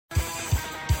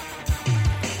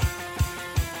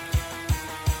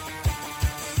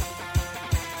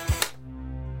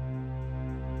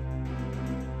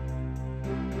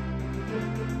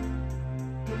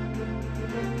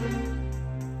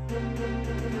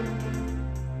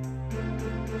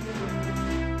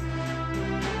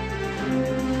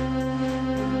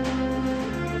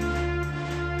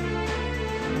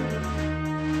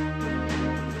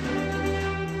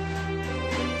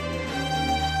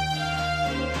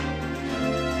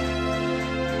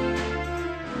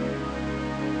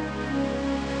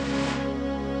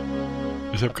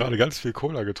Ich habe gerade ganz viel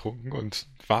Cola getrunken und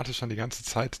warte schon die ganze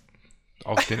Zeit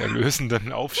auf den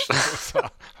erlösenden Aufstoß,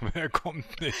 aber er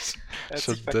kommt nicht.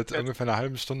 Schon seit ungefähr einer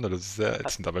halben Stunde, das ist sehr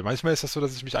ätzend. Aber manchmal ist das so,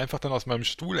 dass ich mich einfach dann aus meinem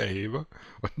Stuhl erhebe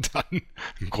und dann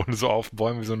im Grunde so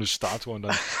aufbäume wie so eine Statue und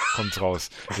dann kommt's raus.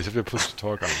 Ich habe hier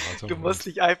Push-to-Talk an. Warte, Du musst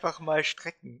dich einfach mal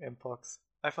strecken, Mpox.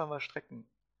 Einfach mal strecken.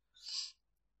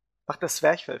 Mach das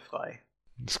Zwerchfell frei.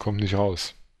 Das kommt nicht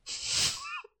raus.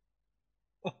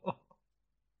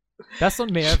 Das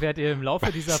und mehr werdet ihr im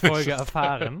Laufe dieser Folge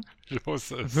erfahren.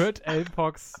 Wird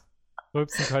Mpox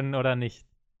rülpsen können oder nicht?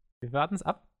 Wir warten es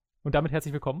ab. Und damit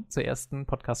herzlich willkommen zur ersten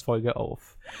Podcast-Folge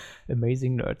auf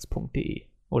amazingnerds.de.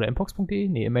 Oder mpox.de?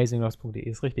 Nee, amazingnerds.de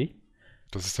ist richtig.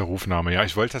 Das ist der Rufname. Ja,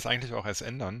 ich wollte das eigentlich auch erst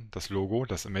ändern, das Logo,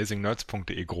 das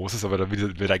amazingnerds.de groß ist, aber da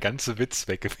wäre der ganze Witz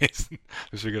weg gewesen. Da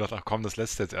habe ich mir gedacht, ach komm, das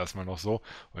lässt jetzt erstmal noch so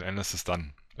und änderst es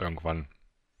dann irgendwann.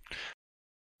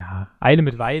 Ja, Eile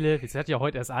mit Weile. Es hat ja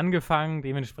heute erst angefangen,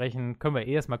 dementsprechend können wir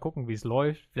erst mal gucken, wie es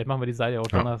läuft. Vielleicht machen wir die Seite auch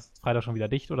Freitag schon wieder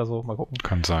dicht oder so. Mal gucken.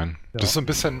 Kann sein. Ja. Das ist so ein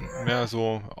bisschen mehr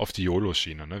so auf die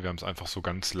YOLO-Schiene, ne? Wir haben es einfach so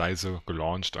ganz leise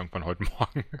gelauncht, irgendwann heute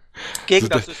Morgen. Gegen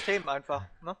das System einfach,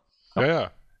 ne?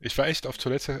 Ja. Ich war echt auf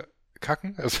Toilette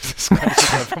kacken, also das kann ich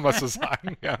jetzt einfach mal so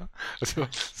sagen, ja. Also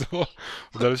so. Und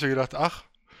da habe ich mir gedacht, ach,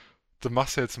 dann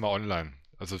machst du jetzt mal online.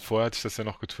 Also vorher hatte ich das ja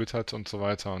noch getwittert und so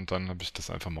weiter und dann habe ich das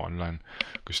einfach mal online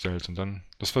gestellt und dann,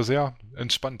 das war sehr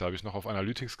entspannt. Da habe ich noch auf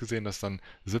Analytics gesehen, dass dann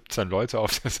 17 Leute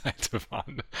auf der Seite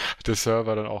waren. Der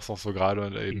Server dann auch noch so gerade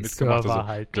eben mitgemacht, also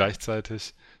halt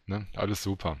gleichzeitig, ne, alles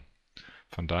super.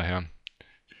 Von daher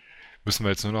müssen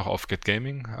wir jetzt nur noch auf Get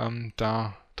Gaming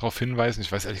da drauf hinweisen.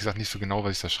 Ich weiß ehrlich gesagt nicht so genau,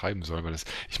 was ich da schreiben soll, weil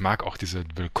ich mag auch diese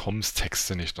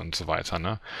Willkommenstexte nicht und so weiter,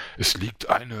 ne? Es liegt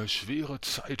eine schwere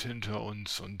Zeit hinter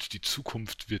uns und die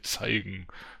Zukunft wird zeigen,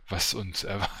 was uns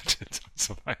erwartet und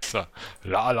so weiter.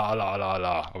 La la la la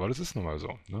la. Aber das ist nun mal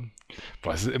so, ne?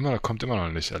 Boah, es ist kommt immer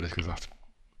noch nicht, ehrlich gesagt.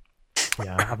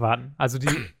 Ja, abwarten. Also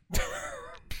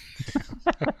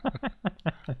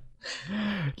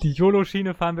die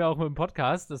YOLO-Schiene fahren wir auch mit dem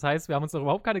Podcast. Das heißt, wir haben uns noch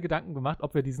überhaupt keine Gedanken gemacht,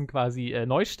 ob wir diesen quasi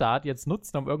Neustart jetzt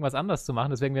nutzen, um irgendwas anderes zu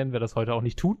machen. Deswegen werden wir das heute auch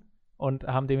nicht tun und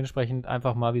haben dementsprechend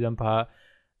einfach mal wieder ein paar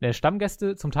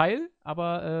Stammgäste zum Teil,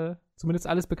 aber zumindest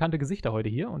alles bekannte Gesichter heute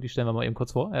hier und die stellen wir mal eben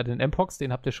kurz vor. Den Mpox,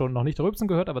 den habt ihr schon noch nicht rülpsen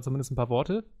gehört, aber zumindest ein paar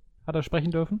Worte hat er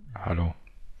sprechen dürfen. Hallo.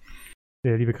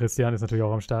 Der liebe Christian ist natürlich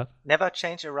auch am Start. Never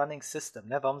change a running system,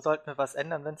 ne? Warum sollten wir was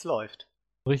ändern, wenn es läuft?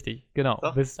 Richtig, genau.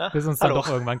 So, bis uns dann doch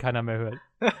irgendwann keiner mehr hört.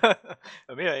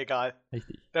 Mir egal.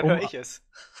 Richtig. Dann höre ich es.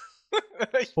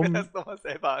 Ich will das nochmal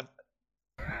selber an.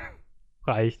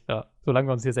 Reicht, ja. Solange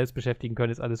wir uns hier selbst beschäftigen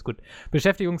können, ist alles gut.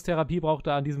 Beschäftigungstherapie braucht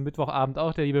da an diesem Mittwochabend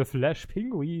auch der liebe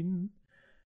Flash-Pinguin.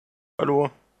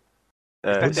 Hallo.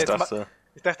 Ich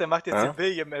dachte, er macht jetzt den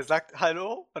William. Er sagt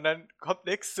Hallo und dann kommt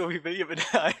nichts, so wie William in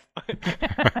der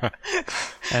Einfall.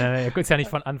 Er ist ja nicht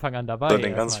von Anfang an dabei. So,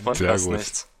 den ganzen Podcast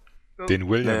nichts. Den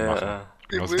William machen.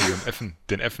 Genauso wie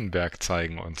den Effenberg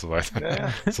zeigen und so weiter.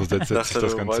 Ja. So setzt sich das Ganze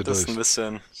durch. Du wolltest ein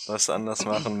bisschen was anders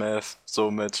machen, Mev.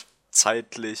 So mit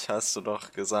zeitlich, hast du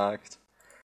doch gesagt.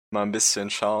 Mal ein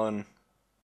bisschen schauen.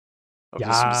 Ob es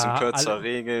ein bisschen kürzer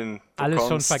regeln alles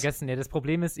schon vergessen. Ja, das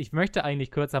Problem ist, ich möchte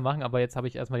eigentlich kürzer machen, aber jetzt habe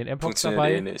ich erstmal den Mpox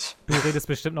dabei. Nicht. Du redest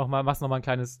bestimmt machst noch mal ein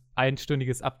kleines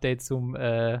einstündiges Update zum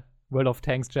World of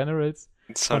Tanks Generals.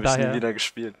 Das habe ich nie wieder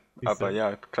gespielt. Aber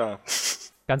ja, klar.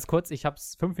 Ganz kurz, ich habe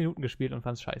es 5 Minuten gespielt und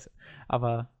fand es scheiße.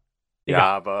 Aber egal.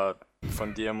 Ja, aber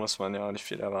von dir muss man ja auch nicht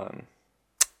viel erwarten.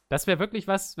 Das wäre wirklich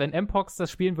was, wenn Mpox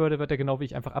das spielen würde, wird er genau wie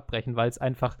ich einfach abbrechen, weil es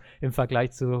einfach im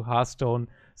Vergleich zu Hearthstone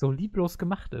so lieblos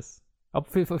gemacht ist.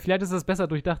 Vielleicht ist das besser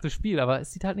durchdachtes Spiel, aber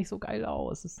es sieht halt nicht so geil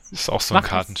aus. Es ist auch so ein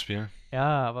Kartenspiel.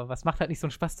 Ja, aber was macht halt nicht so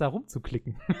einen Spaß, da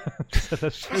rumzuklicken? Das ist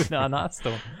das Schöne an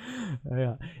Hearthstone.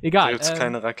 Ja. Egal. Jetzt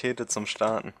keine Rakete zum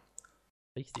Starten.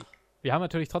 Richtig. Wir haben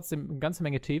natürlich trotzdem eine ganze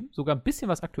Menge Themen, sogar ein bisschen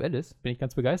was Aktuelles, bin ich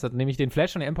ganz begeistert. Nämlich den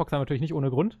Flash und den Mpox haben wir natürlich nicht ohne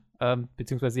Grund,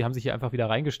 beziehungsweise sie haben sich hier einfach wieder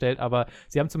reingestellt, aber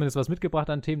sie haben zumindest was mitgebracht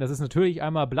an Themen. Das ist natürlich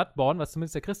einmal Bloodborne, was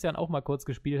zumindest der Christian auch mal kurz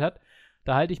gespielt hat.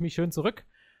 Da halte ich mich schön zurück.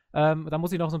 Da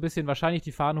muss ich noch so ein bisschen wahrscheinlich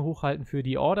die Fahne hochhalten für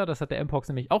die Order. Das hat der Mpox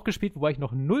nämlich auch gespielt, wobei ich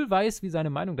noch null weiß, wie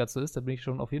seine Meinung dazu ist. Da bin ich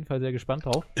schon auf jeden Fall sehr gespannt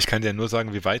drauf. Ich kann dir nur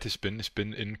sagen, wie weit ich bin. Ich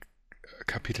bin in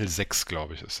Kapitel 6,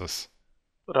 glaube ich, ist das.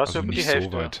 Oder hast also du nicht die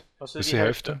Hälfte? So weit. Das ist die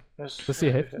Hälfte? Das ist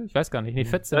die Hälfte? Ich weiß gar nicht. Nee,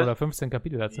 14 oder 15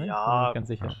 Kapitel hat es, ne? Ja, bin ganz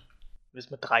sicher. Du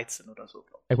bist mit 13 oder so,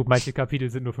 glaube ich. Ja gut, manche Kapitel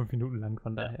sind nur 5 Minuten lang,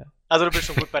 von daher. Also du bist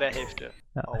schon gut bei der Hälfte.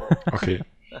 Ja. Okay.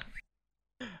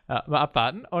 Ja, mal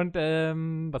abwarten. Und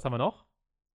was haben wir noch?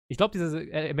 Ich glaube, diese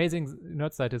Amazing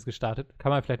Nerds-Seite ist gestartet. Kann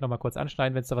man vielleicht noch mal kurz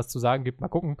anschneiden, wenn es da was zu sagen gibt. Mal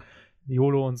gucken.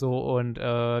 YOLO und so. Und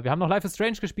wir haben noch Life is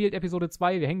Strange gespielt, Episode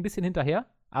 2. Wir hängen ein bisschen hinterher.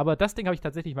 Aber das Ding habe ich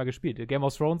tatsächlich mal gespielt. Game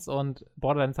of Thrones und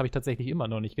Borderlands habe ich tatsächlich immer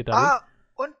noch nicht gedacht.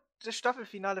 Und das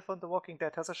Staffelfinale von The Walking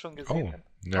Dead. Hast du schon gesehen?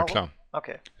 Oh, ja klar.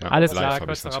 Okay. Ja, alles klar,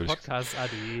 kürzerer Podcast,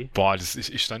 Adi. Boah,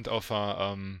 ich stand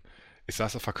ich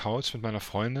saß auf der Couch mit meiner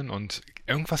Freundin und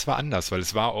irgendwas war anders, weil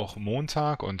es war auch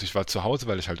Montag und ich war zu Hause,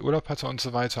 weil ich halt Urlaub hatte und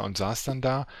so weiter und saß dann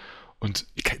da und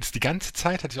die ganze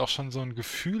Zeit hatte ich auch schon so ein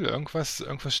Gefühl, irgendwas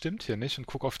stimmt hier nicht und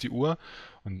guck auf die Uhr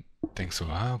und denk so,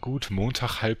 gut,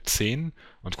 Montag 9:30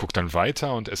 und guck dann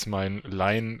weiter und esse mein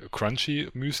Lion Crunchy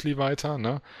Müsli weiter,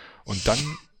 ne? Und dann,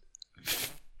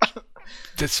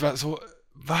 das war so,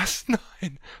 was?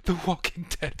 Nein, The Walking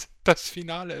Dead. Das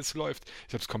Finale, es läuft.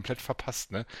 Ich habe es komplett verpasst,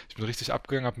 ne? Ich bin richtig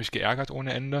abgegangen, habe mich geärgert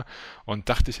ohne Ende und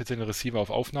dachte, ich hätte den Receiver auf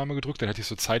Aufnahme gedrückt, dann hätte ich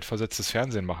so zeitversetztes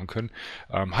Fernsehen machen können.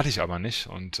 Hatte ich aber nicht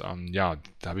und da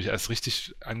habe ich erst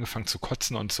richtig angefangen zu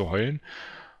kotzen und zu heulen.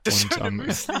 Das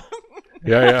und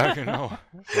ja, genau.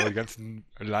 So, die ganzen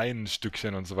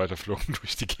Leinenstückchen und so weiter flogen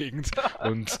durch die Gegend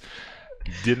und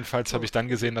jedenfalls habe ich dann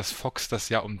gesehen, dass Fox das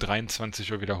ja um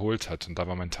 23 Uhr wiederholt hat und da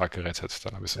war mein Tag gerettet.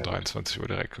 Dann habe ich es um 23 Uhr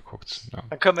direkt geguckt. Ja.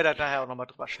 Dann können wir da nachher auch nochmal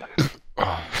drüber schnacken.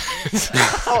 Das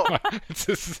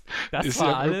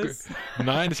war alles?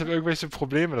 Nein, ich habe irgendwelche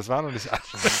Probleme. Das war noch nicht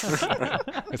alles.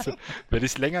 Also, wenn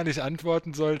ich länger nicht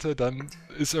antworten sollte, dann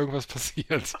ist irgendwas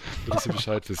passiert. Dass ihr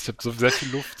Bescheid wisst. Ich habe so sehr viel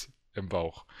Luft im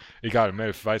Bauch. Egal,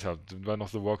 Melf, weiter. Dann war noch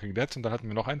The Walking Dead und dann hatten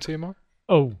wir noch ein Thema.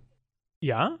 Oh.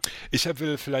 Ja? Ich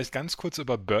will vielleicht ganz kurz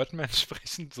über Birdman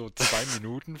sprechen, so 2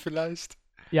 Minuten vielleicht.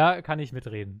 Ja, kann ich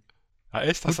mitreden. Ah,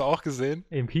 echt? Hast du auch gesehen?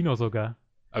 Im Kino sogar.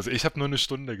 Also ich habe nur eine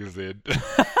Stunde gesehen.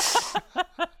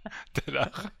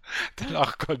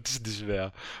 danach konnte ich nicht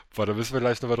mehr. Boah, da müssen wir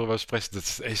gleich nochmal drüber sprechen. Das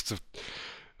ist echt so...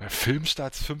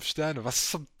 Filmstarts 5 Sterne, was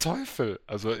zum Teufel?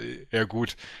 Also, ja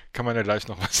gut, kann man ja gleich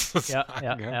noch was sagen.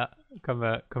 Ja. Können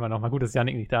wir noch mal. Gut, dass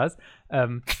Jannik nicht da ist.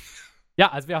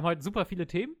 Ja, also wir haben heute super viele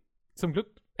Themen. Zum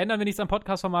Glück ändern wir nichts am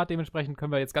Podcast-Format, dementsprechend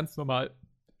können wir jetzt ganz normal,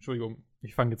 Entschuldigung,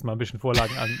 ich fange jetzt mal ein bisschen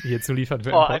Vorlagen an, hier zu liefern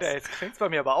für Alter, jetzt fängt es bei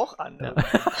mir aber auch an. Ja.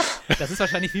 Das ist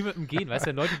wahrscheinlich wie mit dem Gehen, weißt du,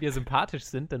 wenn Leute dir sympathisch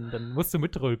sind, dann musst du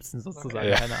mitrülpsen sozusagen,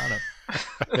 okay. Keine Ahnung.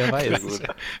 Wer weiß. Gut.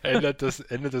 Endet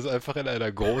das einfach in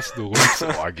einer großen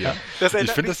Rülpsorgie.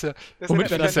 Ich finde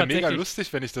das ja mega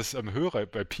lustig, wenn ich das höre.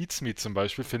 Bei Pete's Meat zum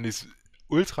Beispiel finde ich es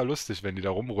ultra lustig, wenn die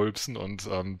da rumrülpsen und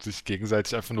sich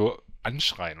gegenseitig einfach nur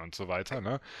anschreien und so weiter,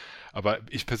 ne? Aber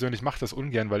ich persönlich mache das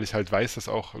ungern, weil ich halt weiß, dass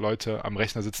auch Leute am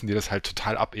Rechner sitzen, die das halt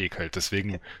total abekelt.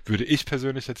 Deswegen würde ich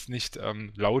persönlich jetzt nicht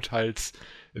lauthals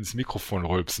ins Mikrofon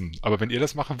rülpsen. Aber wenn ihr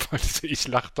das machen wollt, ich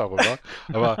lache darüber.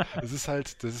 Aber das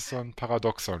ist so ein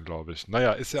Paradoxon, glaube ich.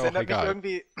 Naja, ist ja auch egal. Das erinnert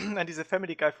mich irgendwie an diese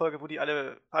Family Guy-Folge, wo die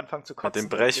alle anfangen zu kotzen.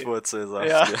 Mit dem Brechwurzel,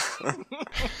 sagst du.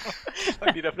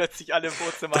 Und die da plötzlich alle im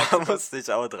Wohnzimmer Da musste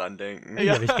ich auch dran denken.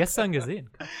 Ja, habe ich gestern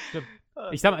gesehen. Stimmt.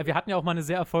 Ich sag mal, wir hatten ja auch mal eine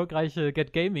sehr erfolgreiche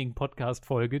Get Gaming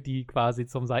Podcast-Folge, die quasi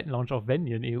zum Seitenlaunch auf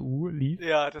Venuen EU lief.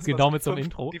 Ja, das genau mit so einem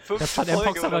Intro. Das fand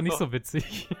Mpox aber nicht so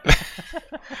witzig.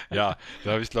 Ja,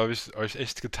 da habe ich, glaube ich, euch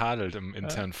echt getadelt im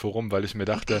internen Forum, weil ich mir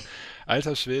dachte,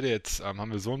 alter Schwede, jetzt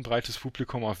haben wir so ein breites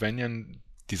Publikum auf Venuen.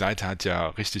 Die Seite hat ja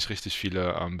richtig, richtig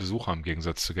viele Besucher im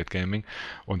Gegensatz zu Get Gaming.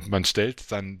 Und man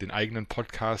stellt dann den eigenen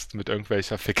Podcast mit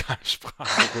irgendwelcher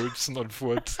Fäkalsprache, Rülpsen und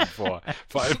Furzen vor.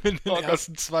 Vor allem in den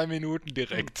ersten 2 Minuten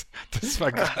direkt. Das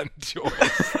war grandios.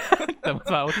 Da muss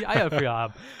man auch die Eier für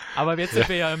haben. Aber jetzt sind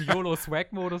wir ja im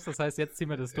YOLO-Swag-Modus. Das heißt, jetzt ziehen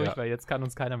wir das durch, weil jetzt kann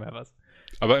uns keiner mehr was.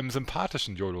 Aber im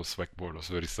sympathischen YOLO-Swag-Modus,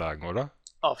 würde ich sagen, oder?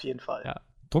 Auf jeden Fall. Ja.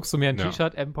 Druckst du mir ein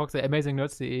T-Shirt, Mpox,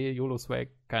 AmazingNerds.de, YOLO-Swag,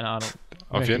 keine Ahnung.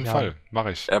 Auf jeden Fall,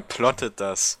 mache ich. Er plottet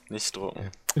das, nicht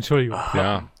drucken. Entschuldigung.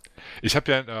 Ja. Ich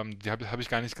habe ja, die habe ich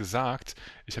gar nicht gesagt,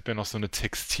 ich habe ja noch so eine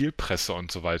Textilpresse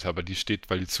und so weiter, aber die steht,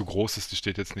 weil die zu groß ist, die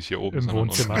steht jetzt nicht hier oben, im sondern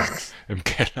Wohnzimmer. Im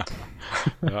Keller.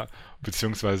 Ja,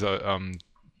 beziehungsweise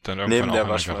dann irgendwann neben auch der in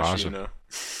der Waschmaschine. Garage.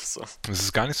 So. Das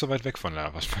ist gar nicht so weit weg von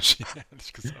der Waschmaschine,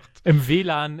 ehrlich gesagt. Im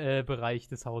WLAN-Bereich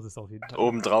des Hauses auf jeden Fall.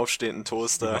 Oben drauf steht ein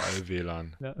Toaster. Überall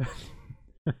WLAN. Ja.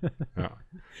 Ja.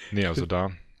 Nee, also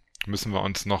da müssen wir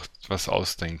uns noch was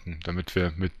ausdenken, damit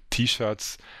wir mit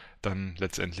T-Shirts dann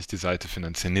letztendlich die Seite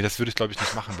finanzieren. Nee, das würde ich, glaube ich,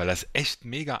 nicht machen, weil das echt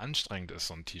mega anstrengend ist,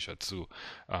 so ein T-Shirt zu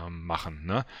machen.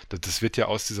 Ne? Das wird ja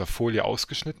aus dieser Folie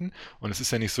ausgeschnitten und es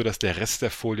ist ja nicht so, dass der Rest der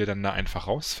Folie dann da einfach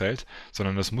rausfällt,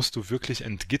 sondern das musst du wirklich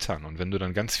entgittern. Und wenn du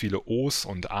dann ganz viele O's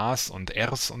und A's und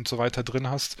R's und so weiter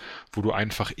drin hast, wo du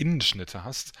einfach Innenschnitte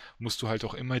hast, musst du halt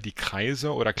auch immer die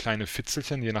Kreise oder kleine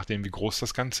Fitzelchen, je nachdem wie groß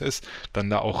das Ganze ist, dann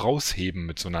da auch rausheben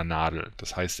mit so einer Nadel.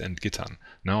 Das heißt entgittern.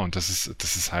 Ne? Und das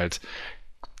ist halt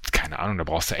keine Ahnung, da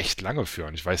brauchst du echt lange für.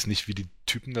 Und ich weiß nicht, wie die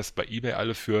Typen das bei eBay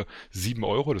alle für 7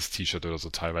 Euro das T-Shirt oder so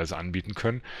teilweise anbieten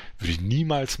können. Würde ich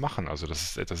niemals machen. Also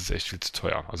das ist echt viel zu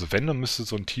teuer. Also wenn, dann müsste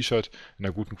so ein T-Shirt in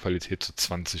einer guten Qualität so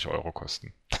 20 Euro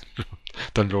kosten.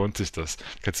 Dann lohnt sich das.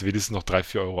 Kannst du wenigstens noch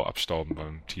 3-4 Euro abstauben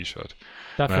beim T-Shirt.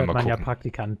 Dafür hat man ja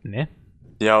Praktikanten, ne?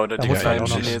 Ja, oder Da die muss man kleinen auch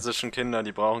noch- chinesischen Kinder,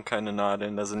 die brauchen keine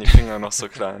Nadeln, da sind die Finger noch so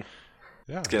klein.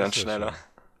 Ja, Das geht dann ist ja schneller. schön.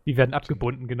 Die werden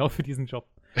abgebunden, genau für diesen Job.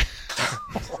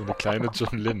 So eine kleine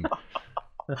John Lynn.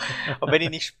 Und wenn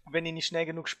die nicht schnell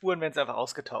genug spuren, werden sie einfach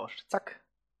ausgetauscht. Zack.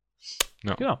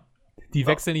 Ja. Genau. Die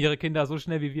wechseln ihre Kinder so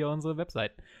schnell wie wir unsere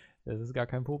Webseiten. Das ist gar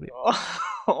kein Problem.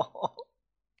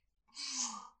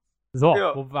 So,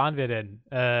 Ja. wo waren wir denn?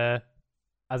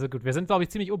 Also gut, wir sind, glaube ich,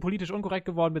 ziemlich politisch unkorrekt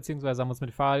geworden, beziehungsweise haben uns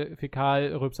mit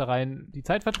Fäkalrülpsereien die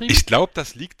Zeit vertrieben. Ich glaube,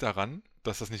 das liegt daran,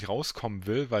 dass das nicht rauskommen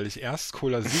will, weil ich erst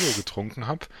Cola Zero getrunken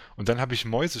habe und dann habe ich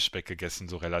Mäusespeck gegessen,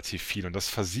 so relativ viel. Und das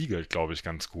versiegelt, glaube ich,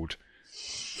 ganz gut.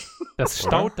 Das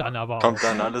staut dann aber auch. Kommt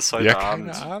dann alles heute Ja,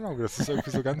 Abend. keine Ahnung. Das ist irgendwie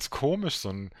so ganz komisch, so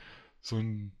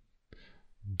ein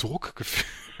Druckgefühl.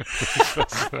 Ich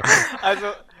weiß nicht. Also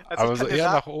Aber ich so kann dir eher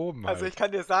sagen- nach oben halt. Also ich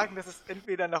kann dir sagen, dass es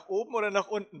entweder nach oben oder nach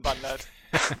unten wandert.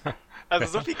 Also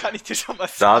so viel kann ich dir schon mal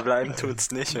Da sagen. bleiben tut's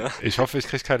nicht, ja. Ich hoffe, ich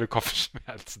kriege keine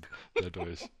Kopfschmerzen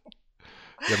dadurch.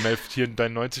 Ja, Mel, hier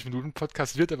dein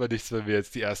 90-Minuten-Podcast wird aber nichts, wenn wir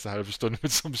jetzt die erste halbe Stunde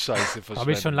mit so einem Scheiß hier verschwenden.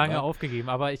 Habe ich schon lange ne? aufgegeben,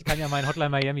 aber ich kann ja meinen Hotline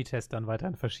Miami-Test dann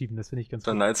weiterhin verschieben. Das finde ich ganz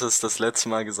Dann, gut. als er es das letzte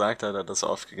Mal gesagt hat, hat er es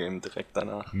aufgegeben, direkt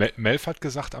danach. Melf hat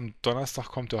gesagt, am Donnerstag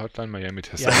kommt der Hotline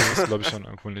Miami-Test. Ja. Das ist, glaube ich, schon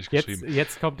irgendwo nicht geschrieben.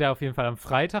 Jetzt kommt der auf jeden Fall am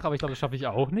Freitag, aber ich glaube, das schaffe ich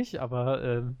auch nicht. Aber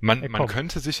er Man kommt.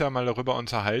 könnte sich ja mal darüber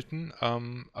unterhalten,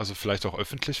 also vielleicht auch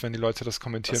öffentlich, wenn die Leute das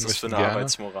kommentieren Was das für möchten, eine gerne.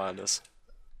 Arbeitsmoral ist.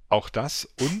 Auch das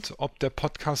und ob der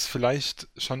Podcast vielleicht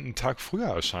schon einen Tag früher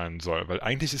erscheinen soll, weil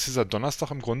eigentlich ist dieser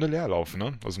Donnerstag im Grunde Leerlauf,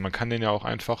 ne? Also man kann den ja auch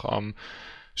einfach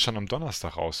schon am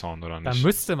Donnerstag raushauen, oder nicht? Dann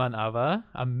müsste man aber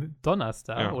am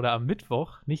Donnerstag Ja. oder am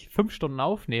Mittwoch nicht 5 Stunden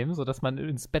aufnehmen, sodass man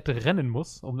ins Bett rennen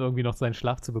muss, um irgendwie noch seinen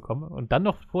Schlaf zu bekommen. Und dann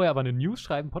noch vorher aber eine News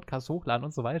schreiben, Podcast hochladen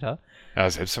und so weiter. Ja,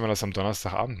 selbst wenn man das am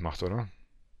Donnerstagabend macht, oder?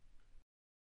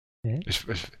 Hä?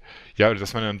 Ja,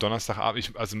 dass man am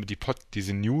Donnerstagabend, also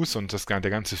diese News und der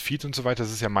ganze Feed und so weiter,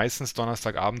 das ist ja meistens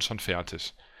Donnerstagabend schon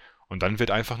fertig. Und dann wird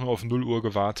einfach nur auf 0 Uhr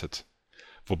gewartet.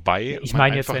 Wobei Ich man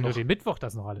meine jetzt, einfach wenn du noch, den Mittwoch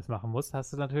das noch alles machen musst,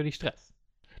 hast du natürlich Stress.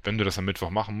 wenn du das am Mittwoch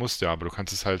machen musst, ja, aber du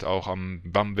kannst es halt auch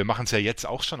wir machen es ja jetzt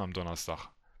auch schon am Donnerstag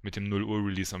mit dem 0 Uhr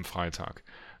Release am Freitag.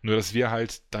 Nur, dass wir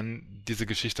halt dann diese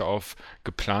Geschichte auf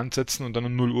geplant setzen und dann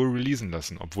um 0 Uhr releasen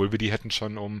lassen, obwohl wir die hätten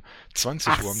schon um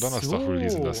 20 Uhr am Donnerstag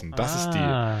releasen lassen. Das ist die.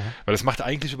 Weil es macht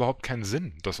eigentlich überhaupt keinen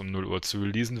Sinn, das um 0 Uhr zu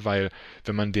releasen, weil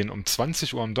wenn man den um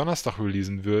 20 Uhr am Donnerstag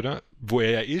releasen würde, wo er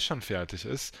ja eh schon fertig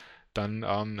ist,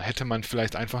 dann hätte man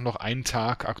vielleicht einfach noch einen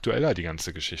Tag aktueller die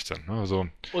ganze Geschichte. Ne? Also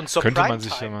Und zur könnte man Primetime,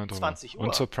 sich ja mal drüber. 20 Uhr.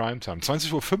 Und zur Primetime.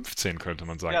 20:15 Uhr könnte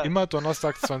man sagen. Ja. Immer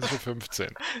Donnerstag 20:15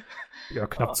 Uhr. Ja,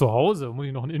 knapp zu Hause. Muss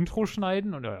ich noch ein Intro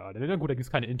schneiden? Und ja, gut, da gibt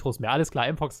es keine Intros mehr. Alles klar,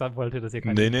 Mpox wollte das hier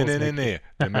keine Intros mehr. Nee.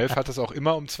 Der Melf hat es auch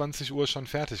immer um 20 Uhr schon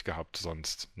fertig gehabt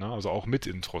sonst. Ne? Also auch mit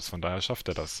Intros, von daher schafft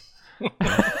er das.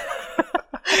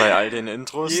 Bei all den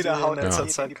Intros, Jeder die haut in das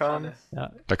letzter in die Zeit kamen. Pfanne.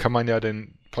 Ja. Da kann man ja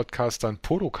den Podcast dann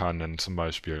Podokan nennen zum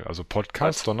Beispiel. Also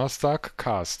Podcast, Was? Donnerstag,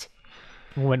 Cast.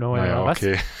 Moment, Naja, was?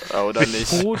 okay. Oder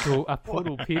nicht.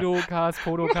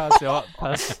 Pedocast, ja,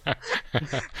 passt.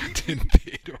 Den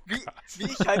Pedocast. Wie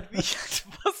ich halt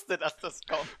wusste, dass das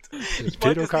kommt. Ich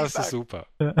wollte es Pedocast nicht ist sagen. super.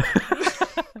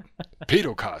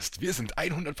 Pedocast, wir sind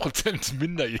 100%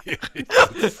 minderjährig.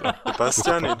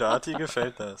 Sebastian Edati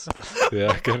gefällt das.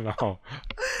 Ja, genau.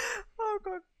 Oh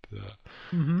Gott. Ja.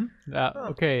 Mhm. Ja,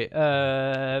 okay.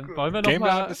 Wollen wir noch Game mal...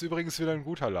 Laden ist übrigens wieder ein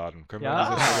guter Laden. Können wir Ja.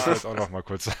 an dieser Stelle vielleicht auch noch mal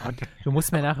kurz sagen. Du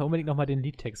musst mir nachher unbedingt nochmal den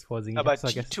Liedtext vorsingen. Aber Ich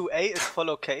hab's vergessen. G2A ist voll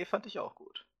okay, fand ich auch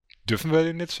gut. Dürfen wir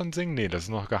den jetzt schon singen? Nee, das ist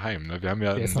noch geheim. Ne? Wir haben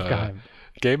ja Der ist noch geheim.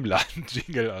 Game Laden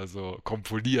Jingle, also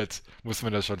komponiert, muss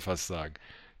man das schon fast sagen.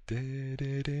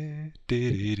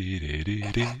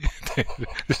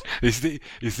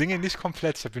 Ich singe nicht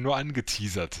komplett, ich habe ihn nur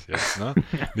angeteasert jetzt, ne?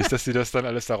 Nicht, dass die das dann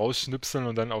alles da rausschnipseln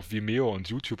und dann auf Vimeo und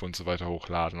YouTube und so weiter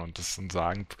hochladen und das dann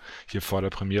sagen, hier vor der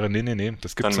Premiere, nee,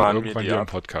 das gibt's dann irgendwann hier im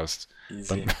Podcast.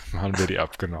 Easy. Dann machen wir die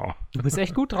ab, genau. Du bist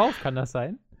echt gut drauf, kann das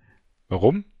sein?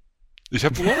 Warum? Ich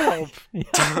habe Urlaub. Ja,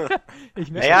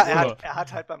 ich merke Naja, das. er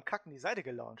hat halt beim Kacken die Seite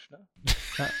gelauncht, ne?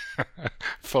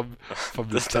 vom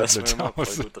Das lassen wir Tablet immer voll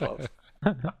aus. gut drauf.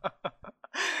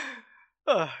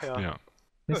 Ja. Ja.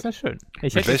 Ist ja schön.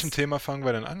 Mit welchem Thema fangen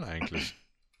wir denn an eigentlich?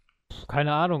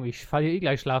 Keine Ahnung, ich falle hier eh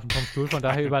gleich schlafen vom Stuhl, von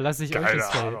daher überlasse ich euch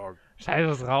das Feld. Ahnung.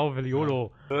 Scheiß drauf,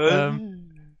 YOLO.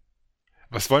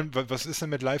 Was ist denn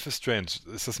mit Life is Strange?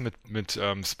 Ist das mit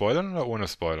Spoilern oder ohne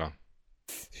Spoiler?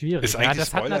 Schwierig. Ist eigentlich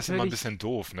Spoiler ist immer ein bisschen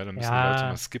doof, ne? Da müssen die Leute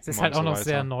mal skippen. Das ist halt und auch so noch weiter.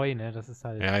 sehr neu, ne? Das ist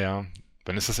halt. Ja.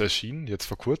 Wann ist das erschienen? Jetzt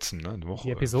vor kurzem, ne? Die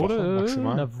Episode, Woche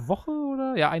maximal? eine Woche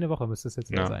oder? Ja, eine Woche müsste es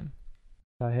jetzt wieder sein.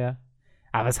 Daher.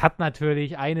 Aber es hat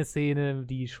natürlich eine Szene,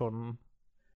 die schon.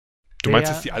 Du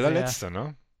meinst jetzt die allerletzte,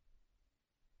 ne?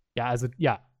 Ja, also,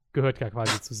 gehört ja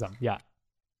quasi zusammen, ja.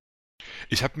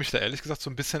 Ich habe mich da ehrlich gesagt so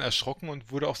ein bisschen erschrocken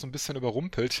und wurde auch so ein bisschen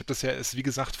überrumpelt. Ich habe das ja erst, wie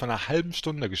gesagt, vor einer halben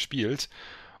Stunde gespielt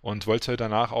und wollte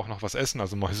danach auch noch was essen,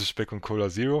 also Mäusespeck und Cola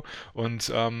Zero und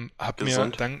habe mir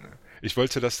dann... Ich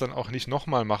wollte das dann auch nicht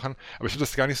nochmal machen, aber ich habe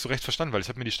das gar nicht so recht verstanden, weil ich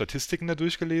habe mir die Statistiken da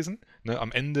durchgelesen. Ne?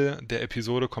 Am Ende der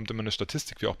Episode kommt immer eine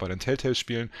Statistik, wie auch bei den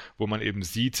Telltale-Spielen, wo man eben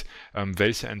sieht,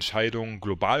 welche Entscheidungen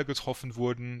global getroffen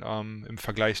wurden im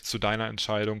Vergleich zu deiner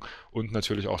Entscheidung und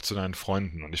natürlich auch zu deinen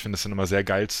Freunden. Und ich finde es dann immer sehr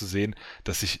geil zu sehen,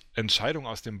 dass ich Entscheidungen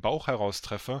aus dem Bauch heraus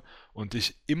treffe und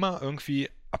ich immer irgendwie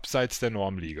abseits der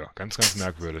Norm liege. Ganz, ganz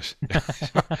merkwürdig.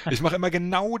 Ich mache immer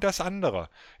genau das andere.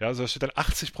 Ja, also da steht dann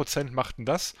 80% machten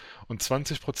das und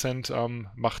 20%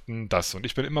 machten das. Und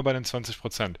ich bin immer bei den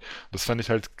 20%. Das fand ich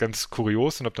halt ganz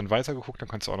kurios und habe dann weitergeguckt. Dann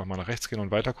kannst du auch nochmal nach rechts gehen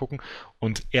und weitergucken.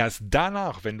 Und erst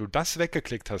danach, wenn du das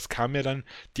weggeklickt hast, kam mir dann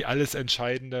die alles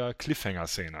entscheidende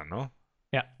Cliffhanger-Szene, ne?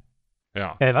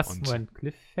 Ja. Was? Moment,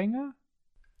 Cliffhanger?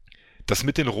 Das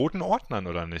mit den roten Ordnern,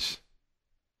 oder nicht?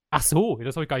 Ach so,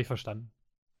 das habe ich gar nicht verstanden.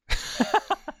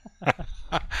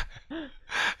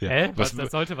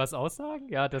 Das sollte was aussagen?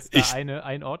 Ja, dass da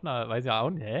ein Ordner, weiß ja auch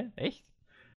nicht. Echt?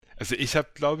 Also ich habe,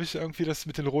 glaube ich, irgendwie das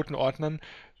mit den roten Ordnern,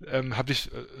 habe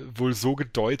ich wohl so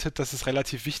gedeutet, dass es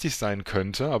relativ wichtig sein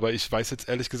könnte, aber ich weiß jetzt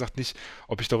ehrlich gesagt nicht,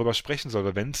 ob ich darüber sprechen soll,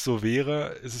 weil wenn es so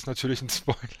wäre, ist es natürlich ein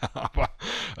Spoiler, aber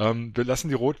wir lassen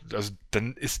die roten, also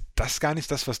dann ist das gar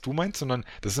nicht das, was du meinst, sondern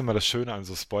das ist immer das Schöne an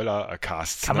so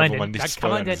Spoiler-Casts, wo man nicht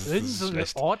spoilern. Kann man denn irgend so eine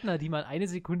Ordner, die man eine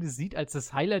Sekunde sieht, als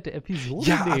das Highlight der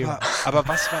Episode nehmen? Aber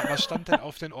was stand denn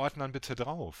auf den Ordnern bitte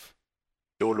drauf?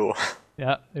 YOLO.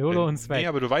 Ja, YOLO und Swag. Nee,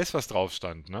 aber du weißt, was drauf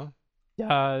stand, ne?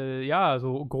 Ja,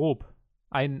 so grob.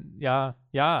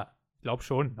 Glaub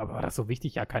schon. Aber war das so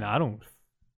wichtig? Ja, keine Ahnung.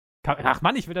 Ach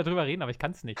Mann, ich will da drüber reden, aber ich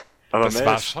kann es nicht. Aber das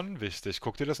war schon wichtig.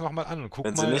 Guck dir das nochmal an und guck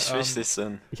wenn mal. Wenn sie nicht wichtig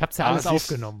sind. Ich hab's ja alles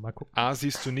aufgenommen. Mal gucken. A,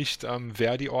 siehst du nicht,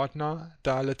 wer die Ordner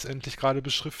da letztendlich gerade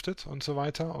beschriftet und so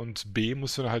weiter. Und B,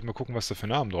 musst du dann halt mal gucken, was da für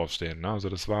Namen draufstehen. Ne?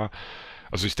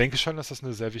 Also ich denke schon, dass das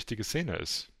eine sehr wichtige Szene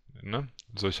ist. Ne?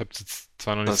 Also ich habe es jetzt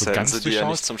zwar noch nicht so ganz durchschaut. Ja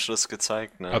nicht zum Schluss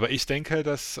gezeigt, ne? Aber ich denke,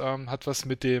 das hat was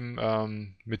mit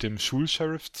dem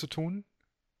Schulsheriff zu tun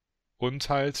und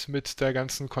halt mit der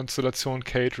ganzen Konstellation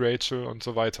Kate, Rachel und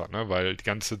so weiter, ne? Weil die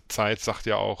ganze Zeit sagt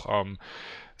ja auch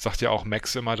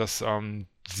Max immer, dass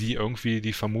sie irgendwie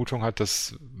die Vermutung hat,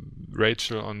 dass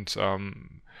Rachel und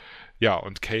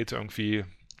Kate irgendwie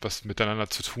was miteinander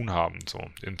zu tun haben, so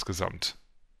insgesamt.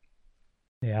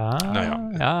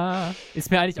 Ja.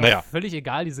 Ist mir eigentlich auch völlig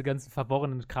egal, diese ganzen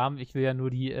verworrenen Kram. Ich will ja nur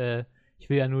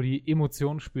die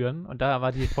Emotionen spüren. Und da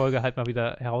war die Folge halt mal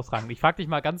wieder herausragend. Ich frag dich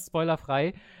mal ganz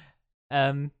spoilerfrei.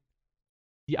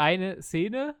 Die eine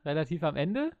Szene, relativ am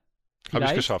Ende. Habe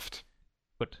ich geschafft.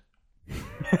 Gut.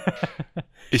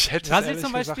 Ich hätte es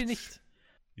zum Beispiel nicht.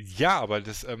 Ja, aber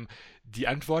die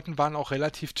Antworten waren auch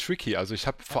relativ tricky. Also ich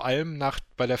habe vor allem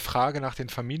bei der Frage nach den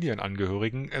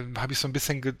Familienangehörigen, habe ich so ein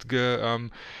bisschen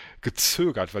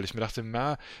gezögert, weil ich mir dachte,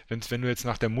 wenn du jetzt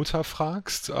nach der Mutter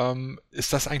fragst,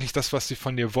 ist das eigentlich das, was sie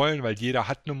von dir wollen? Weil jeder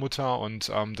hat eine Mutter und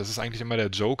das ist eigentlich immer der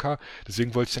Joker.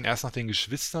 Deswegen wollte ich dann erst nach den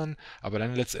Geschwistern, aber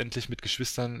dann letztendlich mit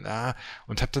Geschwistern,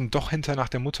 und habe dann doch hinterher nach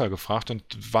der Mutter gefragt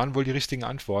und waren wohl die richtigen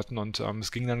Antworten und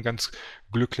es ging dann ganz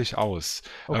glücklich aus.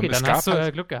 Okay, dann hast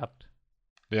du Glück gehabt.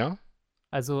 Ja?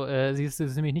 Also, sie ist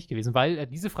es nämlich nicht gewesen, weil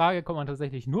diese Frage kann man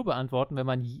tatsächlich nur beantworten, wenn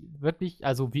man wirklich,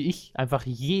 also wie ich, einfach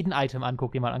jeden Item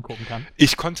anguckt, den man angucken kann.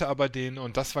 Ich konnte aber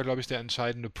und das war, glaube ich, der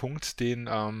entscheidende Punkt, den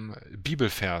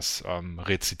Bibelvers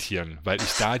rezitieren, weil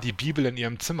ich da die Bibel in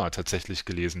ihrem Zimmer tatsächlich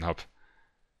gelesen habe.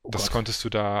 Konntest du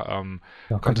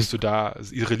da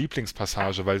ihre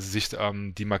Lieblingspassage, weil sie sich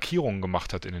die Markierungen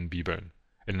gemacht hat in den Bibeln,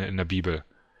 in der Bibel.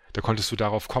 Da konntest du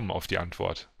darauf kommen, auf die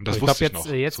Antwort. Und das wusste ich noch.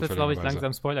 Jetzt wird es, glaube ich,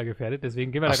 langsam Spoiler gefährdet,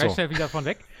 deswegen gehen wir da ganz schnell wieder von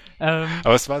weg.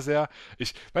 Aber es war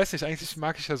ich weiß nicht, eigentlich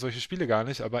mag ich ja solche Spiele gar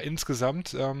nicht, aber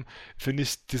insgesamt finde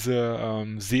ich diese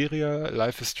Serie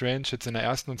Life is Strange jetzt in der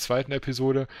ersten und zweiten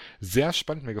Episode sehr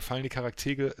spannend. Mir gefallen die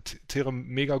Charaktere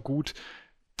mega gut.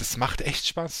 Das macht echt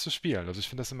Spaß zu spielen. Also ich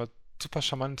finde das immer super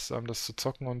charmant, das zu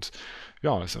zocken und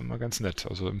ja, ist immer ganz nett.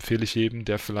 Also empfehle ich jedem,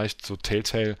 der vielleicht so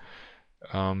Telltale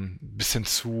bisschen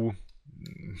zu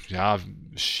ja,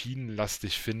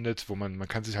 schienenlastig findet, wo man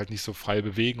kann sich halt nicht so frei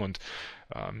bewegen und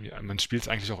ja, man spielt es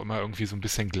eigentlich auch immer irgendwie so ein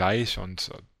bisschen gleich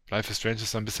und Life is Strange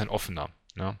ist da ein bisschen offener.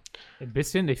 Ja. Ein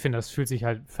bisschen, ich finde, das fühlt sich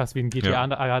halt fast wie ein GTA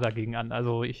dagegen an.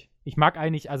 Also ich mag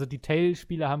eigentlich, also die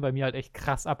Tale-Spiele haben bei mir halt echt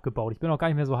krass abgebaut. Ich bin auch gar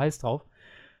nicht mehr so heiß drauf,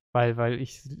 weil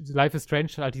ich Life is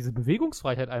Strange halt diese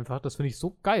Bewegungsfreiheit einfach, das finde ich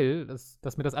so geil,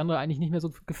 dass mir das andere eigentlich nicht mehr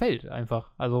so gefällt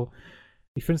einfach. Also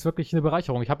ich finde es wirklich eine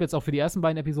Bereicherung. Ich habe jetzt auch für die ersten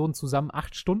beiden Episoden zusammen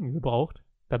 8 Stunden gebraucht.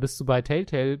 Da bist du bei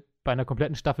Telltale bei einer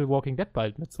kompletten Staffel Walking Dead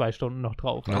bald mit 2 Stunden noch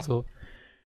drauf. Ja. Also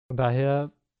von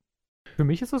daher, für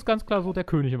mich ist das ganz klar so der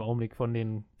König im Augenblick von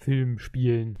den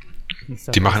Filmspielen.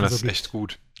 Die machen das echt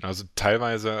gut. Also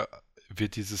teilweise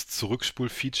wird dieses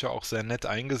Zurückspul-Feature auch sehr nett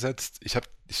eingesetzt. Ich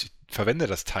verwende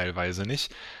das teilweise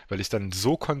nicht, weil ich dann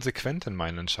so konsequent in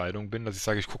meinen Entscheidungen bin, dass ich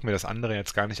sage, ich gucke mir das andere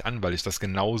jetzt gar nicht an, weil ich das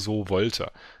genau so wollte.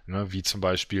 Ne? Wie zum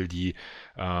Beispiel die,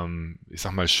 ich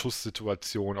sag mal,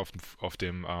 Schusssituation auf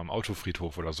dem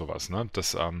Autofriedhof oder sowas. Ne?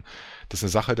 Das ist eine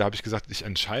Sache, da habe ich gesagt, ich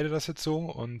entscheide das jetzt so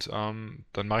und dann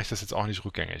mache ich das jetzt auch nicht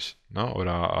rückgängig. Ne?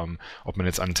 Oder ob man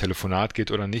jetzt an ein Telefonat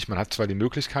geht oder nicht. Man hat zwar die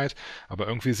Möglichkeit, aber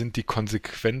irgendwie sind die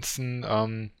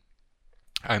Konsequenzen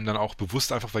einem dann auch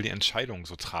bewusst, einfach weil die Entscheidungen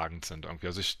so tragend sind irgendwie.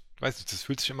 Also ich weiß nicht, das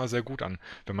fühlt sich immer sehr gut an,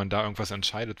 wenn man da irgendwas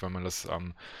entscheidet, weil man das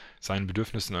seinen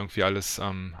Bedürfnissen irgendwie alles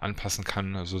anpassen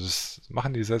kann. Also das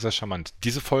machen die sehr, sehr charmant.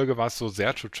 Diese Folge war es so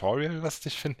sehr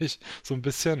Tutorial-lastig, finde ich, so ein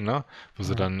bisschen, ne? Wo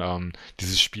sie dann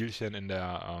dieses Spielchen in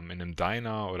einem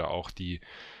Diner oder auch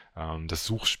das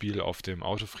Suchspiel auf dem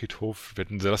Autofriedhof,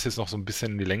 hätten sie das jetzt noch so ein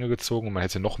bisschen in die Länge gezogen und man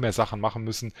hätte noch mehr Sachen machen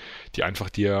müssen, die einfach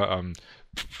dir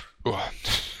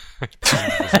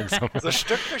so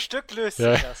Stück für Stück löst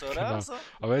sich das, oder? Genau. So?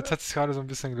 Aber jetzt hat es gerade so ein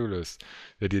bisschen gelöst.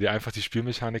 Ja, die dir einfach die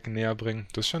Spielmechaniken näher bringen.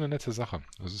 Das ist schon eine nette Sache.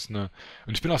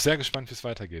 Und ich bin auch sehr gespannt, wie es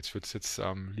weitergeht. Ich würde es jetzt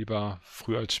lieber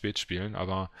früh als spät spielen,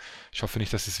 aber ich hoffe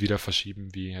nicht, dass sie es wieder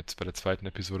verschieben wie jetzt bei der zweiten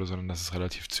Episode, sondern dass es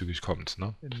relativ zügig kommt.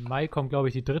 Ne? Im Mai kommt, glaube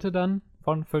ich, die 3. dann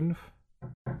von 5.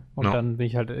 Und dann bin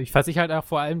ich halt, was ich halt auch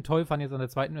vor allem toll fand jetzt an der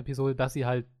zweiten Episode, dass sie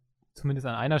halt zumindest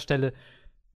an einer Stelle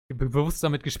bewusst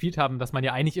damit gespielt haben, dass man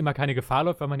ja eigentlich immer keine Gefahr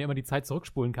läuft, weil man ja immer die Zeit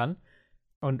zurückspulen kann.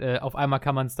 Und auf einmal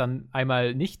kann man es dann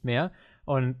einmal nicht mehr.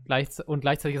 Und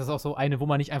gleichzeitig ist es auch so eine, wo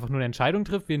man nicht einfach nur eine Entscheidung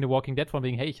trifft, wie in The Walking Dead, von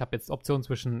wegen, hey, ich habe jetzt Optionen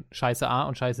zwischen Scheiße A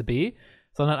und Scheiße B,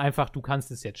 sondern einfach, du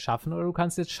kannst es jetzt schaffen oder du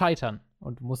kannst jetzt scheitern.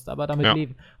 Und du musst aber damit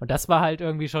leben. Und das war halt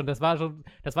irgendwie schon, das war schon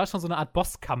so eine Art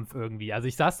Bosskampf irgendwie. Also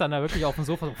ich saß dann da wirklich auf dem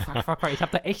Sofa so, fuck. Ich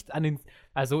habe da echt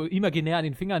imaginär an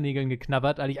den Fingernägeln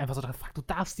geknabbert, weil ich einfach so dachte, fuck, du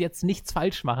darfst jetzt nichts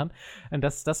falsch machen. Und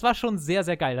das war schon sehr,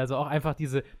 sehr geil. Also auch einfach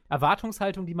diese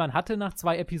Erwartungshaltung, die man hatte nach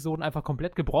 2 Episoden, einfach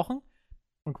komplett gebrochen.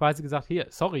 Und quasi gesagt, hier,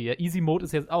 sorry, Easy Mode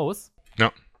ist jetzt aus.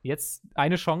 Ja. Jetzt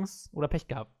eine Chance oder Pech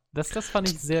gehabt. Das fand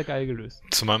ich sehr geil gelöst.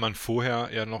 Zumal man vorher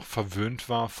ja noch verwöhnt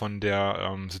war von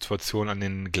der Situation an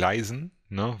den Gleisen,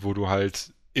 ne, wo du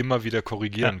halt immer wieder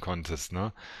korrigieren konntest,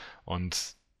 ne?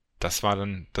 Und das war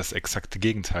dann das exakte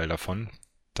Gegenteil davon.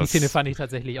 Die Szene fand ich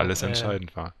tatsächlich auch alles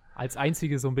entscheidend war. Als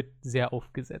einzige so mit sehr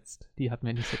aufgesetzt. Die hat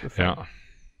mir nicht so gefallen. Ja.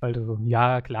 Weil du so,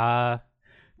 ja, klar,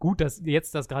 gut, dass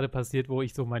jetzt das gerade passiert, wo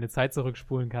ich so meine Zeit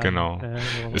zurückspulen kann. Genau.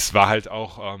 Es war halt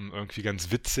auch irgendwie ganz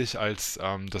witzig, als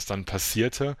das dann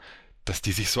passierte, dass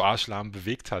die sich so arschlahm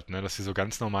bewegt hat, ne? Dass sie so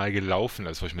ganz normal gelaufen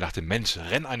ist, wo ich mir dachte, Mensch,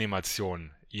 Rennanimation.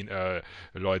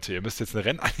 Leute, ihr müsst jetzt eine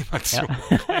Rennanimation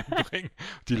reinbringen.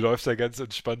 Die läuft da ganz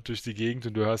entspannt durch die Gegend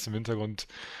und du hörst im Hintergrund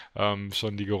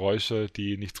schon die Geräusche,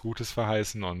 die nichts Gutes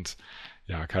verheißen und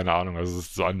ja, keine Ahnung. Also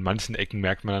so an manchen Ecken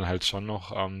merkt man dann halt schon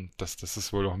noch, dass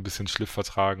es wohl noch ein bisschen Schliff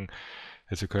vertragen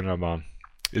hätte können, aber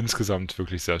insgesamt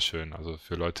wirklich sehr schön. Also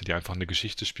für Leute, die einfach eine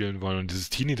Geschichte spielen wollen und dieses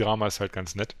Teenie-Drama ist halt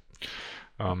ganz nett.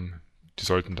 Die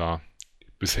sollten da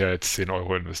bisher jetzt 10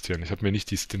 Euro investieren. Ich habe mir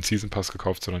nicht den Season Pass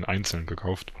gekauft, sondern einzeln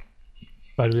gekauft.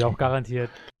 Weil du ja auch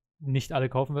garantiert nicht alle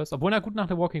kaufen wirst. Obwohl, na gut, nach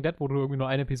The Walking Dead, wo du irgendwie nur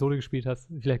eine Episode gespielt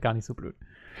hast, vielleicht gar nicht so blöd.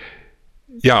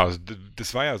 Ja, also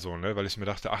das war ja so, ne, weil ich mir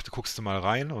dachte, ach, du guckst du mal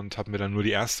rein und habe mir dann nur die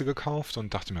erste gekauft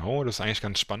und dachte mir, oh, das ist eigentlich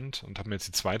ganz spannend und habe mir jetzt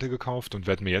die zweite gekauft und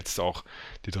werde mir jetzt auch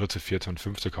die 3., 4. und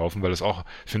 5. kaufen, weil das auch,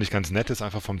 finde ich, ganz nett ist,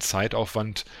 einfach vom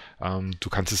Zeitaufwand. Du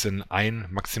kannst es in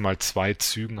maximal 2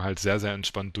 Zügen halt sehr, sehr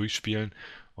entspannt durchspielen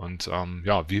und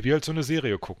ja, wie halt so eine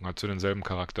Serie gucken, hat so denselben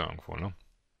Charakter irgendwo, ne?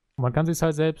 Man kann sich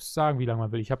halt selbst sagen, wie lange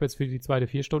man will. Ich habe jetzt für die zweite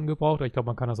 4 Stunden gebraucht, aber ich glaube,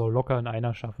 man kann das auch locker in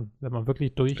einer schaffen, wenn man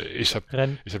wirklich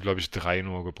durchrennt. Ich habe, glaube ich, 3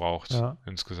 nur gebraucht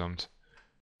insgesamt.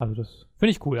 Also das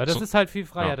finde ich cool. Ja, das ist halt viel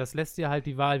freier. Ja. Das lässt dir halt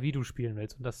die Wahl, wie du spielen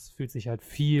willst. Und das fühlt sich halt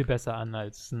viel besser an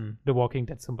als ein The Walking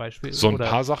Dead zum Beispiel. So ein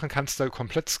paar Sachen kannst du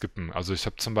komplett skippen. Also ich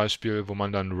habe zum Beispiel, wo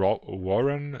man dann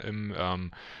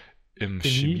Warren im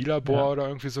Chemie, Chemielabor oder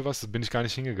irgendwie sowas, da bin ich gar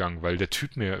nicht hingegangen, weil der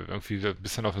Typ mir irgendwie ein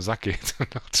bisschen auf den Sack geht.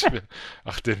 Und dachte ich mir,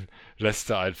 ach, den lässt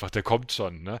er einfach, der kommt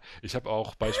schon, ne? Ich habe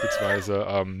auch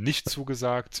beispielsweise nicht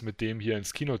zugesagt, mit dem hier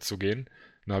ins Kino zu gehen.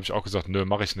 Da habe ich auch gesagt, nö,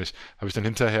 mache ich nicht. Habe ich dann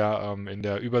hinterher in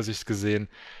der Übersicht gesehen,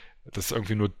 dass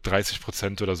irgendwie nur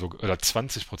 30% oder so, oder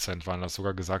 20% waren das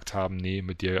sogar, gesagt haben, nee,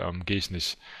 mit dir gehe ich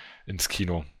nicht ins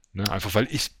Kino. Ne? Einfach weil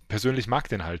ich persönlich mag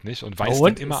den halt nicht und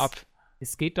weise den immer ab.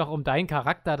 Es geht doch um deinen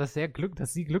Charakter, dass sie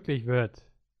glücklich wird.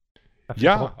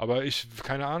 Ja, aber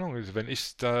keine Ahnung, wenn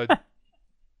ich da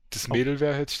das Mädel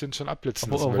wäre, hätte ich den schon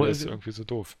abblitzen lassen, weil der ist irgendwie so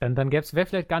doof. Dann wäre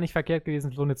vielleicht gar nicht verkehrt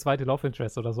gewesen, so eine zweite Love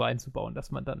Interest oder so einzubauen, dass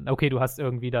man dann, okay, du hast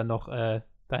irgendwie dann noch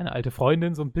deine alte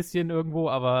Freundin so ein bisschen irgendwo,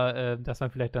 aber dass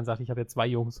man vielleicht dann sagt, ich habe jetzt 2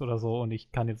 Jungs oder so und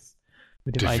ich kann jetzt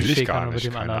mit dem einen schäkern und mit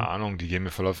dem anderen. Keine Ahnung, die gehen mir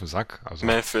voll auf den Sack. Also.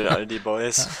 Mehr für all die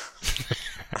Boys.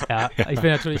 Ja, ich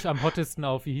bin natürlich am hottesten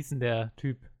auf, wie hieß denn der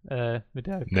Typ mit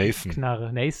der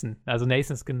Knarre? Nathan. Also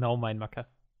Nathan ist genau mein Macker.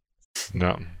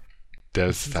 Ja. Der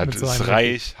ist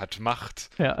reich, hat Macht,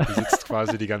 besitzt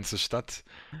quasi die ganze Stadt.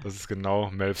 Das ist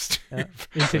genau Melvs Typ. Ja.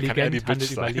 Intelligent,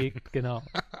 handelt überlegt, genau.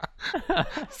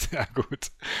 Sehr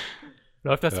gut.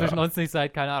 Läuft das zwischen uns nicht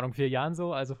seit, keine Ahnung, 4 Jahren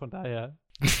so, also von daher.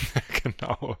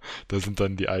 Genau, da sind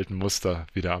dann die alten Muster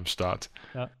wieder am Start.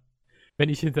 Ja. Wenn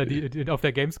ich auf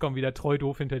der Gamescom wieder treu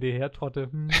doof hinter dir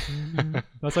hertrotte.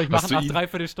 Was soll ich machen? Nach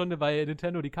 3/4 Stunde bei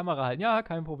Nintendo die Kamera halten? Ja,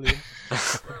 kein Problem.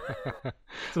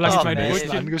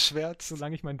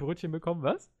 Solange ich mein Brötchen bekomme,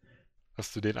 was?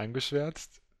 Hast du den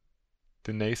angeschwärzt?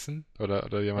 Den Nathan?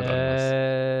 Oder jemand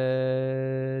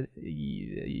anderes?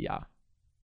 Ja.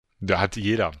 Da hat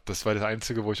jeder. Das war das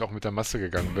Einzige, wo ich auch mit der Masse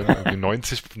gegangen bin. Irgendwie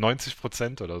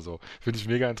 90% oder so. Finde ich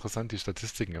mega interessant, die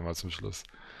Statistiken immer zum Schluss.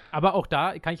 Aber auch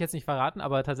da kann ich jetzt nicht verraten,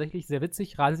 aber tatsächlich sehr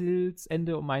witzig. Rasils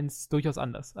Ende und meins durchaus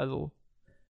anders. Also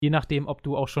je nachdem, ob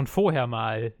du auch schon vorher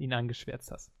mal ihn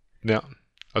angeschwärzt hast. Ja.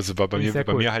 Also bei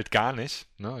mir halt gar nicht.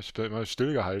 Ne? Ich bin immer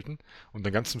stillgehalten und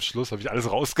dann ganz zum Schluss habe ich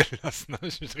alles rausgelassen. Da habe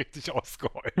ich mich richtig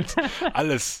ausgeheult.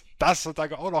 Alles. Das hat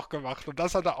er auch noch gemacht und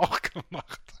das hat er auch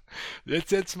gemacht.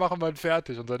 Jetzt machen wir ihn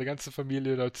fertig und seine ganze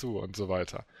Familie dazu und so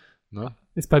weiter. Ne?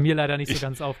 Ist bei mir leider nicht so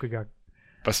ganz aufgegangen.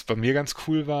 Was bei mir ganz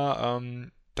cool war,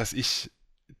 dass ich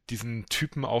diesen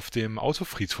Typen auf dem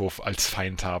Autofriedhof als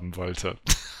Feind haben wollte.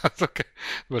 Also, okay.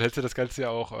 Man hätte das Ganze ja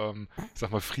auch, ich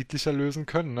sag mal, friedlicher lösen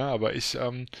können, ne? Aber ich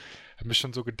habe mir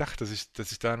schon so gedacht, dass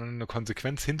ich da eine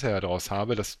Konsequenz hinterher draus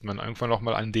habe, dass man irgendwann noch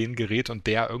mal an den gerät und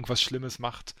der irgendwas Schlimmes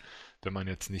macht, wenn man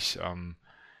jetzt nicht, ja,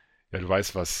 du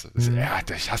weißt was, ja,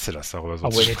 ich hasse das darüber so.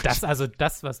 Aber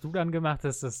das, was du dann gemacht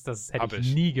hast, das hätte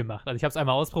ich nie gemacht. Also ich habe es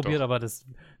einmal ausprobiert, aber das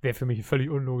wäre für mich eine völlig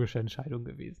unlogische Entscheidung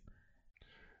gewesen.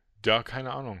 Ja,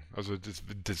 keine Ahnung. Also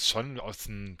das ist schon aus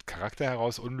dem Charakter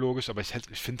heraus unlogisch, aber ich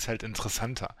finde es halt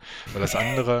interessanter. Weil das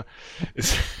andere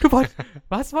ist...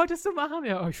 Was wolltest du machen?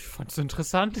 Ja, ich fand's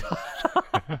interessant.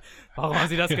 Warum haben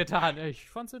sie das getan? Ich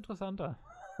fand's interessanter.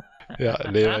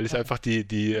 Ja, nee, weil ich einfach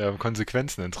die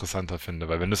Konsequenzen interessanter finde.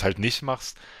 Weil wenn du es halt nicht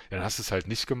machst, ja, dann hast du es halt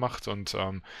nicht gemacht und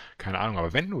keine Ahnung.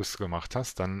 Aber wenn du es gemacht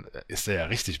hast, dann ist er ja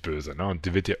richtig böse, ne? Und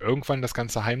die wird dir irgendwann das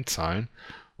Ganze heimzahlen.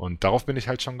 Und darauf bin ich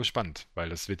halt schon gespannt, weil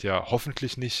das wird ja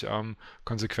hoffentlich nicht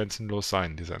konsequenzenlos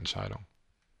sein, diese Entscheidung.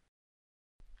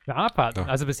 Ja, abwarten.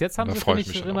 Also bis jetzt haben sie, finde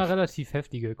ich, immer relativ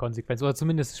heftige Konsequenzen oder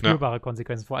zumindest spürbare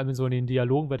Konsequenzen. Vor allem in so in den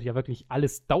Dialogen wird ja wirklich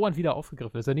alles dauernd wieder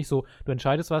aufgegriffen. Es ist ja nicht so, du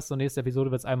entscheidest was, zur nächsten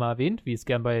Episode wird es einmal erwähnt, wie es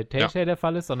gern bei Telltale der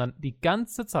Fall ist, sondern die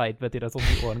ganze Zeit wird dir das um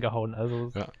die Ohren gehauen.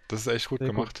 Also, ja, das ist echt gut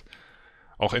gemacht. Gut.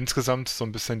 Auch insgesamt so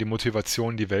ein bisschen die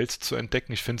Motivation, die Welt zu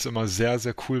entdecken. Ich finde es immer sehr,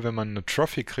 sehr cool, wenn man eine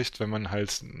Trophy kriegt, wenn man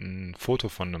halt ein Foto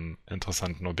von einem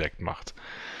interessanten Objekt macht.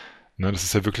 Ne, das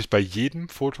ist ja wirklich bei jedem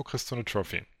Foto kriegst du eine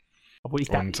Trophy. Obwohl ich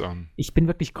bin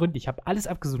wirklich gründlich. Ich habe alles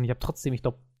abgesucht und ich habe trotzdem, ich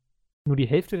glaube, nur die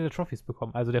Hälfte der Trophys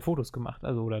bekommen. Also der Fotos gemacht.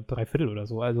 Also oder 3/4 oder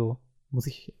so. Also muss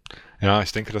ich... Ja,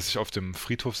 ich denke, dass ich auf dem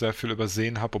Friedhof sehr viel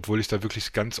übersehen habe, obwohl ich da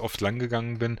wirklich ganz oft lang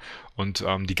gegangen bin und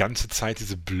die ganze Zeit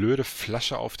diese blöde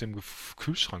Flasche auf dem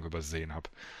Kühlschrank übersehen habe.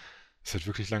 Es hat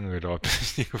wirklich lange gedauert, bis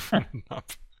ich die gefunden habe.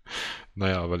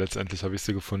 Naja, aber letztendlich habe ich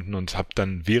sie gefunden und habe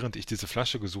dann, während ich diese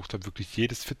Flasche gesucht habe, wirklich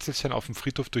jedes Fitzelchen auf dem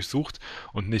Friedhof durchsucht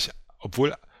und nicht,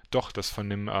 obwohl... Doch, das von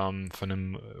dem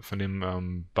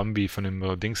Bambi, von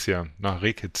dem Dings hier, nach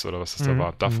Rehkitz oder was das da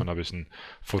war, davon habe ich ein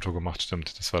Foto gemacht,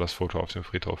 stimmt. Das war das Foto auf dem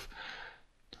Friedhof.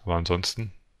 Aber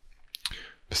ansonsten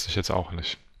wüsste ich jetzt auch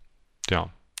nicht.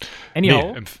 Ja.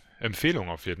 Anyhow. Nee, Empfehlung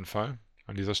auf jeden Fall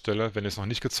an dieser Stelle. Wenn ihr es noch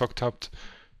nicht gezockt habt,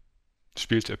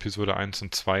 spielt Episode 1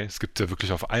 und 2. Es gibt ja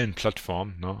wirklich auf allen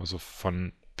Plattformen, ne? Also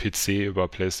von PC über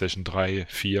PlayStation 3,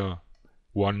 4,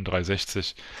 One,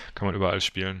 360, kann man überall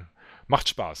spielen. macht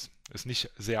Spaß. Ist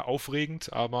nicht sehr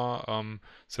aufregend, aber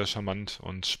sehr charmant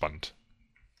und spannend.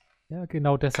 Ja,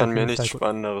 genau deshalb. Kann mir nichts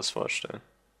Spannenderes vorstellen.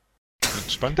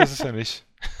 Spannend ist es ja nicht.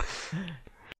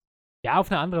 Ja, auf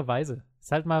eine andere Weise.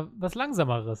 Ist halt mal was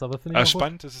Langsameres, aber finde ich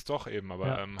spannend ist es doch eben, aber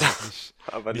halt nicht,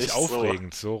 aber nicht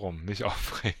aufregend, so rum. Nicht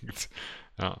aufregend.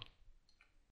 Ja.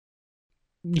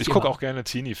 Nicht ich gucke auch gerne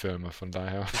Teenie-Filme, von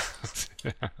daher.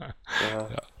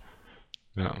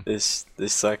 Ja. Ich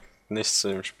sag nichts zu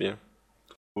dem Spiel.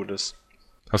 Gutes.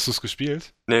 Hast du es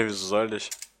gespielt? Nee, wieso soll ich?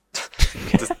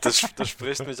 Das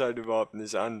spricht mich halt überhaupt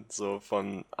nicht an, so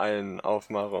von allen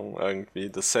Aufmachungen irgendwie.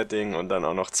 Das Setting und dann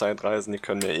auch noch Zeitreisen, die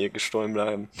können mir eh gestohlen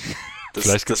bleiben.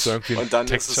 Vielleicht gibt es irgendwie und dann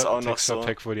ist es auch noch so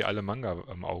Pack, wo die alle Manga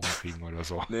im Augen kriegen oder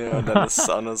so. Nee, und dann ist es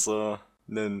auch noch so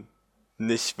ein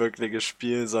nicht wirkliches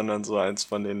Spiel, sondern so eins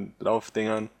von den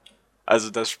Laufdingern. Also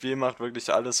das Spiel macht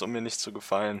wirklich alles, um mir nicht zu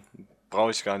gefallen.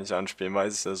 Brauche ich gar nicht anspielen,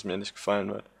 weiß ich, dass es mir nicht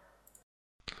gefallen wird.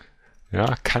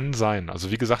 Ja, kann sein.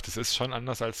 Also wie gesagt, es ist schon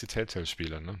anders als die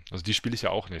Telltale-Spiele. Ne? Also die spiele ich ja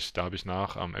auch nicht. Da habe ich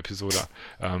nach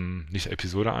nicht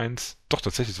Episode 1, doch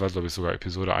tatsächlich, es war glaube ich sogar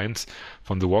Episode 1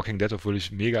 von The Walking Dead, obwohl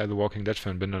ich mega The Walking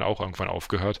Dead-Fan bin, dann auch irgendwann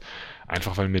aufgehört.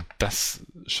 Einfach weil mir das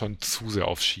schon zu sehr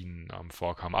auf Schienen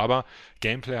vorkam. Aber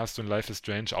Gameplay hast du in Life is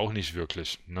Strange auch nicht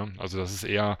wirklich. Ne? Also das ist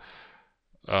eher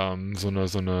so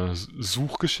eine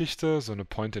Suchgeschichte, so eine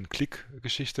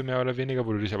Point-and-Click-Geschichte mehr oder weniger,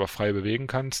 wo du dich aber frei bewegen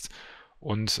kannst.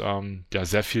 Und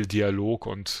sehr viel Dialog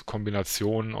und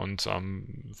Kombination und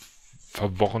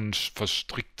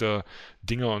verstrickte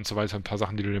Dinge und so weiter, ein paar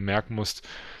Sachen, die du dir merken musst.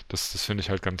 Das finde ich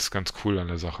halt ganz, ganz cool an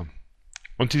der Sache.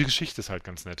 Und die Geschichte ist halt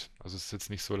ganz nett. Also es ist jetzt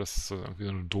nicht so, dass es so irgendwie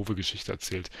so eine doofe Geschichte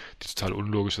erzählt, die total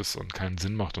unlogisch ist und keinen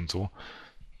Sinn macht und so.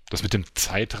 Das mit dem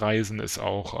Zeitreisen ist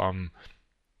auch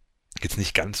jetzt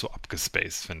nicht ganz so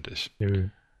abgespaced, finde ich. Nö.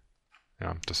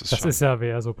 Ja, das ist ja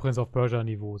eher so Prince of Persia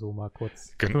Niveau, so mal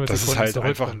kurz. Das ist halt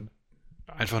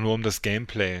einfach nur, um das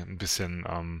Gameplay ein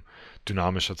bisschen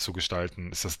dynamischer zu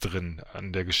gestalten, ist das drin.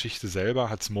 An der Geschichte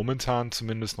selber hat es momentan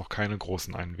zumindest noch keine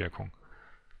großen Einwirkungen.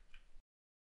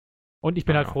 Und ich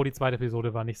bin halt froh, die zweite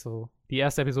Episode war nicht so. Die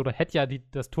erste Episode hätte ja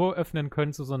das Tor öffnen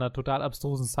können zu so einer total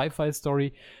abstrusen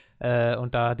Sci-Fi-Story.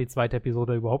 Und da hat die zweite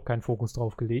Episode überhaupt keinen Fokus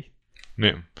drauf gelegt.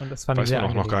 Nee, und das fand weiß ich sehr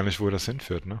man auch noch gar nicht, wo das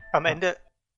hinführt, ne? Am Ende...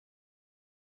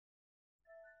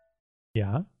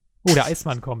 Ja. Oh, der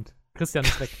Eismann kommt. Christian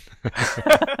ist weg.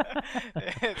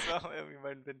 Jetzt machen wir irgendwie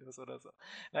mein Windows oder so.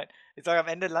 Nein, ich sage, am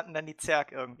Ende landen dann die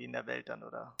Zerg irgendwie in der Welt dann,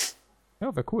 oder?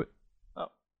 Ja, wäre cool.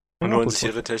 Ja. Und holen sich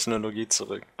ihre Technologie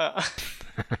zurück. Ja.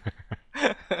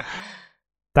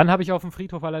 Dann habe ich auf dem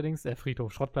Friedhof allerdings,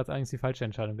 Schrottplatz eigentlich die falsche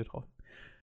Entscheidung getroffen.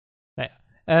 Naja.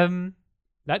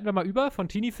 Leiten wir mal über von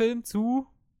Teenie-Film zu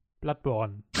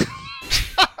Bloodborne.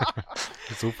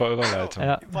 Super Überleitung.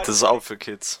 Ja. Das ist auch für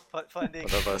Kids. Vor allen Dingen,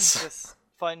 oder was?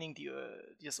 Vor allen Dingen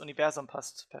das Universum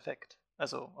passt perfekt.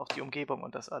 Also auch die Umgebung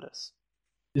und das alles.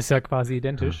 Ist ja quasi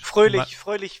identisch.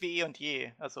 Fröhlich wie eh und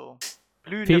je. Also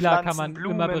blühende Fehler Pflanzen, kann man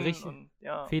Blumen immer berichten. Und,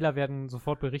 ja. Fehler werden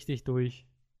sofort berichtigt durch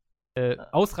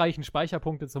ausreichend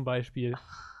Speicherpunkte zum Beispiel,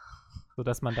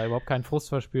 sodass man da überhaupt keinen Frust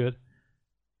verspürt.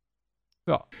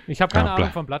 Ja, ich habe keine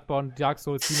Ahnung von Bloodborne, Dark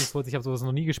Souls, Demon Souls, ich habe sowas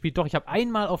noch nie gespielt. Doch, ich habe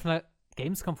einmal auf einer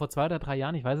Gamescom vor 2 oder 3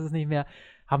 Jahren, ich weiß es nicht mehr,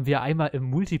 haben wir einmal im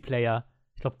Multiplayer,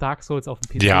 ich glaube Dark Souls auf dem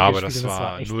PC gespielt. Ja, aber das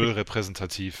war null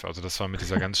repräsentativ. Also das war mit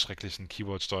dieser ganz schrecklichen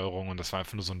Keyboard-Steuerung und das war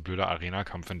einfach nur so ein blöder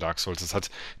Arena-Kampf in Dark Souls. Das hat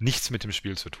nichts mit dem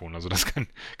Spiel zu tun. Also das kann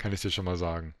ich dir schon mal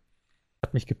sagen.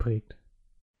 Hat mich geprägt.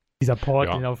 Dieser Port,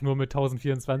 den auf nur mit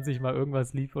 1024 mal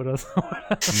irgendwas lief oder so.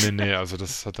 Nee, also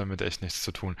das hat damit echt nichts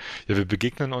zu tun. Ja, wir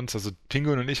begegnen uns, also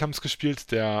Pinguin und ich haben es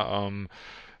gespielt, der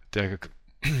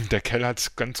Kell hat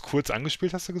es ganz kurz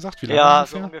angespielt, hast du gesagt? Wie lange ungefähr?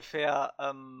 So ungefähr,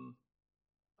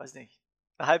 weiß nicht,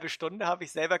 eine halbe Stunde habe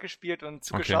ich selber gespielt und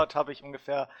zugeschaut habe ich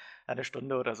ungefähr eine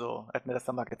Stunde oder so. Er hat mir das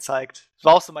dann mal gezeigt. Das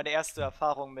war auch so meine erste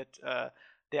Erfahrung mit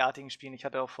derartigen Spielen. Ich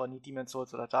hatte auch vorher nie Demon's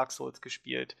Souls oder Dark Souls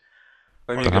gespielt.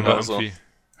 Dann haben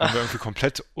wir irgendwie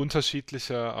komplett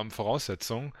unterschiedliche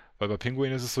Voraussetzungen, weil bei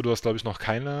Pinguin ist es so, du hast glaube ich noch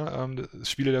keine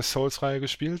Spiele der Souls-Reihe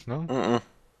gespielt, ne? Mhm.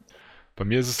 Bei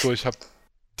mir ist es so, ich habe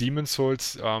Demon's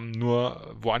Souls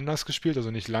nur woanders gespielt,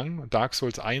 also nicht lang. Dark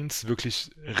Souls 1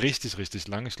 wirklich richtig, richtig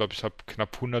lang. Ich glaube, ich habe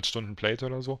knapp 100 Stunden Played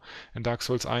oder so in Dark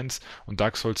Souls 1 und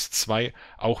Dark Souls 2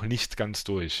 auch nicht ganz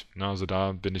durch. Ne? Also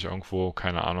da bin ich irgendwo,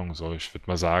 keine Ahnung, so ich würde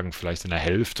mal sagen, vielleicht in der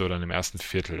Hälfte oder in dem ersten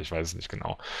Viertel, ich weiß es nicht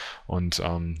genau. Und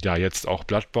jetzt auch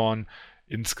Bloodborne.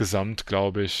 Insgesamt,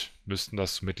 glaube ich, müssten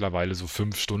das mittlerweile so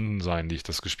 5 Stunden sein, die ich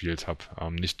das gespielt habe.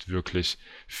 Nicht wirklich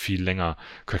viel länger.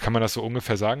 Kann man das so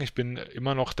ungefähr sagen? Ich bin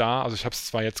immer noch da. Also ich habe es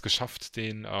zwar jetzt geschafft,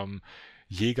 den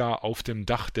Jäger auf dem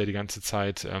Dach, der die ganze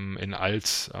Zeit in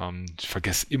Alt, ich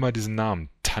vergesse immer diesen Namen,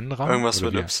 Tanram? Irgendwas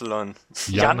Oder mit wie? Y.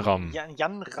 Janram.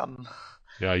 Janram.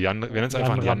 Ja, wir nennen es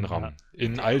einfach Janram, Janram.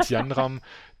 In Alt-Janram,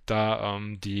 da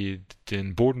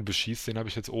den Boden beschießt, den habe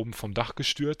ich jetzt oben vom Dach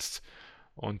gestürzt.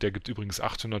 Und der gibt übrigens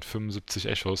 875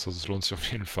 Echos, also es lohnt sich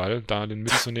auf jeden Fall, da den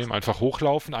mitzunehmen. Einfach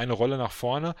hochlaufen, eine Rolle nach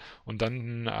vorne und dann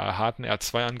einen harten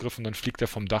R2-Angriff und dann fliegt er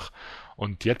vom Dach.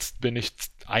 Und jetzt bin ich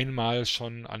einmal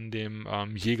schon an dem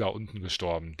Jäger unten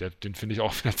gestorben. Den finde ich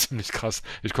auch wieder ziemlich krass.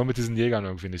 Ich komme mit diesen Jägern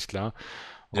irgendwie nicht klar.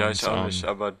 Ja, Und, ich auch nicht,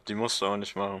 aber die musst du auch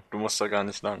nicht machen. Du musst da gar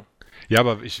nicht lang. ja,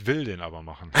 aber ich will den aber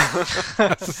machen.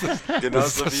 Das ist das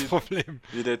Genauso Problem.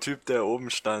 wie der Typ, der oben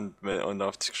stand und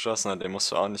auf dich geschossen hat, den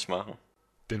musst du auch nicht machen.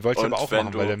 Den wollte ich Und aber auch wenn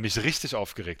machen, weil der mich richtig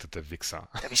aufgeregt hat, der Wichser.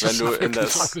 Wenn du in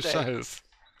das, Ohne Scheiß.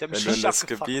 wenn du in das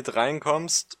Gebiet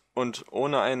reinkommst und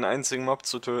ohne einen einzigen Mob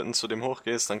zu töten zu dem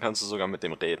hochgehst, dann kannst du sogar mit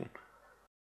dem reden.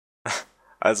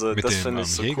 Also Mit das dem, finde ich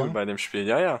so Jäger? cool bei dem Spiel.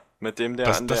 Ja, ja, mit dem der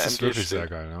an der Das ist MG wirklich steht. sehr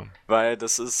geil, ja. Weil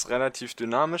das ist relativ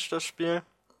dynamisch, das Spiel.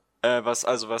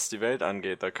 Was die Welt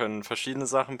angeht. Da können verschiedene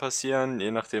Sachen passieren,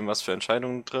 je nachdem, was für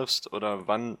Entscheidungen du triffst oder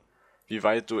wie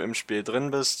weit du im Spiel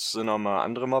drin bist, sind auch mal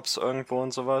andere Mobs irgendwo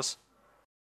und sowas.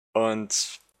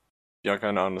 Und ja,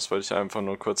 keine Ahnung, das wollte ich einfach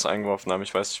nur kurz eingeworfen haben.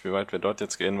 Ich weiß nicht, wie weit wir dort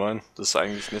jetzt gehen wollen. Das ist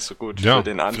eigentlich nicht so gut Ja, für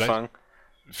den Anfang.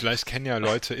 Vielleicht kennen ja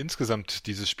Leute insgesamt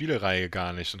diese Spielereihe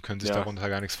gar nicht und können sich Ja. darunter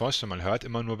gar nichts vorstellen. Man hört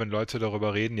immer nur, wenn Leute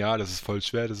darüber reden, ja, das ist voll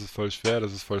schwer, das ist voll schwer,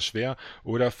 das ist voll schwer.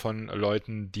 Oder von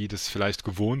Leuten, die das vielleicht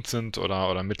gewohnt sind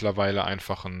oder mittlerweile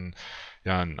einfach ein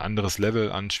anderes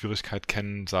Level an Schwierigkeit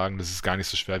kennen, sagen, das ist gar nicht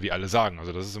so schwer, wie alle sagen.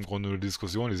 Also das ist im Grunde nur die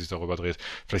Diskussion, die sich darüber dreht.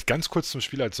 Vielleicht ganz kurz zum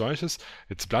Spiel als solches.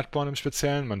 Jetzt Bloodborne im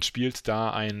Speziellen. Man spielt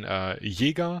da einen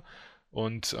Jäger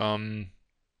und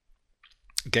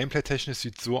Gameplay-technisch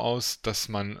sieht so aus, dass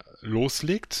man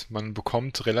loslegt. Man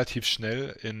bekommt relativ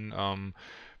schnell in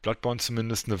Bloodborne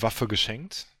zumindest eine Waffe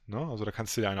geschenkt. Ne? Also da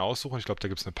kannst du dir eine aussuchen. Ich glaube, da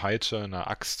gibt es eine Peitsche, eine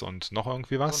Axt und noch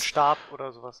irgendwie So ein was. Stab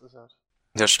oder sowas ist das.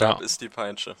 Der Stab Ja. ist die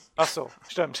Peitsche. Ach so,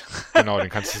 stimmt. Genau, den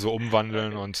kannst du so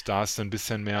umwandeln und da ist ein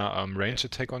bisschen mehr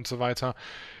Range-Attack und so weiter.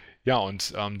 Ja,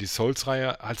 und die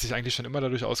Souls-Reihe hat sich eigentlich schon immer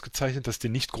dadurch ausgezeichnet, dass dir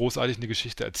nicht großartig eine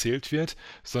Geschichte erzählt wird,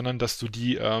 sondern dass du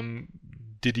dir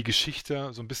die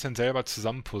Geschichte so ein bisschen selber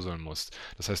zusammenpuzzeln musst.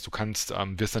 Das heißt, du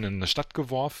wirst dann in eine Stadt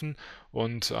geworfen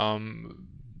und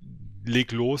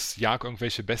leg los, jag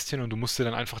irgendwelche Bestien und du musst dir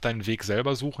dann einfach deinen Weg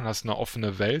selber suchen, hast eine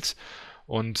offene Welt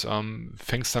und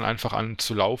fängst dann einfach an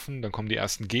zu laufen, dann kommen die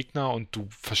ersten Gegner und du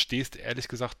verstehst ehrlich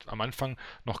gesagt am Anfang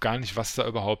noch gar nicht, was da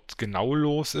überhaupt genau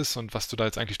los ist und was du da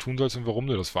jetzt eigentlich tun sollst und warum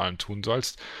du das vor allem tun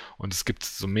sollst. Und es gibt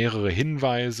so mehrere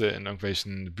Hinweise in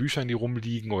irgendwelchen Büchern, die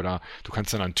rumliegen oder du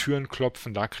kannst dann an Türen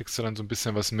klopfen, da kriegst du dann so ein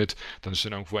bisschen was mit. Dann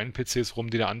stehen irgendwo NPCs rum,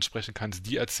 die du ansprechen kannst,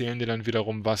 die erzählen dir dann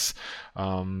wiederum was.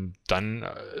 Dann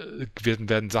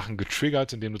werden Sachen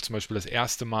getriggert, indem du zum Beispiel das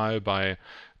erste Mal bei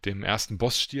dem ersten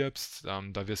Boss stirbst,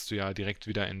 da wirst du ja direkt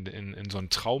wieder in so einen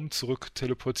Traum zurück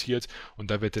teleportiert und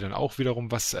da wird dir dann auch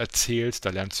wiederum was erzählt, da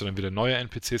lernst du dann wieder neue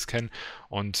NPCs kennen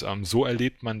und so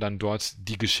erlebt man dann dort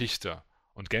die Geschichte.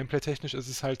 Und gameplay-technisch ist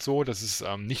es halt so, dass es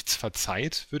nichts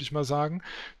verzeiht, würde ich mal sagen.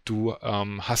 Du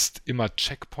hast immer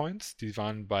Checkpoints, die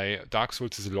waren bei Dark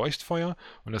Souls diese Leuchtfeuer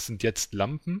und das sind jetzt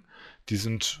Lampen, die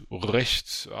sind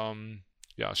recht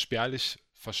spärlich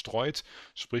verstreut,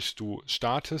 sprich du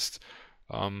startest,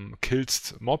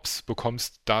 killst Mobs,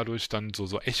 bekommst dadurch dann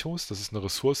so Echos, das ist eine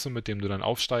Ressource, mit dem du dann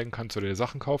aufsteigen kannst oder dir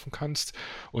Sachen kaufen kannst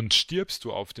und stirbst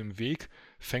du auf dem Weg,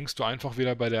 fängst du einfach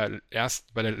wieder bei der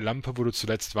Lampe, wo du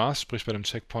zuletzt warst, sprich bei dem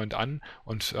Checkpoint an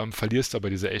und verlierst aber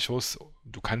diese Echos.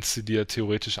 Du kannst sie dir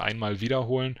theoretisch einmal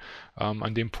wiederholen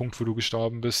an dem Punkt, wo du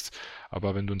gestorben bist,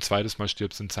 aber wenn du ein zweites Mal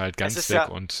stirbst, sind sie halt ganz weg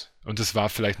und es war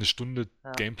vielleicht eine Stunde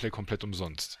Gameplay komplett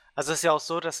umsonst. Also es ist ja auch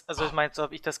so, ich meine, so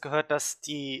habe ich das gehört, dass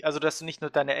dass du nicht nur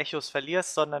deine Echos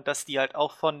verlierst, sondern dass die halt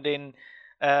auch von den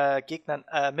Gegnern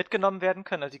mitgenommen werden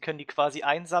können. Also die können die quasi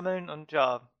einsammeln und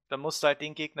ja, dann musst du halt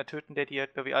den Gegner töten, der die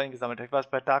halt, glaube ich, eingesammelt hat. Ich weiß,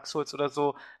 bei Dark Souls oder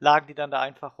so lagen die dann da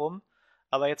einfach rum.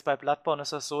 Aber jetzt bei Bloodborne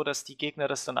ist das so, dass die Gegner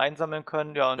das dann einsammeln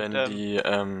können. Ja, und, wenn die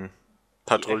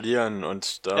patrouillieren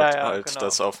und dort genau.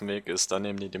 Das auf dem Weg ist, dann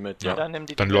nehmen die mit. Ja.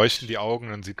 Dann leuchten die Augen,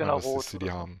 dann sieht man, rot, dass sie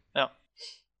die haben. Ja.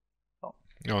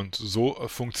 Ja, und so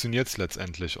funktioniert es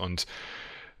letztendlich. Und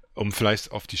um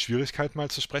vielleicht auf die Schwierigkeit mal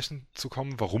zu sprechen zu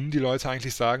kommen, warum die Leute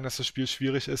eigentlich sagen, dass das Spiel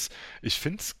schwierig ist, ich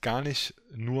finde es gar nicht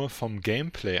nur vom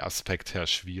Gameplay-Aspekt her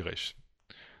schwierig,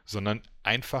 sondern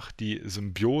einfach die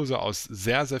Symbiose aus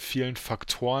sehr, sehr vielen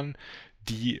Faktoren,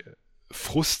 die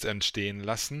Frust entstehen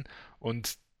lassen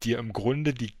und dir im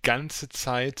Grunde die ganze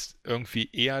Zeit irgendwie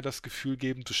eher das Gefühl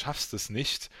geben, du schaffst es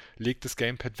nicht, leg das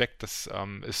Gamepad weg, das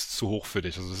ist zu hoch für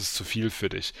dich, also das ist zu viel für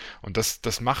dich. Und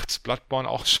das macht Bloodborne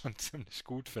auch schon ziemlich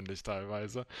gut, finde ich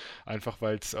teilweise. Einfach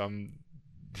weil es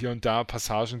hier und da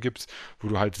Passagen gibt, wo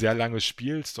du halt sehr lange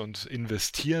spielst und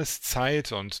investierst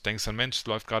Zeit und denkst dann, Mensch, es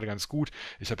läuft gerade ganz gut.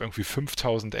 Ich habe irgendwie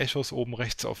 5000 Echos oben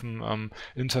rechts auf dem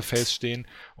Interface stehen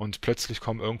und plötzlich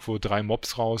kommen irgendwo 3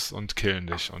 Mobs raus und killen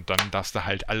dich. Und dann darfst du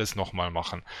halt alles nochmal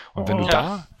machen. Und wenn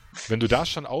du da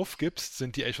schon aufgibst,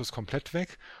 sind die Echos komplett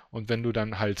weg. Und wenn du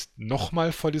dann halt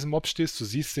nochmal vor diesem Mob stehst, du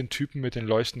siehst den Typen mit den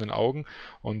leuchtenden Augen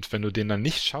und wenn du den dann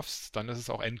nicht schaffst, dann ist es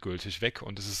auch endgültig weg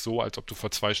und es ist so, als ob du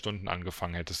vor 2 Stunden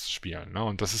angefangen hättest zu spielen. Ne?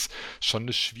 Und das ist schon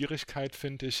eine Schwierigkeit,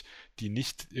 finde ich, die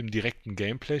nicht im direkten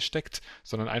Gameplay steckt,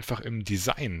 sondern einfach im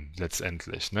Design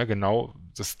letztendlich. Ne? Genau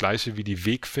das gleiche wie die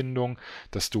Wegfindung,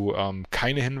 dass du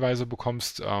keine Hinweise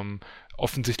bekommst,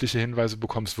 offensichtliche Hinweise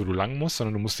bekommst, wo du lang musst,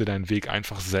 sondern du musst dir deinen Weg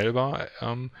einfach selber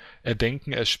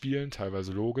erdenken, erspielen,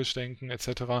 teilweise logisch denken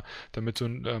etc., damit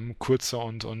du kurze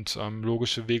und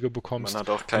logische Wege bekommst. Man hat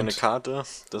auch keine Karte,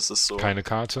 das ist so keine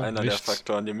Karte, einer der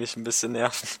Faktoren, die mich ein bisschen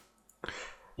nerven,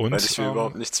 und, weil ich mir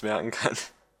überhaupt nichts merken kann.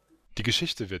 Die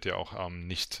Geschichte wird ja auch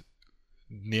nicht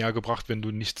näher gebracht, wenn du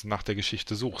nicht nach der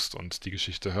Geschichte suchst und die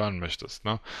Geschichte hören möchtest.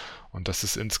 Ne? Und das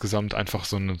ist insgesamt einfach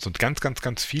so ganz, ganz,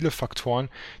 ganz viele Faktoren,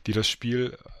 die das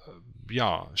Spiel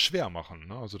schwer machen.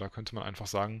 Ne? Also da könnte man einfach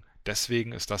sagen,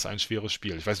 deswegen ist das ein schweres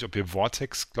Spiel. Ich weiß nicht, ob ihr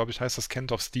Vortex, glaube ich, heißt das,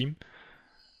 kennt auf Steam.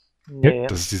 Nee.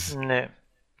 Das ist Nee.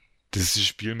 dieses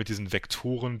Spiel mit diesen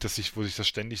Vektoren, wo sich das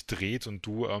ständig dreht und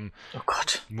du Oh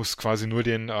Gott. musst quasi nur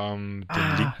den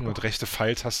linken und rechte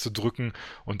Pfeiltaste drücken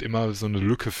und immer so eine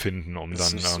Lücke finden, um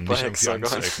dann nicht irgendwie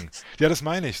anzuecken. Ja, das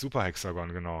meine ich, Super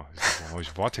Hexagon, genau. Warum habe ich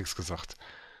Vortex gesagt?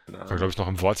 War, glaube ich, noch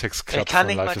im Vortex Club von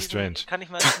Life is Strange. Kann ich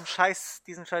mal diesen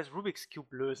scheiß Rubik's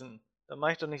Cube lösen? Dann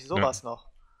mache ich doch nicht sowas noch.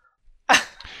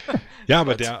 Ja,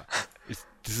 aber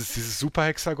dieses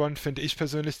Superhexagon finde ich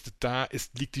persönlich,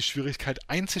 liegt die Schwierigkeit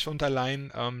einzig und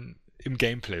allein im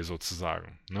Gameplay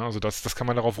sozusagen. Ne? Also das kann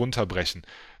man darauf runterbrechen.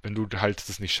 Wenn du halt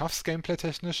das nicht schaffst,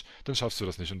 gameplay-technisch, dann schaffst du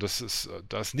das nicht. Und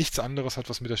da ist nichts anderes, hat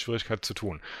was mit der Schwierigkeit zu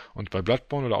tun. Und bei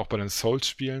Bloodborne oder auch bei den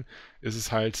Souls-Spielen ist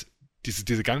es halt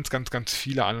diese ganz, ganz, ganz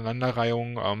viele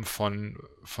Aneinanderreihungen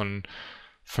von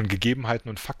Gegebenheiten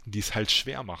und Fakten, die es halt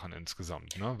schwer machen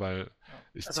insgesamt. Ne? Weil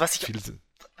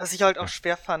was ich halt auch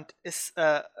schwer fand, ist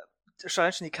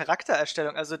schon die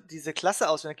Charaktererstellung, also diese Klasse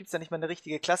auswählen. Da gibt es ja nicht mal eine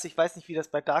richtige Klasse. Ich weiß nicht, wie das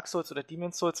bei Dark Souls oder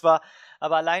Demon's Souls war,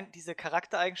 aber allein diese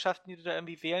Charaktereigenschaften, die du da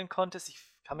irgendwie wählen konntest, ich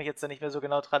kann mich jetzt da nicht mehr so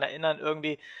genau dran erinnern,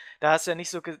 irgendwie, da hast du ja nicht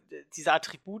so diese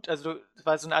Attribut, also das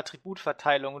war so eine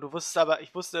Attributverteilung und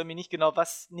ich wusste irgendwie nicht genau,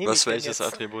 was nehme ich denn welches jetzt.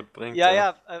 Attribut bringt.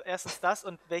 Ja, erstens das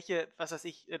und was weiß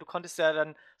ich, du konntest ja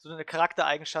dann, so eine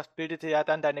Charaktereigenschaft bildete ja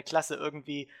dann deine Klasse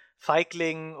irgendwie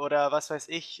Feigling oder was weiß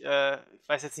ich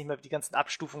weiß jetzt nicht mehr, wie die ganzen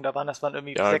Abstufungen da waren, das waren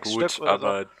irgendwie 6 Stück oder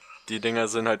aber die Dinger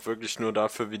sind halt wirklich nur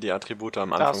dafür, wie die Attribute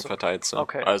am Anfang verteilt sind.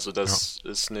 Okay. Also das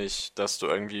ist nicht, dass du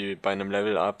irgendwie bei einem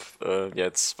Level-Up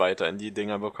jetzt weiter in die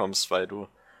Dinger bekommst, weil du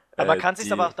aber man kann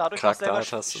sich aber auch dadurch auch selber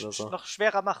so. noch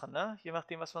schwerer machen, ne? Je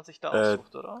nachdem, was man sich da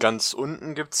aussucht, oder? Ganz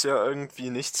unten gibt's ja irgendwie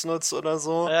Nichtsnutz oder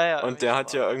so. Ja, und der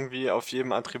hat ja irgendwie auf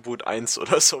jedem Attribut 1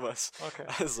 oder sowas. Okay.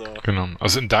 Genau.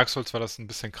 Also in Dark Souls war das ein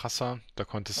bisschen krasser. Da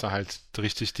konntest du halt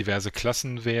richtig diverse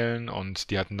Klassen wählen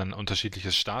und die hatten dann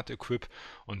unterschiedliches Start-Equip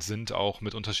und sind auch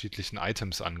mit unterschiedlichen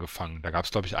Items angefangen. Da gab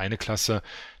es, glaube ich, eine Klasse,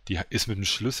 die ist mit einem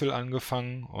Schlüssel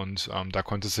angefangen und da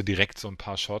konntest du direkt so ein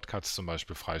paar Shortcuts zum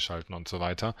Beispiel freischalten und so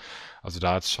weiter. Also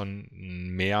da hat es schon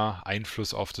mehr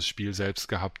Einfluss auf das Spiel selbst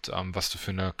gehabt, was du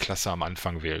für eine Klasse am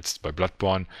Anfang wählst. Bei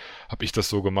Bloodborne habe ich das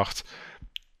so gemacht,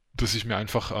 dass ich mir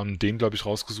einfach den, glaube ich,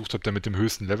 rausgesucht habe, der mit dem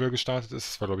höchsten Level gestartet ist.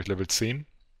 Das war, glaube ich, Level 10.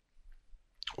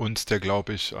 Und der,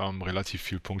 glaube ich, relativ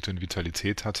viel Punkte in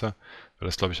Vitalität hatte, weil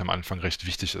das, glaube ich, am Anfang recht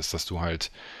wichtig ist, dass du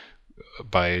halt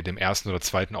bei dem ersten oder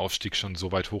zweiten Aufstieg schon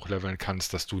so weit hochleveln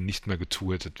kannst, dass du nicht mehr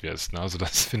getuetet wirst. Ne? Also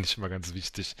das finde ich immer ganz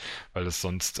wichtig, weil es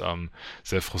sonst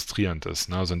sehr frustrierend ist.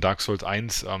 Ne? Also in Dark Souls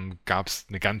 1 gab es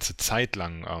eine ganze Zeit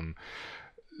lang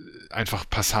einfach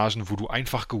Passagen, wo du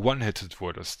einfach ge-one-hitted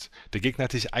wurdest. Der Gegner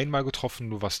hat dich einmal getroffen,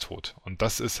 du warst tot. Und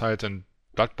das ist halt in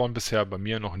Bloodborne bisher bei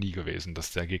mir noch nie gewesen,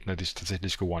 dass der Gegner dich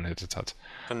tatsächlich ge-one-hitted hat.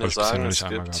 Ich kann dir sagen, es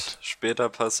gibt später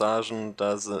Passagen,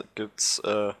 da gibt's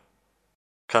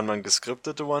kann man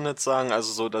geskriptete One-Hits sagen,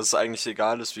 also so, dass es eigentlich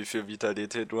egal ist, wie viel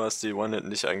Vitalität du hast, die One-Hit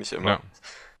nicht eigentlich immer. Ja.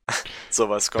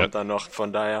 Sowas kommt dann noch,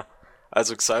 von daher.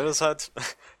 Also Xylus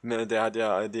der hat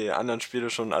ja die anderen Spiele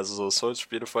schon, also so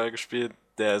Souls-Spiele vorher gespielt,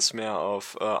 der ist mehr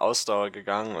auf Ausdauer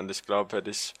gegangen und ich glaube, hätte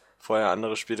ich vorher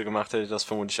andere Spiele gemacht, hätte ich das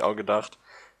vermutlich auch gedacht,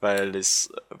 weil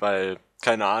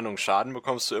keine Ahnung, Schaden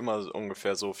bekommst du immer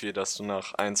ungefähr so viel, dass du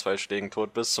nach 1, 2 Schlägen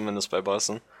tot bist, zumindest bei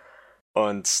Bossen.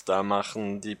 Und da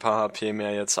machen die paar HP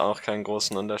mehr jetzt auch keinen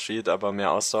großen Unterschied, aber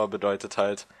mehr Ausdauer bedeutet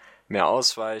halt mehr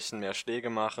Ausweichen, mehr Schläge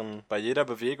machen. Bei jeder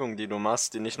Bewegung, die du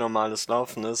machst, die nicht normales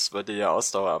Laufen ist, wird dir ja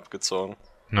Ausdauer abgezogen.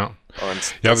 Ja.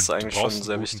 Und Ja, das ist aber du eigentlich schon brauchst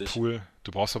sehr einen guten wichtig. Pool.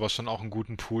 Du brauchst aber schon auch einen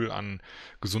guten Pool an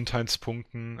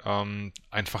Gesundheitspunkten,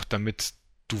 einfach damit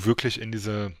du wirklich in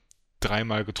diese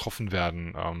dreimal getroffen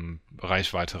werden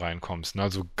Reichweite reinkommst. Ne?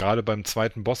 Also gerade beim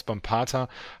zweiten Boss, beim Pater,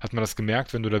 hat man das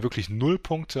gemerkt, wenn du da wirklich 0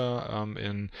 Punkte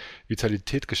in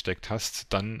Vitalität gesteckt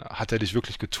hast, dann hat er dich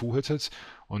wirklich getuhitet.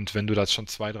 Und wenn du da schon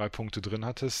 2, 3 Punkte drin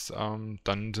hattest,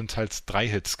 dann sind halt 3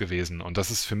 Hits gewesen. Und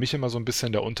das ist für mich immer so ein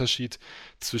bisschen der Unterschied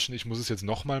zwischen, ich muss es jetzt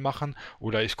nochmal machen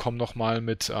oder ich komme nochmal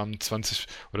mit 20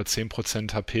 oder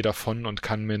 10% HP davon und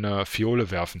kann mir eine Fiole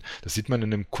werfen. Das sieht man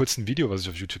in einem kurzen Video, was ich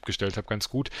auf YouTube gestellt habe, ganz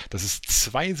gut, dass es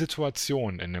 2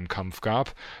 Situationen in dem Kampf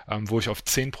gab, wo ich auf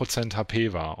 10%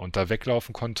 HP war und da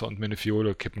weglaufen konnte und mir eine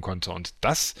Fiole kippen konnte. Und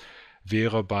das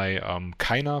wäre bei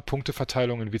keiner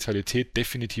Punkteverteilung in Vitalität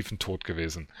definitiv ein Tod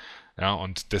gewesen. Ja,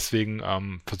 und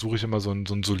deswegen versuche ich immer so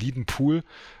einen soliden Pool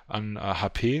an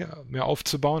HP mir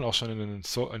aufzubauen, auch schon in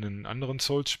den anderen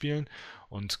Souls-Spielen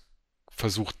und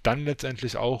versucht dann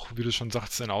letztendlich auch, wie du schon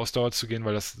sagst, in Ausdauer zu gehen,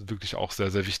 weil das wirklich auch sehr,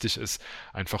 sehr wichtig ist,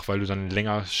 einfach weil du dann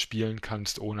länger spielen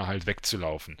kannst, ohne halt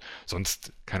wegzulaufen.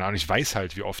 Sonst, keine Ahnung, ich weiß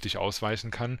halt, wie oft ich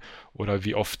ausweichen kann oder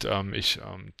wie oft ich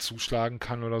zuschlagen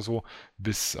kann oder so,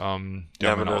 bis Ja,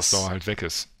 aber meine Ausdauer halt weg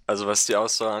ist. also was die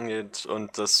Ausdauer angeht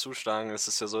und das Zuschlagen, ist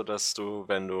es ja so, dass du,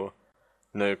 wenn du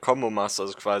eine Combo machst,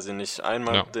 also quasi nicht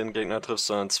einmal Ja, den Gegner triffst,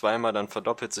 sondern zweimal, dann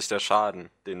verdoppelt sich der Schaden,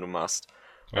 den du machst.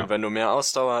 Und ja. wenn du mehr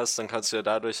Ausdauer hast, dann kannst du ja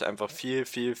dadurch einfach viel,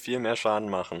 viel, viel mehr Schaden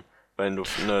machen, wenn du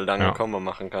eine lange Ja. Combo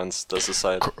machen kannst. Das ist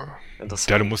halt Ja, du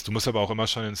interessant. musst aber auch immer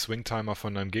schon den Swing-Timer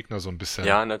von deinem Gegner so ein bisschen,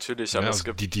 Ja, natürlich, aber ne, es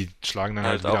also gibt die schlagen dann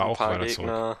halt halt auch wieder ein auch paar weiter zurück.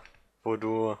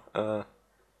 Gegner,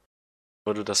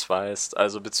 wo du das weißt.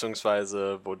 Also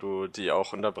beziehungsweise, wo du die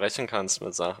auch unterbrechen kannst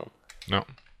mit Sachen. Ja.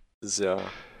 Das ist ja.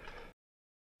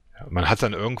 Man hat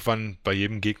dann irgendwann bei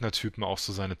jedem Gegnertypen auch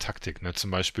so seine Taktik, ne?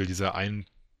 Zum Beispiel diese einen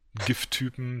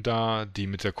Gifttypen da, die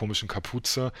mit der komischen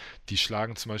Kapuze, die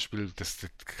schlagen zum Beispiel, das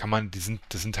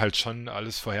sind halt schon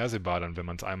alles vorhersehbar dann, wenn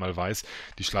man es einmal weiß.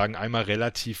 Die schlagen einmal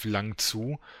relativ lang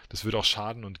zu, das wird auch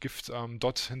Schaden und Gift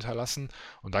dort hinterlassen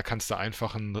und da kannst du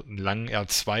einfach einen langen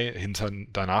R2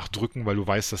 danach drücken, weil du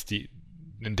weißt, dass die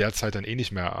in der Zeit dann eh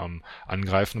nicht mehr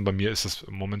angreifen und bei mir ist das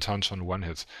momentan schon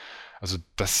One-Hit. Also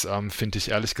das finde ich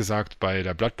ehrlich gesagt bei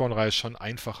der Bloodborne-Reihe schon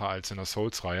einfacher als in der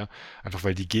Souls-Reihe. Einfach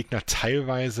weil die Gegner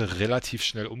teilweise relativ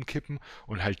schnell umkippen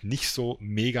und halt nicht so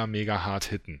mega, mega hart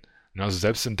hitten. Ne, also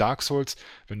selbst in Dark Souls,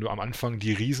 wenn du am Anfang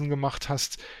die Riesen gemacht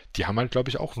hast, die haben halt, glaube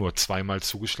ich, auch nur 2-mal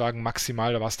zugeschlagen.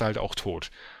 Maximal, da warst du halt auch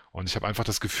tot. Und ich habe einfach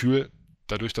das Gefühl,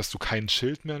 dadurch, dass du kein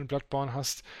Schild mehr in Bloodborne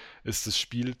hast, ist das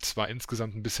Spiel zwar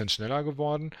insgesamt ein bisschen schneller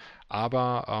geworden,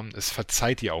 aber es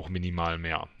verzeiht dir auch minimal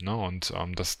mehr. Ne? Und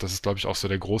das ist, glaube ich, auch so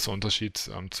der große Unterschied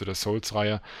zu der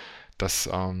Souls-Reihe, dass,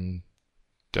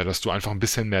 dass du einfach ein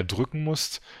bisschen mehr drücken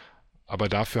musst, aber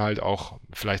dafür halt auch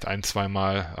vielleicht 1-2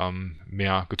 Mal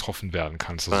mehr getroffen werden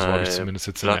kannst. Also so habe ich Bei zumindest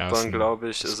jetzt in der Bloodborne, ersten glaube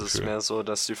ich, das ist es Gefühl. mehr so,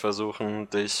 dass die versuchen,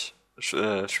 dich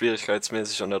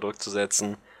schwierigkeitsmäßig unter Druck zu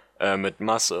setzen, mit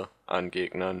Masse an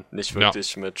Gegnern. Nicht Ja,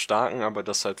 wirklich mit starken, aber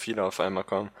dass halt viele auf einmal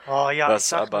kommen. Oh ja, ich Was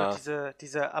sag nur, aber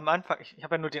diese am Anfang, ich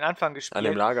habe ja nur den Anfang an dem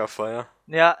gespielt. Lagerfeuer,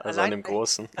 Ja, also an allein, dem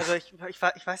großen, also ich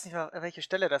weiß nicht mehr, welche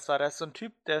Stelle das war. Da ist so ein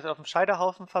Typ, der ist auf dem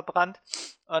Scheiterhaufen verbrannt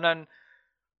und dann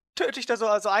töte ich da so,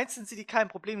 also einzeln sind die kein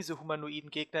Problem, diese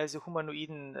humanoiden Gegner, diese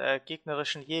humanoiden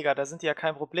gegnerischen Jäger, da sind die ja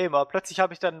kein Problem. Aber plötzlich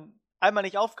habe ich dann einmal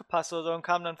nicht aufgepasst oder so und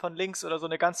kam dann von links oder so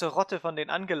eine ganze Rotte von denen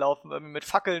angelaufen, irgendwie mit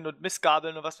Fackeln und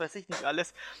Missgabeln und was weiß ich nicht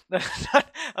alles. Dann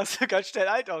hast du ganz schnell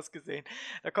alt ausgesehen.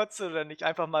 Da konntest du dann nicht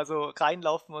einfach mal so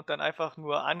reinlaufen und dann einfach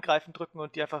nur angreifen drücken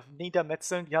und die einfach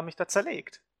niedermetzeln, die haben mich da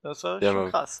zerlegt. Das war ja, schon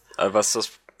aber krass. was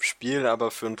das Spiel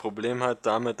aber für ein Problem hat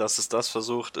damit, dass es das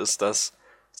versucht, ist, dass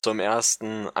zum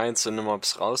ersten einzelne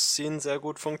Mobs rausziehen sehr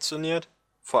gut funktioniert.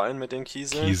 Vor allem mit den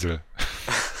Kieseln. Kiesel.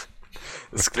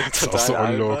 Es klingt Das ist auch so total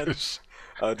albern, unlogisch.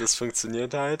 aber das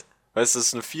funktioniert halt. Weißt du, es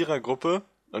ist eine Vierergruppe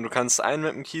und du kannst einen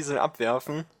mit dem Kiesel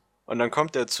abwerfen und dann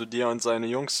kommt der zu dir und seine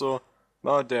Jungs so,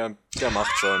 na, der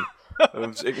macht schon.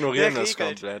 Und ignorieren Der das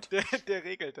regelt, komplett. der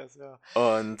regelt das, ja.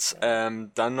 Und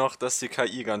dann noch, dass die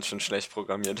KI ganz schön schlecht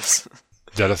programmiert ist.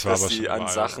 Ja, das war Dass aber schon die an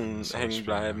überall Sachen in hängen Souls-Spielen,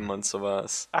 bleiben ja. und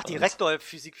sowas. Ach, die Und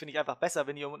Rektorphysik finde ich einfach besser,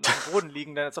 wenn die unten auf dem Boden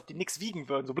liegen, dann als ob die nichts wiegen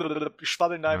würden. So blablabla, die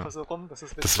schwabbeln da Ja. einfach so rum. Das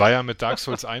ist Das witzig. war ja mit Dark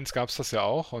Souls 1 gab es das ja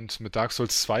auch und mit Dark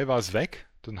Souls 2 war es weg.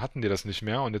 dann hatten die das nicht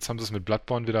mehr und jetzt haben sie es mit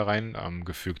Bloodborne wieder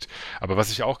reingefügt. Aber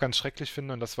was ich auch ganz schrecklich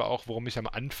finde, und das war auch, warum ich am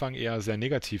Anfang eher sehr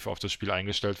negativ auf das Spiel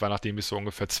eingestellt war, nachdem ich so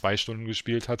ungefähr 2 Stunden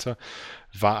gespielt hatte,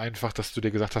 war einfach, dass du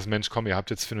dir gesagt hast, Mensch, komm, ihr habt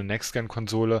jetzt für eine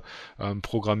Next-Gen-Konsole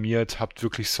programmiert, habt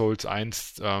wirklich Souls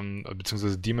 1,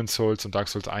 beziehungsweise Demon's Souls und Dark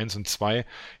Souls 1 und 2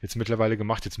 jetzt mittlerweile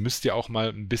gemacht. Jetzt müsst ihr auch mal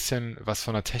ein bisschen was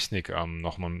von der Technik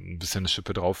noch mal ein bisschen eine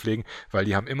Schippe drauflegen, weil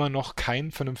die haben immer noch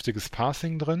kein vernünftiges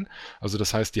Pathing drin. Also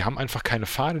das heißt, die haben einfach keine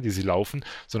Pfade, die sie laufen,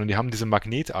 sondern die haben diese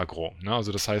Magnet-Agro. Ne?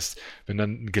 Also das heißt, wenn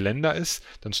dann ein Geländer ist,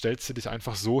 dann stellst du dich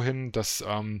einfach so hin, dass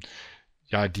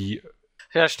die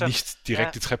nicht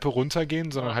direkt die Treppe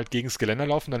runtergehen, sondern halt gegen das Geländer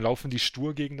laufen, dann laufen die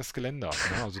stur gegen das Geländer.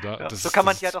 Ne? Also das so kann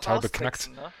man ist ja doch total beknackt.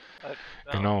 Ne?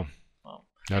 Genau.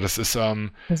 Ja, das ist,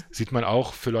 sieht man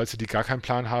auch für Leute, die gar keinen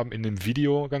Plan haben, in dem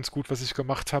Video ganz gut, was ich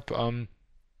gemacht habe.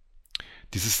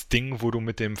 Dieses Ding, wo du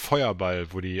mit dem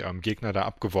Feuerball, wo die Gegner da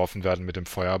abgeworfen werden mit dem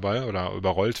Feuerball oder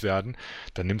überrollt werden,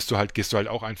 dann gehst du halt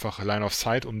auch einfach Line of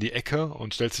Sight um die Ecke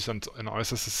und stellst dich an ein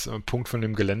äußerstes Punkt von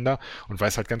dem Geländer und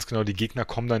weißt halt ganz genau, die Gegner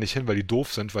kommen da nicht hin, weil die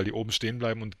doof sind, weil die oben stehen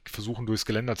bleiben und versuchen durchs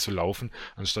Geländer zu laufen,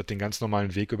 anstatt den ganz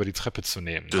normalen Weg über die Treppe zu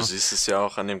nehmen. Du siehst es ja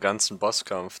auch an dem ganzen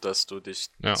Bosskampf, dass du dich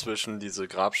zwischen diese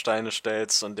Grabsteine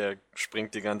stellst und der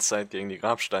springt die ganze Zeit gegen die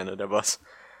Grabsteine, der Boss.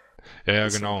 Ja,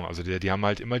 genau. Also die haben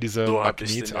halt immer diese So hab ich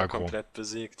den ja Magnet-Agro. komplett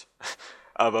besiegt.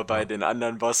 Aber bei den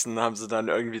anderen Bossen haben sie dann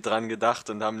irgendwie dran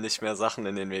gedacht und haben nicht mehr Sachen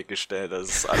in den Weg gestellt. Das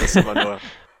ist alles immer nur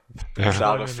eine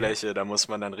klare Fläche, da muss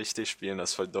man dann richtig spielen,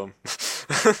 das ist voll dumm.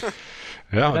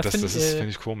 Ja, und das finde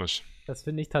ich komisch. Das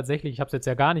finde ich tatsächlich, ich habe es jetzt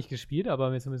ja gar nicht gespielt,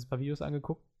 aber mir zumindest ein paar Videos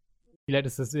angeguckt. Vielleicht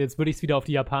ist das, jetzt würde ich es wieder auf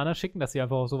die Japaner schicken, dass sie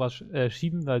einfach auf sowas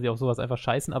schieben, weil sie auf sowas einfach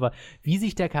scheißen, aber wie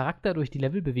sich der Charakter durch die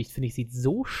Level bewegt, finde ich, sieht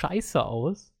so scheiße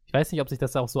aus. Ich weiß nicht, ob sich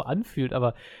das auch so anfühlt,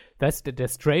 aber weißt du, der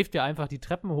straft ja einfach die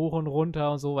Treppen hoch und runter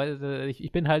und so, weil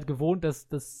ich bin halt gewohnt, dass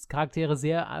Charaktere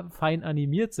sehr fein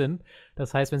animiert sind.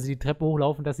 Das heißt, wenn sie die Treppe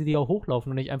hochlaufen, dass sie die auch hochlaufen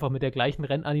und nicht einfach mit der gleichen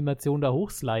Rennanimation da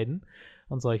hochsliden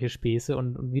und solche Späße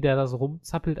und wie der da so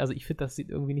rumzappelt. Also ich finde, das sieht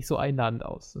irgendwie nicht so einladend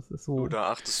aus. Das ist so.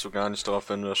 Da achtest du gar nicht drauf,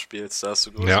 wenn du das spielst, da hast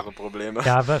du größere Probleme.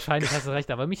 Ja, wahrscheinlich hast du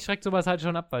recht, aber mich schreckt sowas halt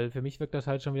schon ab, weil für mich wirkt das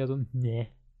halt schon wieder so, nee.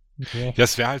 Ja,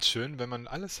 es wäre halt schön, wenn man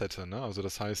alles hätte, ne? Also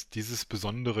das heißt, dieses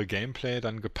besondere Gameplay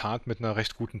dann gepaart mit einer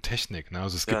recht guten Technik, ne?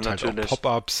 Also es gibt halt auch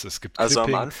Pop-Ups, es gibt Also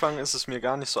Clipping. am Anfang ist es mir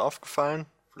gar nicht so aufgefallen.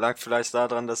 Lag vielleicht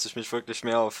daran, dass ich mich wirklich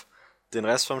mehr auf den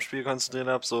Rest vom Spiel konzentriert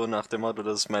habe, so nach dem Motto,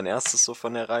 das ist mein erstes so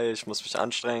von der Reihe, ich muss mich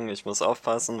anstrengen, ich muss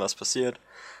aufpassen, was passiert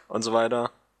und so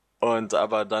weiter.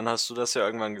 Aber dann hast du das ja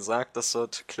irgendwann gesagt, dass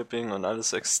dort Clipping und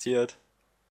alles existiert.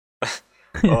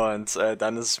 Und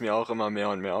dann ist es mir auch immer mehr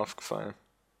und mehr aufgefallen.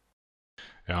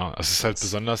 Ja, es ist halt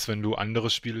besonders, wenn du andere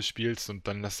Spiele spielst und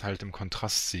dann das halt im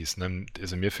Kontrast siehst. Ne?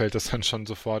 Also mir fällt das dann schon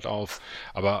sofort auf.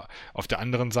 Aber auf der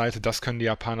anderen Seite, das können die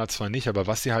Japaner zwar nicht, aber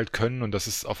was sie halt können, und das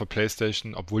ist auf der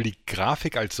PlayStation, obwohl die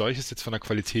Grafik als solches jetzt von der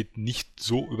Qualität nicht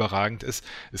so überragend ist,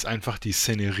 ist einfach die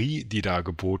Szenerie, die da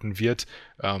geboten wird,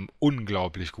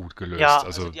 unglaublich gut gelöst. Ja,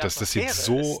 also das sieht Atmosphäre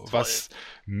so ist was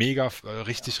mega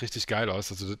richtig geil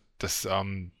aus. Also das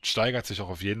steigert sich auch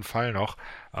auf jeden Fall noch.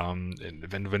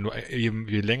 Wenn du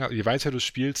je weiter du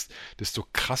spielst, desto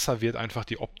krasser wird einfach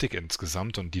die Optik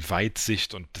insgesamt und die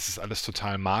Weitsicht und das ist alles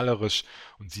total malerisch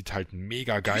und sieht halt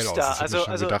mega geil aus. Ich habe mir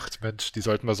schon gedacht, Mensch, die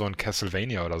sollten mal so ein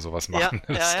Castlevania oder sowas machen.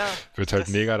 Das wird halt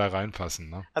mega da reinpassen.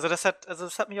 Ne? Also das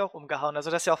hat mich auch umgehauen. Also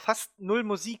das ist ja auch fast null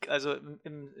Musik, also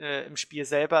im Spiel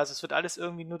selber. Also es wird alles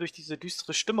irgendwie nur durch diese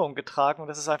düstere Stimmung getragen und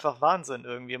das ist einfach Wahnsinn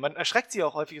irgendwie. Man erschreckt sich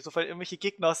auch häufig so, weil irgendwelche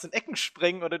Gegner aus den Ecken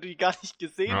springen oder du die gar nicht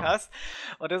gesehen hast.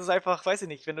 Und das ist einfach, weiß ich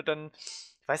nicht, wenn du dann,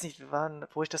 ich weiß nicht,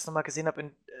 wo ich das nochmal gesehen habe,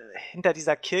 hinter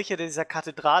dieser Kirche, dieser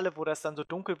Kathedrale, wo das dann so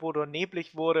dunkel wurde und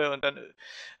neblig wurde und dann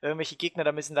irgendwelche Gegner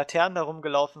da mit diesen Laternen da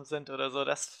rumgelaufen sind oder so,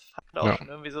 das hat auch schon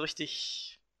irgendwie so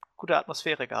richtig gute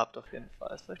Atmosphäre gehabt auf jeden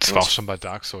Fall. Das war auch schon bei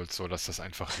Dark Souls so, dass das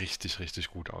einfach richtig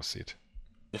gut aussieht.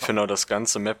 Ich finde auch das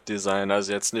ganze Map-Design,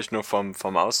 also jetzt nicht nur vom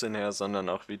Aussehen her, sondern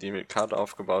auch wie die Karte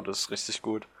aufgebaut ist, richtig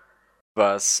gut.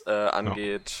 Was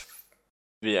angeht,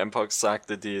 wie Mpox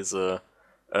sagte, diese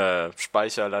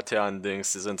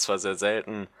Speicherlaternen-Dings, die sind zwar sehr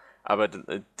selten, aber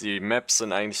die Maps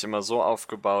sind eigentlich immer so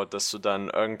aufgebaut, dass du dann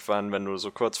irgendwann, wenn du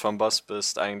so kurz vorm Boss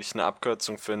bist, eigentlich eine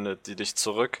Abkürzung findest, die dich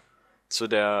zurück zu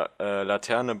der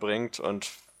Laterne bringt und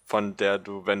von der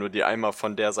du, wenn du die einmal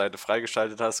von der Seite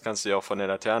freigeschaltet hast, kannst du die auch von der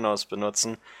Laterne aus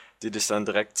benutzen, die dich dann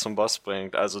direkt zum Boss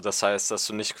bringt. Also das heißt, dass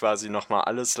du nicht quasi nochmal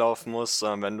alles laufen musst,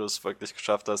 sondern wenn du es wirklich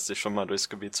geschafft hast, dich schon mal durchs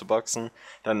Gebiet zu boxen,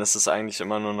 dann ist es eigentlich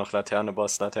immer nur noch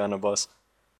Laterne-Boss.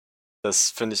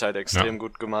 Das finde ich halt extrem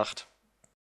gut gemacht.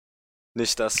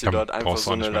 Nicht, dass sie dort einfach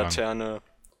so eine Laterne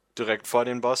direkt vor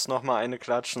den Boss nochmal eine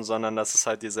klatschen, sondern dass es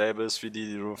halt dieselbe ist, wie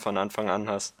die du von Anfang an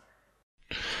hast.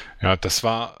 Ja, das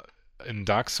war in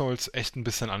Dark Souls echt ein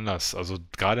bisschen anders. Also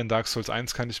gerade in Dark Souls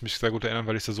 1 kann ich mich sehr gut erinnern,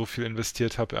 weil ich da so viel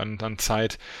investiert habe an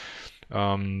Zeit.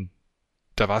 Ähm,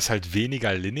 Da war es halt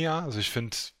weniger linear. Also ich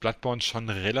finde Bloodborne schon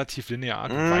relativ linear.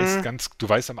 Du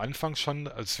weißt am Anfang schon,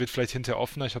 also es wird vielleicht hinterher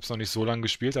offener, ich habe es noch nicht so lange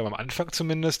gespielt, aber am Anfang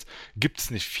zumindest gibt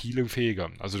es nicht viele Wege.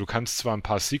 Also du kannst zwar ein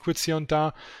paar Secrets hier und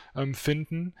da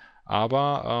finden,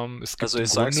 aber es gibt Also im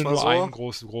ich sag's Grunde mal nur so, einen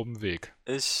groben Weg.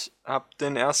 ich hab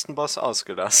den ersten Boss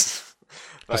ausgelassen,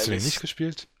 Hast du weil den nicht ich,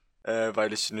 gespielt?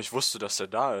 weil ich nicht wusste, dass der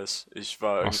da ist. Ich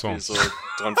war Ach so. irgendwie so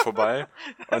dran vorbei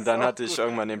Das und ist dann auch hatte ich gut.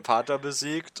 irgendwann den Pater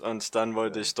besiegt und dann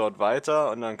wollte ich dort weiter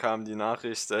und dann kam die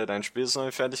Nachricht, dein Spiel ist noch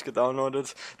nicht fertig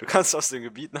gedownloadet, du kannst aus dem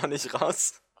Gebiet noch nicht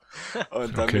raus.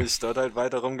 Und dann bin Okay. ich dort halt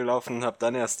weiter rumgelaufen und habe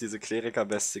dann erst diese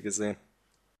Kleriker-Bestie gesehen.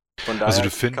 Von Also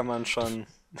daher kann man schon.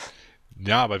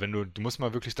 ja, aber du musst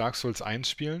mal wirklich Dark Souls 1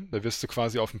 spielen, da wirst du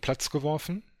quasi auf den Platz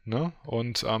geworfen, ne?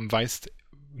 Und weißt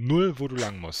null, wo du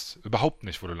lang musst. Überhaupt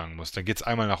nicht, wo du lang musst. Dann geht's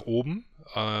einmal nach oben,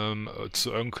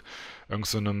 zu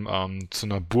so einem, zu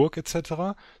einer Burg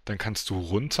etc. Dann kannst du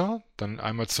runter, dann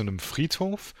einmal zu einem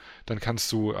Friedhof, dann kannst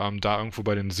du da irgendwo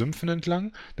bei den Sümpfen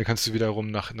entlang, dann kannst du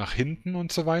wiederum nach hinten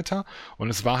und so weiter. Und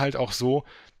es war halt auch so,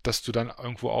 dass du dann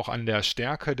irgendwo auch an der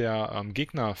Stärke der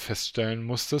Gegner feststellen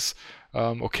musstest,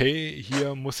 okay,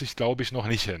 hier muss ich, glaube ich, noch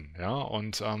nicht hin, ja,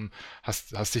 und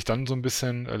hast dich dann so ein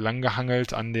bisschen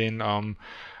langgehangelt an den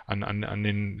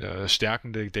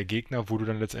Stärken der Gegner, wo du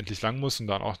dann letztendlich lang musst und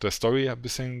dann auch der Story ein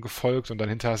bisschen gefolgt und dann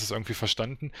hinterher hast du es irgendwie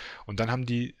verstanden und dann haben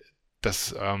die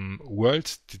das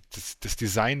das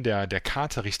Design der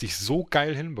Karte richtig so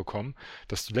geil hinbekommen,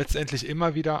 dass du letztendlich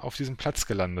immer wieder auf diesem Platz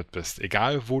gelandet bist,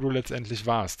 egal wo du letztendlich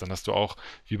warst. Dann hast du auch,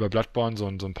 wie bei Bloodborne, so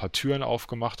ein paar Türen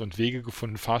aufgemacht und Wege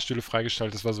gefunden, Fahrstühle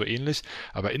freigeschaltet, das war so ähnlich.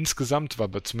 Aber insgesamt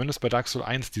war zumindest bei Dark Souls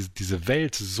 1 diese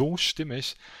Welt so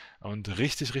stimmig und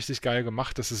richtig, richtig geil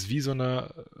gemacht, dass es wie so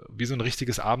ein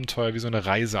richtiges Abenteuer, wie so eine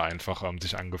Reise einfach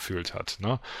sich angefühlt hat.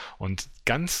 Ne? Und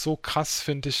ganz so krass,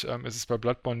 finde ich, ist es bei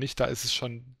Bloodborne nicht, da ist es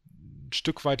schon ein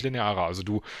Stück weit linearer. Also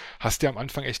du hast ja am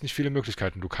Anfang echt nicht viele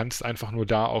Möglichkeiten. Du kannst einfach nur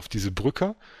da auf diese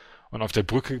Brücke und auf der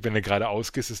Brücke, wenn du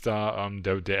geradeaus gehst, ist da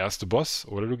der erste Boss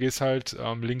oder du gehst halt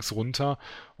links runter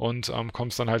und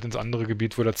kommst dann halt ins andere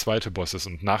Gebiet, wo der zweite Boss ist.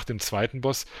 Und nach dem zweiten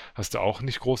Boss hast du auch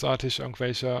nicht großartig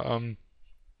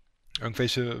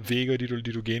irgendwelche Wege, die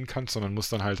du gehen kannst, sondern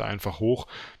musst dann halt einfach hoch,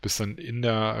 bist dann in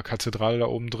der Kathedrale da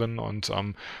oben drin und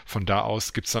von da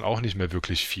aus gibt es dann auch nicht mehr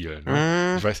wirklich viel.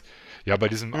 Ne? Ich weiß, ja, bei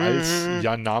diesem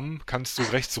Alt-Yanam kannst du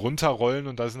rechts runterrollen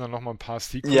und da sind dann nochmal ein paar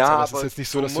Secrets, Ja, aber es ist aber jetzt nicht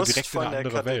so, du dass du musst direkt in von eine der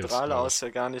andere Welt, Kathedrale glaub aus ich. ja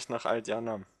gar nicht nach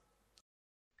Alt-Yanam.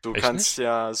 Du Echt kannst nicht?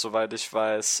 ja, soweit ich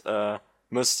weiß,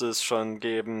 müsste es schon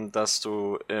geben, dass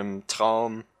du im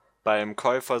Traum beim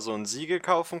Käufer so ein Siegel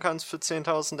kaufen kannst für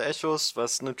 10.000 Echos,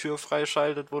 was eine Tür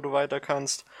freischaltet, wo du weiter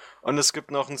kannst. Und es gibt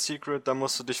noch ein Secret, da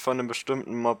musst du dich von einem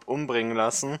bestimmten Mob umbringen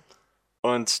lassen.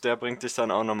 Und der bringt dich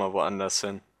dann auch nochmal woanders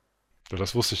hin. Ja,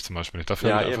 das wusste ich zum Beispiel nicht. Dafür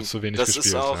habe Ja, ich einfach eben. zu wenig Das ist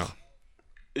gespielt, ja. auch.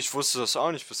 Ich wusste das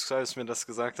auch nicht, bis Cyrus mir das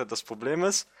gesagt hat. Das Problem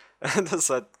ist, das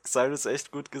hat Cyrus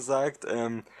echt gut gesagt,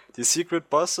 die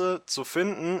Secret-Bosse zu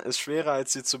finden, ist schwerer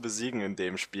als sie zu besiegen in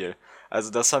dem Spiel.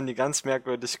 Also das haben die ganz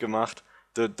merkwürdig gemacht.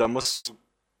 Da musst du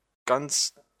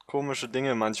ganz komische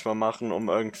Dinge manchmal machen, um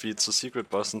irgendwie zu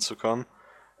Secret-Bossen zu kommen,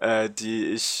 die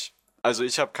ich... Also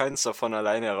ich habe keins davon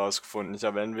alleine herausgefunden. Ich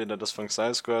habe entweder das von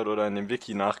Cyrus gehört oder in dem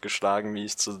Wiki nachgeschlagen, wie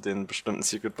ich zu den bestimmten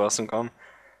Secret-Bossen komme.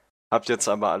 Habt jetzt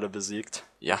aber alle besiegt.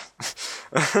 Ja.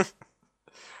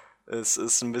 Es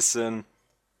ist ein bisschen.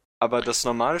 Aber das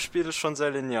normale Spiel ist schon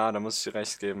sehr linear, da muss ich dir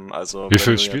recht geben. Also, Wie wenn viel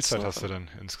du jetzt Spielzeit noch. hast du denn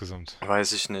insgesamt?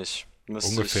 Weiß ich nicht.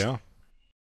 Müsste ich. Ungefähr?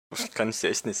 Kann ich dir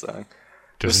echt nicht sagen.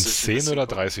 Das sind Müsste ich ein 10 bisschen oder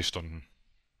gucken. 30 Stunden.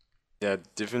 Ja,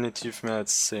 definitiv mehr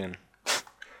als 10.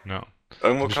 Ja.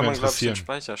 Irgendwo Würde mich kann mal man, glaube ich, den interessieren.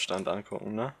 Speicherstand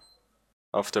angucken, ne?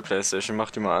 Auf der PlayStation. Mach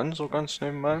die mal an, so ganz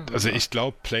nebenbei. Also ich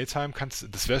glaube, Playtime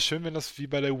das wäre schön, wenn das wie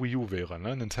bei der Wii U wäre,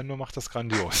 ne? Nintendo macht das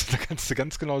grandios. Da kannst du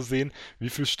ganz genau sehen, wie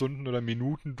viele Stunden oder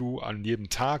Minuten du an jedem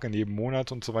Tag, an jedem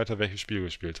Monat und so weiter, welches Spiel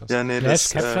gespielt hast. Ja, nee, Flash das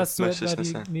capturest du möchte ich etwa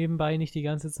nicht sagen. nebenbei nicht die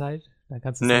ganze Zeit? Dann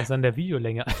kannst du Nee. es an der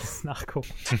Videolänge alles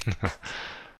nachgucken.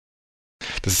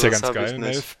 Das ist ja Das ganz hab ich geil,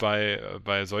 nicht. Melf,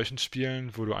 bei solchen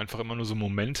Spielen, wo du einfach immer nur so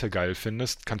Momente geil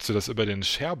findest, kannst du das über den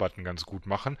Share-Button ganz gut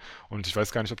machen. Und ich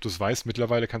weiß gar nicht, ob du es weißt,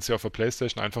 mittlerweile kannst du ja auf der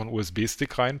PlayStation einfach einen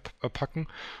USB-Stick reinpacken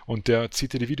und der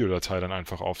zieht dir die Videodatei dann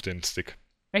einfach auf den Stick.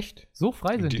 Echt? So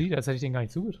frei sind Die- die? Das hätte ich denen gar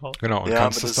nicht zugetraut. Genau, und Ja,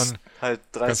 kannst aber das das dann ist halt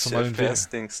ganz 30 normal in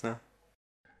FPS-Dings, ne?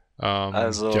 ja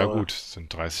Also. gut,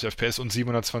 sind 30 FPS und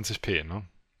 720p, ne?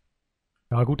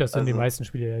 Ja, gut, das sind die Also- meisten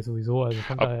Spiele ja sowieso, also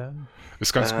von daher.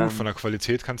 Ist ganz gut, von der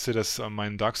Qualität kannst du dir das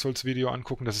mein Dark Souls Video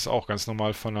angucken, das ist auch ganz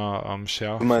normal von der Du meinst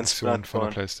Share-Funktion von der Bloodborne?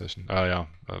 PlayStation. Ja,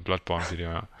 Bloodborne Video,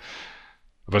 ja.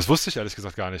 Aber das wusste ich ehrlich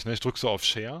gesagt gar nicht, ne? Ich drücke so auf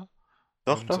Share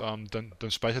Doch, und doch.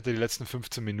 dann speichert er die letzten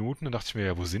 15 Minuten und dachte ich mir,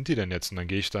 ja, wo sind die denn jetzt? Und dann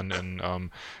gehe ich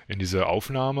dann in diese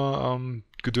Aufnahme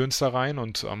Gedöns da rein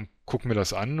und gucke mir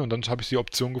das an und dann habe ich die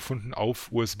Option gefunden,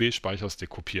 auf USB-Speicherstick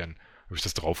kopieren. Habe ich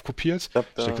das drauf kopiert, Ich hab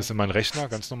stecke da, das in meinen Rechner,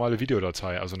 ganz normale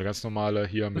Videodatei, also eine ganz normale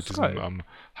hier Das mit ist diesem geil.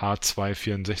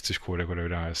 H264-Codec oder wie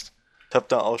der heißt. ich hab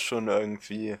da auch schon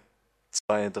irgendwie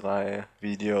 2, 3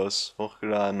 Videos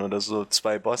hochgeladen oder so.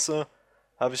 2 Bosse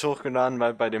habe ich hochgeladen,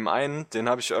 weil bei dem einen, den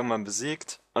habe ich irgendwann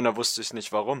besiegt und da wusste ich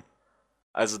nicht warum.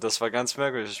 Also das war ganz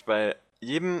merkwürdig. Bei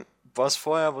jedem Boss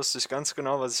vorher wusste ich ganz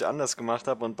genau, was ich anders gemacht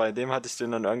habe und bei dem hatte ich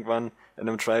den dann irgendwann in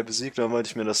einem Try besiegt und dann wollte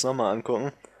ich mir das nochmal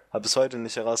angucken. Habe bis heute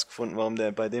nicht herausgefunden, warum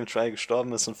der bei dem Try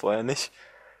gestorben ist und vorher nicht.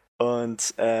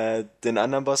 Und den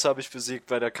anderen Boss habe ich besiegt,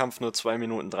 weil der Kampf nur 2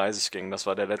 Minuten 30 ging. Das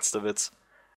war der letzte Witz.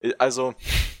 Also,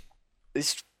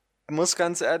 ich muss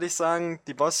ganz ehrlich sagen,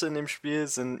 die Bosse in dem Spiel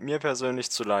sind mir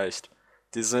persönlich zu leicht.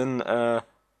 Die sind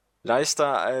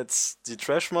leichter als die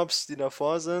Trash-Mobs, die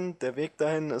davor sind. Der Weg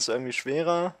dahin ist irgendwie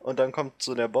schwerer und dann kommt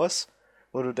so der Boss,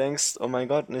 wo du denkst, oh mein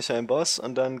Gott, nicht ein Boss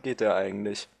und dann geht der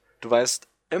eigentlich. Du weißt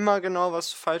immer genau, was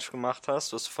du falsch gemacht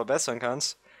hast, was du verbessern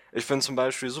kannst. Ich bin zum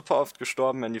Beispiel super oft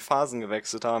gestorben, wenn die Phasen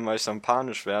gewechselt haben, weil ich dann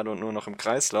panisch werde und nur noch im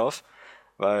Kreislauf,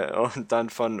 weil und dann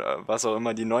von was auch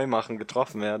immer die neu machen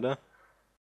getroffen werde.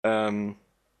 Ähm,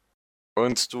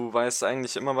 und du weißt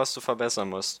eigentlich immer, was du verbessern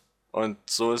musst. Und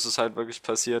so ist es halt wirklich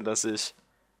passiert, dass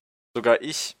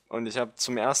und ich habe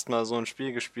zum ersten Mal so ein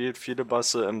Spiel gespielt, viele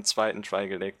Bosse im zweiten Try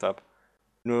gelegt habe.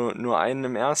 Nur einen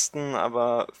im ersten,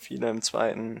 aber viele im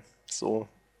zweiten, so.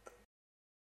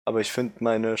 Aber ich finde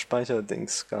meine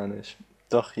Speicherdings gar nicht.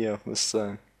 Doch, hier, müsste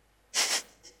sein.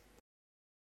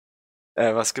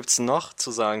 Was gibt's noch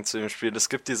zu sagen zu dem Spiel? Es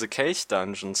gibt diese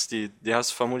Cage-Dungeons, die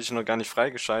hast du vermutlich noch gar nicht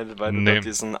freigeschaltet, weil du Nee, dort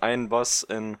diesen einen Boss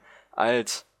in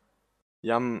Alt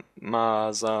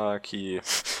Yamazaki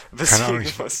keine Ahnung,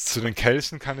 besiegen musst. zu den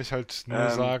Kelchen kann ich halt nur Ähm,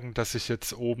 sagen, dass ich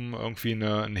jetzt oben irgendwie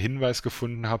einen Hinweis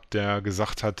gefunden habe, der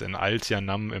gesagt hat, in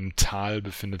Alt-Yanam im Tal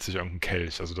befindet sich irgendein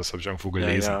Kelch. Also das habe ich irgendwo ja,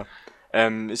 gelesen. ja.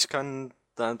 Ich kann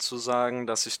dazu sagen,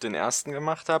 dass ich den ersten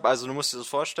gemacht habe. Also du musst dir das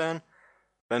vorstellen,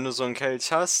 wenn du so einen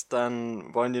Kelch hast,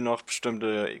 dann wollen die noch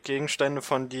bestimmte Gegenstände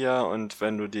von dir und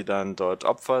wenn du die dann dort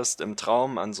opferst im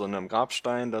Traum an so einem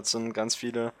Grabstein, das sind ganz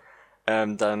viele,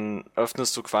 dann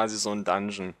öffnest du quasi so einen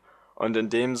Dungeon. Und in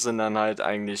dem sind dann halt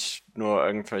eigentlich nur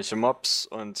irgendwelche Mobs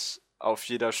und auf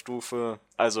jeder Stufe,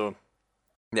 also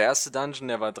der erste Dungeon,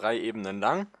 der war 3 Ebenen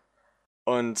lang.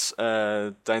 Und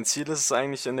dein Ziel ist es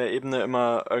eigentlich in der Ebene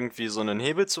immer irgendwie so einen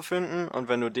Hebel zu finden. Und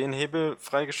wenn du den Hebel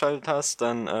freigeschaltet hast,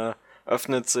 dann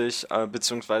öffnet sich,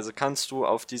 beziehungsweise kannst du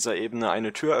auf dieser Ebene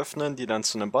eine Tür öffnen, die dann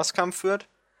zu einem Bosskampf führt.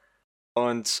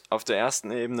 Und auf der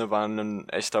ersten Ebene war ein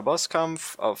echter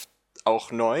Bosskampf,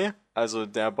 auch neu. Also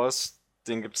der Boss,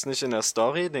 den gibt's nicht in der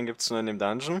Story, den gibt's nur in dem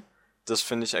Dungeon. Das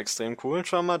finde ich extrem cool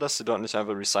schon mal, dass sie dort nicht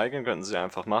einfach recyceln, könnten sie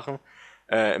einfach machen.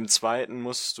 Im zweiten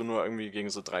musstest du nur irgendwie gegen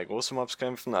so 3 große Mobs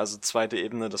kämpfen, also zweite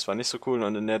Ebene, das war nicht so cool.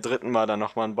 Und in der dritten war dann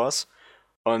nochmal ein Boss.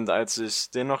 Und als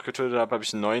ich den noch getötet habe, habe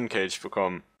ich einen neuen Kelch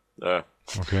bekommen. Äh,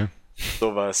 Okay.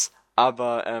 sowas.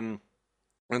 Aber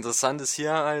interessant ist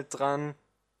hier halt dran,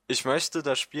 ich möchte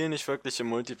das Spiel nicht wirklich im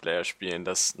Multiplayer spielen,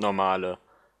 das normale.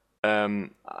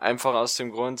 Einfach aus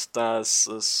dem Grund, dass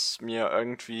es mir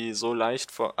irgendwie so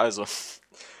leicht also,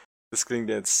 das klingt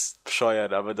jetzt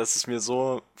bescheuert, aber dass es mir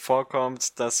so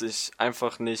vorkommt, dass ich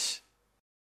einfach nicht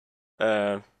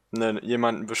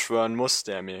jemanden beschwören muss,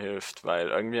 der mir hilft, weil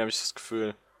irgendwie habe ich das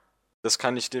Gefühl, das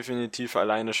kann ich definitiv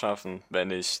alleine schaffen,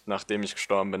 nachdem ich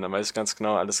gestorben bin. Dann weiß ich ganz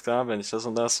genau, alles klar, wenn ich das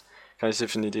und das, kann ich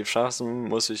definitiv schaffen,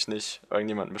 muss ich nicht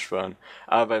irgendjemanden beschwören.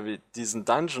 Aber bei diesen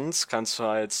Dungeons kannst du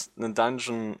halt einen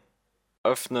Dungeon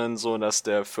öffnen, so dass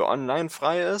der für online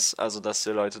frei ist, also dass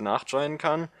dir Leute nachjoinen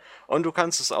kann. Und du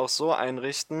kannst es auch so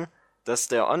einrichten, dass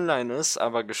der online ist,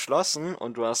 aber geschlossen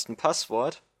und du hast ein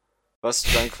Passwort, was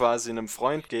du dann quasi einem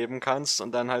Freund geben kannst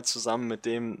und dann halt zusammen mit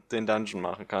dem den Dungeon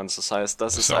machen kannst. Das heißt,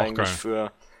 das Das ist ist ja auch eigentlich geil.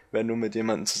 für, wenn du mit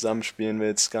jemandem zusammenspielen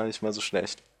willst, gar nicht mal so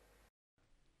schlecht.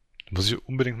 Muss ich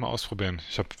unbedingt mal ausprobieren.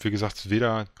 Ich habe, wie gesagt,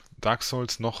 weder Dark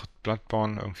Souls noch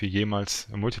Bloodborne irgendwie jemals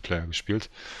im Multiplayer gespielt.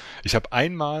 Ich habe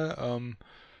einmal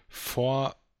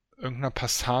vor irgendeiner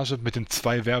Passage mit den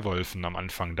 2 Werwölfen am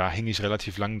Anfang. Da hing ich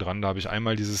relativ lang dran. Da habe ich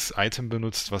einmal dieses Item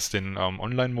benutzt, was den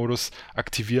Online-Modus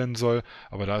aktivieren soll,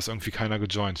 aber da ist irgendwie keiner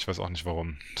gejoint. Ich weiß auch nicht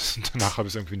warum. Danach habe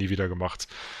ich es irgendwie nie wieder gemacht.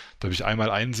 Da habe ich einmal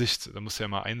Einsicht, da musst du ja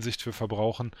immer Einsicht für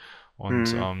verbrauchen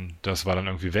und das war dann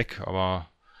irgendwie weg, aber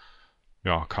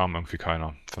ja, kam irgendwie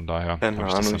keiner. Von daher habe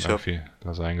ich das dann irgendwie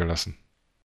da sein gelassen.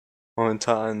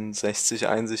 Momentan 60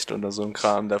 Einsicht oder so ein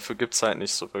Kram, dafür gibt's halt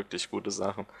nicht so wirklich gute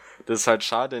Sachen. Das ist halt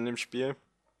schade in dem Spiel,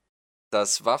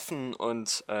 dass Waffen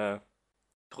und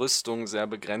Rüstung sehr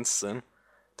begrenzt sind.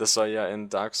 Das soll ja in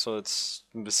Dark Souls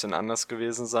ein bisschen anders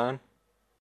gewesen sein.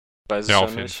 Weiß ich Ja, ja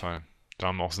auf jeden nicht. Fall. Da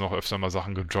haben auch noch öfter mal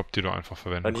Sachen gedroppt, die du einfach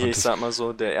verwenden Und hier, ich konntest. sag mal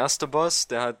so, der erste Boss,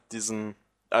 der hat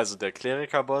also der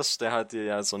Kleriker-Boss, der hat dir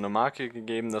ja so eine Marke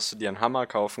gegeben, dass du dir einen Hammer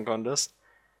kaufen konntest.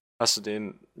 Hast du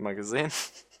den mal gesehen?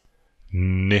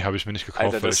 Nee, habe ich mir nicht gekauft,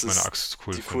 Alter, weil das ich meine ist Axt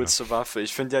cool die finde. coolste Waffe.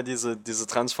 Ich finde ja diese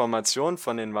Transformation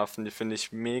von den Waffen, die finde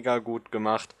ich mega gut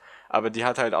gemacht. Aber die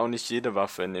hat halt auch nicht jede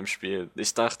Waffe in dem Spiel.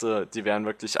 Ich dachte, die wären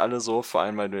wirklich alle so, vor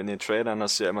allem weil du in den Trailern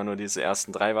hast ja immer nur diese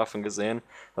ersten 3 Waffen gesehen.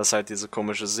 Was halt diese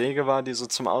komische Säge war, die so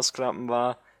zum Ausklappen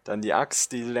war. Dann die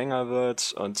Axt, die länger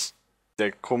wird. Und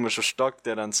der komische Stock,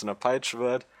 der dann zu einer Peitsche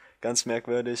wird. Ganz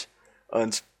merkwürdig.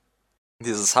 Und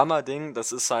dieses Hammer-Ding,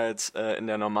 das ist halt in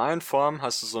der normalen Form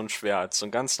hast du so ein Schwert, so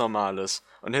ein ganz normales.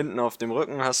 Und hinten auf dem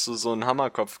Rücken hast du so einen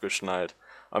Hammerkopf geschnallt.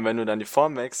 Und wenn du dann die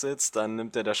Form wechselst, dann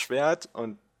nimmt er das Schwert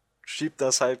und schiebt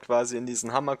das halt quasi in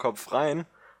diesen Hammerkopf rein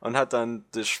und hat dann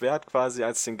das Schwert quasi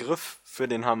als den Griff für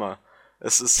den Hammer.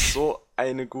 Es ist so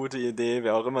eine gute Idee,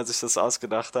 wer auch immer sich das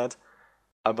ausgedacht hat.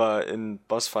 Aber in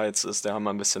Bossfights ist der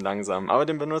Hammer ein bisschen langsam. Aber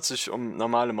den benutze ich, um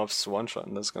normale Mobs zu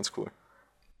one-shotten, das ist ganz cool.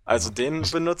 Also den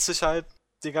benutze ich halt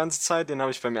die ganze Zeit, den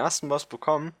habe ich beim ersten Boss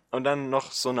bekommen und dann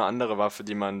noch so eine andere Waffe,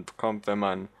 die man bekommt, wenn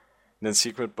man einen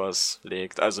Secret Boss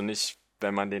legt. Also nicht,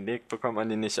 wenn man den legt, bekommt man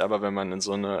den nicht, aber wenn man in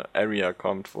so eine Area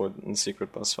kommt, wo ein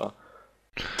Secret Boss war.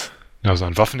 Ja, also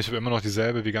an Waffen, ich habe immer noch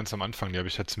dieselbe wie ganz am Anfang. Die habe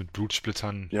ich jetzt mit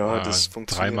Blutsplittern Ja, das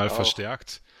funktioniert 3-mal auch.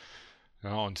 verstärkt.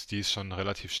 Ja, und die ist schon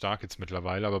relativ stark jetzt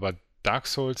mittlerweile. Aber bei Dark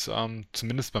Souls,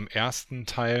 zumindest beim ersten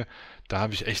Teil, da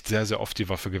habe ich echt sehr, sehr oft die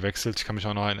Waffe gewechselt. Ich kann mich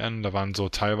auch noch erinnern, da waren so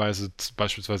teilweise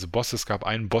beispielsweise Bosse. Es gab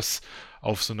einen Boss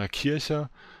auf so einer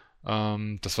Kirche.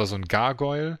 Das war so ein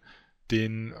Gargoyle.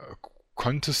 Den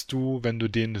konntest du, wenn du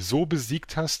den so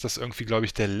besiegt hast, dass irgendwie, glaube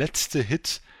ich, der letzte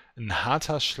Hit ein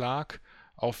harter Schlag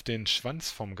auf den Schwanz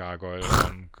vom Gargoyle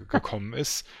gekommen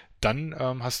ist, dann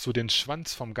hast du den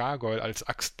Schwanz vom Gargoyle als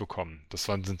Axt bekommen. Das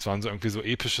waren so irgendwie so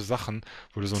epische Sachen,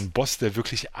 wo du so einen Boss, der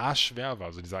wirklich arschschwer war,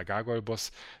 also dieser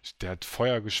Gargoyle-Boss, der hat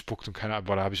Feuer gespuckt und keine Ahnung,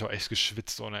 boah, da habe ich auch echt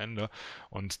geschwitzt ohne Ende.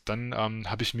 Und dann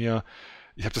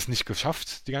ich habe das nicht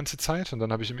geschafft die ganze Zeit und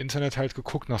dann habe ich im Internet halt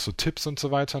geguckt nach so Tipps und so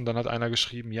weiter und dann hat einer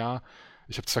geschrieben, ja,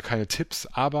 ich habe zwar keine Tipps,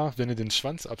 aber wenn ihr den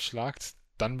Schwanz abschlagt,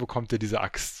 dann bekommt ihr diese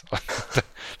Axt. Und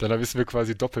dann habe ich es mir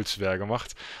quasi doppelt schwer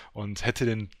gemacht und hätte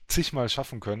den zigmal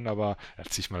schaffen können, aber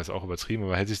zigmal ist auch übertrieben,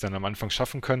 aber hätte ich dann am Anfang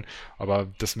schaffen können, aber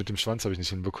das mit dem Schwanz habe ich nicht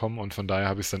hinbekommen und von daher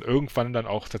habe ich es dann irgendwann dann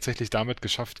auch tatsächlich damit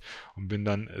geschafft und bin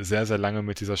dann sehr, sehr lange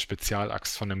mit dieser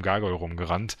Spezialaxt von dem Gargoyle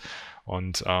rumgerannt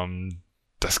und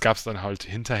das gab es dann halt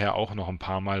hinterher auch noch ein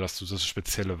paar Mal, dass du so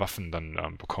spezielle Waffen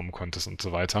dann bekommen konntest und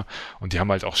so weiter. Und die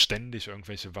haben halt auch ständig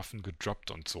irgendwelche Waffen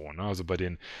gedroppt und so, ne? Also bei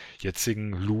den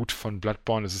jetzigen Loot von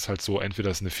Bloodborne ist es halt so,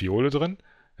 entweder ist eine Fiole drin,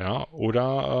 ja,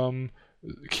 oder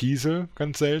Kiesel,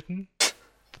 ganz selten,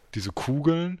 diese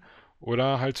Kugeln,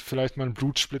 oder halt vielleicht mal ein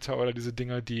Blutsplitter oder diese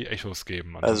Dinger, die Echos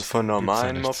geben. Also von Ansonsten gibt's da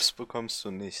normalen nichts. Mobs bekommst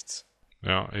du nichts.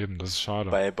 Ja, eben, das ist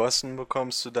schade. Bei Bossen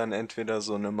bekommst du dann entweder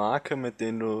so eine Marke, mit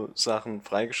denen du Sachen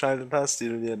freigeschaltet hast, die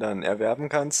du dir dann erwerben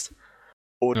kannst,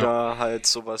 oder halt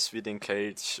sowas wie den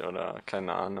Kelch oder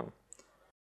keine Ahnung.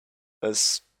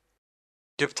 Es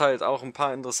gibt halt auch ein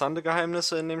paar interessante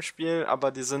Geheimnisse in dem Spiel,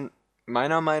 aber die sind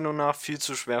meiner Meinung nach viel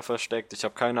zu schwer versteckt. Ich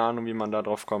habe keine Ahnung, wie man da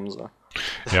drauf kommen soll.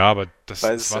 Ja, aber das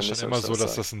Weiß es war ja schon nicht, ob immer ich so, das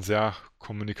dass sag. das ein sehr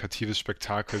kommunikatives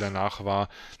Spektakel danach war,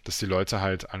 dass die Leute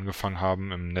halt angefangen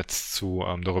haben, im Netz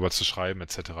darüber zu schreiben,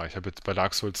 etc. Ich habe jetzt bei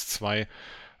Dark Souls 2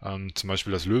 zum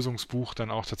Beispiel das Lösungsbuch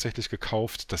dann auch tatsächlich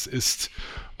gekauft. Das ist,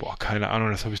 keine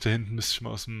Ahnung, das habe ich da hinten, müsste ich mal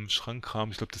aus dem Schrank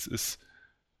kramen. Ich glaube,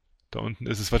 da unten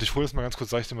ist es. Warte, ich hole das mal ganz kurz,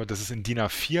 sag ich dir mal, das ist in DIN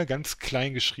A4 ganz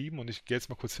klein geschrieben und ich gehe jetzt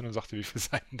mal kurz hin und sag dir, wie viele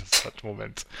Seiten das hat.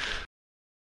 Moment.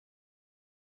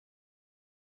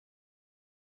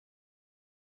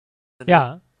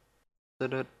 Ja,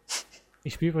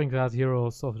 ich spiele übrigens gerade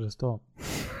Heroes of the Storm.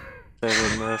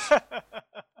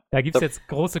 Da gibt es jetzt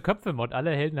große Köpfe-Mod.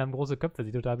 Alle Helden haben große Köpfe,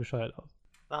 sieht total bescheuert aus.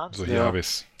 So, hier Ja. habe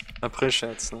ich's.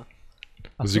 April-Scherz, ne?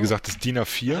 Ach Also so. wie gesagt, das DIN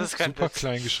A4, Das ist kein super Witz.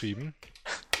 klein geschrieben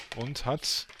und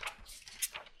hat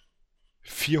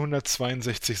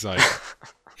 462 Seiten.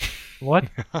 What?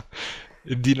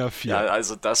 In DIN A4. Ja,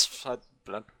 also das hat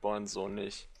Bloodborne so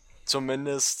nicht.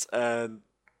 Zumindest,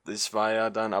 ich war ja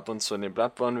dann ab und zu in dem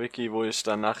Bloodborne-Wiki, wo ich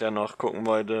dann nachher noch gucken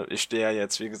wollte. Ich stehe ja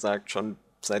jetzt, wie gesagt, schon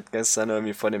seit gestern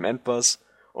irgendwie vor dem Endboss,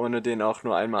 ohne den auch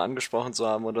nur einmal angesprochen zu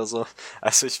haben oder so.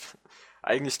 Also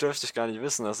eigentlich dürfte ich gar nicht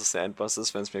wissen, dass es der Endboss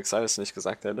ist, wenn es mir Xaius nicht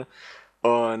gesagt hätte.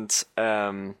 Und,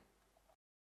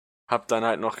 hab dann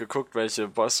halt noch geguckt,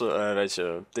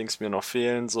 welche Dings mir noch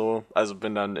fehlen, so. Also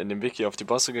bin dann in dem Wiki auf die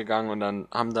Bosse gegangen und dann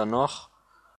haben da noch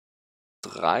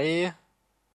 3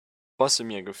 Bosse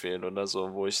mir gefehlt oder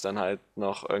so, wo ich dann halt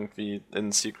noch irgendwie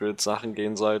in Secret-Sachen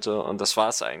gehen sollte. Und das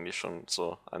war's eigentlich schon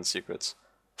so an Secrets.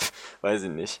 Weiß ich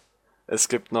nicht. Es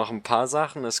gibt noch ein paar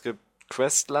Sachen. Es gibt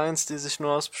Questlines, die sich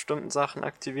nur aus bestimmten Sachen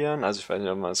aktivieren. Also ich weiß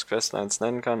nicht, ob man es Questlines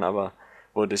nennen kann, aber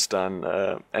wo dich dann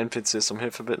NPCs um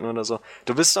Hilfe bitten oder so.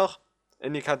 Du bist doch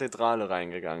in die Kathedrale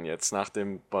reingegangen jetzt, nach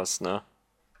dem Boss, ne?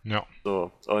 Ja.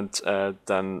 So, und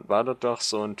dann war dort doch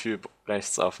so ein Typ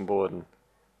rechts auf dem Boden.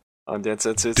 Und jetzt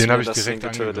erzählst Den du hab mir, ich dass du ihn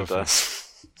direkt getötet angegriffen.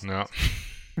 hast. Ja.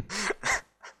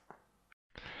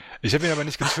 Ich habe ihn aber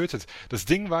nicht getötet. Das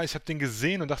Ding war, ich habe den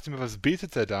gesehen und dachte mir, was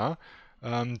betet der da?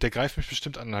 Der greift mich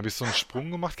bestimmt an. Dann habe ich so einen Sprung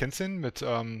gemacht. Kennst du den? Mit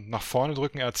nach vorne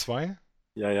drücken R2?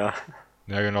 Ja.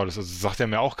 Ja, genau, das sagt ja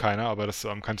mir auch keiner, aber das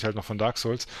kannte ich halt noch von Dark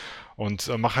Souls. Und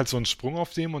mach halt so einen Sprung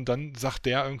auf dem und dann sagt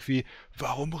der irgendwie,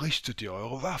 warum richtet ihr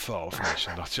eure Waffe auf mich?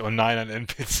 Und dachte ich, oh nein, ein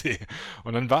NPC.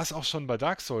 Und dann war es auch schon bei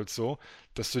Dark Souls so,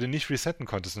 dass du den nicht resetten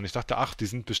konntest. Und ich dachte, ach, die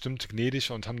sind bestimmt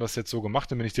gnädig und haben das jetzt so gemacht.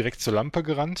 Dann bin ich direkt zur Lampe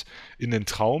gerannt, in den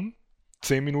Traum,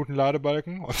 10 Minuten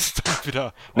Ladebalken und dann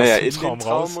wieder Naja, aus dem in Traum den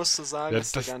Traum raus. musst du sagen, Ja,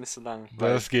 ist der gar nicht so lang. Ja,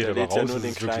 Weil das geht, der aber lädt ja raus nur ist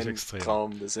den es wirklich kleinen extrem.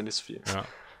 Traum, das ist ja nicht so viel. Ja.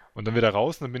 Und dann wieder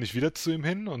raus und dann bin ich wieder zu ihm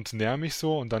hin und näher mich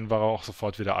so und dann war er auch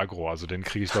sofort wieder aggro. Also den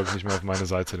kriege ich, glaube ich, nicht mehr auf meine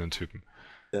Seite, den Typen.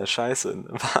 Ja, scheiße,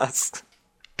 was?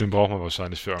 Den brauchen wir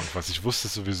wahrscheinlich für irgendwas. Ich wusste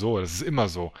es sowieso, das ist immer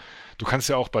so. Du kannst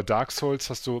ja auch bei Dark Souls,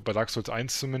 bei Dark Souls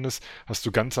 1 zumindest, hast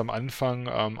du ganz am Anfang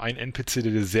einen NPC,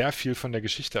 der dir sehr viel von der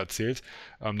Geschichte erzählt.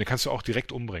 Den kannst du auch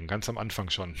direkt umbringen, ganz am Anfang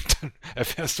schon. Dann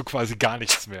erfährst du quasi gar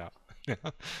nichts mehr. Ja,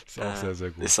 ist auch sehr,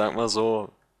 sehr gut. Ich sag mal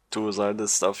so, du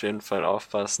solltest auf jeden Fall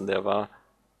aufpassen,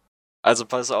 Also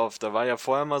pass auf, da war ja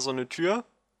vorher mal so eine Tür.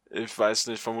 Ich weiß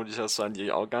nicht, vermutlich hast du an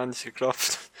die auch gar nicht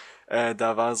geklopft.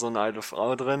 Da war so eine alte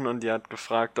Frau drin und die hat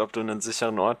gefragt, ob du einen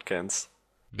sicheren Ort kennst.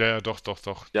 Ja, doch.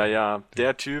 Ja,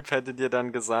 der Typ hätte dir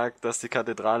dann gesagt, dass die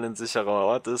Kathedrale ein sicherer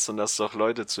Ort ist und dass du auch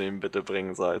Leute zu ihm bitte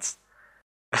bringen sollst.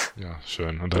 Ja,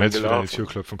 schön. Und dann Dumm hätte ich wieder an die gelaufen. Tür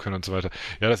klopfen können und so weiter.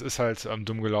 Ja, das ist halt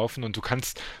dumm gelaufen und du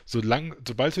kannst,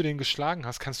 sobald du den geschlagen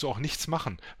hast, kannst du auch nichts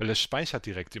machen, weil er speichert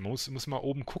direkt. Du musst mal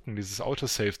oben gucken, dieses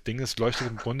Autosave-Ding, das leuchtet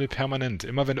im Grunde permanent.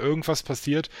 Immer wenn irgendwas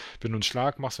passiert, wenn du einen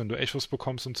Schlag machst, wenn du Echos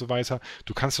bekommst und so weiter,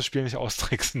 du kannst das Spiel nicht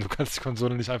austricksen, du kannst die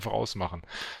Konsole nicht einfach ausmachen.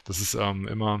 Das ist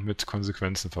immer mit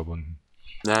Konsequenzen verbunden.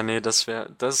 Ja, nee, das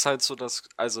ist halt so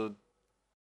also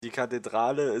die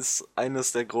Kathedrale ist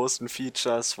eines der großen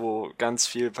Features, wo ganz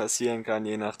viel passieren kann,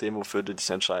 je nachdem, wofür du dich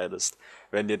entscheidest.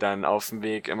 Wenn dir dann auf dem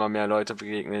Weg immer mehr Leute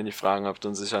begegnen, die fragen, ob du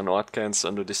einen sicheren Ort kennst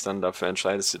und du dich dann dafür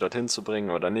entscheidest, sie dorthin zu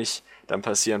bringen oder nicht, dann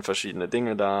passieren verschiedene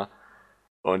Dinge da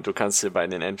und du kannst dir bei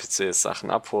den NPCs Sachen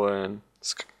abholen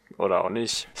oder auch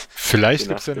nicht. Vielleicht Je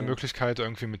gibt es ja eine nachdem. Möglichkeit,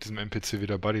 irgendwie mit diesem NPC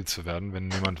wieder Buddy zu werden. Wenn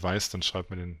jemand weiß, dann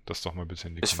schreibt mir das doch mal bitte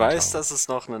in die Ich Kommentare. weiß, dass es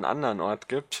noch einen anderen Ort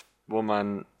gibt, wo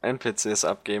man NPCs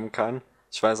abgeben kann.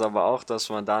 Ich weiß aber auch, dass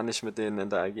man da nicht mit denen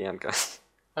interagieren kann.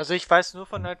 Also ich weiß nur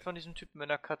von diesem Typen in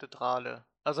der Kathedrale.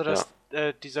 Also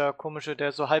dieser komische,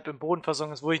 der so halb im Boden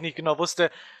versunken ist, wo ich nicht genau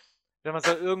wusste, wenn man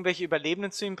soll irgendwelche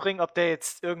Überlebenden zu ihm bringen, ob der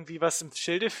jetzt irgendwie was im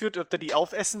Schilde führt, ob der die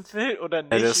aufessen will oder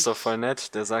nicht. Ja, der ist doch voll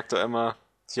nett. Der sagt doch immer,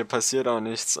 hier passiert auch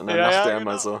nichts. Und dann Ja, lacht ja, er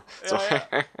immer genau. so. Ja.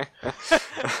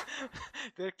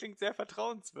 Der klingt sehr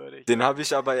vertrauenswürdig. Den habe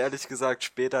ich aber ehrlich gesagt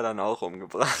später dann auch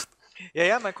umgebracht.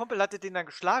 Ja, mein Kumpel hatte den dann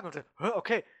geschlagen und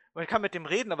okay, man kann mit dem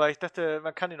reden, aber ich dachte,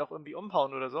 man kann ihn auch irgendwie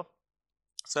umhauen oder so.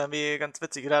 Das war irgendwie ganz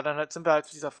witzig. Ja, dann sind wir halt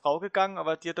zu dieser Frau gegangen,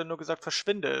 aber die hat dann nur gesagt,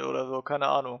 verschwinde oder so, keine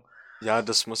Ahnung. Ja,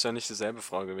 das muss ja nicht dieselbe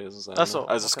Frau gewesen sein. Ach so, Ne?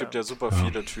 Also es okay. gibt ja super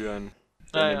viele Türen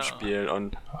in Ja, dem ja. Spiel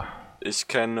und ich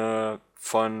kenne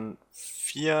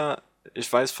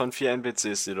ich weiß von 4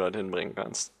 NPCs, die du dorthin bringen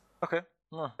kannst. Okay.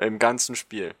 Ja. Im ganzen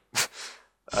Spiel.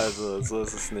 Also so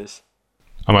ist es nicht.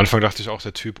 Am Anfang dachte ich auch,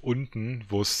 der Typ unten,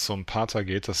 wo es zum Pater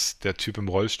geht, dass der Typ im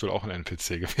Rollstuhl auch ein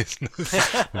NPC gewesen ist.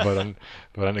 Und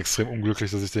war dann extrem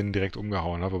unglücklich, dass ich den direkt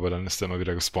umgehauen habe, aber dann ist der immer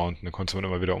wieder gespawnt und den konnte man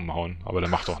immer wieder umhauen. Aber der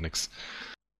macht auch nichts.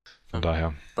 Von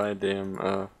daher. Bei dem,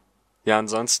 ja,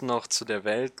 ansonsten noch zu der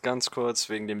Welt ganz kurz,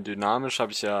 wegen dem Dynamisch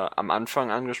habe ich ja am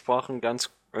Anfang angesprochen,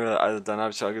 also dann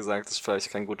habe ich ja gesagt, das ist vielleicht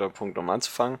kein guter Punkt, um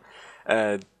anzufangen.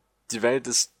 Die Welt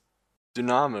ist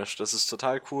dynamisch. Das ist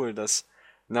total cool, dass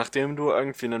nachdem du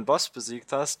irgendwie einen Boss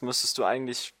besiegt hast, müsstest du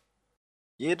eigentlich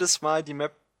jedes Mal die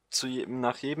Map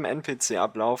nach jedem NPC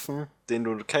ablaufen, den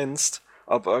du kennst,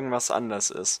 ob irgendwas anders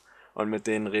ist und mit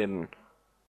denen reden.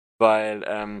 Weil,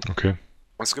 Okay.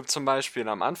 es gibt zum Beispiel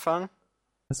am Anfang,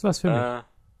 Das ist was für mich.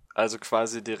 also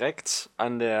quasi direkt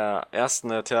an der ersten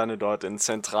Laterne dort in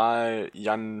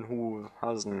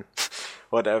Zentral-Janhuhasen,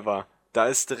 whatever, da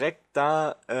ist direkt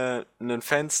da ein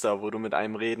Fenster, wo du mit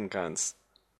einem reden kannst.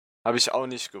 Habe ich auch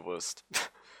nicht gewusst.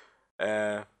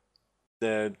 äh,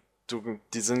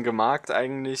 die sind gemarkt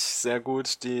eigentlich sehr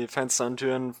gut, die Fenster und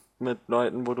Türen mit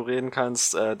Leuten, wo du reden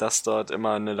kannst, dass dort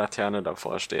immer eine Laterne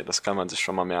davor steht. Das kann man sich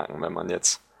schon mal merken, wenn man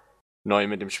jetzt neu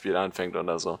mit dem Spiel anfängt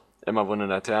oder so. Immer wo eine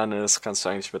Laterne ist, kannst du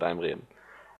eigentlich mit einem reden.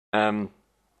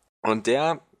 Und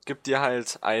der gibt dir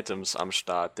halt Items am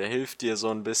Start. Der hilft dir so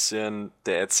ein bisschen,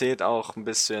 der erzählt auch ein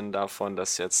bisschen davon,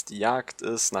 dass jetzt die Jagd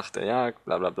ist, nach der Jagd,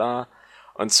 bla bla bla.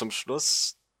 Und zum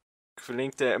Schluss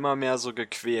klingt der immer mehr so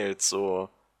gequält, so,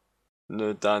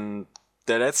 ne, dann,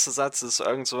 der letzte Satz ist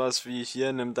irgend sowas wie,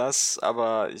 hier, nimm das,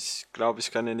 aber ich glaube,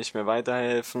 ich kann dir nicht mehr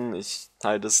weiterhelfen, ich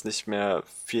halte es nicht mehr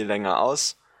viel länger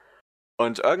aus.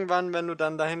 Und irgendwann, wenn du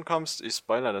dann dahin kommst, ich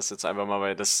spoiler das jetzt einfach mal,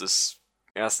 weil das ist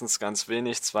erstens ganz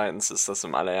wenig, zweitens ist das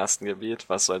im allerersten Gebiet,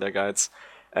 was soll der Geiz?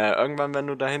 Irgendwann, wenn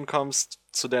du dahin kommst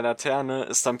zu der Laterne,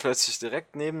 ist dann plötzlich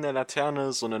direkt neben der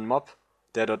Laterne so ein Mob,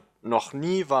 der dort noch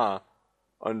nie war.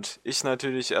 Und ich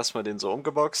natürlich erstmal den so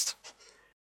umgeboxt.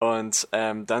 Und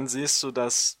dann siehst du,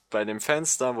 dass bei dem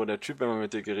Fenster, wo der Typ immer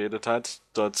mit dir geredet hat,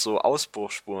 dort so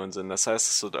Ausbruchsspuren sind. Das heißt,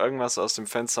 dass dort irgendwas aus dem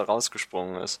Fenster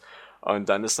rausgesprungen ist. Und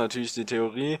dann ist natürlich die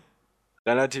Theorie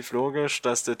relativ logisch,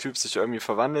 dass der Typ sich irgendwie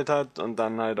verwandelt hat und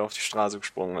dann halt auf die Straße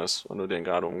gesprungen ist und du den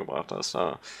gerade umgebracht hast.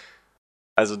 Ja.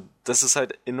 Also das ist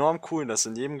halt enorm cool, dass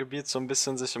in jedem Gebiet so ein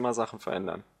bisschen sich immer Sachen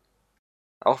verändern.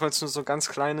 Auch wenn es nur so ganz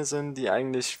kleine sind, die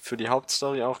eigentlich für die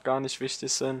Hauptstory auch gar nicht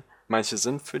wichtig sind. Manche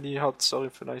sind für die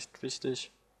Hauptstory vielleicht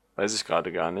wichtig. Weiß ich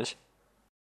gerade gar nicht.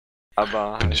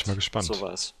 Aber Bin halt ich mal gespannt.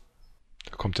 sowas.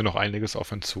 Da kommt ja noch einiges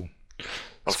auf uns zu.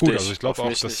 Auf Ist gut, dich, also ich glaube auf auch,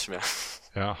 mich dass nicht mehr.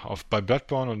 ja, bei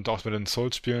Bloodborne und auch bei den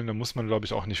Souls-Spielen, da muss man, glaube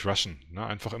ich, auch nicht rushen. Ne?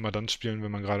 Einfach immer dann spielen, wenn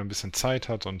man gerade ein bisschen Zeit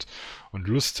hat und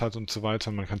Lust hat und so weiter.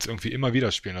 Und man kann es irgendwie immer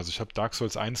wieder spielen. Also ich habe Dark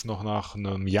Souls 1 noch nach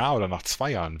einem Jahr oder nach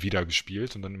 2 Jahren wieder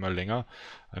gespielt und dann immer länger.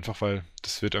 Einfach weil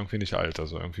das wird irgendwie nicht alt.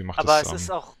 Also irgendwie macht Aber das es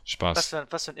ist auch, Spaß.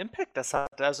 was für ein Impact das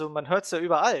hat. Also man hört es ja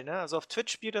überall, ne? Also auf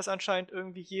Twitch spielt das anscheinend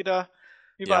irgendwie jeder.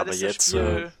 Ja, Überall aber ist das jetzt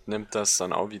Spiel. nimmt das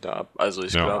dann auch wieder ab. Also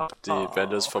ich Ja. glaube, die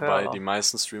Welle ist okay, vorbei. ja. Die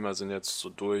meisten Streamer sind jetzt so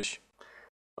durch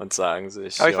und sagen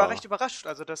sich, Aber ich war ja, recht überrascht,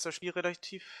 also dass das Spiel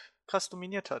relativ krass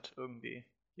dominiert hat irgendwie.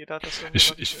 Jeder hat das irgendwie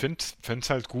Ich fände es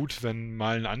halt gut, wenn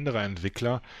mal ein anderer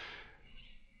Entwickler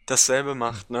dasselbe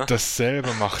macht, ne?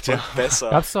 dasselbe macht, ja. Und besser.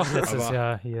 Gab's doch letztes Aber-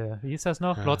 Jahr hier. Wie hieß das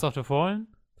noch? Ja. Lords of the Fallen?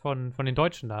 Von den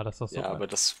Deutschen da, das ist doch so. Ja, aber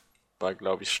das war,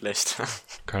 glaube ich, schlecht.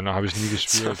 Keine, habe ich nie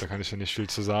gespielt, da kann ich ja nicht viel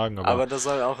zu sagen. Aber da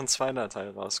soll auch ein zweiter Teil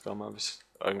rauskommen, habe ich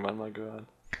irgendwann mal gehört.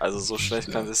 Also so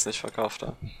schlecht kann sie es nicht verkauft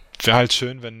haben. Wäre halt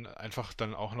schön, wenn einfach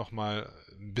dann auch nochmal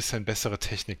ein bisschen bessere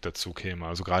Technik dazu käme.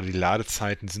 Also gerade die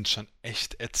Ladezeiten sind schon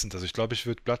echt ätzend. Also ich glaube, ich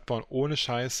würde Bloodborne ohne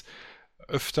Scheiß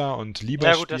öfter und lieber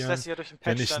Ja gut, das spielen, lässt sich ja durch den Patch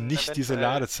wenn ich dann nicht diese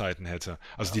eventuell- Ladezeiten hätte.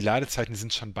 Also die Ladezeiten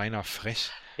sind schon beinahe frech.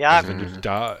 Ja, Also wenn du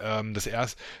da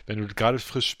wenn du gerade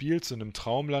frisch spielst und im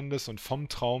Traum landest und vom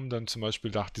Traum dann zum Beispiel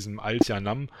nach diesem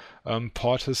Alt-Janam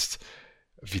portest,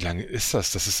 wie lange ist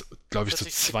das? Das ist, glaube ich, so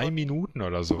 40 2 Sekunden. Minuten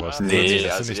oder sowas. Ja, Nee,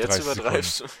 das also sind nicht jetzt 30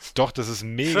 übertreibst Sekunden. du. Doch, das ist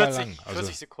mega 40, lang. Also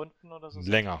 40 Sekunden oder so.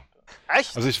 länger.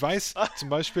 Echt? Also ich weiß zum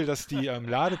Beispiel, dass die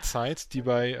Ladezeit, die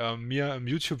bei mir im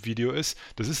YouTube-Video ist,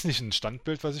 das ist nicht ein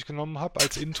Standbild, was ich genommen habe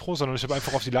als Intro, sondern ich habe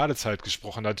einfach auf die Ladezeit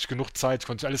gesprochen. Da hatte ich genug Zeit,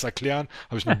 konnte ich alles erklären,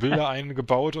 habe ich nur Bilder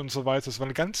eingebaut und so weiter. Das war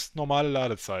eine ganz normale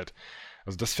Ladezeit.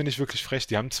 Also das finde ich wirklich frech.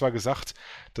 Die haben zwar gesagt,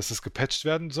 dass es gepatcht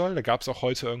werden soll. Da gab es auch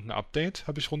heute irgendein Update,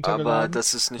 habe ich runtergeladen. Aber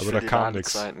das ist nicht Aber für da die kam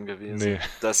nix. Ladezeiten gewesen. Nee.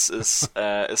 Das ist,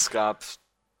 es gab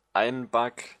einen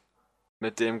Bug,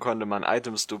 mit dem konnte man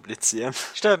Items duplizieren.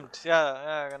 Stimmt,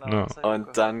 ja, genau. Ja. das hab ich auch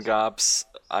Und dann gehört. gab's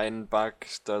einen Bug,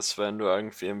 dass wenn du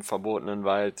irgendwie im verbotenen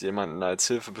Wald jemanden als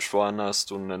Hilfe beschworen hast,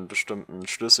 du einen bestimmten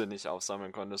Schlüssel nicht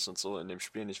aufsammeln konntest und so in dem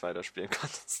Spiel nicht weiterspielen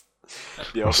konntest.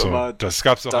 Wie auch Ach so, immer. das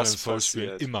gab es auch in das den Souls-Spielen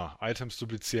passiert. immer. Items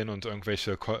duplizieren und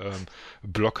irgendwelche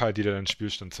Blocker, die dann den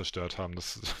Spielstand zerstört haben.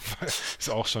 Das ist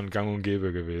auch schon gang und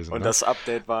gäbe gewesen. Und Ne? das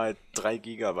Update war halt 3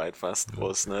 Gigabyte fast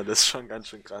groß, ne? Das ist schon ganz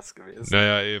schön krass gewesen.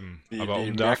 Naja, eben. Wie, Aber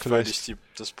wie um da merkwürdig vielleicht die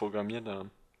das programmiert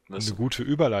haben eine müssen. gute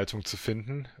Überleitung zu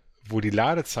finden, wo die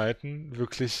Ladezeiten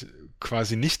wirklich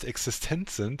quasi nicht existent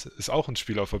sind, ist auch ein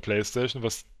Spiel auf der PlayStation,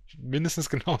 was mindestens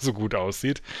genauso gut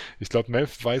aussieht. Ich glaube,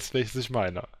 Melf weiß, welches ich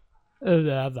meine.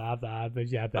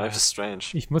 Life is strange.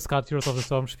 Ich muss gerade Heroes of the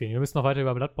Storm spielen. Wir müssen noch weiter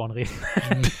über Bloodborne reden.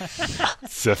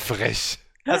 Sehr frech.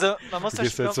 Also, man muss Du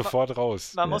gehst jetzt sofort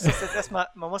raus. Man muss das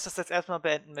jetzt erstmal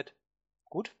beenden mit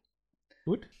gut.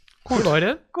 Gut,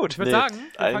 Leute. Gut. Ich würde sagen,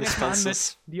 wir fangen eigentlich jetzt mal an kannst mit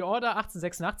du's- The Order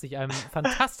 1886, einem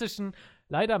fantastischen,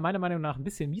 leider meiner Meinung nach ein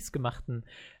bisschen mies gemachten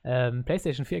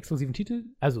PlayStation 4 exklusiven Titel.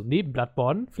 Also neben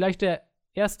Bloodborne. Vielleicht der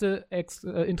erste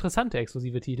interessante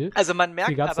exklusive Titel. Also man merkt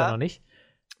Viel gab's da noch aber, nicht.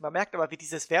 wie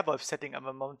dieses Werwolf-Setting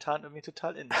aber momentan irgendwie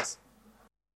total in ist.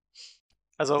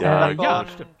 Also Ja,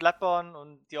 Bloodborne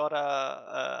und die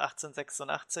Order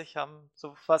 1886 haben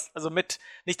so fast, also mit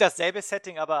nicht dasselbe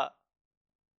Setting, aber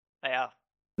naja.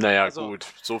 Naja, Also- gut.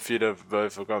 So viele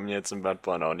Wölfe kommen jetzt in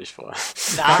Bloodborne auch nicht vor.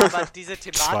 Na, aber diese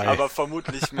Thematik. Zwei. Aber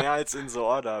vermutlich mehr als in The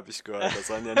Order, habe ich gehört. Da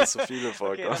sollen ja nicht so viele Okay, das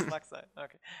vorkommen. mag sein.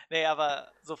 Okay. Nee,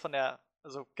 aber so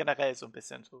also generell so ein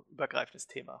bisschen so übergreifendes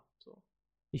Thema. So.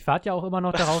 Ich warte ja auch immer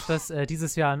noch darauf, dass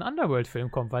dieses Jahr ein Underworld-Film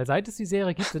kommt, weil seit es die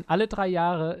Serie gibt, sind alle 3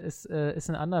 Jahre ist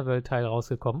ein Underworld-Teil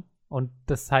rausgekommen. Und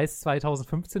das heißt,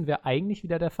 2015 wäre eigentlich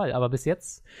wieder der Fall. Aber bis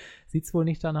jetzt sieht es wohl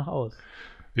nicht danach aus.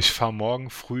 Ich fahre morgen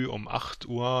früh um 8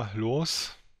 Uhr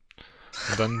los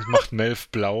und dann macht Melf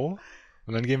blau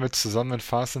und dann gehen wir zusammen in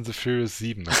Fast and the Furious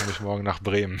 7. Dann komme ich morgen nach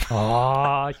Bremen.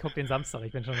 Oh, ich gucke den Samstag.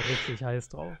 Ich bin schon richtig heiß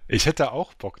drauf. Ich hätte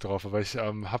auch Bock drauf, aber ich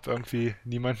habe irgendwie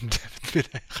niemanden, der mit mir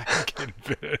da reingehen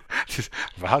will.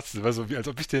 Was? Das war so, wie als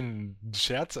ob ich den einen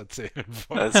Scherz erzählen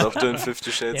wollte. Als ob du in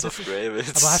 50 Shades Ja, of Grey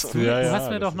willst. Aber hast du, Ja, du hast ja,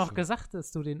 mir das doch noch ist- gesagt,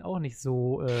 dass du den auch nicht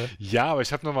so. Ja, aber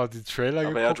ich habe nochmal die Trailer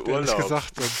Aber er hat geguckt, ehrlich Urlaub.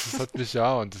 gesagt, und das hat mich,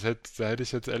 da hätte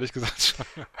ich jetzt ehrlich gesagt schon.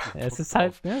 Es ist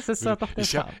halt, ne, es ist doch der Ich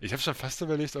Charme. habe schon fast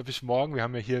überlegt, ob ich morgen, wir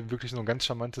haben ja hier wirklich so ein ganz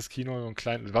charmantes Kino, so ein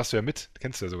kleines, warst du ja mit,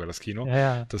 kennst du ja sogar das Kino, Ja,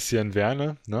 ja. das hier in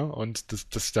Werne, ne, und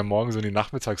dass ich da morgen so in die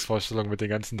Nachmittagsvorstellung mit den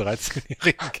ganzen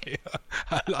 13-Jährigen gehe,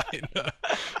 alleine.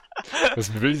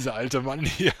 Was will dieser alte Mann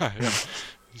hier? Ja,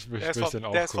 ich möchte den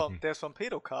auch gucken. Der ist vom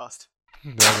Pedocast.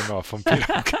 Ja, genau, vom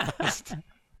Pedocast.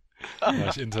 Da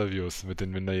ich Interviews mit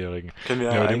den Minderjährigen. Können wir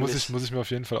Ja, aber den eigentlich muss ich mir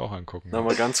auf jeden Fall auch angucken.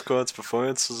 nochmal ganz kurz, bevor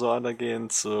wir zu The Order gehen,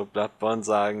 zu Bloodborne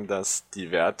sagen, dass die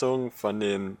Wertung von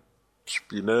den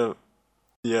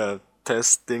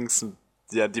Testdings,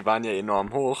 ja, die waren ja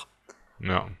enorm hoch.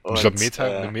 Ja, und Und, ich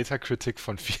glaube, eine Metacritic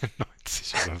von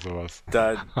 94 oder sowas.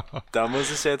 Da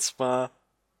muss ich jetzt mal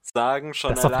sagen,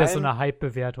 schon Das ist doch wieder so allein eine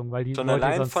Hype-Bewertung, weil die schon Leute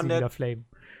allein sonst von nie der- wieder flamen.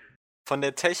 von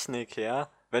der Technik her,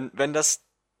 wenn das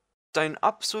dein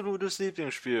absolutes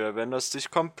Lieblingsspiel wäre, wenn das dich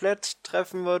komplett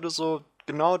treffen würde, so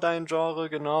genau dein Genre,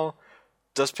 genau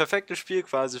das perfekte Spiel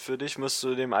quasi für dich, musst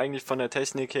du dem eigentlich von der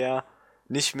Technik her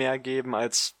nicht mehr geben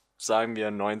als, sagen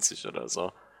wir, 90 oder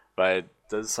so. Weil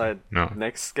das ist halt Ja.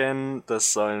 Next Gen,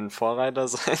 das soll ein Vorreiter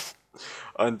sein.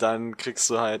 Und dann kriegst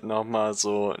du halt nochmal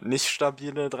so nicht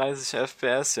stabile 30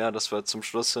 FPS. Ja, das wird zum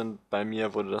Schluss hin. Bei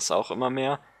mir wurde das auch immer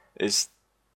mehr. Ich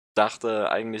dachte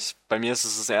eigentlich, bei mir ist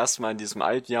es das erste Mal in diesem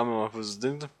Altjahr mal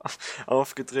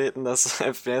aufgetreten, dass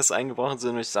FPS eingebrochen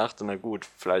sind. Und ich dachte, na gut,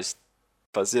 vielleicht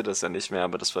passiert das ja nicht mehr,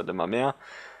 aber das wird immer mehr.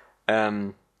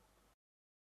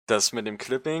 Das mit dem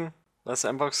Clipping, was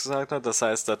Mbox gesagt hat, das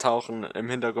heißt, da tauchen im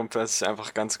Hintergrund plötzlich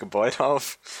einfach ganz Gebäude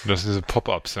auf. Das sind diese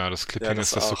Pop-Ups, ja. Das Clipping Ja, das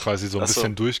ist, dass du auch. quasi so ein Ach so.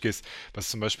 bisschen durchgehst. Was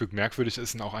zum Beispiel merkwürdig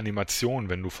ist, sind auch Animationen.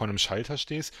 Wenn du vor einem Schalter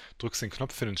stehst, drückst den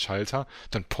Knopf für den Schalter,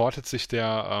 dann portet sich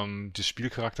der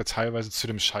Spielcharakter teilweise zu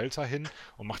dem Schalter hin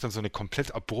und macht dann so eine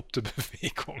komplett abrupte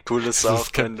Bewegung. Cool ist Das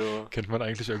auch, kennt man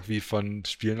eigentlich irgendwie von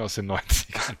Spielen aus den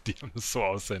 90ern, die haben es so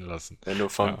aussehen lassen. wenn du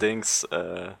vom Ja. Dings,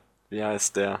 wie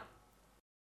heißt der?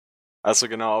 Also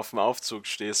genau, auf dem Aufzug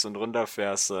stehst und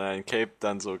runterfährst, ein Cape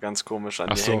dann so ganz komisch an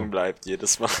Ach dir so. hängen bleibt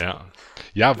jedes Mal.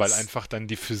 Ja, weil Das- einfach dann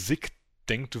die Physik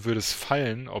denkt, du würdest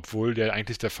fallen, obwohl der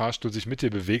Fahrstuhl sich mit dir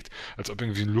bewegt, als ob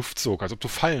irgendwie ein Luftzug, als ob du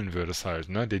fallen würdest halt,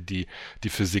 ne? Die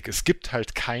Physik. Es gibt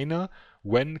halt keine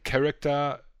When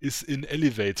Character is in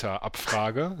Elevator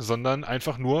Abfrage, sondern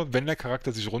einfach nur, wenn der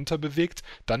Charakter sich runter bewegt,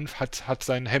 dann hat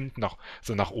sein Hemd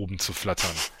so nach oben zu flattern,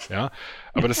 ja.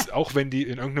 Aber das, auch wenn die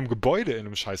in irgendeinem Gebäude in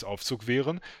einem Scheißaufzug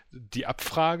wären, die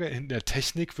Abfrage in der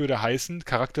Technik würde heißen,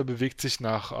 Charakter bewegt sich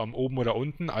nach oben oder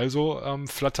unten, also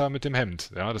flatter mit dem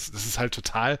Hemd, ja. Das ist halt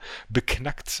total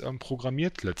beknackt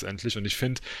programmiert letztendlich und ich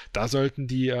finde, da sollten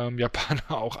die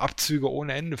Japaner auch Abzüge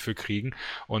ohne Ende für kriegen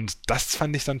und das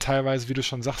fand ich dann teilweise, wie du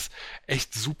schon sagst,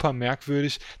 echt super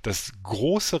merkwürdig, dass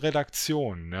große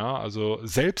Redaktionen, ja, also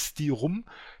selbst die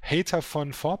Hater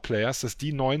von 4Players, dass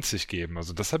die 90 geben.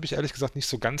 Also das habe ich ehrlich gesagt nicht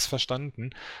so ganz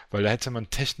verstanden, weil da hätte man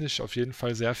technisch auf jeden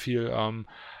Fall sehr viel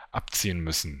abziehen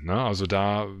müssen. Ne? Also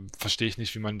da verstehe ich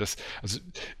nicht, wie man das. Also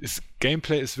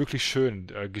Gameplay ist wirklich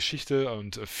schön. Geschichte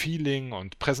und Feeling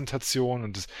und Präsentation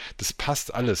und das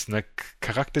passt alles. Ne?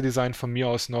 Charakterdesign von mir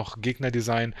aus noch,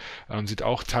 Gegnerdesign sieht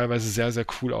auch teilweise sehr, sehr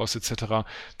cool aus, etc.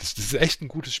 Das ist echt ein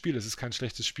gutes Spiel, es ist kein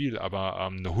schlechtes Spiel, aber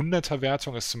eine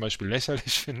 100er-Wertung ist zum Beispiel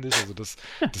lächerlich, finde ich. Also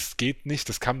das geht nicht.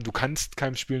 Du kannst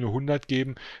keinem Spiel eine 100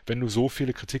 geben, wenn du so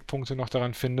viele Kritikpunkte noch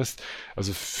daran findest.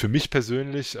 Also für mich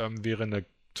persönlich wäre eine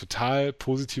total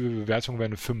positive Bewertung wäre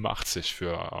eine 85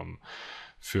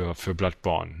 für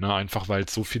Bloodborne. Ne? Einfach weil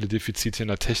es so viele Defizite in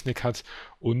der Technik hat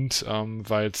und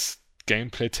weil es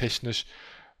gameplay-technisch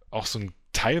auch so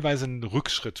teilweise ein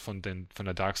Rückschritt von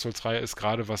der Dark Souls-Reihe ist,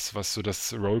 gerade was so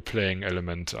das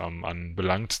Role-Playing-Element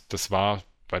anbelangt. Das war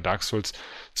bei Dark Souls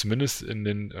zumindest in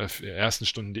den ersten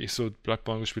Stunden, die ich so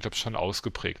Bloodborne gespielt habe, schon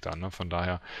ausgeprägt dann. Ne? Von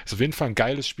daher ist auf jeden Fall ein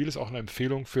geiles Spiel, ist auch eine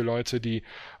Empfehlung für Leute, die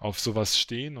auf sowas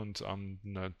stehen und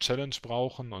eine Challenge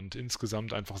brauchen und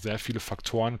insgesamt einfach sehr viele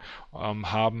Faktoren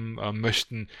haben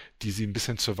möchten, die sie ein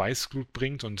bisschen zur Weißglut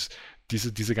bringt und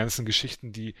diese ganzen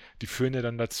Geschichten, die führen ja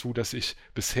dann dazu, dass ich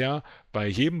bisher bei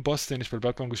jedem Boss, den ich bei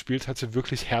Bloodborne gespielt hatte,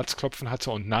 wirklich Herzklopfen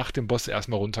hatte und nach dem Boss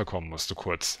erstmal runterkommen musste,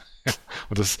 kurz.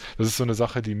 Und das ist so eine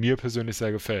Sache, die mir persönlich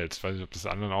sehr gefällt. Ich weiß nicht, ob das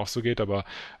anderen auch so geht, aber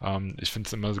ich finde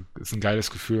es ist ein geiles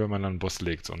Gefühl, wenn man dann einen Boss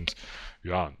legt. Und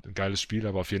ja, ein geiles Spiel,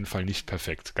 aber auf jeden Fall nicht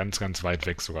perfekt. Ganz, ganz weit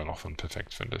weg sogar noch von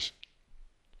perfekt, finde ich.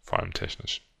 Vor allem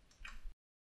technisch.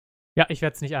 Ja, ich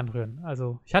werde es nicht anrühren.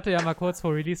 Also, ich hatte ja mal kurz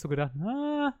vor Release so gedacht,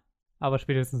 aber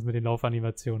spätestens mit den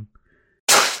Laufanimationen.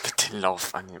 Mit den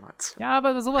Laufanimationen. Ja,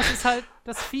 aber sowas ist halt,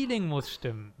 das Feeling muss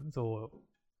stimmen. So.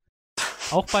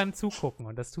 Auch beim Zugucken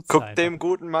und das tut's Guck halt. dem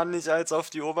guten Mann nicht als auf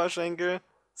die Oberschenkel,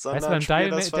 sondern weißt du, beim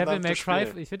Devil May verdammte Cry,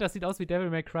 Spiel. ich finde, das sieht aus wie Devil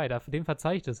May Cry, dem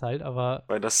verzeih ich das halt, aber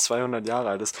Weil das 200 Jahre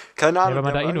alt ist. Keine Ahnung, ja, wenn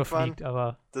man die da haben nur irgendwann fliegt,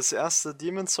 aber das erste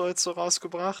Demon's Souls so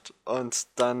rausgebracht und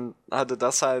dann hatte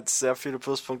das halt sehr viele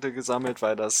Pluspunkte gesammelt,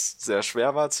 weil das sehr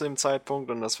schwer war zu dem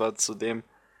Zeitpunkt und das war zudem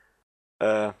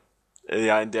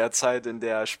ja in der Zeit, in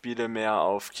der Spiele mehr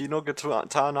auf Kino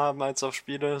getan haben als auf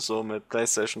Spiele, so mit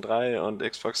PlayStation 3 und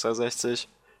Xbox 360,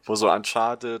 wo so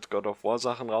Uncharted, God of War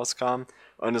Sachen rauskamen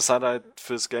und es hat halt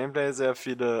fürs Gameplay sehr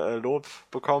viele Lob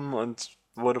bekommen und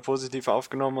wurde positiv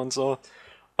aufgenommen und so.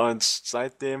 Und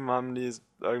seitdem haben die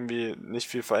irgendwie nicht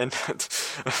viel verändert,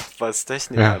 was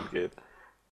Technik angeht.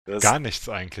 Gar nichts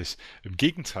eigentlich. Im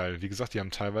Gegenteil, wie gesagt, die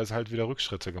haben teilweise halt wieder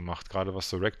Rückschritte gemacht, gerade was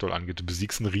so Ragdoll angeht. Du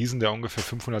besiegst einen Riesen, der ungefähr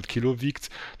 500 Kilo wiegt,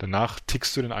 danach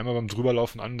tickst du den einmal beim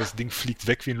Drüberlaufen an und das Ding fliegt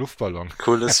weg wie ein Luftballon.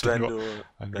 Cool ist, wenn du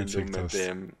angezickt mit hast.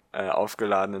 dem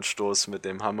aufgeladenen Stoß mit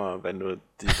dem Hammer, wenn du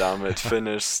die damit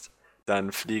finishst,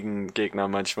 dann fliegen Gegner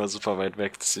manchmal super weit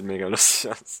weg. Das sieht mega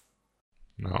lustig aus.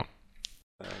 Ja.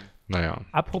 Naja.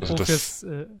 apropos also fürs,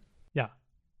 ja,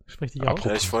 sprich dich aus.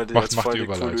 Ja, ich wollte Mach jetzt die voll die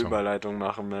coole Überleitung. Überleitung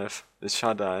machen, Mev. Ich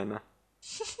hatte eine.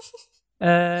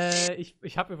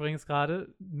 Ich habe übrigens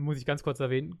gerade, muss ich ganz kurz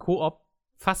erwähnen, Koop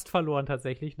fast verloren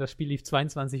tatsächlich. Das Spiel lief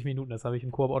 22 Minuten, das habe ich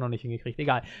im Koop auch noch nicht hingekriegt.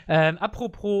 Egal.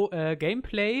 Apropos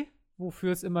Gameplay,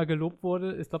 wofür es immer gelobt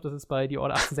wurde, ich glaube, das ist bei The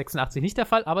Order 1886 nicht der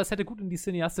Fall, aber es hätte gut in die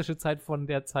cineastische Zeit von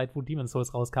der Zeit, wo Demon's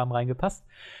Souls rauskam, reingepasst.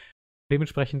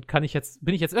 Dementsprechend bin ich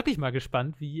jetzt wirklich mal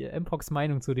gespannt, wie Mpox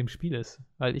Meinung zu dem Spiel ist.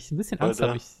 Weil ich ein bisschen Angst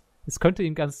habe. Es könnte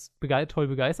ihn ganz toll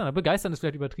begeistern. Aber begeistern ist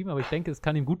vielleicht übertrieben, aber ich denke, es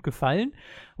kann ihm gut gefallen.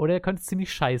 Oder er könnte es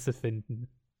ziemlich scheiße finden.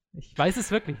 Ich weiß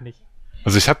es wirklich nicht.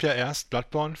 Also ich habe ja erst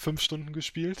Bloodborne 5 Stunden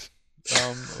gespielt.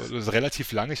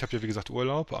 Relativ lange. Ich habe ja, wie gesagt,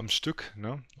 Urlaub am Stück.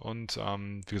 Ne? Und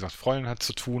wie gesagt, Freundin hat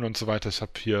zu tun und so weiter. Ich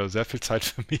habe hier sehr viel Zeit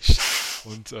für mich.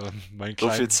 Und meinen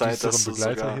kleinen so viel Zeit, dass du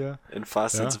Begleiter sogar hier. in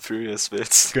Fast and the Furious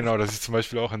willst. Genau, dass ich zum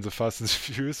Beispiel auch in The Fast and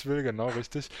the Furious will, genau,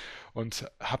 richtig. Und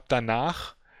habe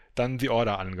danach dann The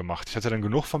Order angemacht. Ich hatte dann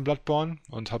genug von Bloodborne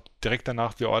und habe direkt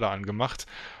danach The Order angemacht.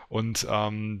 Und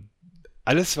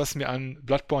alles, was mir an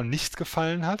Bloodborne nicht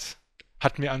gefallen hat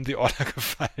mir an The Order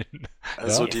gefallen.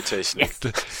 Also die Technik.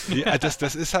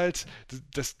 Das ist halt,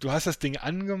 du hast das Ding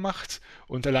angemacht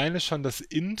und alleine schon das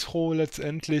Intro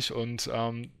letztendlich und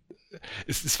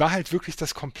es war halt wirklich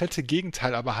das komplette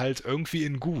Gegenteil, aber halt irgendwie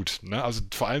in gut. Ne? Also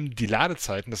vor allem die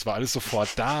Ladezeiten, das war alles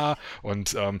sofort da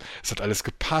und es hat alles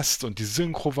gepasst und die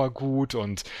Synchro war gut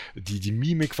und die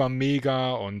Mimik war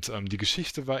mega und die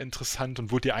Geschichte war interessant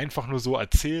und wurde dir einfach nur so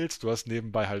erzählt. Du hast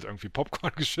nebenbei halt irgendwie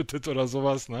Popcorn geschüttet oder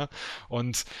sowas. Ne?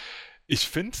 Und ich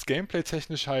finde es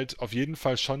gameplay-technisch halt auf jeden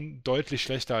Fall schon deutlich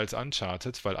schlechter als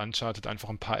Uncharted, weil Uncharted einfach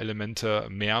ein paar Elemente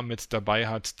mehr mit dabei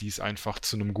hat, die es einfach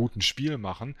zu einem guten Spiel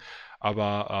machen.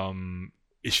 Aber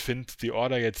ich finde The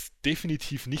Order jetzt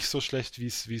definitiv nicht so schlecht, wie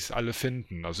es alle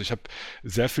finden. Also ich habe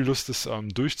sehr viel Lust, es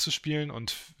durchzuspielen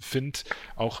und finde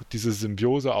auch diese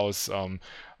Symbiose aus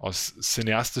aus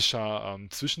cineastischer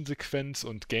Zwischensequenz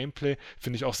und Gameplay,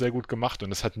 finde ich auch sehr gut gemacht.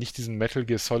 Und es hat nicht diesen Metal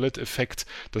Gear Solid-Effekt,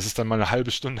 dass es dann mal eine halbe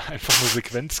Stunde einfach nur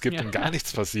Sequenz gibt und gar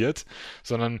nichts passiert,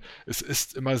 sondern es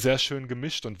ist immer sehr schön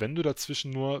gemischt. Und wenn du dazwischen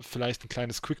nur vielleicht ein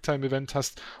kleines Quicktime-Event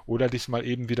hast oder dich mal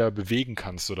eben wieder bewegen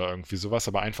kannst oder irgendwie sowas,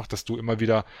 aber einfach, dass du immer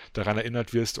wieder daran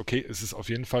erinnert wirst, okay, es ist auf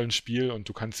jeden Fall ein Spiel und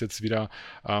du kannst jetzt wieder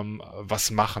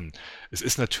was machen. Es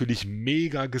ist natürlich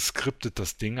mega geskriptet,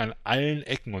 das Ding, an allen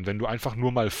Ecken. Und wenn du einfach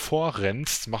nur mal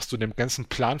vorrennst, machst du den ganzen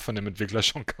Plan von dem Entwickler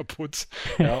schon kaputt.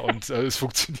 Ja, und es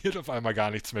funktioniert auf einmal gar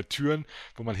nichts mehr. Türen,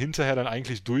 wo man hinterher dann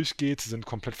eigentlich durchgeht, sind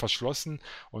komplett verschlossen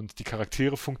und die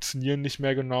Charaktere funktionieren nicht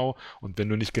mehr genau. Und wenn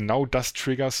du nicht genau das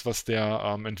triggerst, was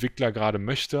der Entwickler gerade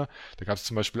möchte, da gab es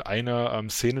zum Beispiel eine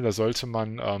Szene, da sollte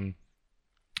man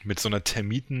mit so einer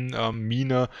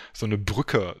Termitenmine so eine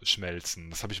Brücke schmelzen.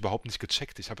 Das habe ich überhaupt nicht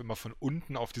gecheckt. Ich habe immer von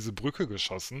unten auf diese Brücke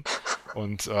geschossen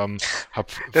und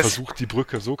habe versucht, die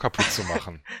Brücke so kaputt zu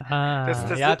machen.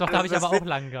 Ja, doch, da habe ich aber auch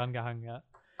lang dran gehangen, ja.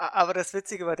 Aber das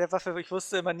Witzige bei der Waffe, ich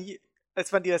wusste immer nie,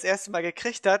 als man die das erste Mal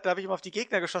gekriegt hat, da habe ich immer auf die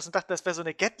Gegner geschossen und dachte, das wäre so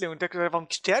eine Gatling und dachte, warum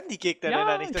sterben die Gegner denn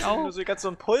da nicht? Das ist nur so ganz so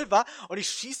ein Pulver und ich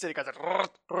schieße die ganze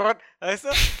Zeit, weißt du?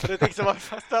 Und dann denke ich so,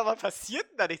 was passiert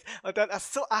denn da nichts? Und dann,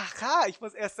 ich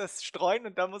muss erst das streuen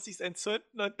und dann muss ich es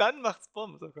entzünden und dann macht's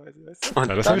Bumm, so quasi, weißt du?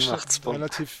 Ja, das habe ich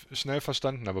relativ schnell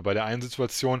verstanden, aber bei der einen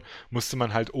Situation musste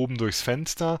man halt oben durchs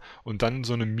Fenster und dann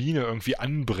so eine Mine irgendwie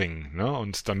anbringen, ne?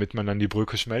 Und damit man dann die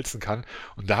Brücke schmelzen kann.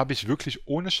 Und da habe ich wirklich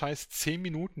ohne Scheiß 10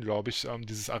 Minuten, glaube ich,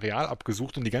 dieses Areal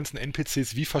abgesucht und die ganzen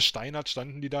NPCs wie versteinert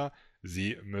standen die da.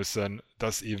 Sie müssen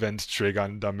das Event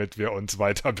triggern, damit wir uns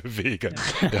weiter bewegen.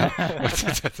 Ja?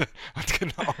 Und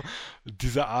genau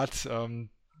diese Art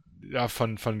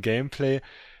von Gameplay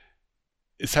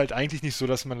ist halt eigentlich nicht so,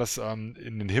 dass man das in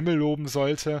den Himmel loben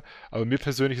sollte, aber mir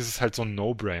persönlich ist es halt so ein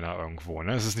No-Brainer irgendwo.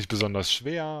 Ne? Es ist nicht besonders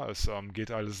schwer, es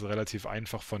geht alles relativ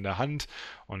einfach von der Hand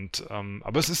und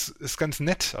aber es ist ganz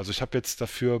nett. Also ich habe jetzt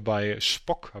dafür bei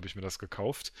Spock, habe ich mir das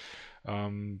gekauft,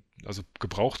 also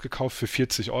gebraucht gekauft für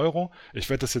 40 Euro. Ich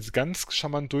werde das jetzt ganz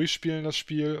charmant durchspielen, das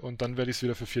Spiel, und dann werde ich es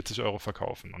wieder für 40 Euro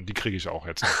verkaufen. Und die kriege ich auch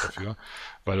jetzt noch dafür,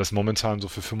 weil das momentan so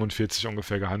für 45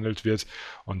 ungefähr gehandelt wird.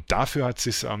 Und dafür hat es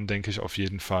sich, denke ich, auf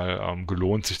jeden Fall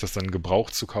gelohnt, sich das dann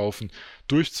gebraucht zu kaufen,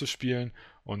 durchzuspielen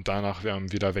und danach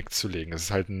wieder wegzulegen. Es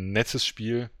ist halt ein nettes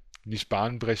Spiel, nicht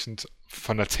bahnbrechend,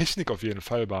 von der Technik auf jeden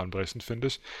Fall bahnbrechend, finde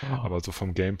ich, aber so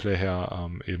vom Gameplay her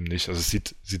eben nicht. Also es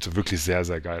sieht so wirklich sehr,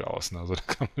 sehr geil aus. Ne? Also da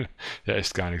kann man ja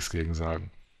echt gar nichts gegen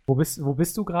sagen. Wo bist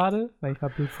du gerade, wenn ich mal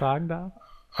blöd fragen darf?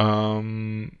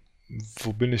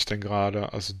 Wo bin ich denn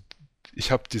gerade? Also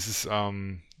ich habe dieses, also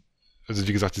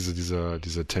wie gesagt,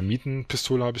 diese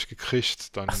Termitenpistole habe ich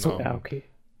gekriegt. Dann, ach so, ja, okay.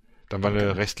 Dann war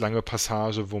eine recht lange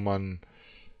Passage, wo man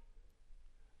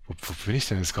Wo bin ich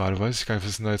denn jetzt gerade? Weiß ich gar nicht,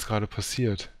 was ist denn da jetzt gerade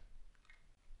passiert?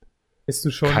 Bist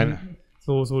du schon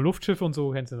so Luftschiffe und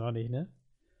so kennst du noch nicht, ne?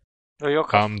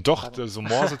 Doch, so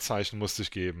Morsezeichen musste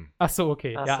ich geben. Ach so,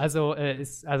 okay. Ja, also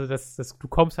du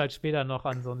kommst halt später noch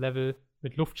an so ein Level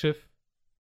mit Luftschiff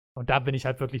und da bin ich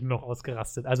halt wirklich nur noch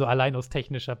ausgerastet. Also allein aus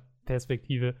technischer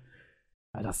Perspektive,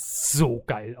 weil das so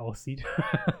geil aussieht.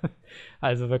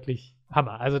 Also wirklich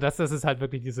Hammer. Also das ist halt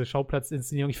wirklich diese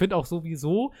Schauplatzinszenierung. Ich finde auch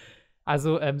sowieso,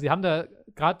 also sie haben da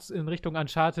gerade in Richtung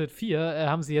Uncharted 4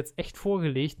 haben sie jetzt echt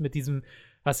vorgelegt mit diesem,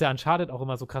 was ja Uncharted auch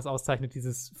immer so krass auszeichnet,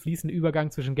 dieses fließende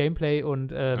Übergang zwischen Gameplay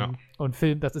und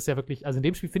Film. Das ist ja wirklich, also in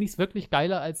dem Spiel finde ich es wirklich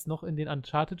geiler als noch in den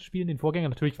Uncharted-Spielen, den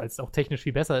Vorgängern, natürlich, weil es auch technisch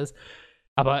viel besser ist.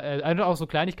 Aber einfach auch so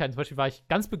Kleinigkeiten. Zum Beispiel war ich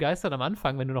ganz begeistert am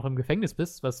Anfang, wenn du noch im Gefängnis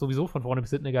bist, was sowieso von vorne bis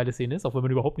hinten eine geile Szene ist, auch wenn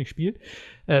man überhaupt nicht spielt.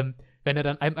 Wenn er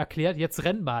dann einem erklärt, jetzt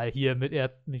renn mal hier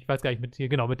ich weiß gar nicht, mit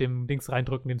dem Dings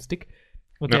reindrücken, dem Stick.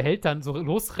 Und der Held dann so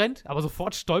losrennt, aber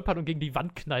sofort stolpert und gegen die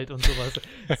Wand knallt und sowas.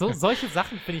 Solche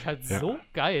Sachen finde ich halt so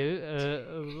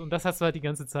geil. Und das hast du halt die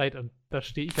ganze Zeit und da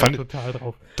stehe ich halt total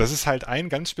drauf. Das ist halt ein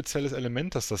ganz spezielles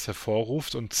Element, das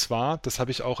hervorruft. Und zwar, das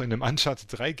habe ich auch in dem Uncharted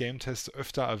 3 Game-Test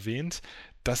öfter erwähnt,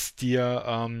 dass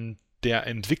dir der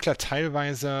Entwickler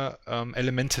teilweise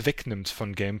Elemente wegnimmt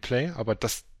von Gameplay, aber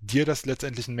dass dir das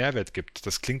letztendlich einen Mehrwert gibt.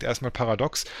 Das klingt erstmal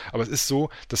paradox, aber es ist so,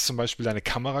 dass zum Beispiel deine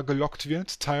Kamera gelockt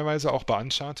wird, teilweise auch bei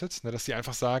Uncharted, ne, dass die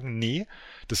einfach sagen, nee,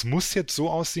 das muss jetzt so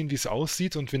aussehen, wie es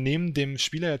aussieht und wir nehmen dem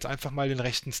Spieler jetzt einfach mal den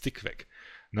rechten Stick weg.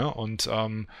 Ne? Und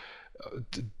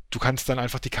du kannst dann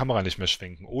einfach die Kamera nicht mehr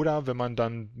schwenken. Oder wenn man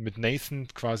dann mit Nathan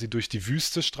quasi durch die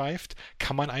Wüste streift,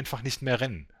 kann man einfach nicht mehr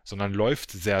rennen, sondern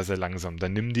läuft sehr, sehr langsam.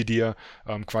 Dann nimm die dir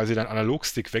quasi deinen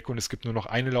Analogstick weg und es gibt nur noch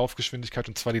eine Laufgeschwindigkeit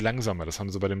und zwar die langsame. Das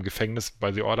haben sie bei dem Gefängnis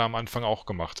bei The Order am Anfang auch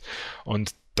gemacht.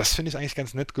 Und das finde ich eigentlich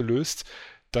ganz nett gelöst,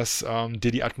 dass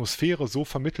dir die Atmosphäre so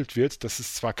vermittelt wird, dass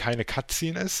es zwar keine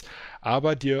Cutscene ist,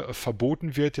 aber dir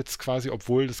verboten wird jetzt quasi,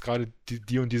 obwohl das gerade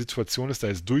die und die Situation ist, da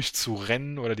jetzt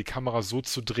durchzurennen oder die Kamera so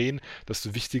zu drehen, dass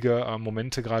du wichtige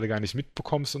Momente gerade gar nicht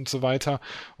mitbekommst und so weiter.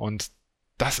 Und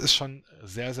das ist schon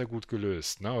sehr, sehr gut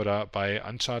gelöst. Ne? Oder bei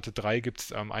Uncharted 3 gibt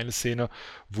es eine Szene,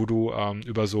 wo du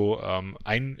über so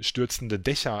einstürzende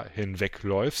Dächer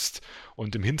hinwegläufst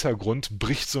und im Hintergrund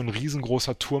bricht so ein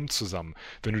riesengroßer Turm zusammen.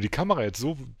 Wenn du die Kamera jetzt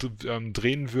so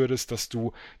drehen würdest, dass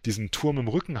du diesen Turm im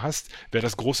Rücken hast, wäre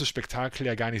das große Spektakel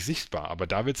ja gar nicht sichtbar. Aber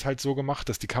da wird es halt so gemacht,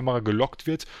 dass die Kamera gelockt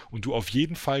wird und du auf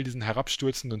jeden Fall diesen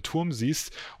herabstürzenden Turm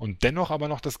siehst und dennoch aber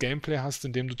noch das Gameplay hast,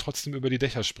 in dem du trotzdem über die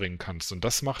Dächer springen kannst. Und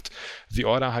das macht The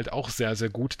Order halt auch sehr, sehr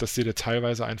gut, dass sie dir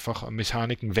teilweise einfach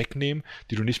Mechaniken wegnehmen,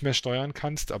 die du nicht mehr steuern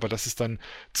kannst, aber das ist dann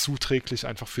zuträglich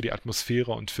einfach für die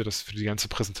Atmosphäre und für die ganze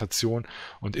Präsentation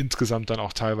und insgesamt dann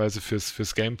auch teilweise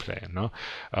fürs Gameplay. Ne?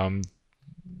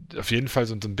 Auf jeden Fall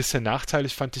so ein bisschen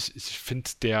nachteilig fand ich finde,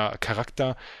 der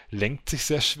Charakter lenkt sich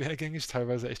sehr schwergängig,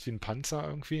 teilweise echt wie ein Panzer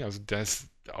irgendwie. Also der ist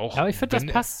auch. Ja, aber ich finde, das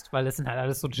passt, weil das sind halt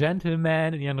alles so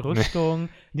Gentlemen in ihren Rüstungen.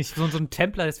 Nicht so ein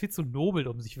Templer, der ist viel zu nobel,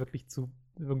 um sich wirklich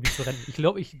irgendwie zu rennen. Ich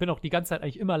glaube, ich bin auch die ganze Zeit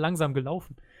eigentlich immer langsam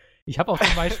gelaufen. Ich habe auch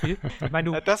zum Beispiel, ich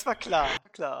meine, Ja, das war klar.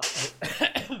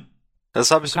 Das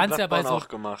habe ich in kannst ja Bloodborne bei so- auch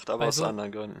gemacht, aber bei aus so-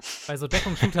 anderen Gründen. bei so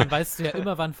Deckungsshootern weißt du ja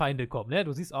immer, wann Feinde kommen. Ne?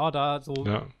 Du siehst, da so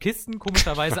Ja. Kisten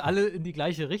komischerweise alle in die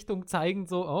gleiche Richtung zeigen,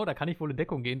 so, da kann ich wohl in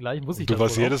Deckung gehen, gleich muss ich Du das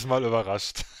warst wohl auch. jedes Mal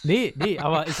überrascht. Nee,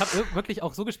 aber ich habe wirklich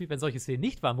auch so gespielt, wenn solche Szenen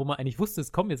nicht waren, wo man eigentlich wusste,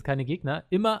 es kommen jetzt keine Gegner,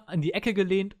 immer an die Ecke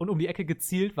gelehnt und um die Ecke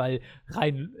gezielt, weil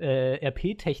rein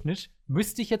RP-technisch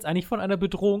müsste ich jetzt eigentlich von einer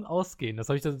Bedrohung ausgehen.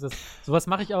 Sowas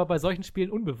mache ich aber bei solchen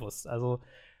Spielen unbewusst. Also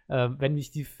wenn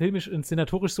mich die filmisch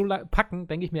inszenatorisch so packen,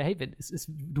 denke ich mir, hey,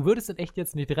 du würdest in echt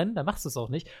jetzt nicht rennen, dann machst du es auch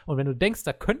nicht. Und wenn du denkst,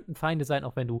 da könnten Feinde sein,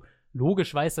 auch wenn du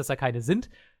logisch weißt, dass da keine sind,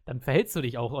 dann verhältst du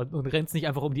dich auch und rennst nicht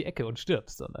einfach um die Ecke und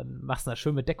stirbst, sondern machst eine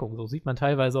schön mit Deckung. So sieht man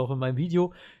teilweise auch in meinem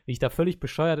Video, wie ich da völlig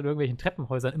bescheuert in irgendwelchen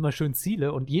Treppenhäusern immer schön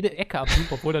ziele und jede Ecke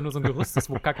absuche, obwohl da nur so ein Gerüst ist,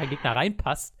 wo gar kein Gegner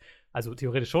reinpasst. Also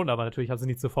theoretisch schon, aber natürlich haben sie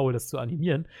nicht so faul, das zu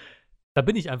animieren. Da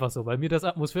bin ich einfach so, weil mir das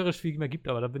atmosphärisch viel mehr gibt,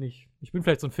 aber ich bin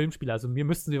vielleicht so ein Filmspieler, also mir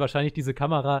müssten sie wahrscheinlich diese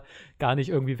Kamera gar nicht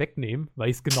irgendwie wegnehmen, weil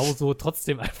ich es genauso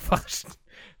trotzdem einfach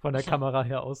von der Kamera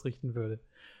her ausrichten würde.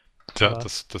 Tja, Aber-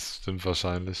 das stimmt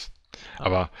wahrscheinlich.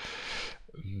 Aber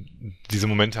diese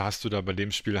Momente hast du da bei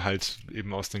dem Spiel halt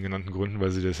eben aus den genannten Gründen,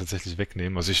 weil sie das tatsächlich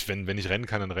wegnehmen. Also wenn ich rennen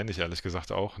kann, dann renne ich ehrlich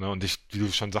gesagt auch. Ne? Und wie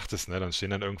du schon sagtest, ne, dann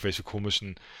stehen dann irgendwelche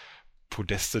komischen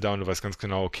Podeste da und du weißt ganz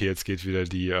genau, okay, jetzt geht wieder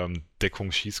die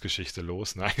Deckung-Schießgeschichte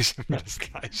los. Ne? Eigentlich immer das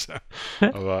Gleiche.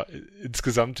 Aber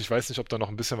insgesamt, ich weiß nicht, ob da noch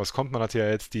ein bisschen was kommt. Man hat ja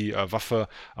jetzt die Waffe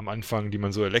am Anfang, die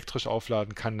man so elektrisch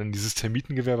aufladen kann. Dann dieses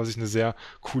Termitengewehr, was ich eine sehr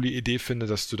coole Idee finde,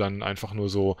 dass du dann einfach nur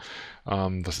so,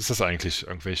 was ist das eigentlich?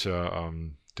 Irgendwelche,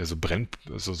 der so brennt,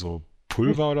 so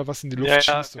Pulver oder was in die Luft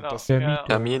schießt. genau. Und das,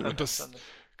 Termin. und das,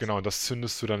 genau, das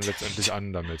zündest du dann letztendlich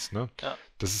an damit, ne? Ja.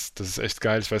 Das ist echt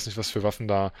geil. Ich weiß nicht, was für Waffen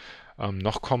da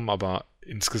noch kommen, aber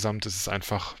insgesamt ist es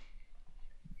einfach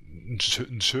ein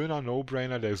schöner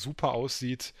No-Brainer, der super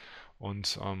aussieht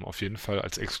und auf jeden Fall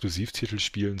als Exklusivtitel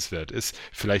spielenswert ist.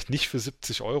 Vielleicht nicht für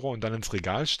 70 Euro und dann ins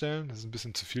Regal stellen, das ist ein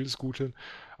bisschen zu viel des Guten,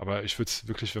 aber ich würde es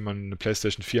wirklich, wenn man eine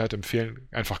PlayStation 4 hat, empfehlen,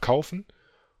 einfach kaufen.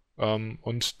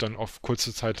 Und dann auf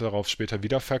kurze Zeit darauf später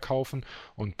wieder verkaufen.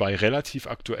 Und bei relativ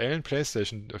aktuellen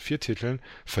PlayStation 4-Titeln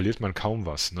verliert man kaum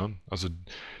was. Ne? Also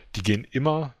die gehen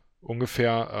immer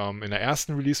ungefähr in der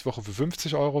ersten Release-Woche für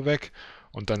 50 Euro weg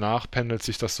und danach pendelt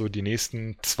sich das so die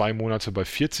nächsten 2 Monate bei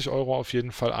 40 Euro auf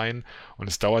jeden Fall ein und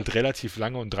es dauert relativ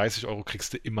lange und 30 Euro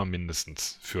kriegst du immer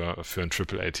mindestens für einen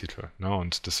AAA-Titel. Ne?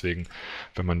 Und deswegen,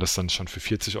 wenn man das dann schon für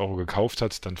 40 Euro gekauft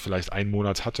hat, dann vielleicht einen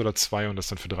Monat hat oder 2 und das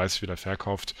dann für 30 wieder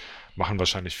verkauft, machen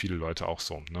wahrscheinlich viele Leute auch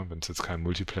so. Ne? Wenn es jetzt keinen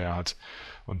Multiplayer hat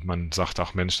und man sagt,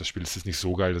 ach Mensch, das Spiel ist jetzt nicht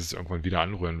so geil, dass ich es irgendwann wieder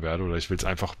anrühren werde oder ich will es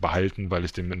einfach behalten, weil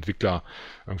ich dem Entwickler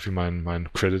irgendwie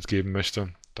meinen Credit geben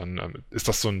möchte, dann ist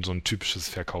das so ein typisches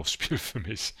Verkaufsspiel für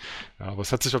mich. Ja, aber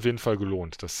es hat sich auf jeden Fall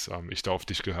gelohnt, dass ich da auf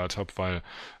dich gehört habe, weil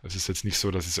es ist jetzt nicht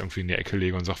so, dass ich es irgendwie in die Ecke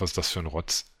lege und sage, was ist das für ein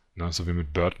Rotz? Ne, so wie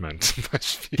mit Birdman zum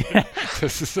Beispiel.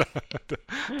 Das ist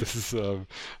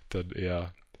dann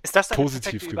eher Ist das dann eine positiv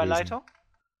perfekte gewesen. Überleitung?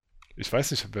 Ich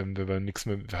weiß nicht, wenn wir nichts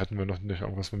mehr, hatten wir noch nicht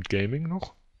irgendwas mit Gaming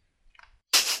noch?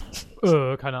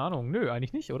 Keine Ahnung, nö,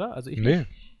 eigentlich nicht, oder? Also Nee.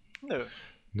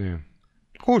 Nee.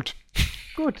 Gut.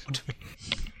 Gut.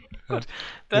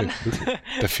 Dann, Nee,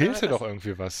 da fehlte doch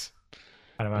irgendwie was.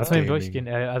 Warte mal, lass mal eben Gaming. durchgehen.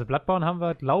 Also Bloodborne haben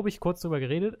wir, glaube ich, kurz drüber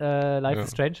geredet. Life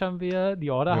is Strange haben wir,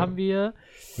 The Order haben wir.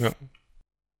 Ja.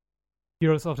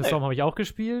 Heroes of the Storm habe ich auch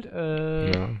gespielt.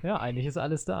 Ja. Ja, eigentlich ist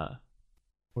alles da.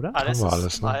 Oder? Alles Haben wir ist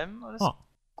alles, in ne? allem alles Ah.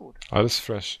 gut. Alles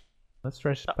fresh. Das ist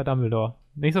fresh Ja. bei Dumbledore.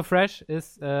 Nicht so fresh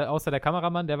ist, außer der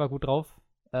Kameramann, der war gut drauf,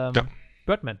 Ja.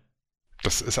 Birdman.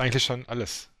 Das ist eigentlich schon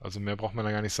alles. Also mehr braucht man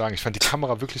da gar nicht sagen. Ich fand die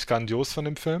Kamera wirklich grandios von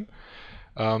dem Film.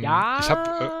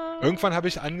 Irgendwann habe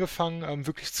ich angefangen,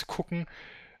 wirklich zu gucken,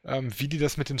 wie die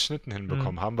das mit den Schnitten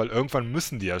hinbekommen haben, weil irgendwann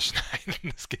müssen die ja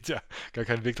schneiden. Es geht ja gar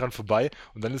kein Weg dran vorbei.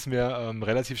 Und dann ist mir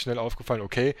relativ schnell aufgefallen,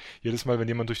 okay, jedes Mal, wenn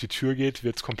jemand durch die Tür geht,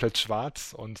 wird es komplett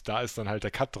schwarz und da ist dann halt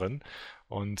der Cut drin.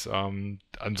 Und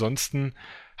ansonsten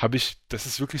das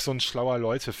ist wirklich so ein schlauer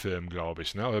Leute-Film, glaube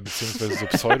ich, ne? Oder beziehungsweise so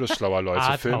pseudo-schlauer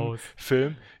Arthouse.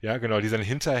 Film, ja, genau, die dann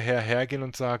hinterher hergehen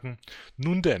und sagen,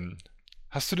 nun denn,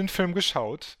 hast du den Film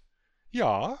geschaut?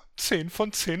 Ja, 10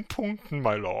 von 10 Punkten,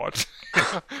 my lord.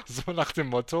 So nach dem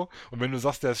Motto. Und wenn du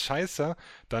sagst, der ist scheiße,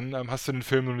 dann hast du den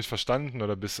Film noch nicht verstanden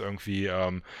oder bist irgendwie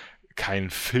kein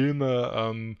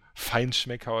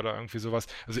Feinschmecker oder irgendwie sowas.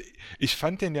 Also ich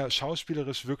fand den ja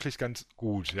schauspielerisch wirklich ganz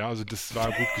gut. Ja, also das war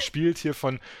gut gespielt hier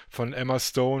von Emma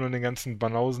Stone und den ganzen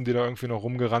Banausen, die da irgendwie noch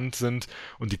rumgerannt sind.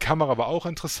 Und die Kamera war auch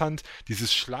interessant.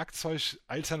 Dieses Schlagzeug,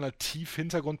 Alternativ,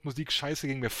 Hintergrundmusik, Scheiße,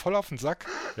 ging mir voll auf den Sack.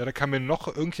 Ja, da kann mir noch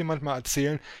irgendjemand mal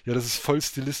erzählen, ja, das ist voll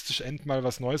stilistisch, mal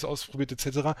was Neues ausprobiert,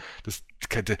 etc.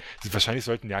 Wahrscheinlich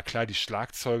sollten, ja klar, die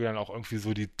Schlagzeuge dann auch irgendwie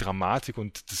so die Dramatik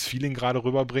und das Feeling gerade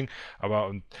rüberbringen.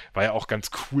 Und war ja auch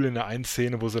ganz cool in der einen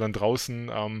Szene, wo sie dann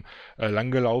draußen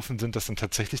langgelaufen sind, dass dann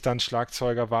tatsächlich da ein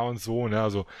Schlagzeuger war und so, ne?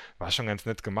 Also war schon ganz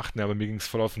nett gemacht, ne? Aber mir ging es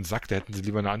voll auf den Sack, da hätten sie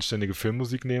lieber eine anständige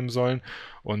Filmmusik nehmen sollen.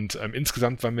 Und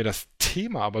insgesamt war mir das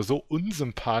Thema aber so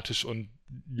unsympathisch und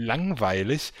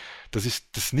langweilig, dass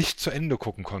ich das nicht zu Ende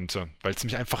gucken konnte, weil es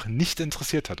mich einfach nicht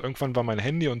interessiert hat. Irgendwann war mein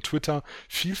Handy und Twitter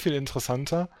viel, viel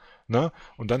interessanter. Ne?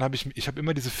 Und dann habe ich habe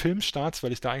immer diese Filmstarts,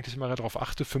 weil ich da eigentlich immer darauf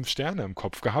achte, 5 Sterne im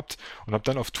Kopf gehabt und habe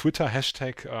dann auf Twitter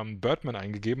Hashtag Birdman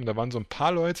eingegeben. Da waren so ein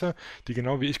paar Leute, die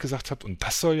genau wie ich gesagt haben, und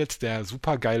das soll jetzt der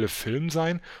super geile Film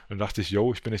sein. Und dann dachte ich,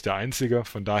 yo, ich bin nicht der Einzige.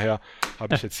 Von daher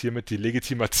habe ich jetzt hiermit die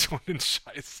Legitimation, den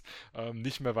Scheiß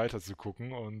nicht mehr weiter zu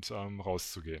gucken und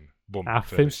rauszugehen. Bumm, Ach,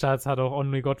 fertig. Filmstarts hat auch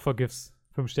Only God Forgives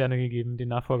 5 Sterne gegeben, den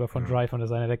Nachfolger von Drive, und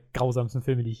das ist einer der grausamsten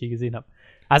Filme, die ich je gesehen habe.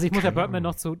 Also ich muss ja Birdman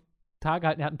noch zu Tage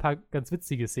halten, er hat ein paar ganz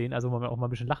witzige Szenen, also wo man auch mal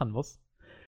ein bisschen lachen muss.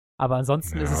 Aber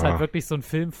ansonsten ist es halt wirklich so ein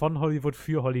Film von Hollywood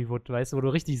für Hollywood, weißt du, wo du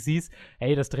richtig siehst,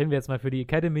 hey, das drehen wir jetzt mal für die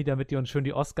Academy, damit die uns schön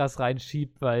die Oscars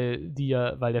reinschiebt, weil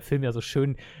der Film ja so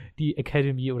schön die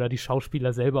Academy oder die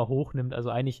Schauspieler selber hochnimmt.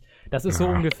 Also eigentlich, das ist so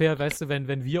ungefähr, weißt du,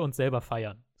 wenn wir uns selber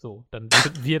feiern. So, dann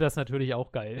finden wir das natürlich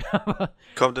auch geil. Aber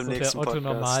Kommt im so nächsten der Podcast.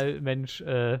 Otto-Normal-Mensch,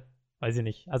 weiß ich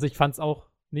nicht. Also ich fand's auch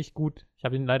nicht gut. Ich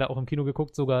habe ihn leider auch im Kino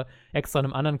geguckt, sogar extra in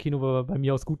einem anderen Kino, weil er bei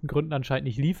mir aus guten Gründen anscheinend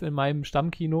nicht lief in meinem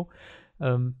Stammkino.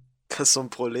 Das ist so ein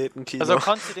Proletenkino. Also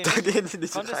konntest du Da den gehen die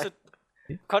nicht konntest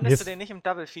rein. du den nicht im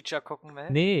Double Feature gucken,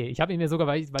 Mel? Nee, ich habe ihn mir sogar,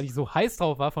 weil ich so heiß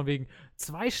drauf war, von wegen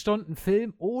 2 Stunden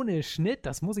Film ohne Schnitt,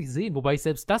 das muss ich sehen. Wobei ich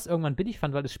selbst das irgendwann billig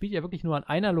fand, weil es spielt ja wirklich nur an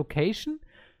einer Location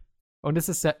und es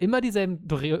ist ja immer dieselben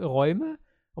Räume.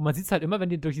 Und man sieht es halt immer, wenn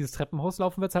die durch dieses Treppenhaus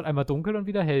laufen, wird es halt einmal dunkel und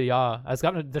wieder hell, ja. Also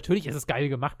natürlich ist es geil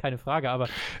gemacht, keine Frage, aber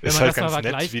wenn ist man halt das mal ganz nett,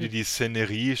 vergleicht, wie die die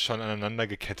Szenerie schon aneinander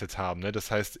gekettet haben. Ne? Das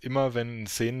heißt, immer wenn ein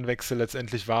Szenenwechsel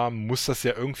letztendlich war, muss das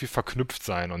ja irgendwie verknüpft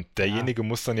sein. Und derjenige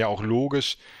muss dann ja auch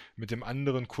logisch mit dem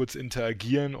anderen kurz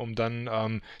interagieren, um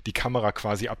dann die Kamera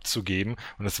quasi abzugeben.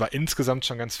 Und das war insgesamt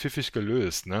schon ganz pfiffig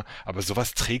gelöst. Ne? Aber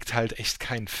sowas trägt halt echt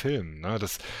keinen Film. Ne?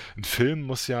 Ein Film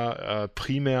muss ja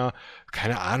primär,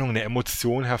 keine Ahnung, eine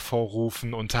Emotion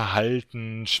hervorrufen,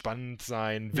 unterhalten, spannend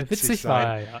sein, witzig sein.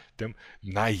 war, ja.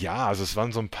 Naja, also es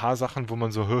waren so ein paar Sachen, wo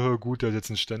man so, gut, der hat jetzt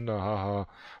einen Ständer, haha,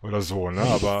 oder so, ne?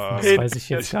 Aber Das weiß ich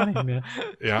jetzt gar nicht mehr.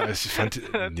 ja, ich fand,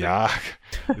 ja,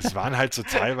 es waren halt so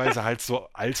teilweise halt so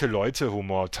alte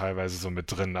Leute-Humor teilweise so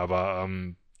mit drin, aber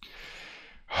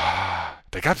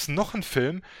da gab es noch einen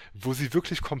Film, wo sie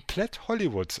wirklich komplett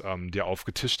Hollywood dir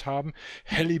aufgetischt haben.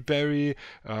 Halle Berry,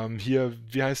 hier,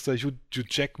 wie heißt der, Hugh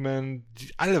Jackman,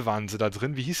 alle waren sie da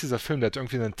drin. Wie hieß dieser Film? Der hat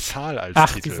irgendwie eine Zahl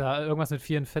als Titel. Dieser, irgendwas mit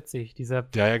 44, dieser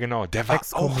Ja, genau, der war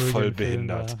auch voll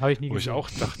behindert. Habe ich nie Wo ich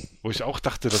gesehen. auch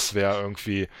dachte, das wäre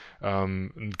irgendwie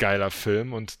ein geiler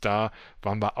Film. Und da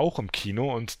waren wir auch im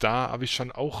Kino und da habe ich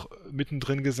schon auch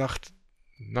mittendrin gesagt,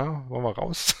 na, wollen wir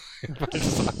raus? Weil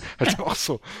das halt auch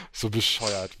so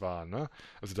bescheuert war, ne?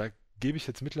 Also da gebe ich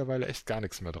jetzt mittlerweile echt gar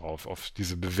nichts mehr drauf, auf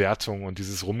diese Bewertung und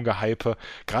dieses Rumgehype.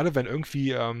 Gerade wenn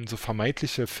irgendwie so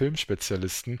vermeintliche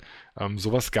Filmspezialisten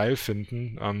sowas geil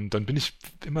finden, dann bin ich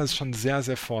immer schon sehr,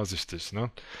 sehr vorsichtig,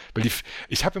 ne? Weil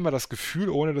ich habe immer das Gefühl,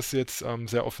 ohne das jetzt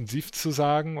sehr offensiv zu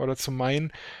sagen oder zu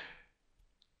meinen,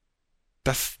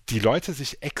 dass die Leute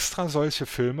sich extra solche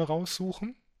Filme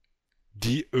raussuchen,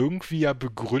 die irgendwie ja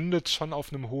begründet schon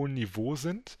auf einem hohen Niveau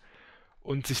sind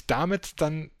und sich damit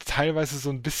dann teilweise so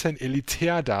ein bisschen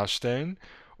elitär darstellen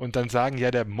und dann sagen,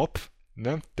 ja, der Mob,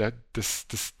 ne, das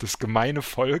gemeine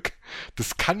Volk,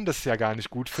 das kann das ja gar nicht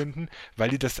gut finden, weil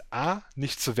die das A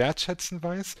nicht zu wertschätzen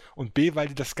weiß und B, weil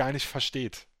die das gar nicht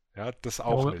versteht. Ja, das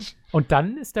auch nicht. Und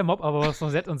dann ist der Mob aber so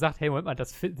nett und sagt, hey, Moment mal,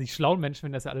 die schlauen Menschen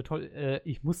finden das ja alle toll.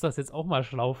 Ich muss das jetzt auch mal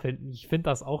schlau finden. Ich finde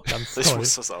das auch ganz toll. Ich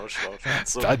muss das auch schlau finden.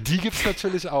 So. Die gibt's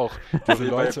natürlich auch. Diese Wie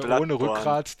bei Leute ohne Bloodborne.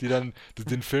 Rückgrat, die dann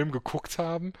den Film geguckt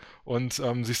haben und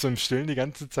sich so im Stillen die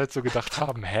ganze Zeit so gedacht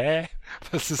haben, hä?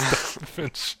 Was ist das denn für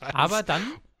ein Scheiß? Aber dann,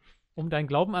 um deinen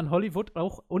Glauben an Hollywood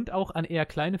und auch an eher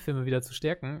kleine Filme wieder zu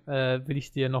stärken, will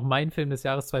ich dir noch meinen Film des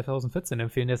Jahres 2014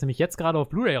 empfehlen. Der ist nämlich jetzt gerade auf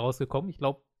Blu-ray rausgekommen. Ich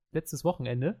glaube, letztes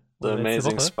Wochenende. The letzte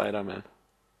Amazing Woche. Spider-Man.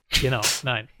 Genau,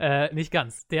 nein, nicht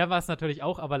ganz. Der war es natürlich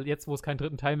auch, aber jetzt, wo es keinen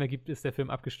dritten Teil mehr gibt, ist der Film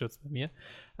abgestürzt bei mir.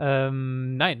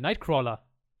 Nein, Nightcrawler.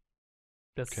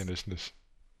 Das Kenn ich nicht.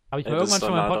 habe ich Ey, mal das irgendwann ist doch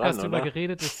schon mal im nah Podcast dran, drüber oder?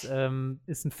 geredet.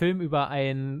 Ist ein Film über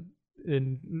in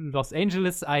Los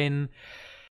Angeles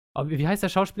wie heißt der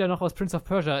Schauspieler noch aus Prince of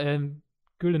Persia? Jake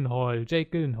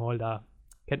Gyllenhaal da.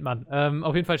 Kennt man.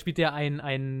 Auf jeden Fall spielt der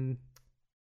ein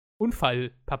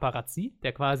Unfall-Paparazzi,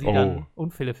 der quasi dann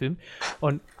Unfälle filmt.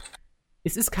 Und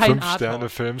es ist kein 5 Sterne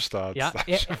Arthouse. Filmstart. Ja,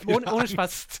 ohne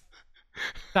Spaß.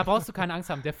 Da brauchst du keine Angst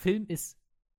haben. Der Film ist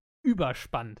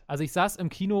überspannend. Also ich saß im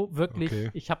Kino wirklich,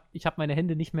 Okay. ich hab meine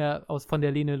Hände nicht mehr von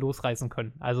der Lehne losreißen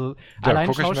können. Also Ja, allein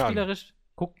guck ich mir an. schauspielerisch,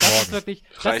 das ist wirklich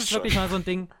Reicht mal so ein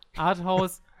Ding.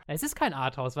 Arthouse. Es ist kein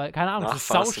Arthouse, weil, keine Ahnung, Nach es ist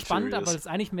sau Fast and spannend, Furious. aber es ist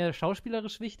eigentlich mehr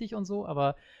schauspielerisch wichtig und so,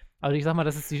 aber also ich sag mal,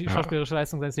 das ist die schauspielerische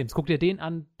Leistung seines Lebens. Guck dir den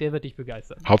an, der wird dich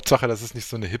begeistern. Hauptsache, das ist nicht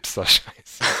so eine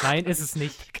Hipster-Scheiße. Nein, ist es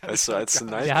nicht. Weißt du, als Der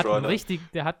hat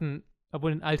Nightcrawler.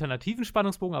 obwohl einen alternativen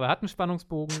Spannungsbogen, aber er hat einen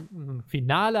Spannungsbogen, ein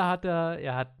Finale hat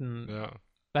er hat ein, Ja.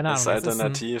 keine Das Ahnung, ist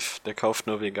alternativ, der kauft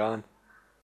nur vegan.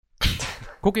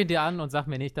 guck ihn dir an und sag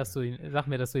mir nicht, dass du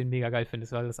ihn mega geil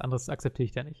findest, weil das andere akzeptiere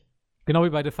ich ja nicht. Genau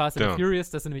wie bei The Fast and Ja. the Furious,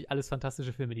 das sind nämlich alles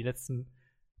fantastische Filme, die letzten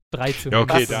 13 Ja,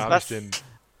 okay, Was- da habe ich was- den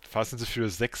Fast and the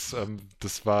Furious 6,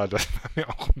 das war mir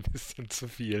auch ein bisschen zu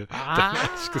viel.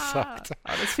 ehrlich gesagt.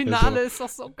 Aber das Finale Also, ist doch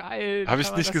so geil. Habe ich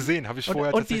Aber nicht das- gesehen, habe ich und-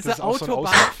 vorher und tatsächlich, diese das ist auch so ein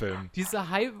Autobahn- Ausdruckfilm. Diese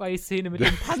Highway-Szene mit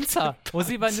dem Panzer, wo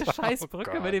sie über eine Oh scheiß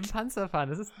Brücke Gott. mit dem Panzer fahren.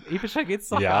 Das ist epischer geht's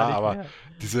doch Ja, gar nicht aber mehr.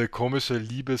 diese komische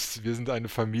wir sind eine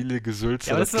Familie Gesülze,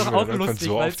 Ja, aber das ist ging doch mir auch irgendwann lustig,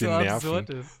 so weil auf es die so Nerven. absurd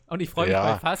ist. Und ich freue mich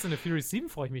Ja. bei Fast and the Furious 7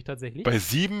 freue ich mich tatsächlich. Bei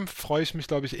 7 freue ich mich,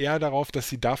 glaube ich, eher darauf, dass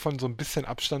sie davon so ein bisschen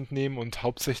Abstand nehmen und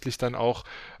hauptsächlich dann auch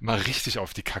mal richtig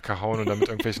auf die Kacke hauen und dann mit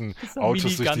irgendwelchen ist ein Autos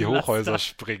durch die Minigun-Laster. Hochhäuser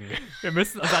springen. Wir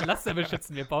müssen unseren Laster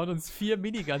beschützen. Wir bauen uns 4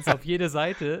 Miniguns auf jede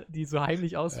Seite, die so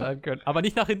heimlich ausfallen können. Aber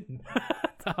nicht nach hinten.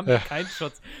 Da haben wir keinen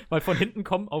Schutz. Weil von hinten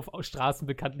kommen auf Straßen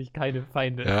bekanntlich keine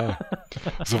Feinde. Ja,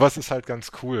 sowas ist halt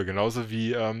ganz cool. Genauso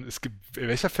wie,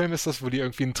 welcher Film ist das, wo die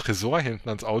irgendwie einen Tresor hinten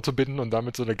ans Auto binden und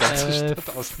damit so eine ganze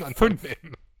Stadt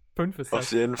auseinandernehmen? 5 ist Auf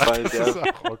das. jeden Fall Das ist der,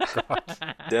 auch, oh Gott.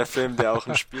 der Film, der auch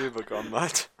ein Spiel bekommen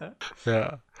hat.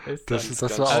 Ja, Ist das das. war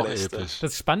ganz auch schlecht, episch.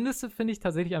 Das Spannendste finde ich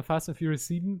tatsächlich an Fast and Furious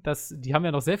 7, dass die haben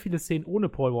ja noch sehr viele Szenen ohne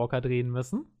Paul Walker drehen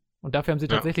müssen. Und dafür haben sie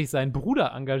Ja. tatsächlich seinen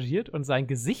Bruder engagiert und sein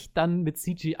Gesicht dann mit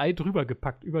CGI drüber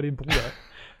gepackt über den Bruder.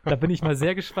 Da bin ich mal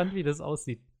sehr gespannt, wie das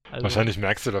aussieht. Also, Wahrscheinlich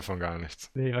merkst du davon gar nichts.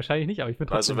 Nee, wahrscheinlich nicht, aber ich bin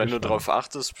trotzdem Also wenn du gespannt. drauf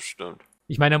achtest, bestimmt.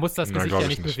 Ich meine, er muss das Na, Gesicht glaub ja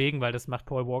ich nicht nicht. bewegen, weil das macht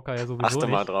Paul Walker ja sowieso Achte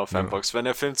mal nicht. drauf, Ja. Mbox. Wenn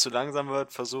der Film zu langsam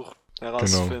wird, versuch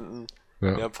herauszufinden,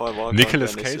 Ja. wer Paul Walker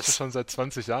Nicolas und wer Cage nicht ist schon seit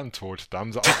 20 Jahren tot. Da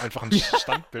haben sie auch einfach ein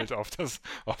Standbild auf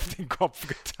den Kopf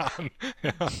getan.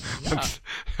 Ja. Und,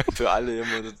 Für alle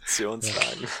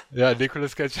Emotionslagen. ja,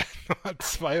 Nicolas Cage hat nur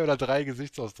 2 oder 3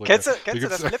 Gesichtsausdrücke. Kennst du Hier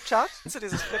das gibt's- Flipchart? Kennst du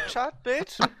dieses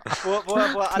Flipchart-Bild?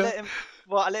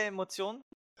 wo er alle Emotionen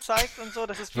zeigt und so?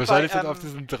 Das ist wie Wahrscheinlich bei, sind auf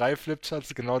diesen 3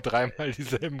 Flipcharts genau 3-mal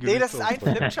dieselben Nee, das ist ein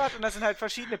Gesichtsausdrücke. Flipchart und da sind halt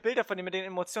verschiedene Bilder von ihm mit den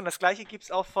Emotionen. Das gleiche gibt's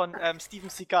auch von Steven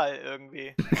Seagal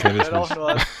irgendwie. Kenn ich Der hat auch nicht.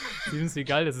 nur Steven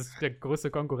Seagal, das ist der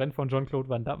größte Konkurrent von Jean-Claude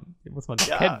Van Damme. Den muss man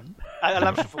Ja. kennen.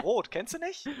 Alarmstufe Rot, kennst du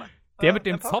nicht? Der mit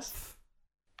dem Mpox? Zopf.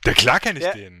 Der, klar kenn ich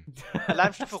Der- den.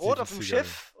 Alarmstufe Rot Steven auf dem Seagal.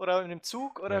 Schiff oder in dem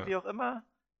Zug oder Ja. wie auch immer.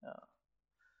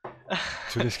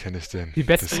 Natürlich kenne ich den. Der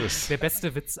Das ist,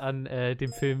 beste Witz an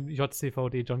dem Film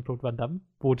JCVD Jean-Claude Van Damme,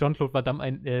 wo Jean-Claude Van Damme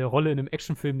eine Rolle in einem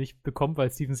Actionfilm nicht bekommt,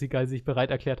 weil Steven Seagal sich bereit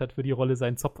erklärt hat, für die Rolle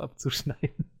seinen Zopf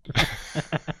abzuschneiden.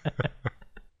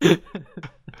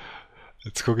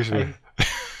 jetzt gucke ich mir.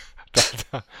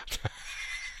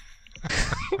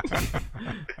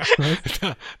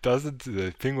 Da, da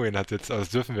sind Pinguin hat jetzt, aber das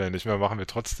dürfen wir ja nicht mehr, machen wir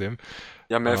trotzdem.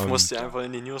 Ja, Melf Und- muss die einfach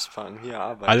in die News packen. Hier,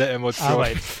 Arbeit. Alle Emotionen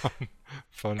Arbeit.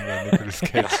 von Nicolas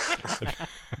Cage.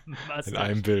 Was in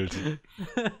einem Bild.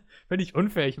 Finde ich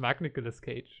unfair, ich mag Nicolas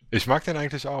Cage. Ich mag den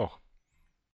eigentlich auch.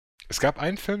 Es gab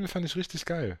einen Film, den fand ich richtig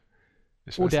geil.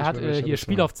 Der hat hier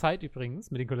Spiel auf Zeit übrigens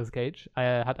mit Nicolas Cage.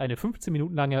 Er hat eine 15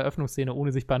 Minuten lange Eröffnungsszene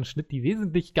ohne sichtbaren Schnitt, die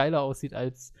wesentlich geiler aussieht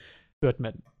als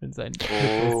Birdman in seinen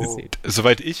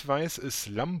Soweit ich weiß, ist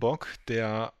Lombok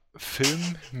der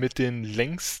Film mit den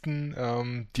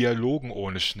längsten Dialogen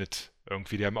ohne Schnitt.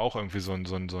 Irgendwie, die haben auch irgendwie so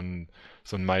einen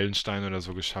Meilenstein oder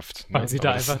so geschafft. Ne? Weil sie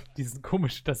da einfach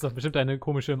das ist doch bestimmt eine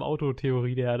komische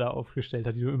Autotheorie, die er da aufgestellt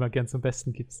hat, die du immer gern zum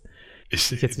Besten gibst. Die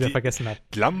ich jetzt wieder vergessen habe.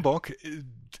 Lombok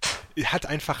hat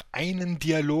einfach einen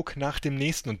Dialog nach dem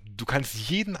nächsten und du kannst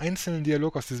jeden einzelnen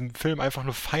Dialog aus diesem Film einfach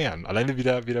nur feiern. Alleine wie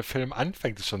der Film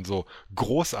anfängt, ist schon so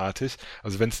großartig.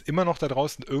 Also wenn es immer noch da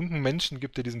draußen irgendeinen Menschen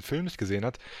gibt, der diesen Film nicht gesehen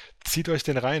hat, zieht euch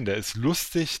den rein. Der ist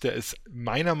lustig, der ist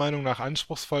meiner Meinung nach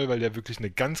anspruchsvoll, weil der wirklich eine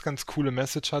ganz, ganz coole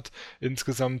Message hat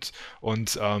insgesamt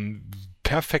und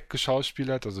perfekt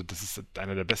geschauspielert. Also das ist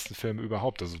einer der besten Filme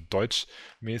überhaupt. Also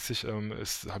deutschmäßig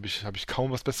habe ich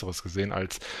kaum was Besseres gesehen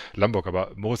als Lombok.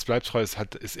 Aber Moritz Bleibtreu ist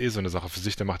eh so eine Sache für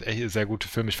sich. Der macht echt sehr gute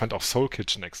Filme. Ich fand auch Soul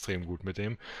Kitchen extrem gut mit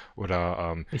dem.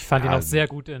 Oder ich fand ihn auch sehr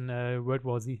gut in World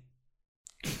War Z.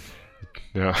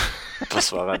 Ja.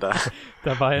 Was war er da?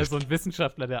 Da war er so ein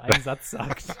Wissenschaftler, der einen Satz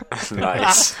sagt.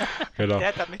 Nice. Genau. Der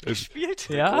hat da mitgespielt.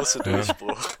 Ja. Großer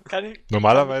Durchbruch.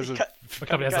 Normalerweise Ich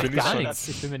glaube, der sagt Finde ich gar schon. nichts.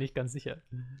 Ich bin mir nicht ganz sicher.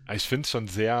 Ich finde es schon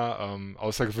sehr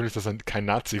außergewöhnlich, dass er kein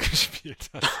Nazi gespielt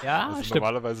hat. Ja, Also stimmt.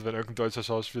 normalerweise, wenn irgendein deutscher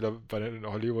Schauspieler bei den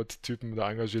Hollywood-Typen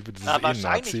da engagiert wird, ist es Aber eh ein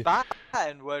Nazi. wahrscheinlich war er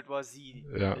ein World War Z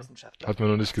Ja. Wissenschaftler. Hat man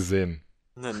noch nicht gesehen.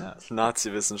 Ein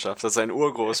Nazi-Wissenschaftler, sein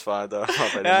Urgroßvater war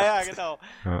bei den Ja, Nazis. genau.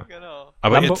 Ja. Genau.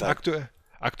 Aber Lambo- jetzt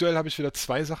aktuell habe ich wieder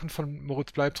 2 Sachen von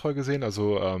Moritz Bleibtreu gesehen.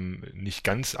 Also nicht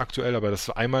ganz aktuell, aber das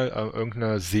war einmal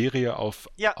irgendeine Serie auf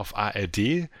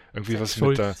ARD. Irgendwie was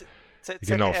mit der...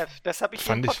 Genau. ZDF. Das habe ich im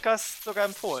Fand ich- Podcast sogar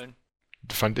empfohlen.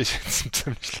 Fand ich jetzt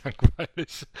ziemlich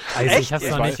langweilig. Also, ich hab's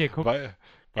Echt? noch nicht geguckt.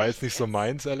 War jetzt nicht so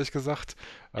meins, ehrlich gesagt.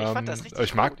 Ich fand das richtig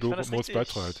ich mag gut. Ich fand das Moritz richtig-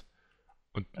 Bleibtreu halt.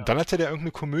 Und dann hatte der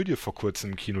irgendeine Komödie vor kurzem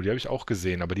im Kino, die habe ich auch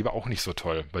gesehen, aber die war auch nicht so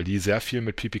toll, weil die sehr viel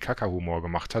mit Pipi-Kaka-Humor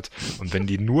gemacht hat. Und wenn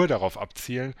die nur darauf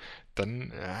abzielen,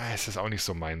 dann ist das auch nicht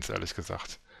so meins, ehrlich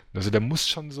gesagt. Also der muss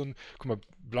schon so ein... Guck mal,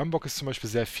 Lombok ist zum Beispiel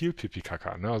sehr viel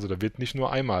Pipi-Kaka, ne? Also da wird nicht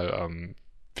nur einmal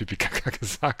Pipi-Kaka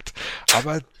gesagt,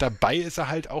 aber dabei ist er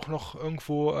halt auch noch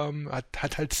irgendwo,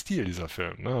 hat halt Stil, dieser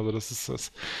Film, ne? Also das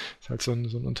ist halt so ein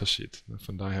Unterschied. Ne?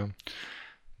 Von daher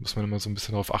muss man immer so ein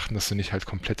bisschen darauf achten, dass du nicht halt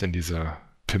komplett in dieser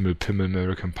Pimmel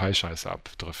American Pie Scheiße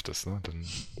abdriftest, ne? Dann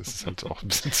ist es halt auch ein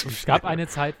bisschen zu viel. Es gab eine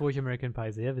Zeit, wo ich American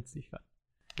Pie sehr witzig fand.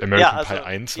 American Pie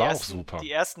 1 die war auch ersten- super.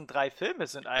 Die ersten 3 Filme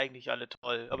sind eigentlich alle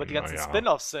toll, aber die ganzen Ja.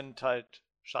 Spin-Offs sind halt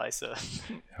scheiße.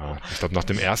 Ja, ich glaube, nach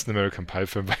dem ersten American Pie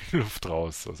Film war die Luft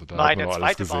raus. Also da Nein, hat man der auch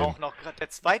alles zweite war gesehen. auch noch.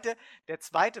 Der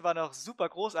zweite war noch super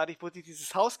großartig, wo die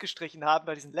dieses Haus gestrichen haben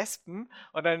bei diesen Lesben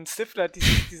und dann Stifler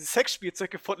dieses Sexspielzeug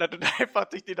gefunden hat und einfach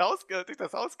durch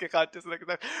das Haus gerannt ist und hat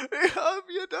gesagt, ich habe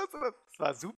mir das. Das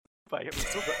war super. Ich habe mich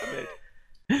so beömmelt.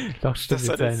 Doch, stimmt,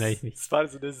 jetzt erinnere ich mich. Das war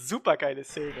so eine super geile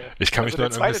Szene. Ich kann mich Also nur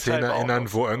der an irgendeine zweite Teil Szene war auch erinnern,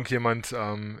 noch wo super. irgendjemand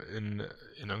in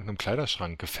irgendeinem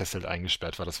Kleiderschrank gefesselt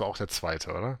eingesperrt war. Das war auch der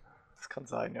zweite, oder? Das kann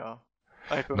sein, ja.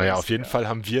 Ich bin mir Naja, nicht auf jeden sicher. Fall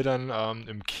haben wir dann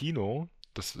im Kino,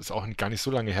 das ist auch gar nicht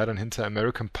so lange her, dann hinter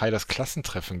American Pie das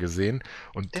Klassentreffen gesehen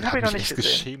und Den hab habe ich noch mich nicht echt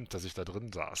gesehen. geschämt, dass ich da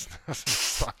drin saß.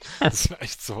 Das war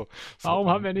echt so. Warum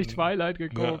haben wir nicht Twilight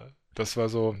geguckt? Ne, das war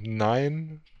so,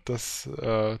 nein,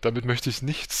 damit möchte ich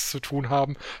nichts zu tun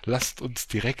haben. Lasst uns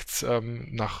direkt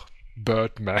nach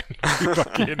Birdman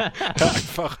übergehen.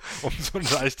 Einfach, um so ein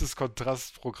leichtes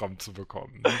Kontrastprogramm zu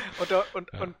bekommen. Ne?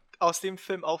 Und aus dem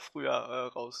Film auch früher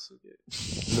rauszugehen.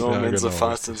 Nur um Ja, in so genau.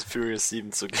 Fast and Furious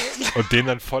 7 zu gehen. Und den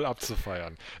dann voll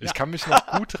abzufeiern. Ich kann mich noch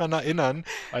gut daran erinnern,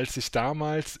 als ich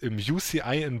damals im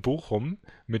UCI in Bochum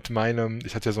mit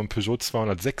ich hatte ja so ein Peugeot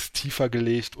 206 tiefer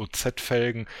gelegt,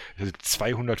 OZ-Felgen,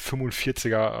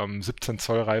 245er 17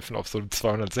 Zoll Reifen auf so einem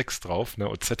 206 drauf, ne,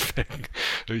 OZ-Felgen,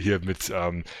 hier mit Was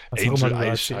auch immer Angel du Eye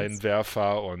erzählst.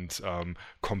 Scheinwerfer und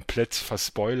komplett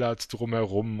verspoilert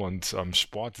drumherum und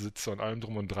Sportsitze und allem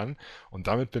drum und dran. Und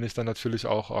damit bin ich dann natürlich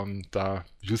auch da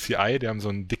UCI, die haben so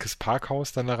ein dickes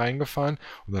Parkhaus dann da reingefahren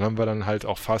und dann haben wir dann halt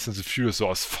auch Fast and the Furious so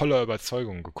aus voller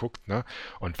Überzeugung geguckt, ne?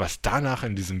 Und was danach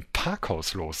in diesem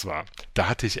Parkhaus los war, da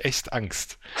hatte ich echt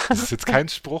Angst. Das ist jetzt kein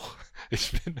Spruch,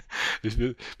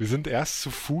 Wir sind erst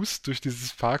zu Fuß durch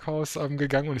dieses Parkhaus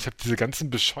gegangen und ich habe diese ganzen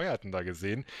Bescheuerten da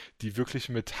gesehen, die wirklich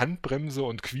mit Handbremse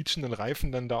und quietschenden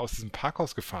Reifen dann da aus diesem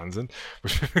Parkhaus gefahren sind. Wo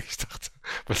ich mir wirklich dachte,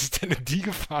 was ist denn in die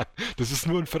gefahren? Das ist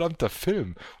nur ein verdammter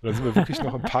Film. Und dann sind wir wirklich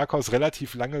noch im Parkhaus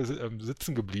relativ lange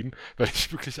sitzen geblieben, weil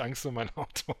ich wirklich Angst um mein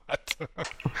Auto hatte.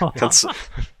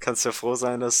 Kannst ja froh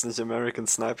sein, dass du nicht American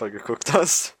Sniper geguckt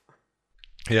hast.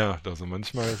 Ja, also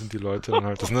manchmal sind die Leute dann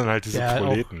halt, das sind dann halt diese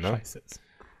Proleten, ne? Scheiße.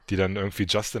 Die dann irgendwie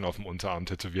Justin auf dem Unterarm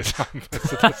tätowiert haben.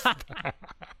 Weißt du,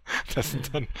 das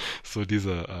sind dann so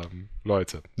diese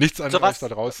Leute. Nichts an euch da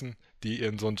draußen, die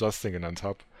ihren Sohn Justin genannt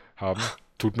haben.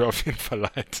 Tut mir auf jeden Fall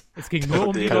leid. Es ging nur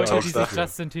um die Kann Leute, auch die sich sein.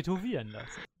 Justin tätowieren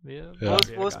lassen.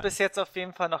 Wo es bis jetzt auf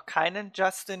jeden Fall noch keinen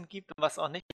Justin gibt und was auch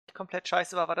nicht komplett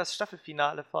scheiße war das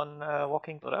Staffelfinale von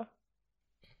Walking, oder?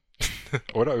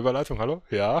 Oder Überleitung, hallo?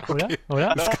 Ja, okay.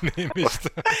 Oder? Ist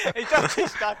genehmigt. Ich dachte, ich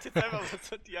starte jetzt einfach mal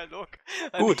so einen Dialog.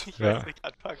 Gut. Ich weiß nicht,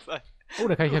 Anfang sein. Oh,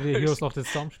 da kann ich ja wieder Heroes of the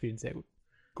Storm spielen. Sehr gut.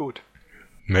 Gut.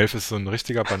 Melf ist so ein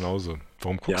richtiger Banause.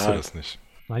 Warum guckst Ja. du das nicht?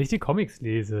 Weil ich die Comics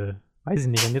lese. Weiß ich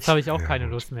nicht. Und jetzt habe ich auch Ja, keine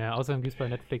gut. Lust mehr. Außerdem gibt es bei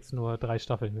Netflix nur 3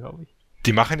 Staffeln, glaube ich.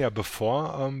 Die machen ja,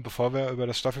 bevor wir über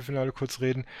das Staffelfinale kurz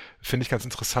reden, finde ich ganz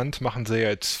interessant, machen sie ja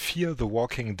jetzt Fear the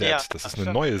Walking Dead. Ja, Das ist stimmt.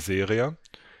 eine neue Serie,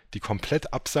 die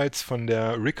komplett abseits von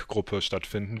der Rick-Gruppe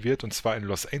stattfinden wird, und zwar in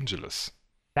Los Angeles.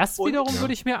 Das Und- wiederum Ja.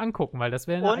 würde ich mir angucken, weil das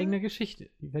wäre eine Und- eigene Geschichte.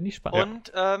 Die wäre nicht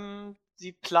spannend. Und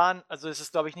sie planen, also es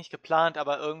ist glaube ich nicht geplant,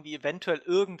 aber irgendwie eventuell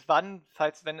irgendwann,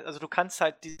 also du kannst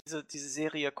halt diese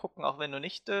Serie gucken, auch wenn du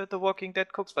nicht The Walking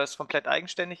Dead guckst, weil es komplett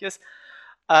eigenständig ist.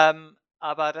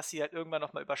 Aber dass sie halt irgendwann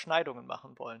nochmal Überschneidungen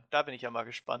machen wollen. Da bin ich ja mal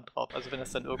gespannt drauf. Also wenn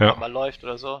das dann irgendwann Ja. mal läuft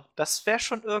oder so. Das wäre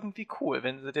schon irgendwie cool,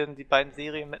 wenn sie denn die beiden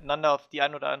Serien miteinander auf die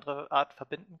eine oder andere Art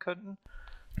verbinden könnten.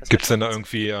 Das wär Gibt es denn schon da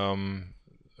witzig. irgendwie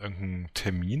irgendeinen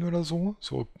Termin oder so?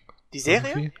 Die Serie?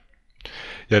 Irgendwie?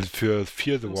 Ja, für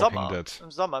Fear the Im Walking Sommer. Dead.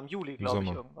 Im Sommer, im Juli, glaube ich,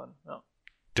 Sommer. irgendwann. Ja.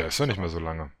 Der ist ja nicht mehr so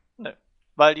lange.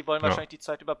 Weil die wollen Ja. wahrscheinlich die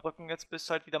Zeit überbrücken, jetzt bis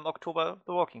halt wieder im Oktober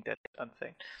The Walking Dead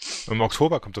anfängt. Im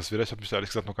Oktober kommt das wieder. Ich habe mich da ehrlich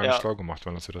gesagt noch gar nicht Ja. schlau gemacht,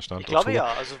 wann das wieder stand. Ich glaube Oktober.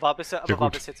 ja, also war bisher, Ja, aber war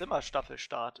gut. bis jetzt immer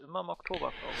Staffelstart, immer im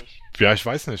Oktober, glaube ich. Ja, ich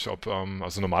weiß nicht, ob,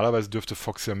 also normalerweise dürfte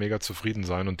Fox ja mega zufrieden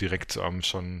sein und direkt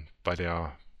schon bei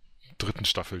der 3.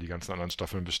 Staffel die ganzen anderen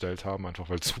Staffeln bestellt haben, einfach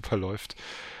weil es super läuft.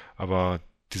 Aber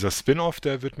dieser Spin-off,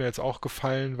 der wird mir jetzt auch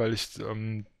gefallen, weil ich,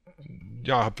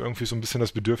 habe irgendwie so ein bisschen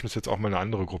das Bedürfnis, jetzt auch mal eine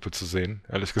andere Gruppe zu sehen,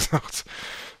 ehrlich gesagt.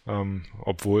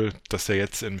 Obwohl das ja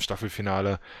jetzt im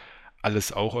Staffelfinale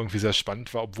alles auch irgendwie sehr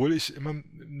spannend war, obwohl ich immer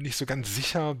nicht so ganz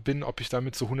sicher bin, ob ich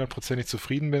damit so 100%ig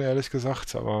zufrieden bin, ehrlich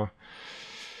gesagt, aber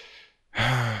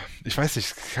ich weiß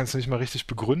nicht, ich kann es nicht mal richtig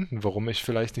begründen, warum ich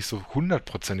vielleicht nicht so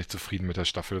 100%ig zufrieden mit der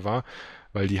Staffel war,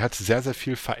 weil die hat sehr, sehr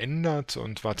viel verändert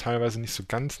und war teilweise nicht so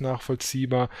ganz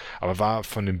nachvollziehbar, aber war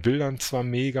von den Bildern zwar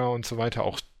mega und so weiter,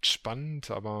 auch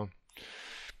spannend, aber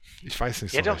ich weiß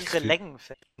nicht Die so hatte auch recht. ihre Längen,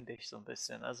 finde ich, so ein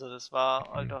bisschen. Also das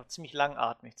war halt auch ziemlich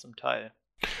langatmig zum Teil.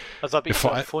 Also habe Ja, ich so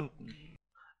vor all- empfunden.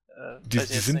 Die Weiß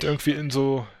ich jetzt sind nicht. irgendwie in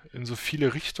so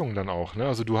viele Richtungen dann auch, ne?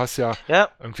 Also du hast ja Ja,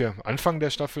 irgendwie am Anfang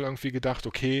der Staffel irgendwie gedacht,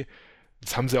 okay,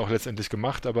 das haben sie auch letztendlich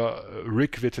gemacht, aber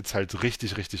Rick wird jetzt halt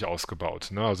richtig, richtig ausgebaut,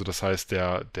 ne? Also das heißt,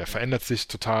 der verändert sich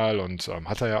total und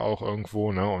hat er ja auch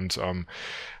irgendwo, ne? Und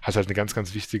hat halt eine ganz,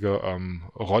 ganz wichtige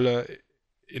Rolle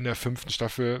in der 5.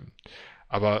 Staffel.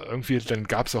 Aber irgendwie, dann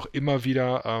gab es auch immer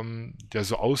wieder ja,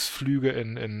 so Ausflüge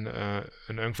in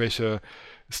irgendwelche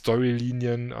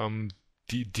Storylinien,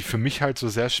 die für mich halt so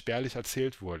sehr spärlich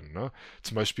erzählt wurden. Ne?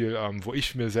 Zum Beispiel, wo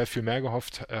ich mir sehr viel mehr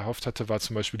erhofft hatte, war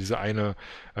zum Beispiel dieses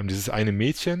eine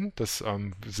Mädchen, das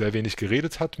sehr wenig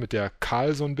geredet hat, mit der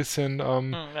Karl so ein bisschen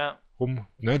ja,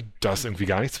 ne? Da ist irgendwie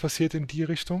gar nichts passiert in die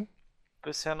Richtung.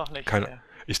 bisher noch nicht. Keine- Nee.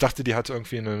 Ich dachte, die hat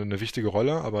irgendwie eine wichtige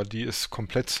Rolle, aber die ist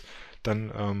komplett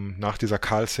dann nach dieser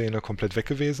Karl-Szene komplett weg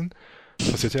gewesen.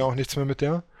 Passiert ja auch nichts mehr mit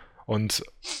der. Und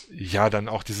ja, dann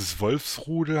auch dieses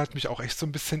Wolfsrudel hat mich auch echt so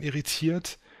ein bisschen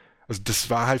irritiert. Also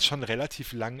das war halt schon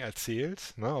relativ lang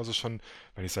erzählt, ne? Also schon,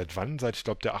 wenn ich seit wann, seit ich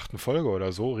glaube der 8. Folge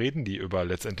oder so, reden die über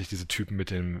letztendlich diese Typen mit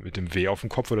dem W auf dem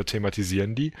Kopf oder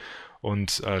thematisieren die.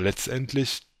 Und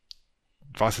letztendlich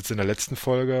war es jetzt in der letzten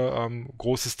Folge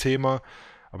großes Thema,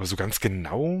 aber so ganz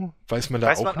genau weiß man da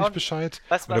Weiß auch man nicht auch- Bescheid.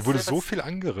 Weißt du, Und da wurde was- so viel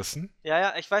angerissen.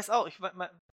 Ja, ich weiß auch. Ich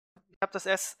habe das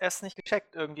erst nicht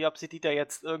gecheckt, irgendwie, ob sie die da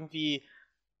jetzt irgendwie.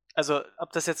 Also,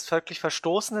 ob das jetzt wirklich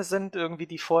Verstoßene sind, irgendwie,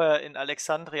 die vorher in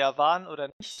Alexandria waren oder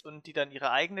nicht und die dann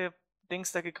ihre eigene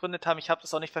Dings da gegründet haben. Ich habe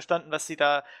das auch nicht verstanden,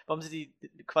 warum sie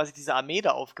quasi diese Armee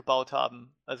da aufgebaut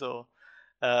haben. Also,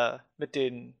 mit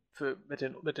den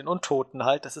Untoten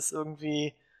halt. Das ist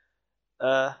irgendwie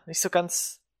nicht so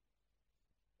ganz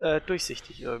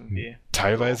durchsichtig irgendwie.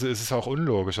 Teilweise ist es auch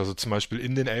unlogisch. Also zum Beispiel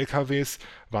in den LKWs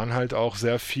waren halt auch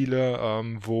sehr viele,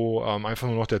 wo einfach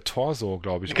nur noch der Torso,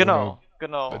 glaube ich, Genau.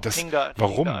 Das, Hing da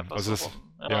warum? einfach Also so das,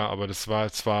 rum. ja, aber das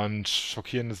war zwar ein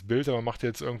schockierendes Bild, aber macht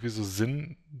jetzt irgendwie so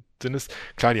Sinn.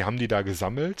 Klar, die haben die da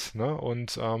gesammelt, ne,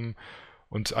 und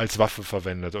als Waffe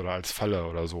verwendet oder als Falle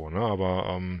oder so, ne,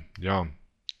 aber ja,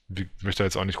 ich möchte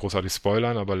jetzt auch nicht großartig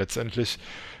spoilern, aber letztendlich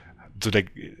so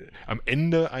am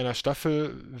Ende einer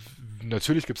Staffel,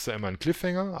 natürlich gibt es da immer einen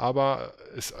Cliffhanger, aber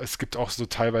es gibt auch so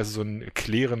teilweise so ein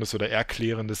klärendes oder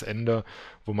erklärendes Ende,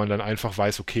 wo man dann einfach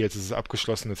weiß, okay, jetzt ist es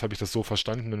abgeschlossen, jetzt habe ich das so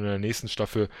verstanden und in der nächsten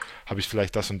Staffel habe ich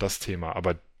vielleicht das und das Thema.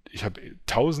 Aber ich habe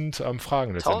 1000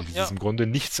 Fragen letztendlich. Es ist im Grunde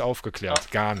nichts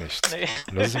aufgeklärt, gar nichts. Nee.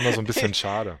 Und das ist immer so ein bisschen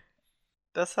schade.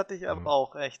 Das hatte ich aber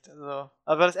auch echt. Also.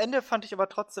 Aber das Ende fand ich aber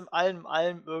trotzdem allem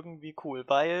irgendwie cool,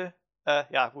 weil,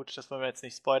 ja gut, das wollen wir jetzt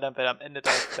nicht spoilern, wer am Ende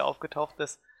da wieder aufgetaucht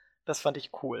ist. Das fand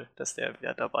ich cool, dass der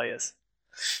wieder dabei ist.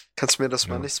 Kannst du mir das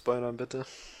mal nicht spoilern, bitte?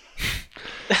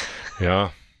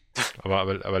 Ja,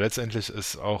 aber letztendlich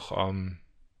ist auch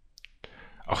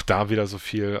da wieder so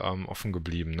viel offen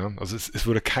geblieben. Ne? Also es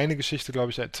wurde keine Geschichte,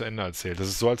 glaube ich, zu Ende erzählt. Das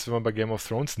ist so, als wenn man bei Game of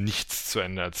Thrones nichts zu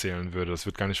Ende erzählen würde. Das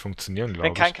wird gar nicht funktionieren, glaube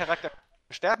ich. Wenn kein Charakter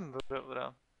sterben würde,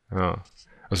 oder? Ja.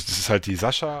 Also das ist halt die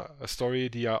Sascha-Story,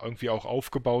 die ja irgendwie auch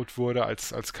aufgebaut wurde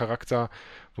als Charakter,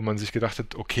 wo man sich gedacht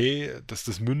hat, okay,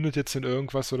 das mündet jetzt in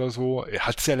irgendwas oder so.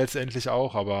 Hat es ja letztendlich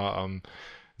auch, aber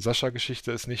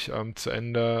Sascha-Geschichte ist nicht zu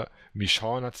Ende.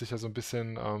 Michonne hat sich ja so ein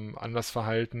bisschen anders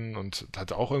verhalten und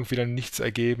hat auch irgendwie dann nichts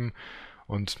ergeben.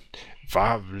 Und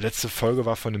letzte Folge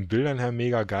war von den Bildern her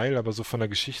mega geil, aber so von der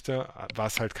Geschichte war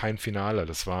es halt kein Finale.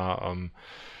 Das war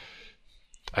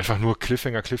einfach nur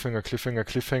Cliffhanger,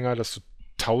 dass du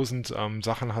 1000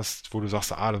 Sachen hast, wo du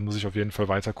sagst, das muss ich auf jeden Fall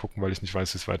weiter gucken, weil ich nicht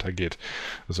weiß, wie es weitergeht.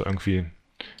 Also irgendwie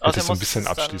hätte es so ein bisschen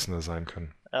abschließender sein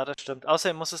können. Ja, das stimmt.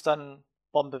 Außerdem muss es dann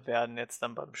Bombe werden jetzt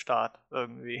dann beim Start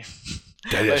irgendwie.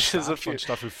 Der Start von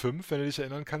Staffel 5, wenn du dich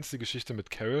erinnern kannst, die Geschichte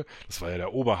mit Carol, das war ja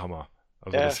der Oberhammer.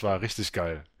 Also das war richtig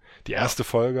geil. Die erste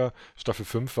Folge, Staffel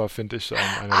 5, war, finde ich,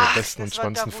 eine der besten und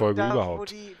spannendsten Folgen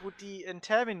überhaupt. Wo die in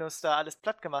Terminus da alles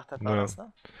platt gemacht hat, war das,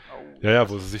 ne? Oh, ja,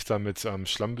 wo sie sich da mit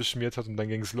Schlamm beschmiert hat und dann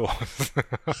ging es los.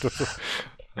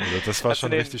 das war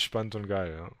schon richtig spannend und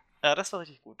geil, ja. Ja, das war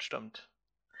richtig gut, stimmt.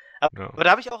 Aber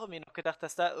da habe ich auch irgendwie noch gedacht,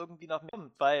 dass da irgendwie noch mehr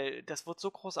kommt, weil das wurde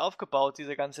so groß aufgebaut,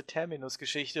 diese ganze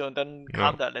Terminus-Geschichte, und dann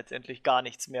kam da letztendlich gar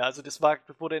nichts mehr. Also das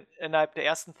wurde innerhalb der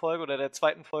ersten Folge oder der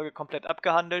zweiten Folge komplett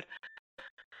abgehandelt.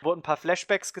 Wurden ein paar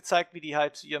Flashbacks gezeigt, wie die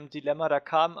halt zu ihrem Dilemma da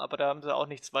kamen, aber da haben sie auch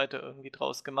nichts weiter irgendwie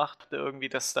draus gemacht, irgendwie,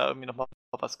 dass da irgendwie nochmal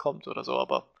was kommt oder so,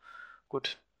 aber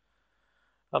gut.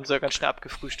 Haben sie ja ganz schnell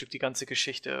abgefrühstückt, die ganze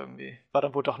Geschichte irgendwie. War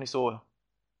dann wohl doch nicht so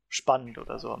spannend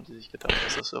oder so, haben sie sich gedacht,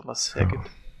 dass das irgendwas hergibt.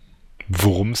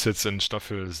 Worum es jetzt in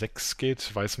Staffel 6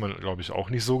 geht, weiß man, glaube ich, auch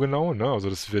nicht so genau, ne? Also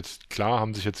das wird, klar,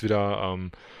 haben sich jetzt wieder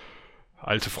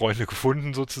alte Freunde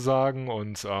gefunden sozusagen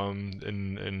und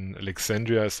in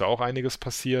Alexandria ist da auch einiges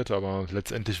passiert, aber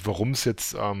letztendlich, worum es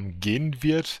jetzt gehen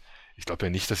wird, ich glaube ja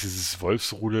nicht, dass dieses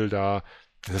Wolfsrudel da,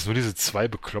 das ist nur diese zwei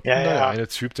Bekloppten da. Der eine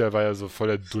Typ, der war ja so voll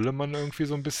der Dullemann irgendwie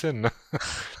so ein bisschen, ne?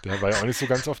 Der war ja auch nicht so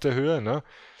ganz auf der Höhe, ne?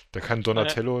 Da kann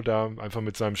Donatello da einfach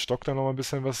mit seinem Stock da noch ein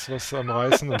bisschen was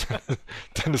reißen und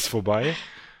dann ist vorbei.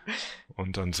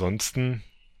 Und ansonsten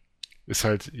ist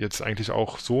halt jetzt eigentlich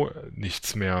auch so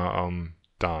nichts mehr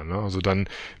da, ne? Also dann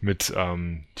mit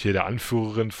hier der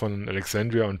Anführerin von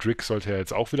Alexandria und Rick sollte ja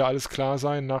jetzt auch wieder alles klar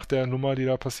sein nach der Nummer, die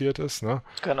da passiert ist, ne?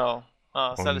 Genau.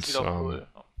 Ist alles wieder auf Null.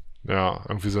 Ja,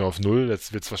 irgendwie so auf Null.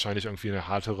 Jetzt wird es wahrscheinlich irgendwie eine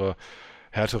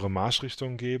härtere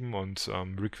Marschrichtung geben und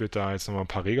Rick wird da jetzt nochmal ein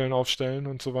paar Regeln aufstellen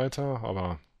und so weiter,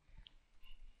 aber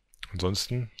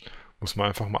ansonsten muss man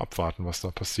einfach mal abwarten, was da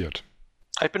passiert.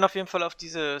 Ich bin auf jeden Fall auf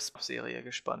diese Serie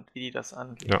gespannt, wie die das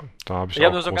angeht. Ja, da habe ich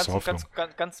auch große nur so Hoffnung.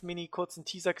 ganz mini kurzen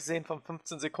Teaser gesehen von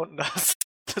 15 Sekunden.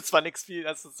 Das war nichts viel,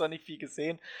 das ist zwar nicht viel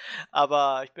gesehen,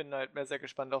 aber ich bin halt mehr sehr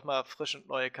gespannt, auch mal frisch und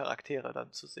neue Charaktere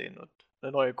dann zu sehen und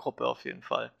eine neue Gruppe auf jeden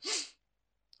Fall.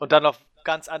 Und dann auf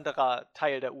ganz anderer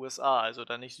Teil der USA, also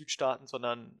dann nicht Südstaaten,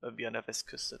 sondern irgendwie an der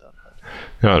Westküste dann halt.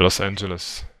 Ja, Los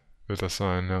Angeles wird das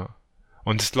sein, ja.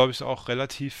 Und es ist, glaube ich, auch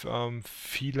relativ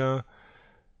viele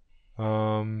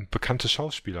bekannte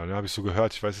Schauspieler, ne? Habe ich so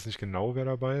gehört. Ich weiß jetzt nicht genau, wer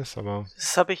dabei ist, aber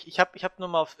das habe ich habe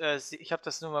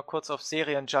das nur mal kurz auf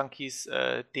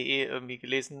serienjunkies.de irgendwie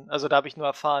gelesen. Also da habe ich nur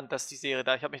erfahren, dass die Serie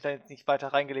da, ich habe mich da jetzt nicht weiter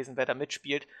reingelesen, wer da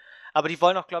mitspielt. Aber die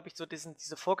wollen auch, glaube ich, so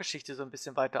diese Vorgeschichte so ein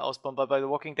bisschen weiter ausbauen, weil bei The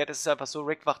Walking Dead ist es einfach so,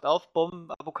 Rick wacht auf, bumm,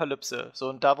 Apokalypse. So,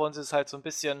 und da wollen sie es halt so ein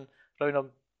bisschen, glaube ich, noch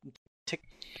einen Tick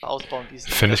ausbauen, wie es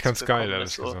finde ich ganz geil,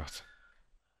 ehrlich gesagt.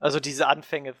 Also diese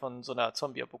Anfänge von so einer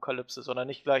Zombie-Apokalypse, sondern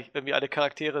nicht gleich irgendwie alle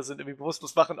Charaktere sind irgendwie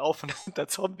bewusstlos, wachen auf und sind da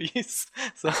Zombies.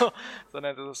 So,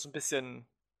 sondern das ist ein bisschen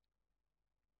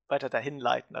weiter dahin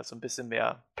leiten, also ein bisschen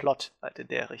mehr Plot halt in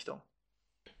der Richtung.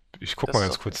 Ich guck Das mal ist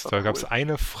ganz auf jeden kurz, Fall da gab es cool.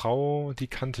 eine Frau, die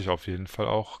kannte ich auf jeden Fall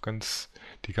auch ganz,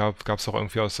 die gab es auch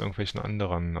irgendwie aus irgendwelchen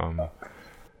anderen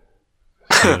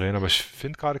Serien, aber ich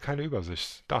finde gerade keine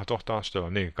Übersicht. Da, doch, Darsteller.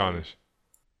 Nee, gar nicht.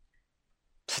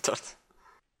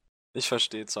 Ich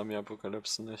verstehe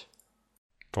Zombie-Apokalypsen nicht.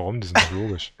 Warum? Die sind doch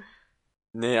logisch.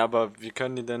 Nee, aber wie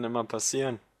können die denn immer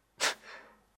passieren?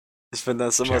 Ich finde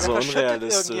das immer Tja. so Da verschüttet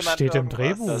unrealistisch. irgendjemand Steht im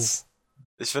irgendwas. Drehbuch.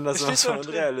 Ich finde das Das immer steht so doch drin.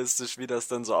 unrealistisch, wie das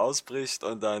dann so ausbricht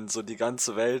und dann so die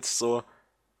ganze Welt so,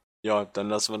 ja, dann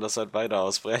lassen wir das halt weiter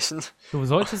ausbrechen. Du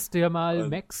solltest dir mal Und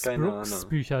Max keine Brooks Ahnung.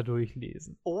 Bücher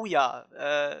durchlesen. Oh ja,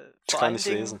 Ich vor kann allen nicht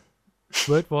Dingen, lesen.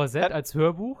 World War Z Ja. als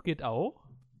Hörbuch geht auch.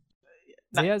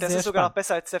 Sehr, das sehr ist sogar noch spannend.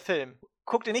 besser als der Film.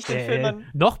 Guck dir nicht den Film an.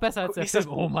 Noch besser als Guck der nicht das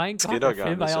Film. Oh mein Das Gott, geht der doch gar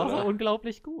Film war nicht, ja auch so oder?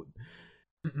 unglaublich gut.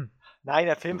 Nein,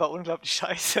 der Film war unglaublich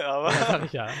scheiße, aber. Ja, sag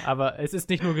ich ja. Aber es ist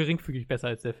nicht nur geringfügig besser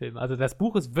als der Film. Also das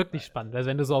Buch ist wirklich spannend. Also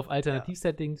wenn du so auf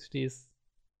Alternativsettings stehst,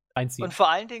 einziehen. Und vor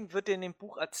allen Dingen wird in dem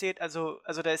Buch erzählt, also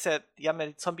da ist ja, die haben ja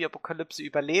die Zombie-Apokalypse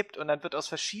überlebt und dann wird aus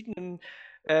verschiedenen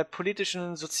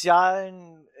politischen,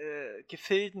 sozialen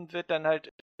Gefilden wird dann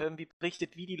halt irgendwie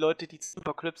berichtet, wie die Leute die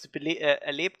Zombie-Apokalypse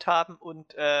erlebt haben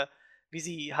und wie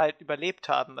sie halt überlebt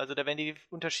haben. Also da werden die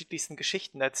unterschiedlichsten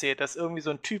Geschichten erzählt, dass irgendwie so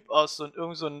ein Typ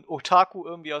irgend so ein Otaku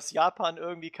irgendwie aus Japan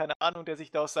irgendwie, keine Ahnung, der sich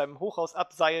da aus seinem Hochhaus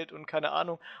abseilt und keine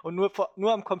Ahnung und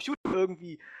nur am Computer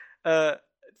irgendwie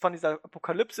von dieser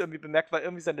Apokalypse irgendwie bemerkt, weil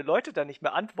irgendwie seine Leute da nicht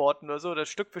mehr antworten oder so, dass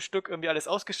Stück für Stück irgendwie alles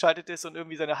ausgeschaltet ist und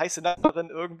irgendwie seine heiße Nachbarin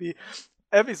irgendwie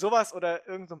sowas oder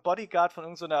irgendein so Bodyguard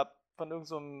von so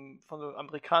einem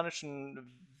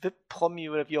amerikanischen VIP-Promi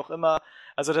oder wie auch immer.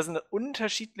 Also da sind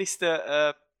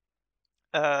unterschiedlichste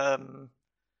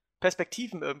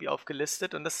Perspektiven irgendwie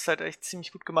aufgelistet und das ist halt echt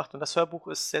ziemlich gut gemacht und das Hörbuch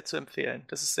ist sehr zu empfehlen.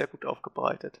 Das ist sehr gut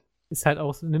aufbereitet. Ist halt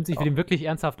auch, nimmt sich dem wirklich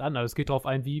ernsthaft an. Also es geht darauf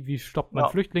ein, wie stoppt man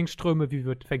Flüchtlingsströme,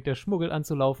 fängt der Schmuggel an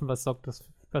zu laufen, was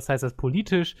heißt das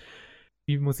politisch,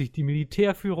 wie muss sich die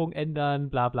Militärführung ändern,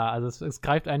 bla bla. Also es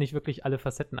greift eigentlich wirklich alle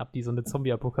Facetten ab, die so eine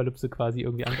Zombie-Apokalypse quasi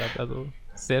irgendwie angreift. Also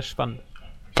sehr spannend.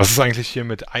 Was ist eigentlich hier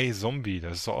mit iZombie?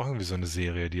 Das ist doch auch irgendwie so eine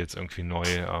Serie, die jetzt irgendwie neu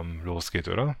losgeht,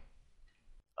 oder?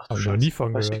 Ach Hab ich noch nie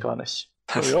von weiß ich gehört. gar nicht.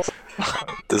 Das ist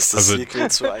das Also-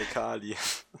 Sequel zu iCarly.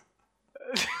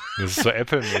 Das ist so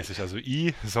Apple-mäßig, also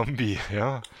iZombie,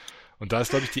 ja. Und da ist,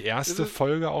 glaube ich, die erste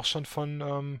Folge auch schon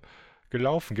von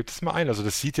gelaufen. Gibt es mal einen? Also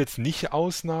das sieht jetzt nicht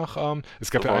aus nach,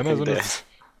 es gab The ja einmal so Walking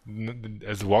eine, Dead.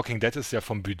 also Walking Dead ist ja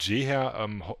vom Budget her,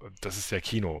 das ist ja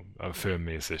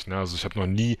Kinofilmmäßig, ne? Also ich habe noch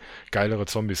nie geilere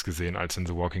Zombies gesehen als in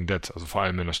The Walking Dead. Also vor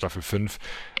allem in der Staffel 5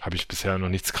 habe ich bisher noch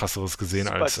nichts krasseres gesehen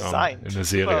Super als designt. in der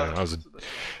Serie. Super. Also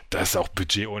da ist auch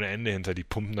Budget ohne Ende hinter, die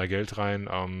pumpen da Geld rein,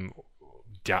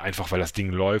 ja, einfach weil das Ding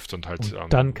läuft und halt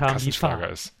Und dann kam die Kassenschlager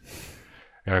Farm. ist.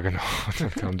 Ja, genau. Und dann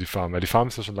kam die Farm. Ja, die Farm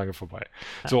ist ja schon lange vorbei.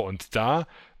 So, und da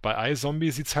bei iZombie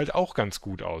sieht es halt auch ganz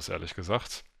gut aus, ehrlich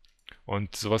gesagt.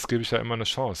 Und sowas gebe ich ja immer eine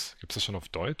Chance. Gibt es das schon auf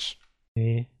Deutsch?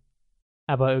 Nee.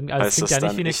 Aber es Heißt klingt das ja nicht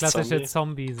dann wie eine nicht klassische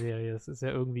Zombie-Serie. Es ist ja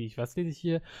irgendwie, was lese ich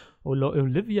hier?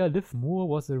 Olivia Liv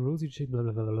Moore was a rosy chick,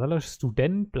 blablabla,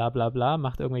 Student, bla bla bla,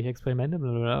 macht irgendwelche Experimente,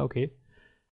 blablabla, okay.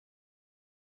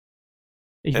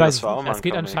 Ich Ja, weiß das war auch nicht. mal Es ein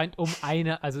geht Comic.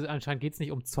 anscheinend anscheinend geht es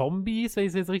nicht um Zombies, wenn ich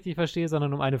es jetzt richtig verstehe,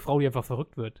 sondern um eine Frau, die einfach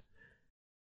verrückt wird.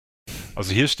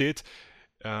 Also hier steht,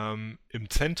 im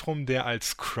Zentrum der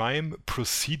als Crime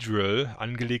Procedural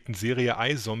angelegten Serie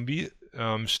iZombie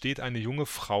steht eine junge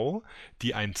Frau,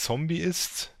 die ein Zombie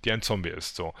ist.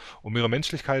 So. Um ihre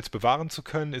Menschlichkeit bewahren zu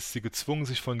können, ist sie gezwungen,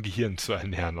 sich von Gehirn zu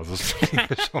ernähren. Also das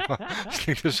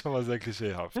klingt ja schon mal sehr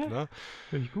klischeehaft, ne?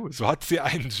 Finde ich gut. So hat sie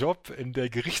einen Job in der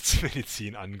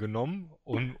Gerichtsmedizin angenommen,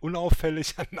 um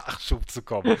unauffällig an Nachschub zu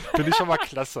kommen. Finde ich schon mal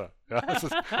klasse. Ja,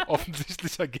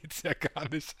 offensichtlicher geht es ja gar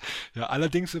nicht. Ja,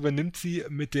 allerdings übernimmt sie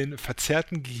mit den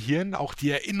verzerrten Gehirnen auch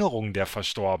die Erinnerungen der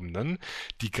Verstorbenen,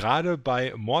 die gerade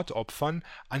bei Mordopfern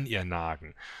an ihr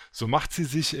nagen. So macht sie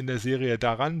sich in der Serie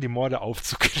daran, die Morde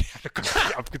aufzuklären.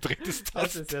 Wie abgedreht ist das?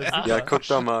 Das ist ja super. Ja, guck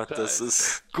doch mal, das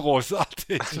ist.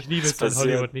 Großartig. Ich liebe es, Das wenn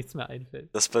passiert. Hollywood nichts mehr einfällt.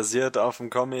 Das basiert auf dem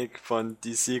Comic von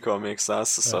DC Comics, da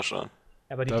hast du es Ja. doch schon.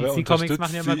 Aber die Dabei DC-Comics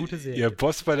machen ja unterstützt immer sie gute ihr Serien.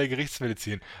 Boss bei der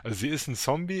Gerichtsmedizin. Also sie ist ein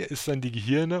Zombie, ist dann die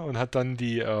Gehirne und hat dann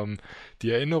die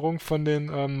Erinnerung von den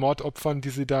Mordopfern, die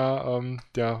sie da, und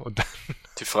dann,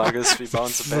 Die Frage ist, wie bauen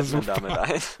sie Das ist Batman super. damit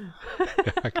ein?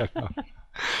 ja, genau.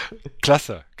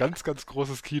 Klasse, ganz, ganz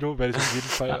großes Kino, werde ich auf jeden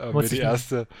Fall Ja, mir muss die ich-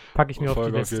 erste Packe ich mir auf die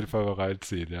Folge auf Liste. jeden Fall mal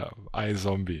reinziehen, ja.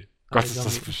 iZombie. Gott, ist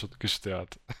das iZombie.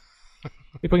 gestört.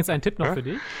 Übrigens ein Tipp noch Ja? für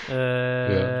dich.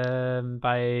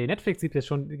 Bei Netflix gibt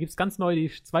es ganz neu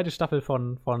die zweite Staffel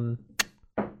von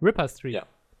Ripper Street. Ja.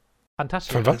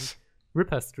 Fantastisch. Von was?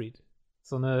 Ripper Street.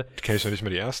 So eine. Kenne ich noch nicht mal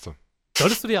die erste.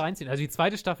 Solltest du dir reinziehen. Also die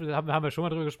zweite Staffel, haben wir schon mal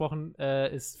drüber gesprochen,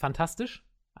 ist fantastisch.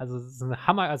 Also es ist ein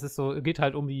Hammer, also es ist so, geht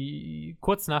halt um die,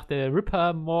 kurz nach der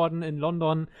Ripper-Morden in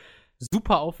London,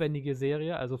 super aufwendige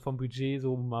Serie, also vom Budget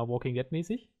so mal Walking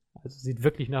Dead-mäßig. Also sieht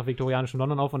wirklich nach viktorianischem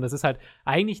London auf und das ist halt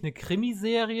eigentlich eine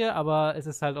Krimiserie, aber es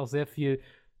ist halt auch sehr viel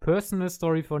Personal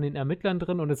Story von den Ermittlern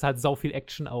drin und es ist halt sau viel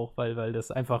Action auch, weil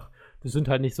das sind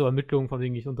halt nicht so Ermittlungen, von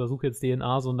wegen ich untersuche jetzt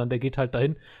DNA, sondern der geht halt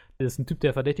dahin, das ist ein Typ,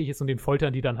 der verdächtig ist und den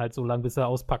foltern die dann halt so lang, bis er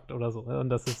auspackt oder so. Und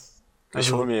das ist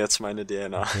Ich hole mir jetzt meine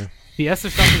DNA. Okay. die erste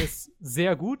Staffel ist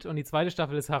sehr gut und die zweite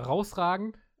Staffel ist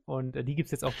herausragend und die gibt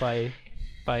es jetzt auch bei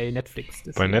Netflix.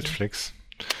 Bei Netflix.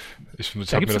 Ich habe mir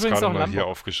gibt's das übrigens gerade auch mal Lambo. hier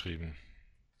aufgeschrieben.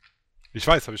 Ich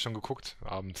weiß, habe ich schon geguckt,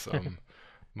 abends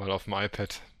mal auf dem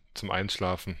iPad zum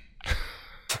Einschlafen.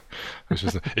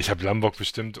 Ich habe Lombok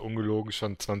bestimmt ungelogen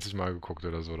schon 20 Mal geguckt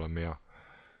oder so oder mehr.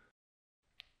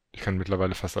 Ich kann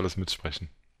mittlerweile fast alles mitsprechen.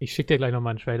 Ich schicke dir gleich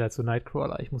nochmal einen Trailer zu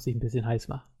Nightcrawler. Ich muss dich ein bisschen heiß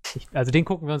machen. Also den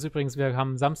gucken wir uns übrigens, wir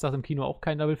haben Samstag im Kino auch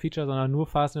kein Double Feature, sondern nur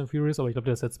Fast and Furious, aber ich glaube,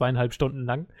 der ist ja 2,5 Stunden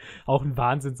lang. Auch ein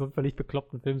Wahnsinn, so einen völlig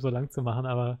bekloppten Film so lang zu machen,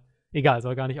 aber egal,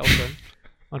 soll gar nicht aufhören.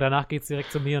 Und danach geht's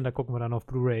direkt zu mir und da gucken wir dann auf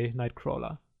Blu-ray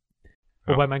Nightcrawler.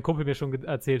 Ja. Wobei mein Kumpel mir schon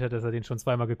erzählt hat, dass er den schon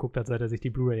zweimal geguckt hat, seit er sich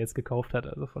die Blu-ray jetzt gekauft hat,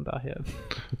 also von daher.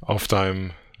 Auf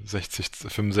deinem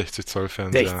 65 Zoll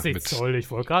Fernseher 60 mit Zoll,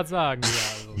 ich wollte gerade sagen.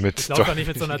 Ja, also. mit Ich laufe doch nicht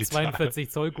mit so einer Gitarre. 42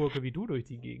 Zoll Gurke wie du durch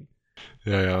die Gegend.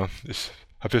 Ja, ich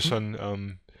habe ja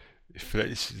schon, ich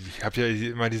habe ja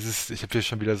immer ich habe ja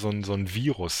schon wieder so ein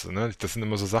Virus, ne? Das sind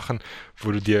immer so Sachen,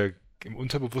 wo du dir im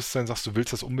Unterbewusstsein sagst, du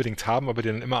willst das unbedingt haben, aber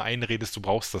dir dann immer einredest, du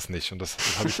brauchst das nicht. Und das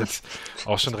habe ich jetzt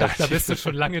auch schon Da bist du relativ.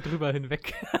 schon lange drüber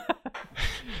hinweg.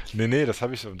 Nee, das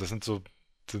habe ich, das sind so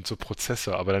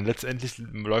Prozesse, aber dann letztendlich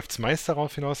läuft es meist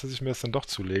darauf hinaus, dass ich mir das dann doch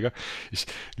zulege. Ich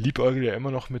liebäugle ja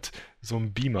immer noch mit so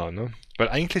einem Beamer, ne? Weil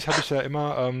eigentlich habe ich ja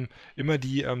immer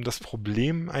das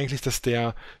Problem eigentlich, dass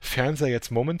der Fernseher jetzt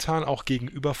momentan auch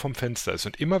gegenüber vom Fenster ist.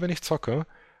 Und immer wenn ich zocke,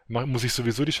 muss ich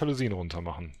sowieso die Jalousien runter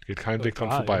machen. Geht kein Weg dran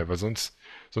Total, vorbei, ja. weil sonst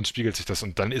spiegelt sich das.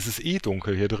 Und dann ist es eh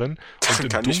dunkel hier drin. Und Dann im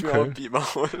kann ich mir auch einen Dunkeln.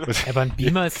 Beamer holen. Aber ein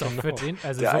Beamer ist doch Genau. für den,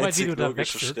 also Der so weit wie einzig du da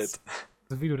logische wechselst,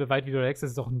 Schritt. weit wie du da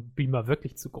wechselst, ist doch ein Beamer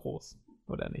wirklich zu groß,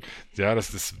 oder nicht? Ja,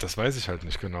 das weiß ich halt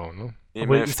nicht genau, ne?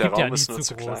 Obwohl, EMF, es der gibt ja Raum nie ist nur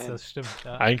zu zu groß, klein. das stimmt.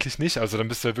 Ja. Eigentlich nicht, also dann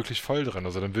bist du ja wirklich voll drin.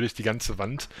 Also dann würde ich die ganze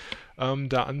Wand da Ja,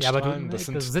 aber anstrahlen. du Das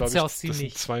sind, sitzt glaub ja auch das sind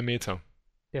ziemlich. 2 Meter.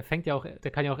 Der kann ja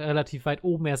auch relativ weit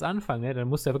oben erst anfangen, ne? Dann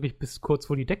musst du ja wirklich bis kurz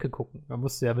vor die Decke gucken. Dann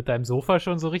musst du ja mit deinem Sofa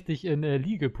schon so richtig in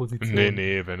Liegeposition.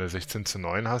 Nee, wenn du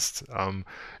 16:9 hast.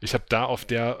 Ich habe da auf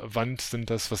der Wand was sind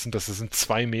das? Das sind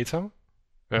 2 Meter.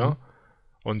 Ja. Mhm.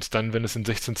 Und dann, wenn du es in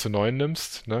 16:9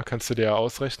 nimmst, ne, kannst du dir ja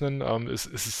ausrechnen, ist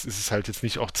es halt jetzt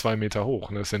nicht auch 2 Meter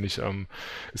hoch. Ne? Ist ja nicht,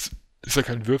 ist ja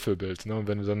kein Würfelbild. Ne? Und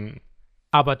wenn du dann.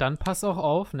 Aber dann pass auch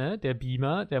auf, ne? Der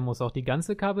Beamer, der muss auch die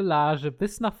ganze Kabellage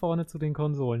bis nach vorne zu den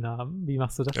Konsolen haben. Wie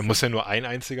machst du das? Er muss ja nur ein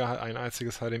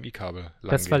einziges HDMI-Kabel lang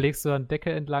Das gehen. verlegst du an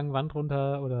Decke entlang, Wand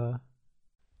runter oder.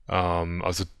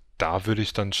 Also da würde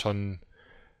ich dann schon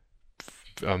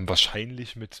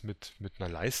wahrscheinlich mit einer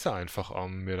Leiste einfach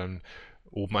mir dann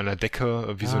oben an der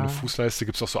Decke, wie so eine Fußleiste,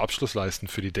 gibt es auch so Abschlussleisten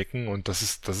für die Decken und das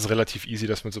ist relativ easy,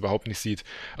 dass man es überhaupt nicht sieht.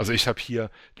 Also ich habe hier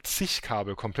zig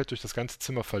Kabel komplett durch das ganze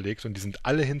Zimmer verlegt und die sind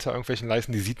alle hinter irgendwelchen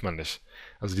Leisten, die sieht man nicht.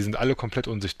 Also die sind alle komplett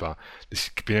unsichtbar.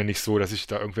 Ich bin ja nicht so, dass ich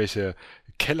da irgendwelche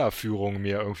Kellerführungen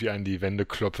mir irgendwie an die Wände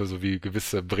kloppe, so wie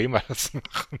gewisse Bremer das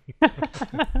machen.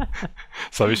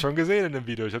 Das habe ich schon gesehen in dem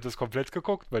Video. Ich habe das komplett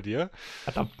geguckt bei dir.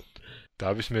 Verdammt. Da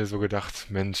habe ich mir so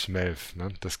gedacht, Mensch, Melf,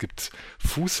 ne, das gibt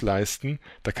Fußleisten,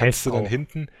 da kannst du dann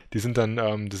hinten, die sind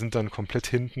dann komplett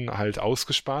hinten halt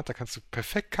ausgespart, da kannst du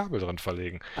perfekt Kabel dran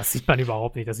verlegen. Das sieht man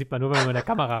überhaupt nicht. Das sieht man nur, wenn man mit der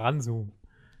Kamera ranzoomt.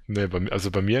 Nee,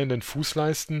 bei mir in den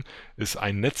Fußleisten ist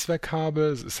ein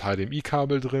Netzwerkkabel, es ist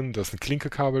HDMI-Kabel drin, da ist ein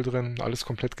Klinkekabel drin, alles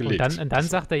komplett gelegt. Und dann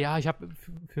sagt er, ja,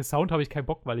 für Sound habe ich keinen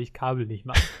Bock, weil ich Kabel nicht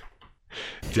mache.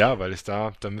 Ja, weil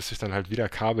da müsste ich dann halt wieder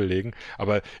Kabel legen.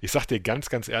 Aber ich sag dir ganz,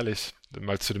 ganz ehrlich,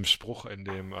 mal zu dem Spruch in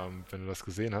dem, wenn du das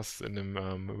gesehen hast, in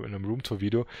einem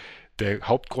Roomtour-Video, der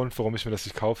Hauptgrund, warum ich mir das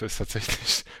nicht kaufe, ist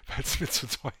tatsächlich, weil es mir zu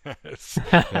teuer ist.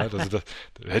 Ja, also das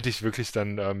hätte ich wirklich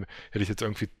dann, hätte ich jetzt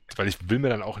irgendwie, weil ich will mir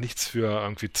dann auch nichts für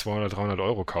irgendwie 200, 300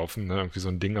 Euro kaufen, ne, irgendwie so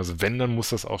ein Ding. Also wenn, dann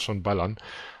muss das auch schon ballern.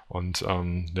 Und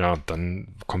ja,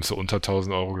 dann kommst du unter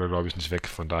 1000 Euro, glaube ich, nicht weg.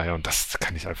 Von daher, und das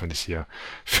kann ich einfach nicht hier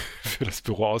für das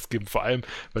Büro ausgeben. Vor allem,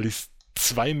 weil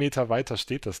 2 Meter weiter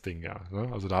steht das Ding ja. Ne?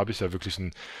 Also da habe ich ja wirklich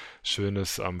ein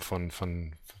schönes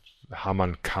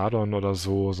Harman Kardon oder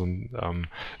so.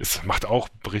 Es macht auch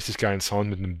richtig geilen Sound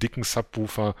mit einem dicken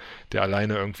Subwoofer, der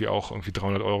alleine irgendwie auch irgendwie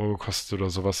 300 € gekostet oder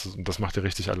sowas. Und das macht ja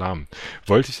richtig Alarm.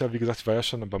 Wollte ich ja, wie gesagt, ich war ja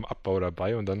schon beim Abbau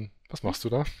dabei und dann, was machst du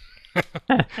da?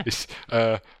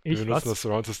 Wir benutzen das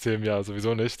Surround-System ja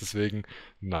sowieso nicht, deswegen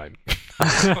nein.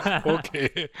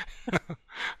 Okay.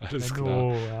 Alles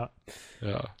klar.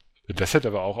 Ja. Das hätte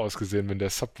aber auch ausgesehen, wenn der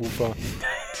Subwoofer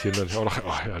hier natürlich auch noch.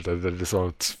 Oh ja, das ist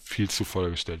auch viel zu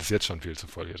vollgestellt. Das ist jetzt schon viel zu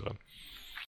voll hier drin.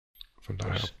 Von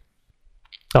daher.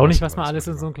 Auch nicht, was man alles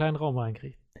in so einen kleinen Raum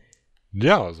reinkriegt.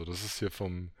 Ja, also das ist hier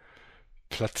vom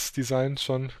Platzdesign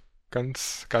schon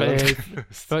ganz geil.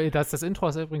 Das Intro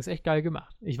ist übrigens echt geil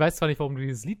gemacht. Ich weiß zwar nicht, warum du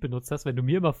dieses Lied benutzt hast, wenn du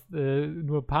mir immer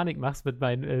nur Panik machst mit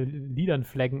meinen Liedern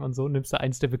flaggen und so, nimmst du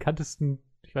eins der bekanntesten,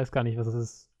 ich weiß gar nicht, was es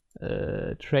ist,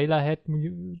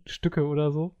 Trailerhead-Stücke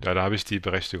oder so. Ja, da habe ich die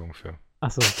Berechtigung für.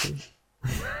 Achso, okay.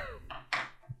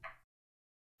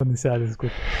 Dann ist ja alles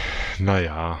gut.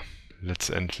 Naja,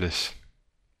 letztendlich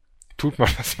tut man,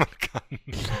 was man kann.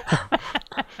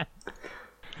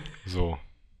 So.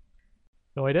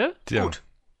 Leute? Ja. Gut.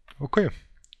 Okay.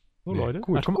 So, Leute.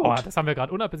 Gut, guck mal, das haben wir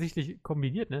gerade unabsichtlich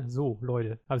kombiniert, ne? So,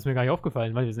 Leute. Habe es mir gar nicht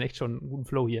aufgefallen, weil wir sind echt schon einen guten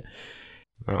Flow hier.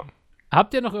 Ja.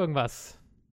 Habt ihr noch irgendwas?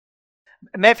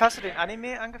 Maeve, hast du den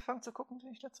Anime angefangen zu gucken,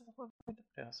 den ich letzte Woche?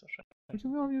 Ja, hast du schon.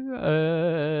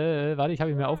 Warte, ich habe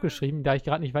ihn mir aufgeschrieben, da ich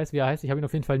gerade nicht weiß, wie er heißt. Ich habe ihn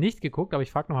auf jeden Fall nicht geguckt, aber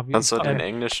ich frage nochmal, wie Kannst du den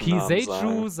englischen Namen Kiseiju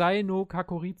sagen? Sai no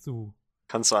Kakuritsu.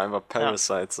 Kannst du einfach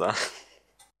Parasite sagen.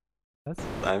 Was?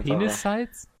 Einfach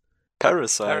Penis-Sites?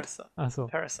 Parasite. Achso.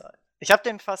 Parasite. Ich habe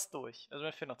den fast durch. Also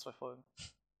mir fehlen noch 2 Folgen.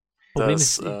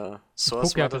 Das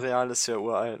Source-Material ist ja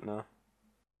uralt, ne?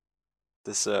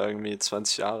 Das ist ja irgendwie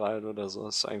 20 Jahre alt oder so.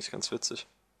 Das ist eigentlich ganz witzig.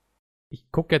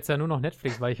 Ich gucke jetzt ja nur noch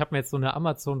Netflix, weil ich habe mir jetzt so eine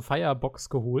Amazon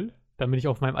Firebox geholt, damit ich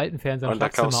auf meinem alten Fernseher und da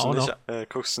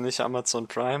guckst du nicht Amazon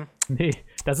Prime? Nee,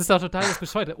 das ist doch total das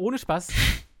Bescheuerte. Ohne Spaß.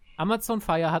 Amazon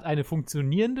Fire hat eine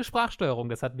funktionierende Sprachsteuerung.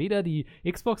 Das hat weder die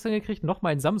Xbox hingekriegt, noch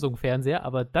mein Samsung-Fernseher,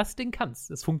 aber das Ding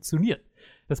kann's. Es funktioniert.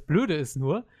 Das Blöde ist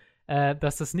nur,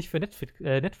 dass das nicht für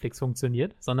Netflix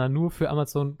funktioniert, sondern nur für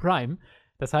Amazon Prime.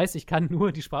 Das heißt, ich kann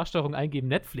nur die Sprachsteuerung eingeben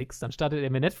Netflix, dann startet er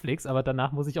mir Netflix, aber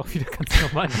danach muss ich auch wieder ganz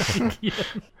normal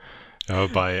navigieren. Ja,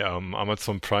 bei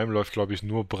Amazon Prime läuft, glaube ich,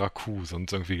 nur Braku,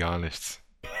 sonst irgendwie gar nichts.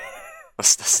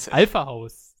 Was ist das denn? Alpha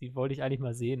House, die wollte ich eigentlich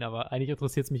mal sehen, aber eigentlich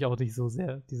interessiert es mich auch nicht so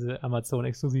sehr, diese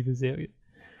Amazon-exklusive Serie.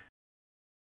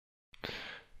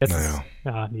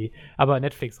 Ja, nee. Aber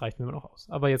Netflix reicht mir immer noch aus.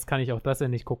 Aber jetzt kann ich auch das ja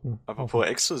nicht gucken. Apropos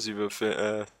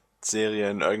exklusive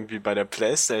Serien, irgendwie bei der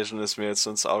PlayStation ist mir jetzt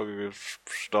ins Auge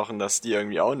gestochen, dass die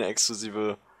irgendwie auch eine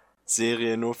exklusive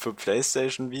Serie nur für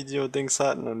PlayStation-Video-Dings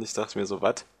hatten und ich dachte mir so,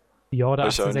 was? Ja, oder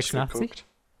 1886?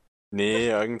 Nee,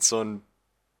 irgend so ein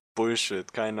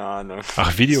Bullshit, keine Ahnung.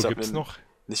 Ach, Video gibt's noch?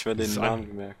 Nicht mehr den Namen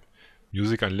gemerkt.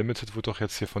 Music Unlimited wird doch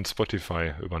jetzt hier von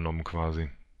Spotify übernommen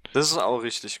quasi. Das ist auch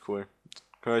richtig cool.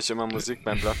 Höre ich immer Musik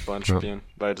beim Bloodborne spielen,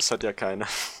 weil das hat ja keiner.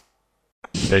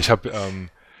 Ja, ich habe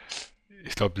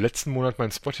ich glaube, letzten Monat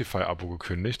mein Spotify-Abo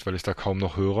gekündigt, weil ich da kaum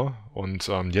noch höre. Und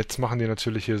jetzt machen die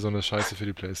natürlich hier so eine Scheiße für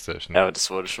die PlayStation. Ja, aber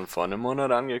das wurde schon vor einem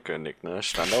Monat angekündigt, ne?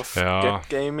 Stand auf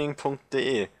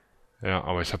getgaming.de. Ja,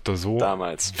 aber ich habe da so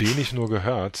wenig nur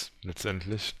gehört,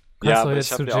 letztendlich. Ja, aber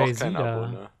ich habe ja auch kein Abo,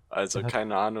 ne? Also,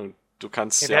 keine Ahnung. Du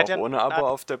kannst ja auch ohne Abo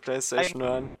auf der PlayStation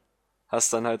hören.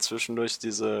 Hast dann halt zwischendurch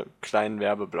diese kleinen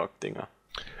Werbeblock-Dinger.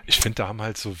 Ich finde, da haben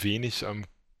halt so wenig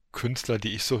Künstler,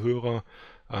 die ich so höre,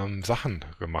 Sachen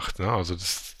gemacht, ne? Also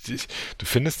du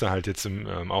findest da halt jetzt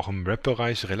auch im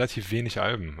Rap-Bereich relativ wenig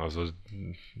Alben. Also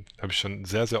habe ich schon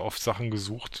sehr, sehr oft Sachen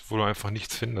gesucht, wo du einfach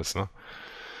nichts findest, ne?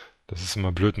 Das ist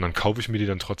immer blöd. Und dann kaufe ich mir die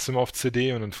dann trotzdem auf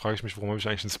CD und dann frage ich mich, warum habe ich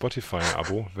eigentlich ein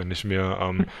Spotify-Abo, wenn ich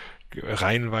mir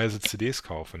reihenweise CDs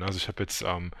kaufe, ne? Also ich habe jetzt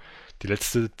die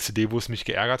letzte CD, wo es mich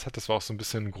geärgert hat, das war auch so ein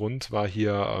bisschen ein Grund, war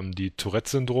hier die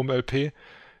Tourette-Syndrom-LP,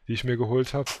 die ich mir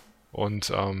geholt habe. Und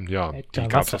ja, die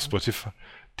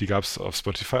gab's auf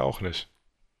Spotify auch nicht.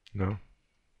 Ne?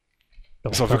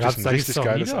 Doch, das ist auch wirklich ein richtig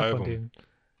geiles Album.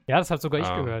 Ja, das hat sogar ich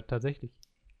gehört, tatsächlich.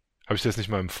 Habe ich das nicht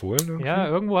mal empfohlen? Irgendwie? Ja,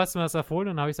 irgendwo hast du mir das empfohlen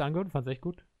und dann habe ich es angehört und fand es echt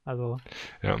gut. Also.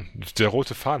 Ja, der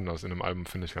rote Faden aus in einem Album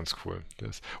finde ich ganz cool.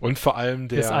 Und vor allem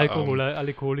der. Das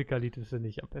Alkoholikerlied finde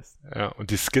ich am besten. Ja, und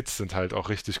die Skits sind halt auch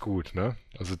richtig gut, ne?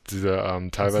 Also diese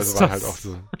teilweise waren halt auch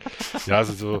so. Ja,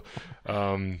 also so,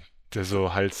 der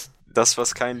so halt. Das,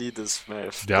 was kein Lied ist,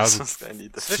 Maeve. Ja, das, so was kein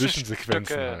Lied ist.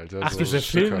 Zwischensequenzen halt. Ach, so diese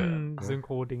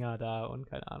Film-Synchro-Dinger da und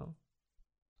keine Ahnung.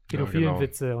 Pädophilen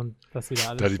Witze und was wieder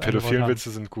alles. Ja, die pädophilen Witze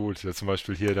sind gut. Ja, zum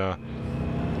Beispiel hier da.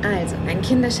 Also, ein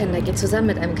Kinderschänder geht zusammen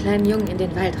mit einem kleinen Jungen in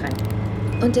den Wald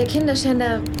rein. Und der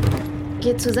Kinderschänder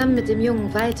geht zusammen mit dem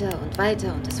Jungen weiter und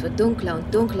weiter und es wird dunkler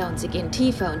und dunkler und sie gehen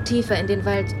tiefer und tiefer in den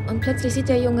Wald und plötzlich sieht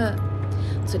der Junge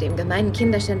zu dem gemeinen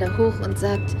Kinderständer hoch und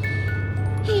sagt: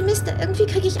 Hey Mister, irgendwie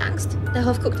kriege ich Angst.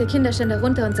 Darauf guckt der Kinderständer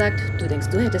runter und sagt: Du denkst,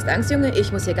 du hättest Angst, Junge?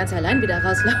 Ich muss hier ganz allein wieder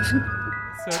rauslaufen.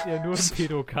 Das hört ihr nur im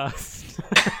Pedocast.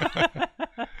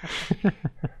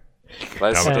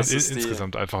 Weißt du, aber das ist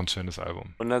insgesamt einfach ein schönes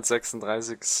Album.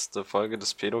 136. Folge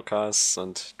des Pedocasts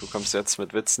und du kommst jetzt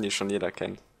mit Witzen, die schon jeder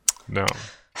kennt. Ja,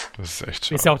 das ist echt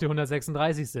schade. Ist ja auch die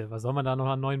 136. Was soll man da noch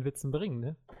an neuen Witzen bringen,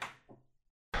 ne?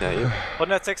 Ja, eben.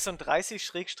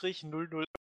 136-001.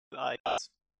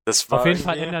 Das war Auf jeden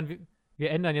Fall irgendwie-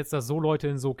 ändern jetzt das so Leute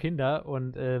in so Kinder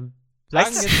und sagen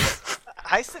Heißt, jetzt,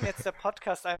 heißt denn jetzt der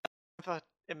Podcast einfach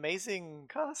Amazing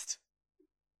Cast?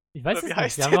 ich weiß oder wie es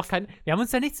heißt nicht, wir haben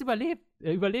uns ja nichts überlegt.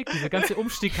 Dieser ganze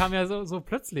Umstieg kam ja so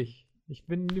plötzlich. Ich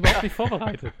bin überhaupt nicht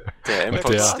vorbereitet. Der der-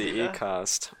 Mpox.de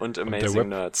Cast und Amazing Web-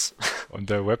 Nerds. Und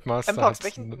der Webmaster Mpox,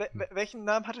 hat welchen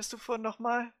Namen hattest du vorhin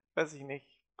nochmal? Weiß ich nicht.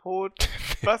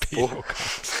 Was?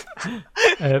 Pedocast.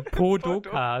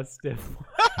 Podocast.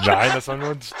 Nein, das war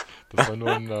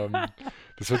nur ein,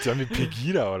 das hört sich an wie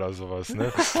Pegida oder sowas,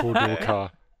 ne?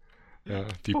 Podoka. Ja,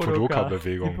 die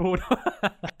Podoka-Bewegung.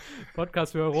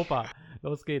 Podcast für Europa.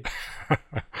 Los geht's.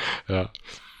 Ja.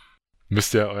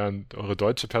 Müsst ihr eure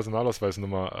deutsche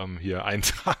Personalausweisnummer hier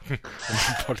eintragen, um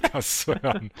den Podcast zu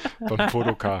hören. Von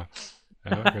Podoka.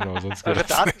 Ja, genau, sonst geht Eure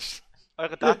das Daten- nicht.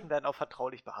 Eure Daten werden auch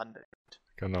vertraulich behandelt.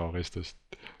 Genau, richtig.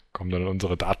 Kommen dann in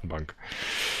unsere Datenbank.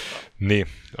 Nee,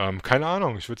 keine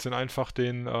Ahnung. Ich würde einfach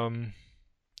den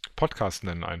Podcast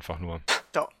nennen, einfach nur.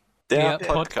 Der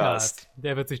Podcast.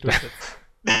 Der wird sich durchsetzen.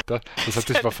 Das hat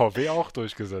sich bei VW auch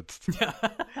durchgesetzt. Ja.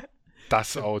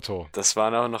 Das Auto. Das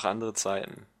waren auch noch andere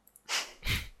Zeiten.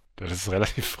 Das ist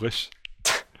relativ frisch.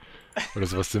 Oder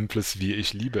sowas Simples wie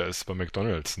 "Ich liebe es" bei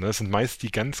McDonald's. Ne? Das sind meist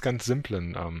die ganz, ganz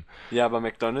simplen. Ja, aber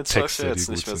McDonald's läuft Texte, ja die jetzt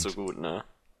nicht gut mehr so sind. gut, ne?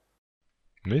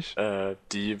 Nicht?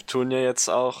 Die tun ja jetzt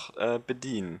auch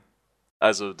bedienen.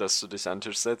 Also, dass du dich an den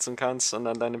Tisch setzen kannst und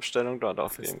dann deine Bestellung dort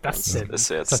aufgeben das kannst. denn? Ist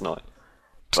ja jetzt Das- neu.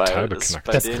 Total Weil es beknackt.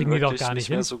 bei Das denen kriegen die doch wirklich gar nicht nicht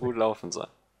mehr hin. so gut laufen soll.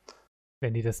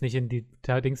 Wenn die das nicht in die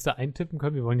Dings da eintippen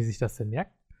können, wie wollen die sich das denn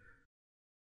merken?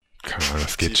 Keine Ahnung,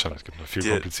 das geht schon. Es gibt noch viel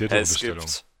kompliziertere Bestellungen.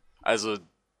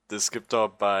 Es gibt doch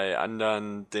bei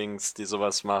anderen Dings, die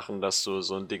sowas machen, dass du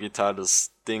so ein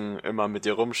digitales Ding immer mit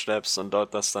dir rumschleppst und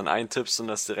dort das dann eintippst und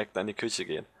das direkt an die Küche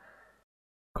geht.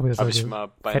 Komm, das Habe sollte ich mal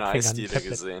bei einer Fettfinger an Eisdiele Tablet.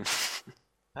 gesehen.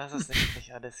 Dass es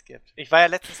nicht alles gibt. Ich war ja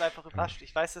letztens einfach überrascht.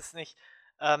 Ich weiß es nicht.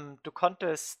 Du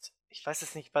konntest, ich weiß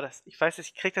es nicht,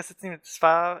 ich krieg das jetzt nicht. Das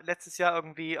war letztes Jahr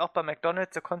irgendwie auch bei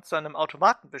McDonald's, da konntest du an einem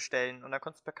Automaten bestellen und da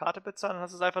konntest du per Karte bezahlen und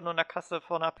hast es einfach nur in der Kasse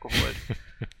vorne abgeholt.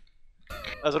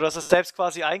 Also du hast es selbst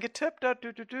quasi eingetippt, dann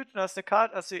hast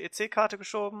du die EC-Karte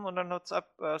geschoben und dann hast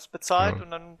du bezahlt Ja.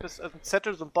 und dann bist ein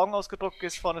Zettel, so ein Bon ausgedruckt,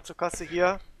 gehst vorne zur Kasse,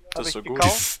 hier, Das hab ist ich so gut.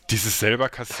 gekauft. Dieses selber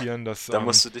kassieren, das Da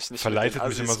musst du dich nicht verleitet mit den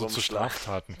mich immer Assis so zu rumschlagen.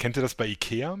 Straftaten. Kennt ihr das bei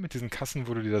Ikea mit diesen Kassen,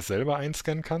 wo du dir das selber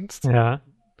einscannen kannst? Ja.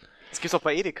 Das gibt's auch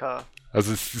bei Edeka.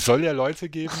 Also es soll ja Leute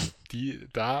geben, die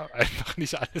da einfach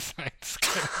nicht alles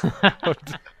einscannen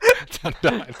und dann da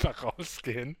einfach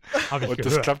rausgehen. Hab ich Und das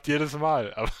gehört. klappt jedes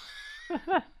Mal.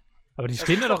 Aber die Das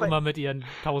stehen ist da doch doch bei- immer mit ihren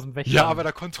 1000 Wächtern. Ja, aber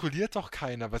da kontrolliert doch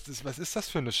keiner. Was ist das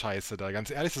für eine Scheiße da?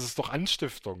 Ganz ehrlich, das ist doch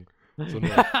Anstiftung. So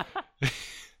eine,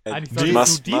 Eigentlich Nee. solltest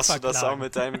Machst die du das auch verklagen.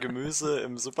 mit deinem Gemüse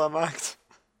im Supermarkt?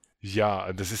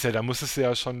 ja, das ist ja, da muss es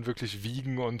ja schon wirklich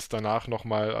wiegen und danach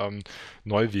nochmal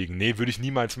neu wiegen. Nee, würde ich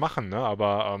niemals machen, ne?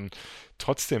 Aber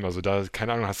trotzdem, also da,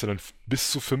 keine Ahnung, hast du dann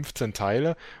bis zu 15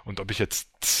 Teile und ob ich jetzt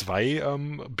 2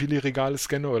 Billigregale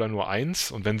scanne oder nur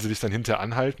 1 und wenn sie dich dann hinterher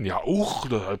anhalten, ja,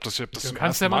 ich hab das Du zum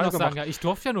kannst ersten ja immer Mal noch gemacht. sagen, ja, ich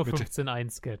durfte ja nur Mit- 15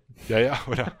 einscannen. Ja,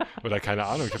 oder keine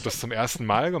Ahnung, ich habe das zum ersten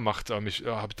Mal gemacht,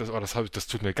 das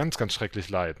tut mir ganz, ganz schrecklich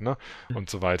leid, ne?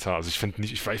 Und so weiter. Also ich finde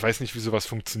nicht, ich weiß nicht, wie sowas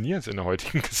funktioniert in der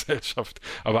heutigen Gesellschaft,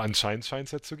 aber anscheinend scheint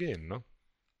es ja zu gehen, ne?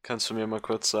 Kannst du mir mal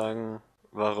kurz sagen,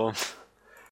 warum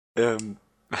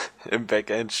im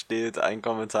Backend steht, ein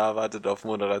Kommentar wartet auf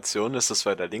Moderation? Ist das,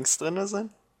 weil da Links drin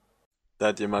sind? Da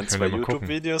hat jemand Können 2 wir mal gucken.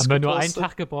 YouTube-Videos Haben wir nur einen gepostet.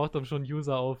 Tag gebraucht, um schon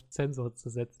User auf Zensor zu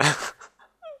setzen.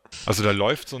 Also da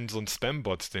läuft so ein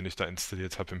Spam-Bot, den ich da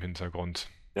installiert habe im Hintergrund.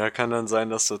 Ja, kann dann sein,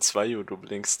 dass da 2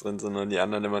 YouTube-Links drin sind und die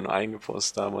anderen immer nur einen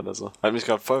gepostet haben oder so. Hat mich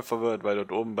gerade voll verwirrt, weil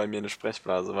dort oben bei mir eine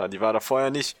Sprechblase war. Die war da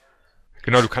vorher nicht.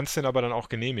 Genau, du kannst den aber dann auch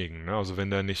genehmigen, ne? Also wenn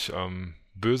der nicht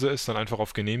böse ist, dann einfach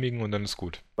auf genehmigen und dann ist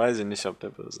gut. Weiß ich nicht, ob der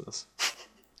böse ist.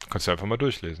 Kannst du einfach mal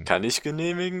durchlesen. Kann ich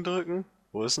genehmigen drücken?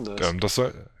 Wo ist denn das?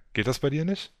 Geht das bei dir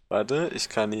nicht? Warte, ich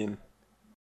kann ihn.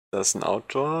 Das ist ein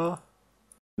Autor.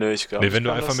 Nö, ich glaube Nee, wenn ich du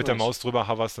kann einfach das mit der nicht. Maus drüber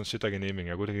hoverst, dann steht da genehmigen.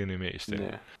 Ja gut, dann genehmige ich den.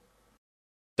 Nee.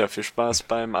 Ja, viel Spaß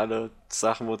beim alle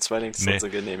Sachen, wo 2 Links Nee. sind, so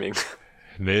genehmigen.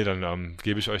 Nee, dann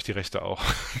gebe ich euch die Rechte auch.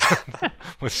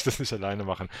 Muss ich das nicht alleine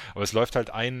machen. Aber es läuft halt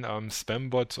ein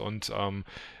Spam-Bot und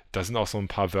da sind auch so ein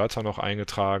paar Wörter noch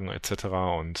eingetragen etc.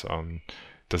 Und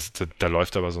da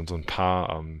läuft aber so ein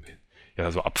paar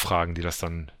so Abfragen, die das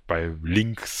dann bei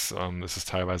Links ist es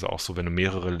teilweise auch so, wenn du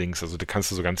mehrere Links, also da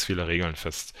kannst du so ganz viele Regeln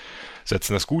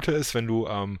festsetzen. Das Gute ist, wenn du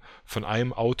von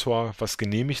einem Autor was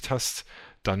genehmigt hast,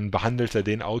 dann behandelt er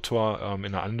den Autor in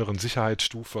einer anderen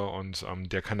Sicherheitsstufe und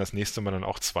der kann das nächste Mal dann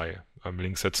auch 2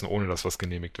 Links setzen, ohne dass was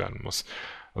genehmigt werden muss.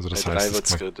 Also das Bei 3 heißt,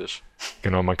 wird's kritisch.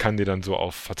 genau, man kann die dann so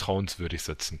auf vertrauenswürdig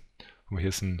setzen. Guck mal, hier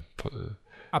ist ein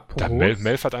Apropos.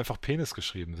 Melf hat einfach Penis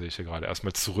geschrieben, sehe ich hier gerade.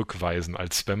 Erstmal zurückweisen,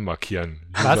 als Spam markieren.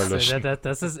 User Was? löschen.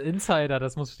 Das ist Insider,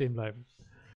 das muss stehen bleiben.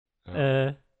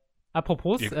 Ja.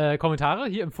 Apropos Kommentare,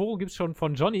 hier im Forum gibt es schon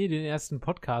von Johnny den ersten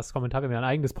Podcast-Kommentar. Wir haben ja ein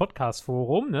eigenes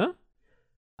Podcast-Forum, ne?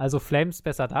 Also Flames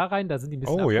besser da rein, da sind die ein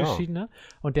bisschen abgeschiedener.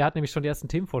 Und der hat nämlich schon die ersten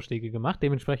Themenvorschläge gemacht,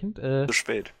 dementsprechend Zu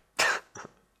spät.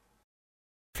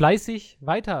 fleißig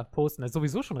weiter posten. Da ist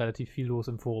sowieso schon relativ viel los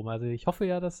im Forum. Also ich hoffe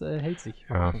ja, das hält sich.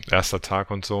 Ja, erster Tag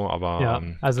und so, aber Ja,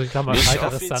 also ich sag mal, Nicht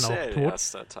Freitag ist dann auch offiziell tot.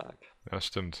 erster Tag. ja,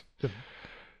 stimmt.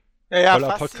 Ja,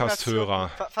 Toller Faszination-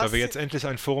 Podcast-Hörer. Da wir Faszin- jetzt endlich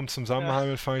ein Forum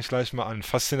zusammenhalten, fange ich gleich mal an.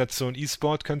 Faszination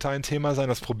E-Sport könnte ein Thema sein.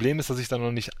 Das Problem ist, dass ich da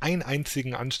noch nicht einen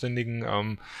einzigen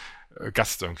anständigen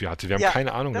Gast irgendwie hatte. Wir haben Ja,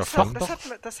 keine Ahnung das, davon.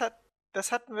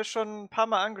 das hatten wir schon ein paar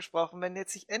Mal angesprochen. Wenn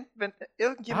jetzt wenn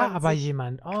irgendjemand. aber sich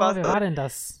jemand. Oh, quasi- wer war denn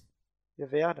das? Ja,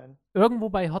 wer denn? Irgendwo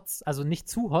bei Hots, also nicht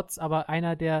zu Hots, aber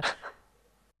einer, der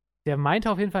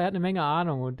meinte auf jeden Fall, er hat eine Menge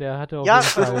Ahnung und der hatte auf Ja, jeden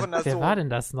Fall. versuchen Wer so. war denn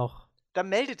das noch? Dann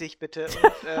melde dich bitte und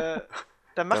dann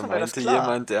Da machen wir das meinte klar.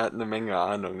 jemand, der hat eine Menge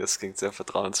Ahnung. Das klingt sehr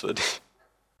vertrauenswürdig.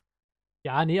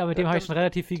 Ja, nee, aber mit dem habe ich schon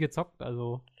relativ viel gezockt,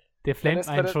 also der flamet das-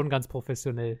 einen das- schon ganz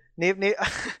professionell. Nee.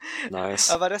 Nice.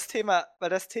 Aber weil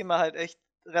das Thema halt echt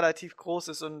relativ groß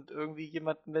ist und irgendwie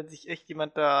wenn sich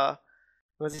jemand da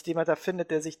findet,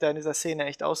 der sich da in dieser Szene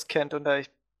echt auskennt und da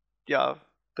echt,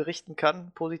 berichten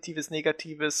kann, Positives,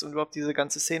 Negatives und überhaupt diese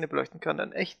ganze Szene beleuchten kann,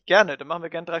 dann echt gerne. Dann machen wir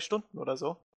gern 3 Stunden oder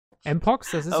so. Mpox,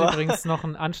 das ist Aber- übrigens noch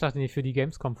ein Anschlag, den ich für die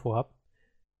Gamescom vorhab.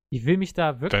 Ich will mich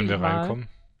da wirklich Wenn wir mal, reinkommen.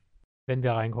 wenn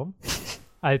wir reinkommen,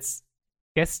 als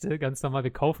Gäste, ganz normal,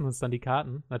 wir kaufen uns dann die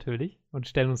Karten, natürlich, und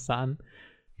stellen uns da an.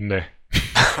 Nee.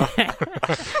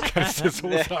 Kann ich dir so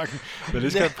Nee. sagen. Wenn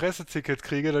ich Nee. kein Presseticket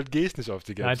kriege, dann gehe ich nicht auf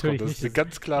die Gamescom. Natürlich Das nicht. ist eine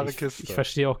ganz klare Kiste. Ich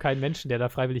verstehe auch keinen Menschen, der da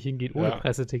freiwillig hingeht ohne Ja.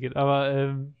 Presseticket.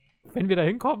 Aber wenn wir da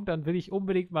hinkommen, dann will ich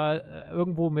unbedingt mal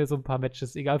irgendwo mir so ein paar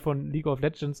Matches, egal von League of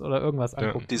Legends oder irgendwas Ja.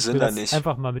 angucken. Die Ich sind will da das nicht.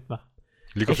 Einfach mal mitmachen.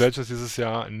 League of Echt? Legends dieses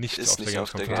Jahr nicht Ist auf der nicht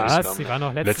auf Gamescom der vertreten. Gamescom. Was? Die waren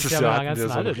noch letztes Letztes Jahr Jahr bei der hatten wir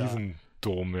ganzen so einen Halle da.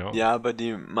 Riesendom, ja. Ja, aber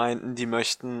die meinten, die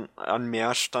möchten an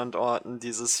mehr Standorten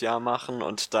dieses Jahr machen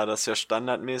und da das ja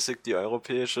standardmäßig die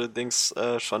europäische Dings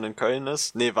schon in Köln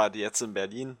ist, war die jetzt in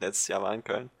Berlin, letztes Jahr war in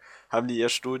Köln, haben die ihr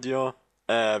Studio,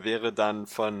 wäre dann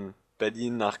von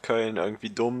Berlin nach Köln irgendwie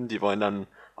dumm, die wollen dann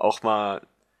auch mal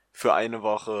für eine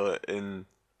Woche in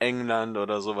England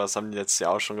oder sowas, haben die letztes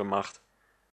Jahr auch schon gemacht.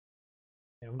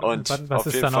 Ja, Und was auf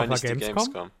ist jeden dann Fall auf der nicht die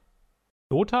Gamescom?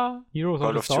 Dota? Heroes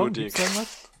Call of of the Storm? Duty. Gibt's da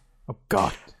irgendwas? Oh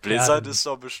Gott. Blizzard Ja, ist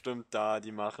doch bestimmt da,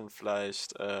 die machen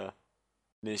vielleicht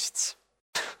nichts.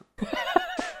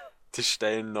 Die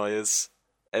stellen neues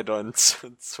Add-on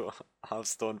zu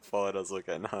Hearthstone vor oder so,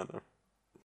 keine Ahnung.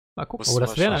 mal gucken. Musst Oh, du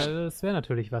das mal wär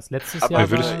natürlich was. Letztes Aber Jahr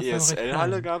würde war ich- das ja noch recht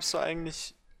ESL-Halle klein. gab's doch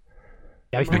eigentlich.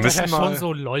 Ja, ich Wir bin ja müssen schon mal-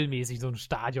 so LOL-mäßig, so ein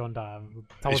Stadion da. So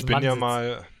 1000 Ich bin Mann ja sitzen.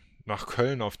 mal nach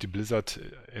Köln auf die Blizzard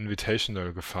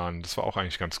Invitational gefahren. Das war auch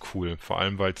eigentlich ganz cool. Vor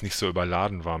allem, weil es nicht so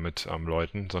überladen war mit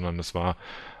Leuten, sondern es war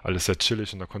alles sehr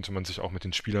chillig und da konnte man sich auch mit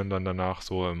den Spielern dann danach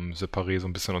so im Separé so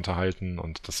ein bisschen unterhalten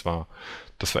und das war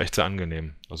echt sehr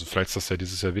angenehm. Also vielleicht ist das ja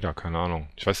dieses Jahr wieder, keine Ahnung.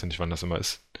 Ich weiß ja nicht, wann das immer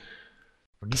ist.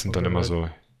 Das sind dann immer so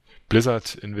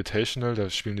Blizzard Invitational, da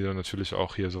spielen die dann natürlich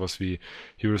auch hier sowas wie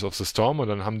Heroes of the Storm und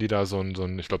dann haben die da so ein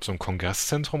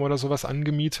Kongresszentrum oder sowas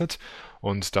angemietet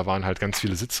und da waren halt ganz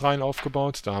viele Sitzreihen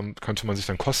aufgebaut, konnte man sich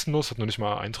dann kostenlos, hat noch nicht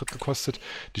mal Eintritt gekostet,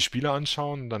 die Spiele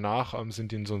anschauen, danach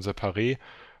sind die in so ein Separé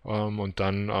und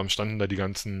dann standen da die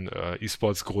ganzen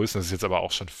E-Sports-Größen, das ist jetzt aber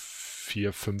auch schon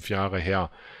 4, 5 Jahre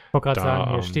her, Ich wollte gerade da,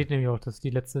 sagen, hier steht nämlich auch, dass die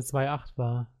letzte 2.8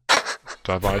 war.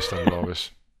 da war ich dann, glaube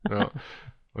ich. Ja.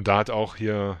 Und da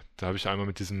habe ich einmal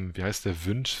mit diesem, wie heißt der,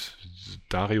 Wünsch,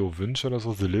 Dario Wünsch oder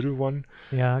so, The Little One,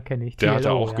 Ja, kenne ich. der hat da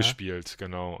TLO, auch ja. gespielt,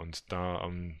 genau. Und da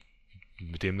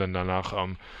mit dem dann danach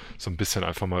so ein bisschen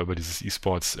einfach mal über dieses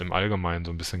E-Sports im Allgemeinen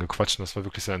so ein bisschen gequatscht. Und das war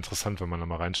wirklich sehr interessant, wenn man da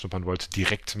mal reinschnuppern wollte,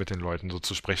 direkt mit den Leuten so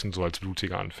zu sprechen, so als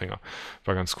blutiger Anfänger.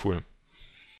 War ganz cool.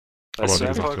 Weißt du, wie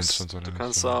gesagt, Mpox, wenn's schon so du lange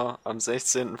kannst ist, da am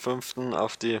 16.05.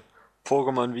 auf die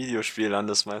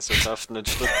Pokémon-Videospiel-Landesmeisterschaften in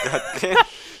Stuttgart gehen.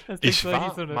 Ich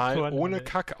war mal ohne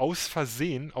Kack aus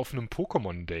Versehen auf einem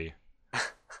Pokémon Day.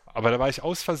 Aber da war ich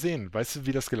aus Versehen. Weißt du,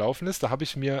 wie das gelaufen ist? Da habe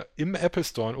ich mir im Apple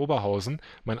Store in Oberhausen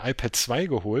mein iPad 2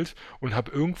 geholt und habe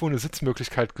irgendwo eine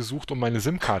Sitzmöglichkeit gesucht, um meine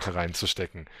SIM-Karte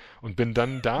reinzustecken. Und bin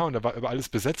dann da und da war über alles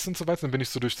besetzt und so weiter. Dann bin ich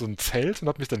so durch so ein Zelt und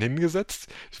habe mich dann hingesetzt.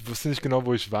 Ich wusste nicht genau,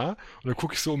 wo ich war. Und dann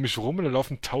gucke ich so um mich rum und da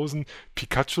laufen 1000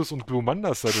 Pikachus und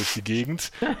Glumandas da durch die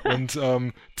Gegend. Und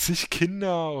zig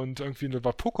Kinder und irgendwie, da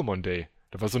war Pokémon Day.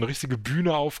 Da war so eine richtige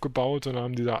Bühne aufgebaut und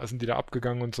dann sind die da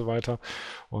abgegangen und so weiter.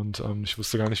 Und ich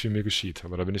wusste gar nicht, wie mir geschieht.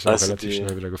 Aber da bin ich dann relativ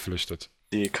schnell wieder geflüchtet.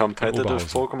 Die Competitive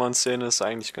Pokémon-Szene ist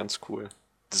eigentlich ganz cool.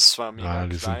 Das ist zwar mega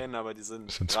klein, aber die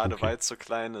sind gerade weil es so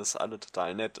klein ist, alle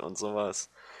total nett und sowas.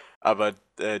 Aber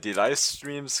die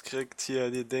Livestreams kriegt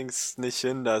hier die Dings nicht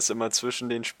hin. Da ist immer zwischen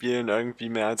den Spielen irgendwie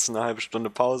mehr als eine halbe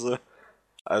Stunde Pause.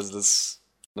 Also das ist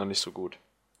noch nicht so gut.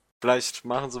 Vielleicht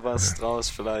machen sie was draus,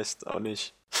 vielleicht auch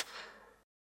nicht.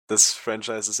 Das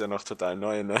Franchise ist ja noch total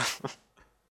neu, ne?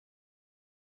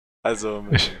 Also,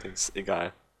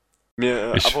 egal.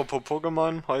 Apropos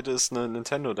Pokémon, heute ist eine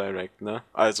Nintendo Direct, ne?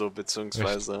 Also,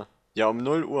 beziehungsweise, ja, um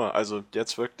 0 Uhr. Also,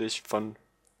 jetzt wirklich von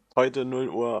heute 0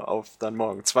 Uhr auf dann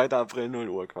morgen. 2. April 0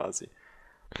 Uhr quasi.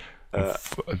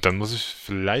 Dann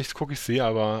vielleicht gucke ich sie,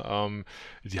 aber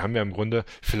die haben ja im Grunde,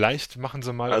 vielleicht machen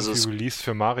sie mal irgendwie Release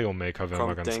für Mario Maker, wäre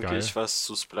mal ganz geil. Denke ich, was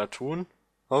zu Splatoon,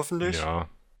 hoffentlich. Ja.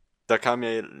 Da kam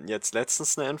ja jetzt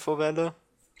letztens eine Infowelle.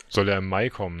 Soll ja im Mai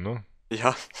kommen, ne?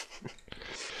 Ja.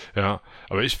 Ja,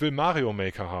 aber ich will Mario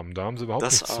Maker haben, da haben sie überhaupt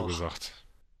nichts zugesagt.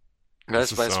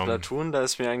 Weißt du, bei Splatoon, da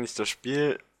ist mir eigentlich das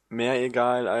Spiel mehr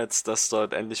egal, als dass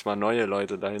dort endlich mal neue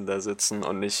Leute dahinter sitzen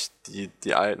und nicht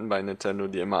die Alten bei Nintendo,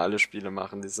 die immer alle Spiele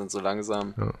machen, die sind so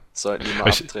langsam, sollten die mal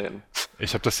abtreten.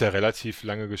 Ich habe das ja relativ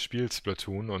lange gespielt,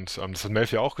 Splatoon, und das hat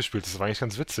Melf ja auch gespielt, das war eigentlich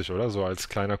ganz witzig, oder? So als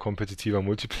kleiner kompetitiver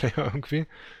Multiplayer irgendwie.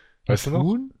 Weißt du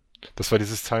noch? Das war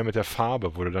dieses Teil mit der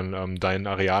Farbe, wo du dann dein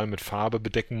Areal mit Farbe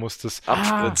bedecken musstest.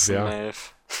 Abspritzen,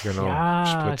 Melf. Genau, ja,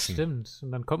 spritzen. Stimmt.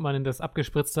 Und dann kommt man in das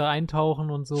Abgespritzte eintauchen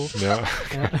und so. Ja.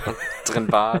 Drin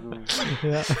baden.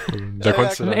 Ja. Da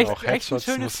konntest du dann auch echt ein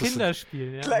schönes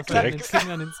Kinderspiel. Ja. Direkt den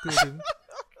Fingern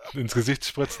ins Gesicht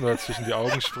spritzen oder zwischen die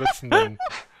Augen spritzen. Dann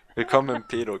Willkommen im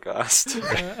Pedogast.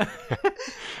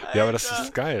 Ja, aber das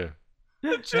ist geil.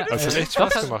 Also es hat echt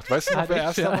Spaß gemacht. Weißt du noch, wer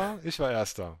Erster war? Ich war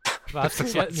Erster. Warst du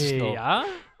ja?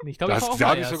 Ich glaube, ich war auch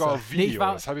mal Erster. Sogar auf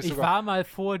Video. Ich war mal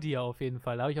vor dir auf jeden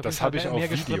Fall. Das habe ich auf mehr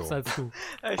Video. Gespritzt als du.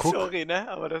 Sorry, ne?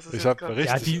 Aber das ist ich habe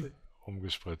richtig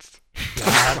umgespritzt.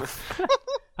 Ja,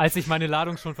 als ich meine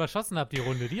Ladung schon verschossen habe, die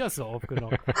Runde, die hast du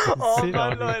aufgenommen. Oh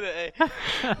Mann, Leute, ey.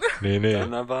 Nee.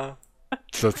 Dann aber...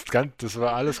 Das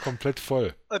war alles komplett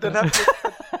voll. Und dann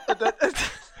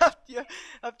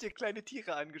habt ihr kleine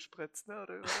Tiere angespritzt, ne?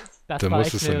 Oder was? Das war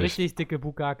echt eine richtig dicke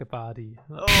Bukake-Party.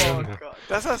 Oh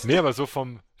Gott. Aber so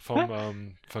von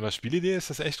der Spielidee ist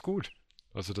das echt gut.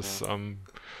 Also das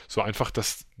so einfach,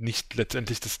 dass nicht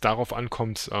letztendlich das darauf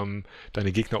ankommt,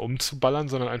 deine Gegner umzuballern,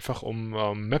 sondern einfach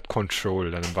um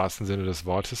Map-Control, dann im wahrsten Sinne des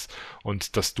Wortes.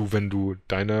 Und dass du, wenn du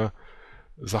deine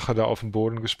Sache da auf den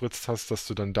Boden gespritzt hast, dass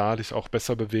du dann da dich auch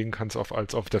besser bewegen kannst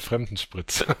als auf der fremden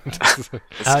Spritze.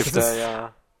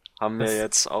 Haben wir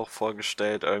jetzt auch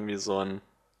vorgestellt, irgendwie so ein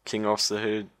King of the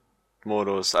Hill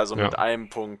Modus, also mit einem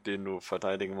Punkt, den du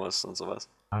verteidigen musst und sowas.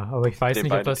 Ja, aber ich weiß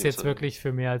nicht, ob das jetzt wirklich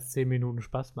für mehr als 10 Minuten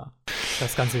Spaß macht.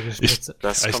 Das ganze Gespritze.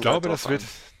 Ich glaube,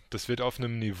 das wird auf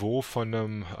einem Niveau von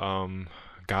einem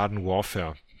Garden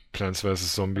Warfare. Plants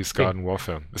vs. Zombies Garden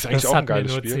Warfare. Ist eigentlich auch ein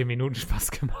geiles Spiel. Das hat mir nur 10 Minuten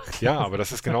Spaß gemacht. Ja, aber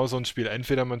das ist genau so ein Spiel.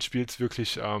 Entweder man spielt es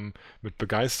wirklich mit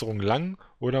Begeisterung lang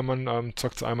oder man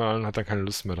zockt es einmal an und hat dann keine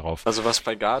Lust mehr drauf. Also was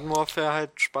bei Garden Warfare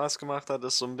halt Spaß gemacht hat,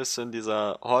 ist so ein bisschen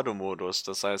dieser Horde-Modus.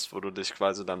 Das heißt, wo du dich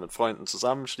quasi dann mit Freunden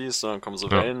zusammenschließt und dann kommen so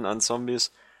Wellen an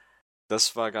Zombies.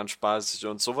 Das war ganz spaßig.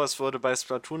 Und sowas wurde bei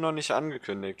Splatoon noch nicht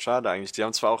angekündigt. Schade eigentlich. Die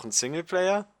haben zwar auch einen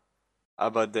Singleplayer,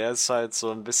 aber der ist halt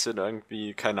so ein bisschen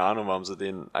irgendwie, keine Ahnung, warum sie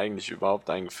den eigentlich überhaupt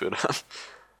eingeführt haben.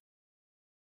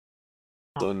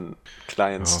 So einen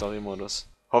kleinen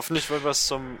Story-Modus. Hoffentlich wird was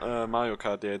zum Mario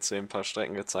Kart DLC, ein paar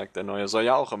Strecken gezeigt. Der neue soll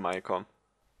ja auch im Mai kommen.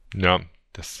 Ja,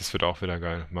 das wird auch wieder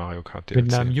geil. Mario Kart DLC.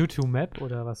 Mit einer Mewtwo-Map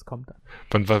oder was kommt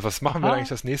da? Was machen wir eigentlich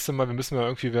das nächste Mal? Wir müssen ja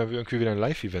irgendwie wieder ein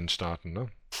Live-Event starten, ne?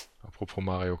 Apropos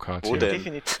Mario Kart. Wo denn?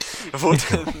 Definitiv. Wo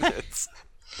denn jetzt?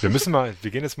 Wir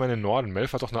gehen jetzt mal in den Norden.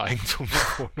 Melf hat doch eine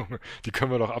Eigentumswohnung. Die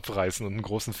können wir doch abreißen und einen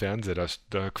großen Fernseher.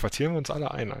 Da quartieren wir uns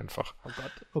alle ein einfach.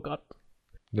 Oh Gott.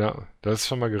 Ja, das ist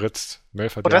schon mal geritzt.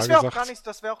 Melf hat das gesagt.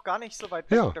 Das wäre auch gar nicht so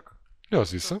weit weg. Ja,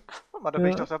 siehst du? Guck mal, da bin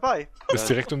ich doch dabei. Ist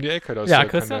direkt um die Ecke. Ja,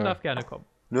 Christian darf gerne kommen.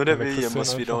 Nur der William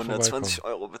muss wieder 120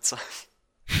 € bezahlen.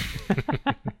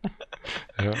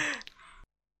 Ja.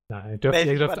 Nein, Melf,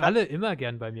 ihr ich dürft übernachte- alle immer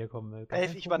gern bei mir kommen. Gar kein Ich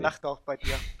Problem. übernachte auch bei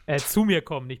dir. Zu mir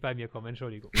kommen, nicht bei mir kommen,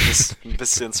 Entschuldigung. Ein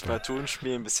bisschen Splatoon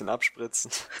spielen, ein bisschen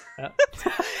abspritzen. Ja.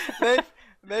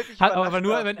 Melf, ich Aber übernachte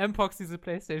nur, auch. wenn Mpox diese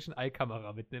PlayStation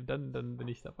Eye-Kamera mitnimmt, dann bin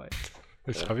ich dabei.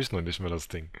 Ich habe ich noch nicht mehr das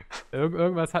Ding.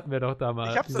 Irgendwas hatten wir doch da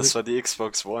mal. Ich hab's Das war die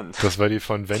Xbox One. Das war die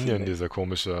von Venyon, diese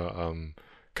komische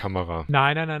Kamera.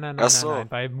 Nein. Ach so. Nein.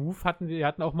 Bei Move wir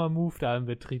hatten auch mal Move da im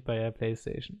Betrieb bei der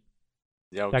PlayStation.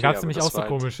 Ja, okay, Da gab es aber nämlich das auch so war halt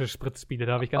komische Spritzspiele,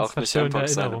 da habe ich ganz auch nicht verstörende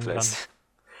Mpox seine Erinnerungen dran. Place.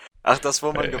 Ach, das,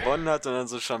 wo man gewonnen hat und dann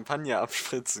so Champagner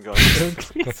abspritzen konnte.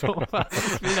 Irgendwie sowas.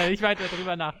 Ich will da nicht weiter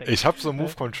drüber nachdenken. Ich habe so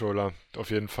Move-Controller, auf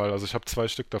jeden Fall. Also ich habe 2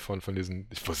 Stück davon, von diesen.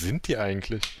 Wo sind die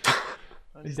eigentlich?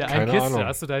 In der Keine einen Kiste, Ahnung.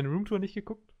 hast du deine Roomtour nicht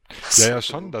geguckt? Ja,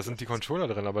 schon, da sind die Controller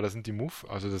drin, aber da sind die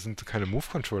da sind keine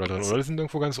Move-Controller drin, oder die sind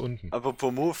irgendwo ganz unten.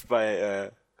 Apropos Move,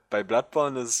 bei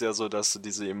Bloodborne ist es ja so, dass du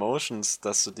diese Emotions,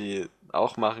 dass du die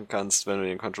auch machen kannst, wenn du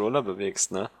den Controller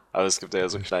bewegst, ne? Aber es gibt ja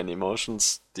so kleine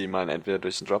Emotions, die man entweder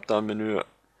durch ein Dropdown-Menü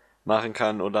machen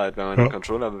kann oder halt, wenn man den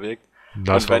Controller bewegt.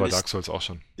 Das Und war wenn bei ich- Dark Souls auch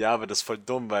schon. Ja, aber das ist voll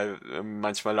dumm, weil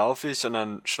manchmal laufe ich und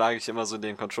dann schlage ich immer so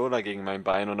den Controller gegen mein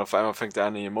Bein und auf einmal fängt er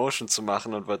an, eine Emotion zu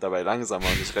machen und wird dabei langsamer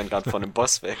und ich renne gerade von dem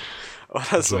Boss weg. Oder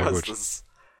Sehr sowas. gut.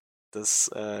 Das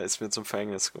ist mir zum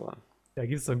Verhängnis geworden. Da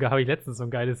habe ich letztens so ein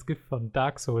geiles Gift von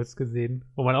Dark Souls gesehen,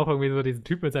 wo man auch irgendwie so diesen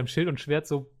Typ mit seinem Schild und Schwert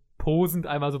so posend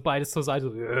einmal so beides zur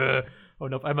Seite so,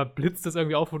 und auf einmal blitzt es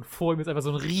irgendwie auf und vor ihm ist einfach so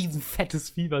ein riesen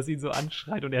fettes Vieh, was ihn so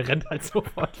anschreit und er rennt halt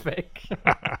sofort weg.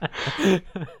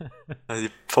 Also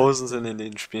die Posen sind in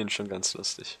den Spielen schon ganz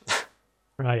lustig.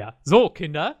 Naja, so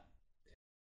Kinder,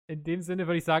 in dem Sinne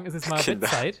würde ich sagen, es ist mal Kinder.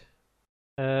 Bettzeit.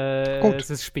 Gut. Es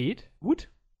ist spät. Gut,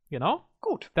 genau.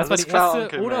 Gut. Das Alles war die klar, erste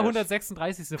Onkel oder Melf.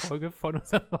 136. Folge von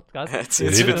unserem Podcast. Erzählst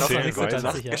Nee, du wir mir noch zählen eine gute weiter.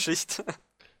 Nachtgeschichte?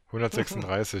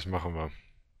 136 machen wir.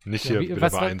 Nicht Ja, hier wieder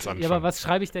bei 1 anfangen. ja, aber was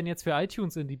schreibe ich denn jetzt für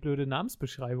iTunes in die blöde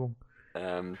Namensbeschreibung?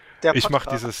 Der Ich mache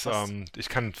Podcast. dieses, ich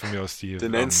kann von mir aus die Du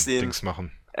nennst den- Dings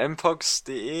machen.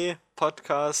 mpox.de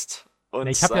Podcast und Nee,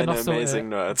 ich hab ja seine noch so, Amazing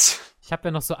Nerds. Ich habe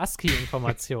ja noch so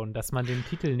ASCII-Informationen, dass man den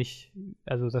Titel nicht,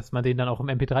 also dass man den dann auch im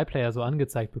MP3-Player so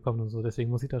angezeigt bekommt und so. Deswegen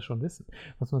muss ich das schon wissen.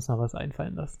 Muss uns noch was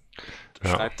einfallen lassen.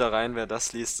 Ja. Schreib da rein, wer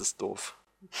das liest, ist doof.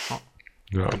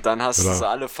 Ja. Und dann hast du Oder- sie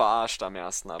alle verarscht am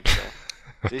 1.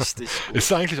 April. Richtig gut.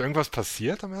 Ist da eigentlich irgendwas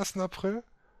passiert am 1. April?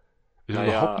 Ich habe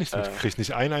Naja, überhaupt nichts mitgekriegt,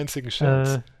 nicht einen einzigen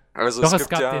Scherz. Also Doch, es es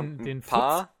gibt gab ja den ein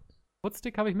paar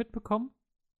Footstick habe ich mitbekommen.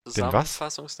 Den was?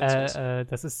 Zusammenfassungsdings.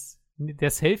 Das ist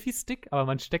der Selfie-Stick, aber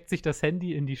man steckt sich das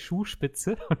Handy in die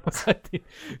Schuhspitze und muss halt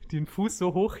den Fuß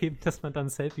so hochheben, dass man dann ein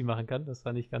Selfie machen kann. Das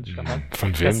fand ich ganz charmant.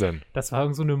 Von wem denn? Das war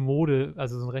irgend so eine Mode,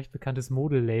 also so ein recht bekanntes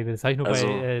Modelabel. Das habe ich nur Also,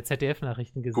 bei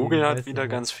ZDF-Nachrichten gesehen. Google Ich hat weiß wieder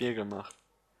nicht, ganz viel gemacht.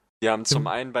 Die haben zum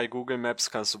einen bei Google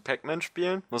Maps kannst du Pac-Man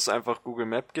spielen, musst einfach Google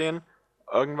Map gehen,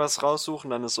 irgendwas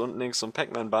raussuchen, dann ist unten links so ein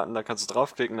Pac-Man-Button, da kannst du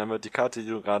draufklicken, dann wird die Karte, die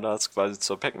du gerade hast, quasi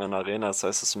zur Pac-Man-Arena. Das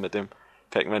heißt, dass du mit dem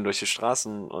Pac-Man durch die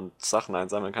Straßen und Sachen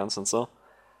einsammeln kannst und so.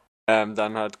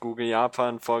 Dann hat Google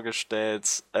Japan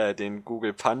vorgestellt den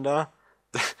Google Panda,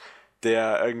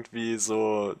 der irgendwie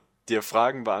so dir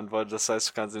Fragen beantwortet. Das heißt,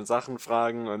 du kannst ihn Sachen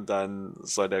fragen und dann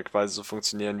soll der quasi so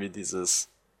funktionieren wie dieses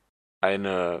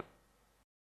eine,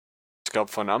 ich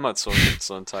glaube von Amazon gibt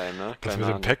so ein Teil, ne? Das Keine mit dem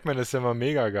Ahnung. Pac-Man ist ja mal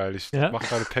mega geil. Ich Ja. mache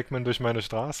gerade Pac-Man durch meine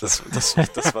Straße. Das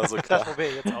war so Das klar. probiere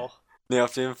ich jetzt auch. Nee,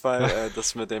 auf jeden Fall,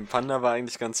 das mit dem Panda war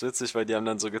eigentlich ganz witzig, weil die haben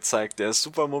dann so gezeigt, der ist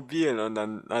super mobil und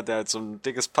dann hat er halt so ein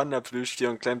dickes Panda-Plüschtier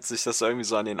und klemmt sich das irgendwie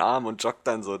so an den Arm und joggt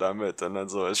dann so damit und dann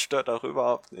so, es stört auch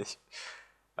überhaupt nicht.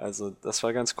 Also, das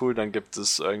war ganz cool. Dann gibt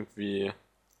es irgendwie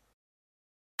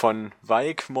von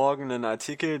Weik morgen einen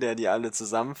Artikel, der die alle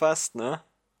zusammenfasst, ne?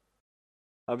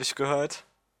 Habe ich gehört,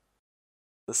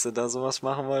 dass er da sowas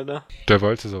machen wollte. Der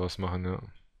wollte sowas machen, ja.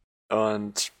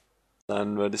 Und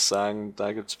dann würde ich sagen,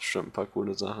 da gibt es bestimmt ein paar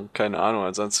coole Sachen. Keine Ahnung,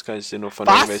 ansonsten kann ich dir nur von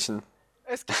Was? irgendwelchen...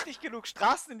 Es gibt nicht genug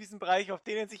Straßen in diesem Bereich, auf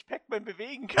denen sich Pac-Man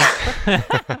bewegen kann.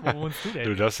 Wo wohnst du denn?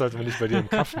 Du, das sollten wir nicht bei dir im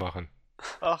Kaff machen.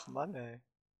 Ach Mann, ey.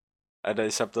 Alter,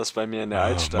 ich habe das bei mir in der Ah,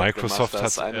 Altstadt Microsoft gemacht, da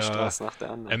ist hat, eine Straße nach der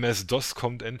anderen. MS-DOS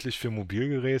kommt endlich für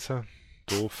Mobilgeräte.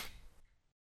 Doof.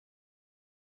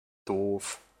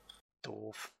 Doof.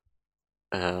 Doof.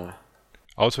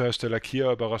 Autohersteller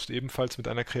Kia überrascht ebenfalls mit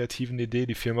einer kreativen Idee.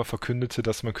 Die Firma verkündete,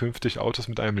 dass man künftig Autos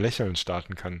mit einem Lächeln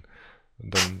starten kann.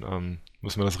 Und dann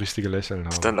muss man das richtige Lächeln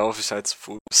haben. Dann laufe ich halt zu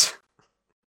Fuß.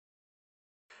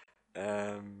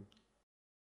 Keine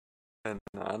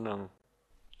Ahnung.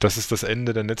 Das ist das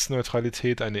Ende der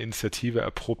Netzneutralität. Eine Initiative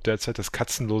erprobt derzeit das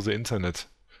katzenlose Internet.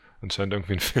 Anscheinend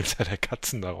irgendwie ein Filter der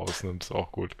Katzen da rausnimmt. Ist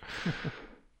auch gut.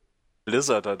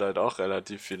 Blizzard hat halt auch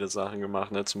relativ viele Sachen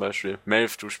gemacht, ne? Zum Beispiel,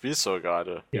 Melf, du spielst doch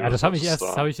gerade. Ja, das habe ich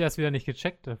erst wieder nicht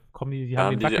gecheckt. Da kommen die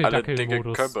haben den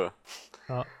Wackeldackel-Modus. Köpfe.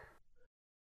 Ja.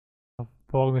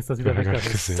 Morgen ist das wieder weg.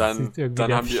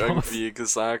 Dann haben die irgendwie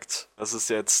gesagt, dass es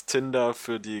jetzt Tinder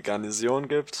für die Garnison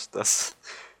gibt, dass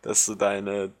du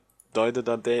deine Leute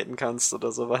da daten kannst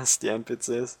oder sowas, die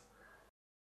NPCs.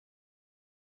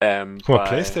 Guck mal,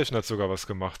 PlayStation hat sogar was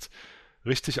gemacht.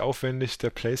 Richtig aufwendig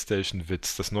der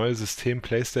PlayStation-Witz. Das neue System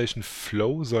PlayStation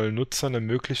Flow soll Nutzern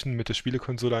ermöglichen, mit der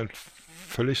Spielekonsole ein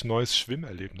völlig neues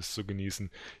Schwimmerlebnis zu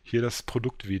genießen. Hier das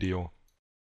Produktvideo.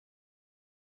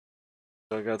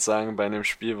 Ich wollte gerade sagen, bei einem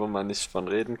Spiel, wo man nicht von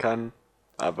reden kann,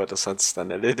 aber das hat sich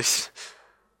dann erledigt.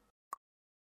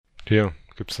 Hier,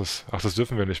 gibt's das. Ach, das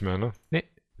dürfen wir nicht mehr, ne? Nee.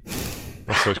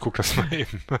 Achso, ich guck das mal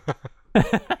eben.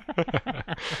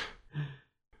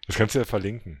 Das kannst du ja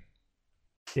verlinken.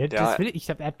 Ja, das will ich.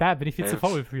 Da bin ich viel zu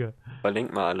faul für.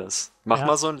 Verlink mal alles. Mach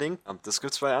mal so einen Link. Das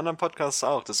gibt's bei anderen Podcasts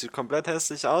auch. Das sieht komplett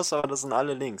hässlich aus, aber das sind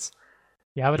alle Links.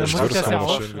 Ja, aber dann Das muss ich wird das ja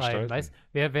aber schön aufschreiben, weißt?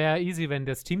 Wäre easy, wenn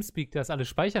das Teamspeak das alles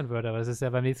speichern würde, aber das ist ja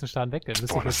beim nächsten Start weg.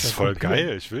 Boah, das ist voll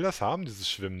geil. Ich will das haben, dieses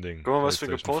Schwimmding. Guck mal, was wir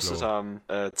gepostet haben.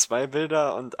 2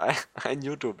 Bilder und ein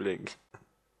YouTube-Link.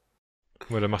 Guck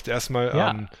mal, der macht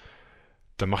erstmal,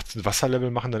 da macht Wasserlevel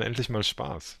machen dann endlich mal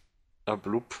Spaß. Ja,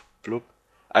 blub.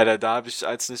 Alter, da habe ich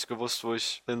als nicht gewusst, wo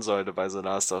ich hin sollte bei The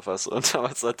Last of Us. Und da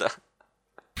war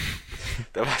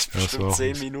ich bestimmt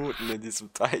 10 Minuten in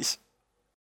diesem Teich.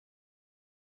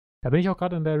 Da bin ich auch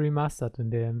gerade in der Remastered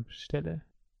in der Stelle.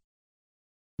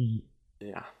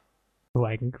 Ja. So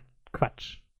ein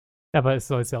Quatsch. Aber es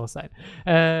soll es ja auch sein.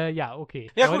 Ja, okay.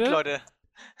 Ja, gut, Leute.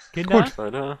 Kinder. Gut,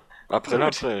 Leute.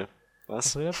 April.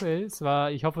 Was? April. Es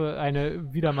war, ich hoffe,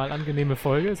 eine wieder mal angenehme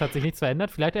Folge. Es hat sich nichts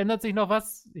verändert. Vielleicht ändert sich noch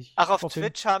was. Auf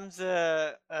Twitch haben sie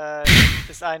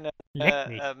das eine.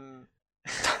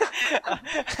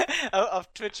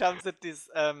 Auf Twitch haben sie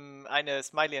eine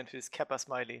Smiley entführt, das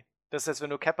Kappa-Smiley. Das heißt, wenn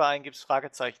du Kappa eingibst,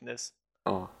 Fragezeichen ist.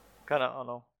 Oh. Keine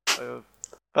Ahnung.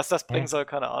 Was das bringen soll,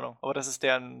 keine Ahnung. Aber das ist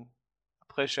deren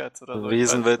April-Scherz oder so.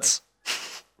 Riesenwitz.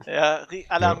 Ja,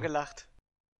 alle haben gelacht.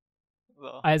 So.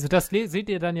 Also das seht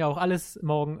ihr dann ja auch alles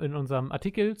morgen in unserem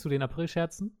Artikel zu den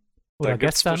April-Scherzen. Oder da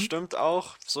gibt's gestern. Bestimmt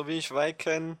auch, so wie ich Wei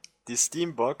kenne, die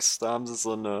Steam-Box. Da haben sie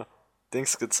so eine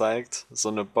Dings gezeigt. So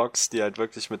eine Box, die halt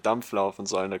wirklich mit Dampf laufen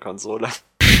soll, eine Konsole.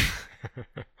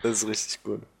 Das ist richtig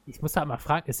gut. Ich muss da mal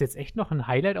fragen, ist jetzt echt noch ein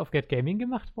Highlight auf Get Gaming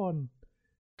gemacht worden?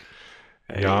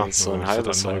 Ja, so ein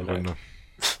halbes Highlight.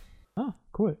 Ah,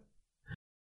 cool.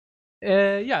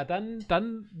 Ja,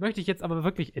 dann möchte ich jetzt aber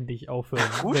wirklich endlich aufhören,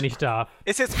 wenn ich darf.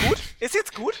 Ist jetzt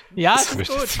gut? Ja, ist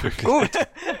gut. Gut.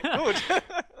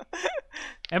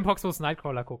 Mpox muss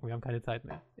Nightcrawler gucken, wir haben keine Zeit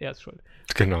mehr. Er ist schuld.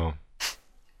 Genau.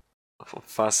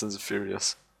 Fast and the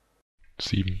Furious.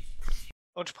 7.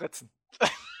 Und Spritzen.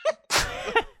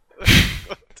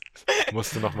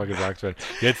 Musste nochmal gesagt werden.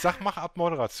 Jetzt mach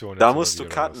Abmoderation. Da musst du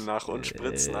cutten nach und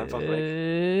spritzen, einfach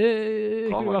weg.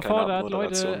 Ich bin überfordert,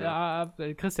 Leute. Ja,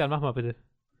 Christian, mach mal bitte.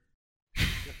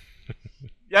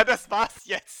 Ja, das war's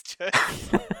jetzt.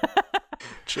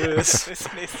 Tschüss.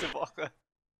 Bis nächste Woche.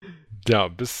 Ja,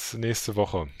 bis nächste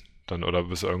Woche. Dann oder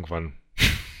bis irgendwann.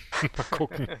 Mal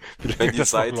gucken. Wenn die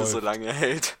Seite so lange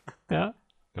hält. Ja.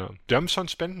 Wir haben schon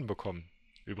Spenden bekommen.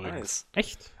 Übrigens. Nice.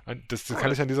 Echt? Das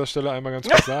kann ich an dieser Stelle einmal ganz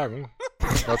kurz sagen.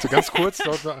 Warte, ganz kurz,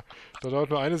 dauert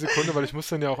nur eine Sekunde, weil ich muss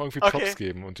dann ja auch irgendwie Props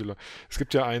geben. Und es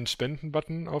gibt ja einen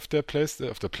Spenden-Button auf der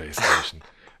Playstation.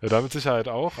 Da mit Sicherheit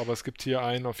auch, aber es gibt hier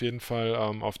einen auf jeden Fall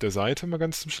auf der Seite mal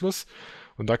ganz zum Schluss.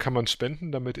 Und da kann man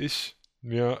spenden, damit ich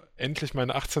mir endlich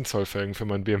meine 18 Zoll Felgen für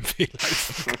mein BMW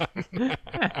leisten kann.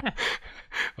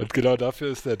 Und genau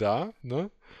dafür ist er da.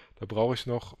 Ne? Da brauche ich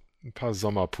noch ein paar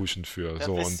Sommerpuschen für. Da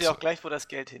wisst ihr auch gleich, wo das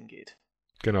Geld hingeht.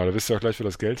 Genau, da wisst ihr auch gleich, wo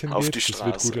das Geld hingeht. Auf die Straße.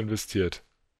 Das wird gut investiert.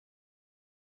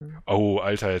 Oh,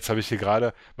 Alter, jetzt habe ich hier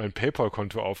gerade mein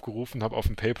PayPal-Konto aufgerufen, habe auf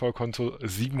dem PayPal-Konto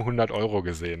 700 €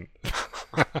 gesehen.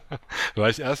 Da war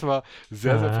ich erstmal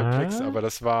sehr, sehr perplex, aber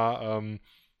das war,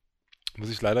 muss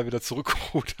ich leider wieder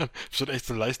zurückrudern. Ich habe schon echt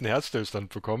so einen leichten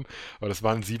Herzstillstand bekommen, aber das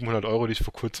waren 700 €, die ich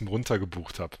vor kurzem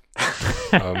runtergebucht habe.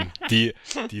 Die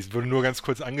wurde nur ganz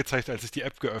kurz angezeigt, als ich die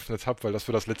App geöffnet habe, weil das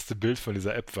für das letzte Bild von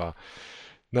dieser App war.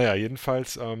 Naja,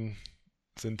 jedenfalls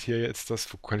sind hier jetzt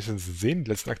wo kann ich denn sehen?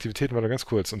 Die letzten Aktivitäten waren da ganz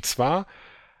kurz. Und zwar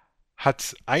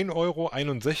hat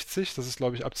 1,61 €, das ist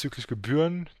glaube ich abzüglich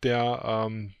Gebühren, der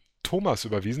Thomas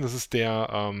überwiesen. Das ist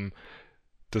der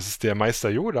Meister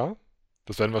Yoda.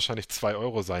 Das werden wahrscheinlich 2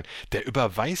 € sein. Der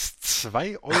überweist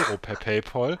 2 € per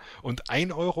PayPal und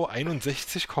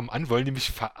 1,61 € kommen an. Wollen die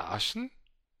mich verarschen?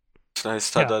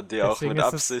 Vielleicht hat Ja, er dir auch deswegen mit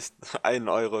ist es- Absicht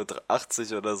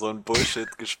 1,80 € oder so ein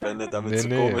Bullshit gespendet, damit Nee, sie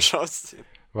nee. komisch aussehen.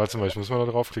 Warte mal, ich muss mal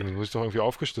da draufklicken. Das muss ich doch irgendwie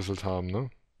aufgeschlüsselt haben, ne?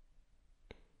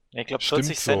 Ich glaube, Stimmt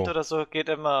 40 Cent so. oder so geht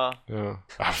immer. Ja.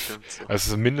 Ach, Stimmt so. also es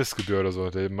ist eine Mindestgebühr oder so.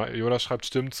 Der Yoda schreibt,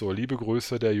 stimmt so. Liebe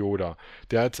Grüße, der Yoda.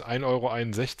 Der hat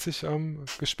 1,61 €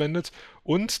 gespendet.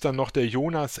 Und dann noch der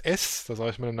Jonas S., da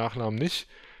sage ich meinen Nachnamen nicht,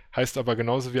 heißt aber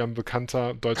genauso wie ein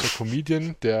bekannter deutscher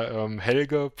Comedian, der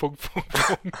Helge... Oh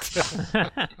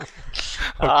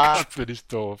Ah. Gott, bin ich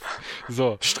doof.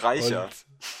 So. Streicher. Und,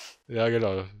 ja,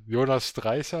 genau. Jonas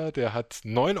Streicher, der hat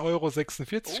 9,46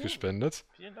 € Oh. gespendet.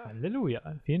 Vielen Dank. Halleluja.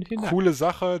 Vielen, vielen Dank. Coole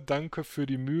Sache, danke für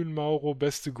die Mühen, Mauro.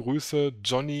 Beste Grüße,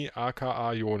 Johnny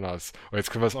aka Jonas. Und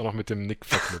jetzt können wir es auch noch mit dem Nick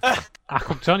verknüpfen. Ach,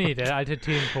 guck, Johnny, der alte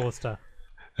Themenposter.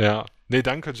 Ja, nee,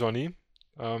 danke, Johnny.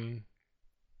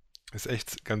 Ist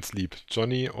echt ganz lieb.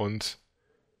 Johnny und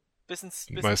Bisschen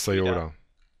Meister Speeder. Yoda.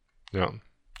 Ja.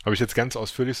 Habe ich jetzt ganz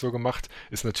ausführlich so gemacht.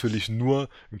 Ist natürlich nur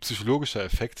ein psychologischer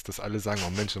Effekt, dass alle sagen,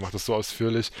 oh Mensch, du machst das so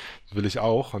ausführlich, das will ich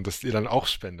auch. Und dass ihr dann auch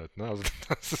spendet. Ne? Also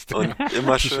das ist der Und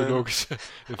immer schön psychologische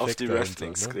Effekt auf die dahinter,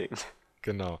 Raftings ne? klicken.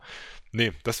 Genau.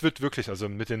 Nee, das wird wirklich, also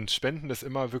mit den Spenden ist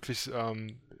immer wirklich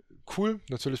cool,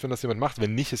 natürlich, wenn das jemand macht.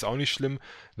 Wenn nicht, ist auch nicht schlimm.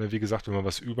 Ne, wie gesagt, wenn man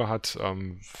was über hat,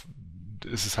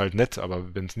 ist es halt nett,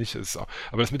 aber wenn es nicht ist,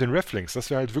 aber das mit den Reflinks,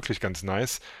 das wäre halt wirklich ganz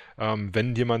nice.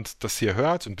 Wenn jemand das hier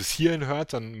hört und bis hierhin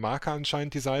hört, dann mag er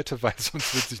anscheinend die Seite, weil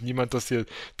sonst wird sich niemand das hier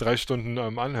 3 Stunden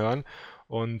anhören.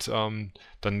 Und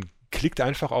dann klickt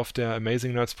einfach auf der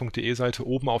amazingnerds.de Seite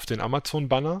oben auf den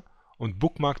Amazon-Banner und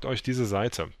bookmarkt euch diese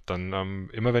Seite. Dann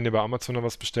immer wenn ihr bei Amazon noch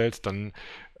was bestellt, dann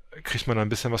kriegt man da ein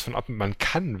bisschen was von ab. Man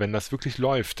kann, wenn das wirklich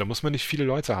läuft, da muss man nicht viele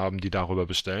Leute haben, die darüber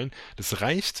bestellen. Das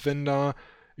reicht, wenn da,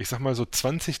 ich sag mal so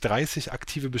 20, 30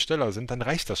 aktive Besteller sind, dann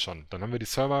reicht das schon. Dann haben wir die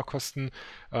Serverkosten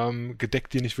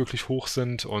gedeckt, die nicht wirklich hoch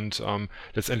sind und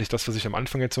letztendlich das, was ich am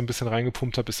Anfang jetzt so ein bisschen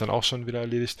reingepumpt habe, ist dann auch schon wieder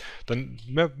erledigt. Dann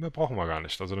mehr brauchen wir gar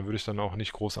nicht. Also dann würde ich dann auch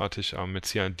nicht großartig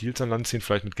jetzt hier Deals an Land ziehen,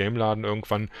 vielleicht mit Gameladen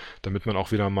irgendwann, damit man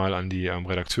auch wieder mal an die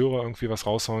Redakteure irgendwie was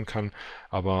raushauen kann.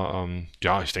 Aber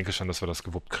ja, ich denke schon, dass wir das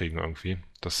gewuppt kriegen irgendwie.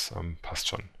 Das passt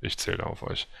schon. Ich zähle da auf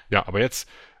euch. Ja, aber jetzt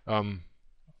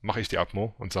mache ich die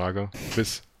Abmo und sage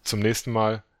bis zum nächsten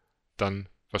Mal, dann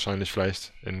wahrscheinlich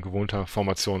vielleicht in gewohnter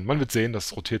Formation. Man wird sehen,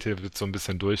 das rotiert hier wird so ein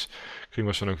bisschen durch. Kriegen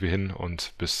wir schon irgendwie hin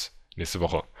und bis nächste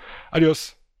Woche.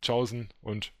 Adios, tschaußen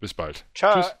und bis bald.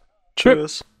 Ciao. Tschüss.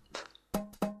 Tschüss.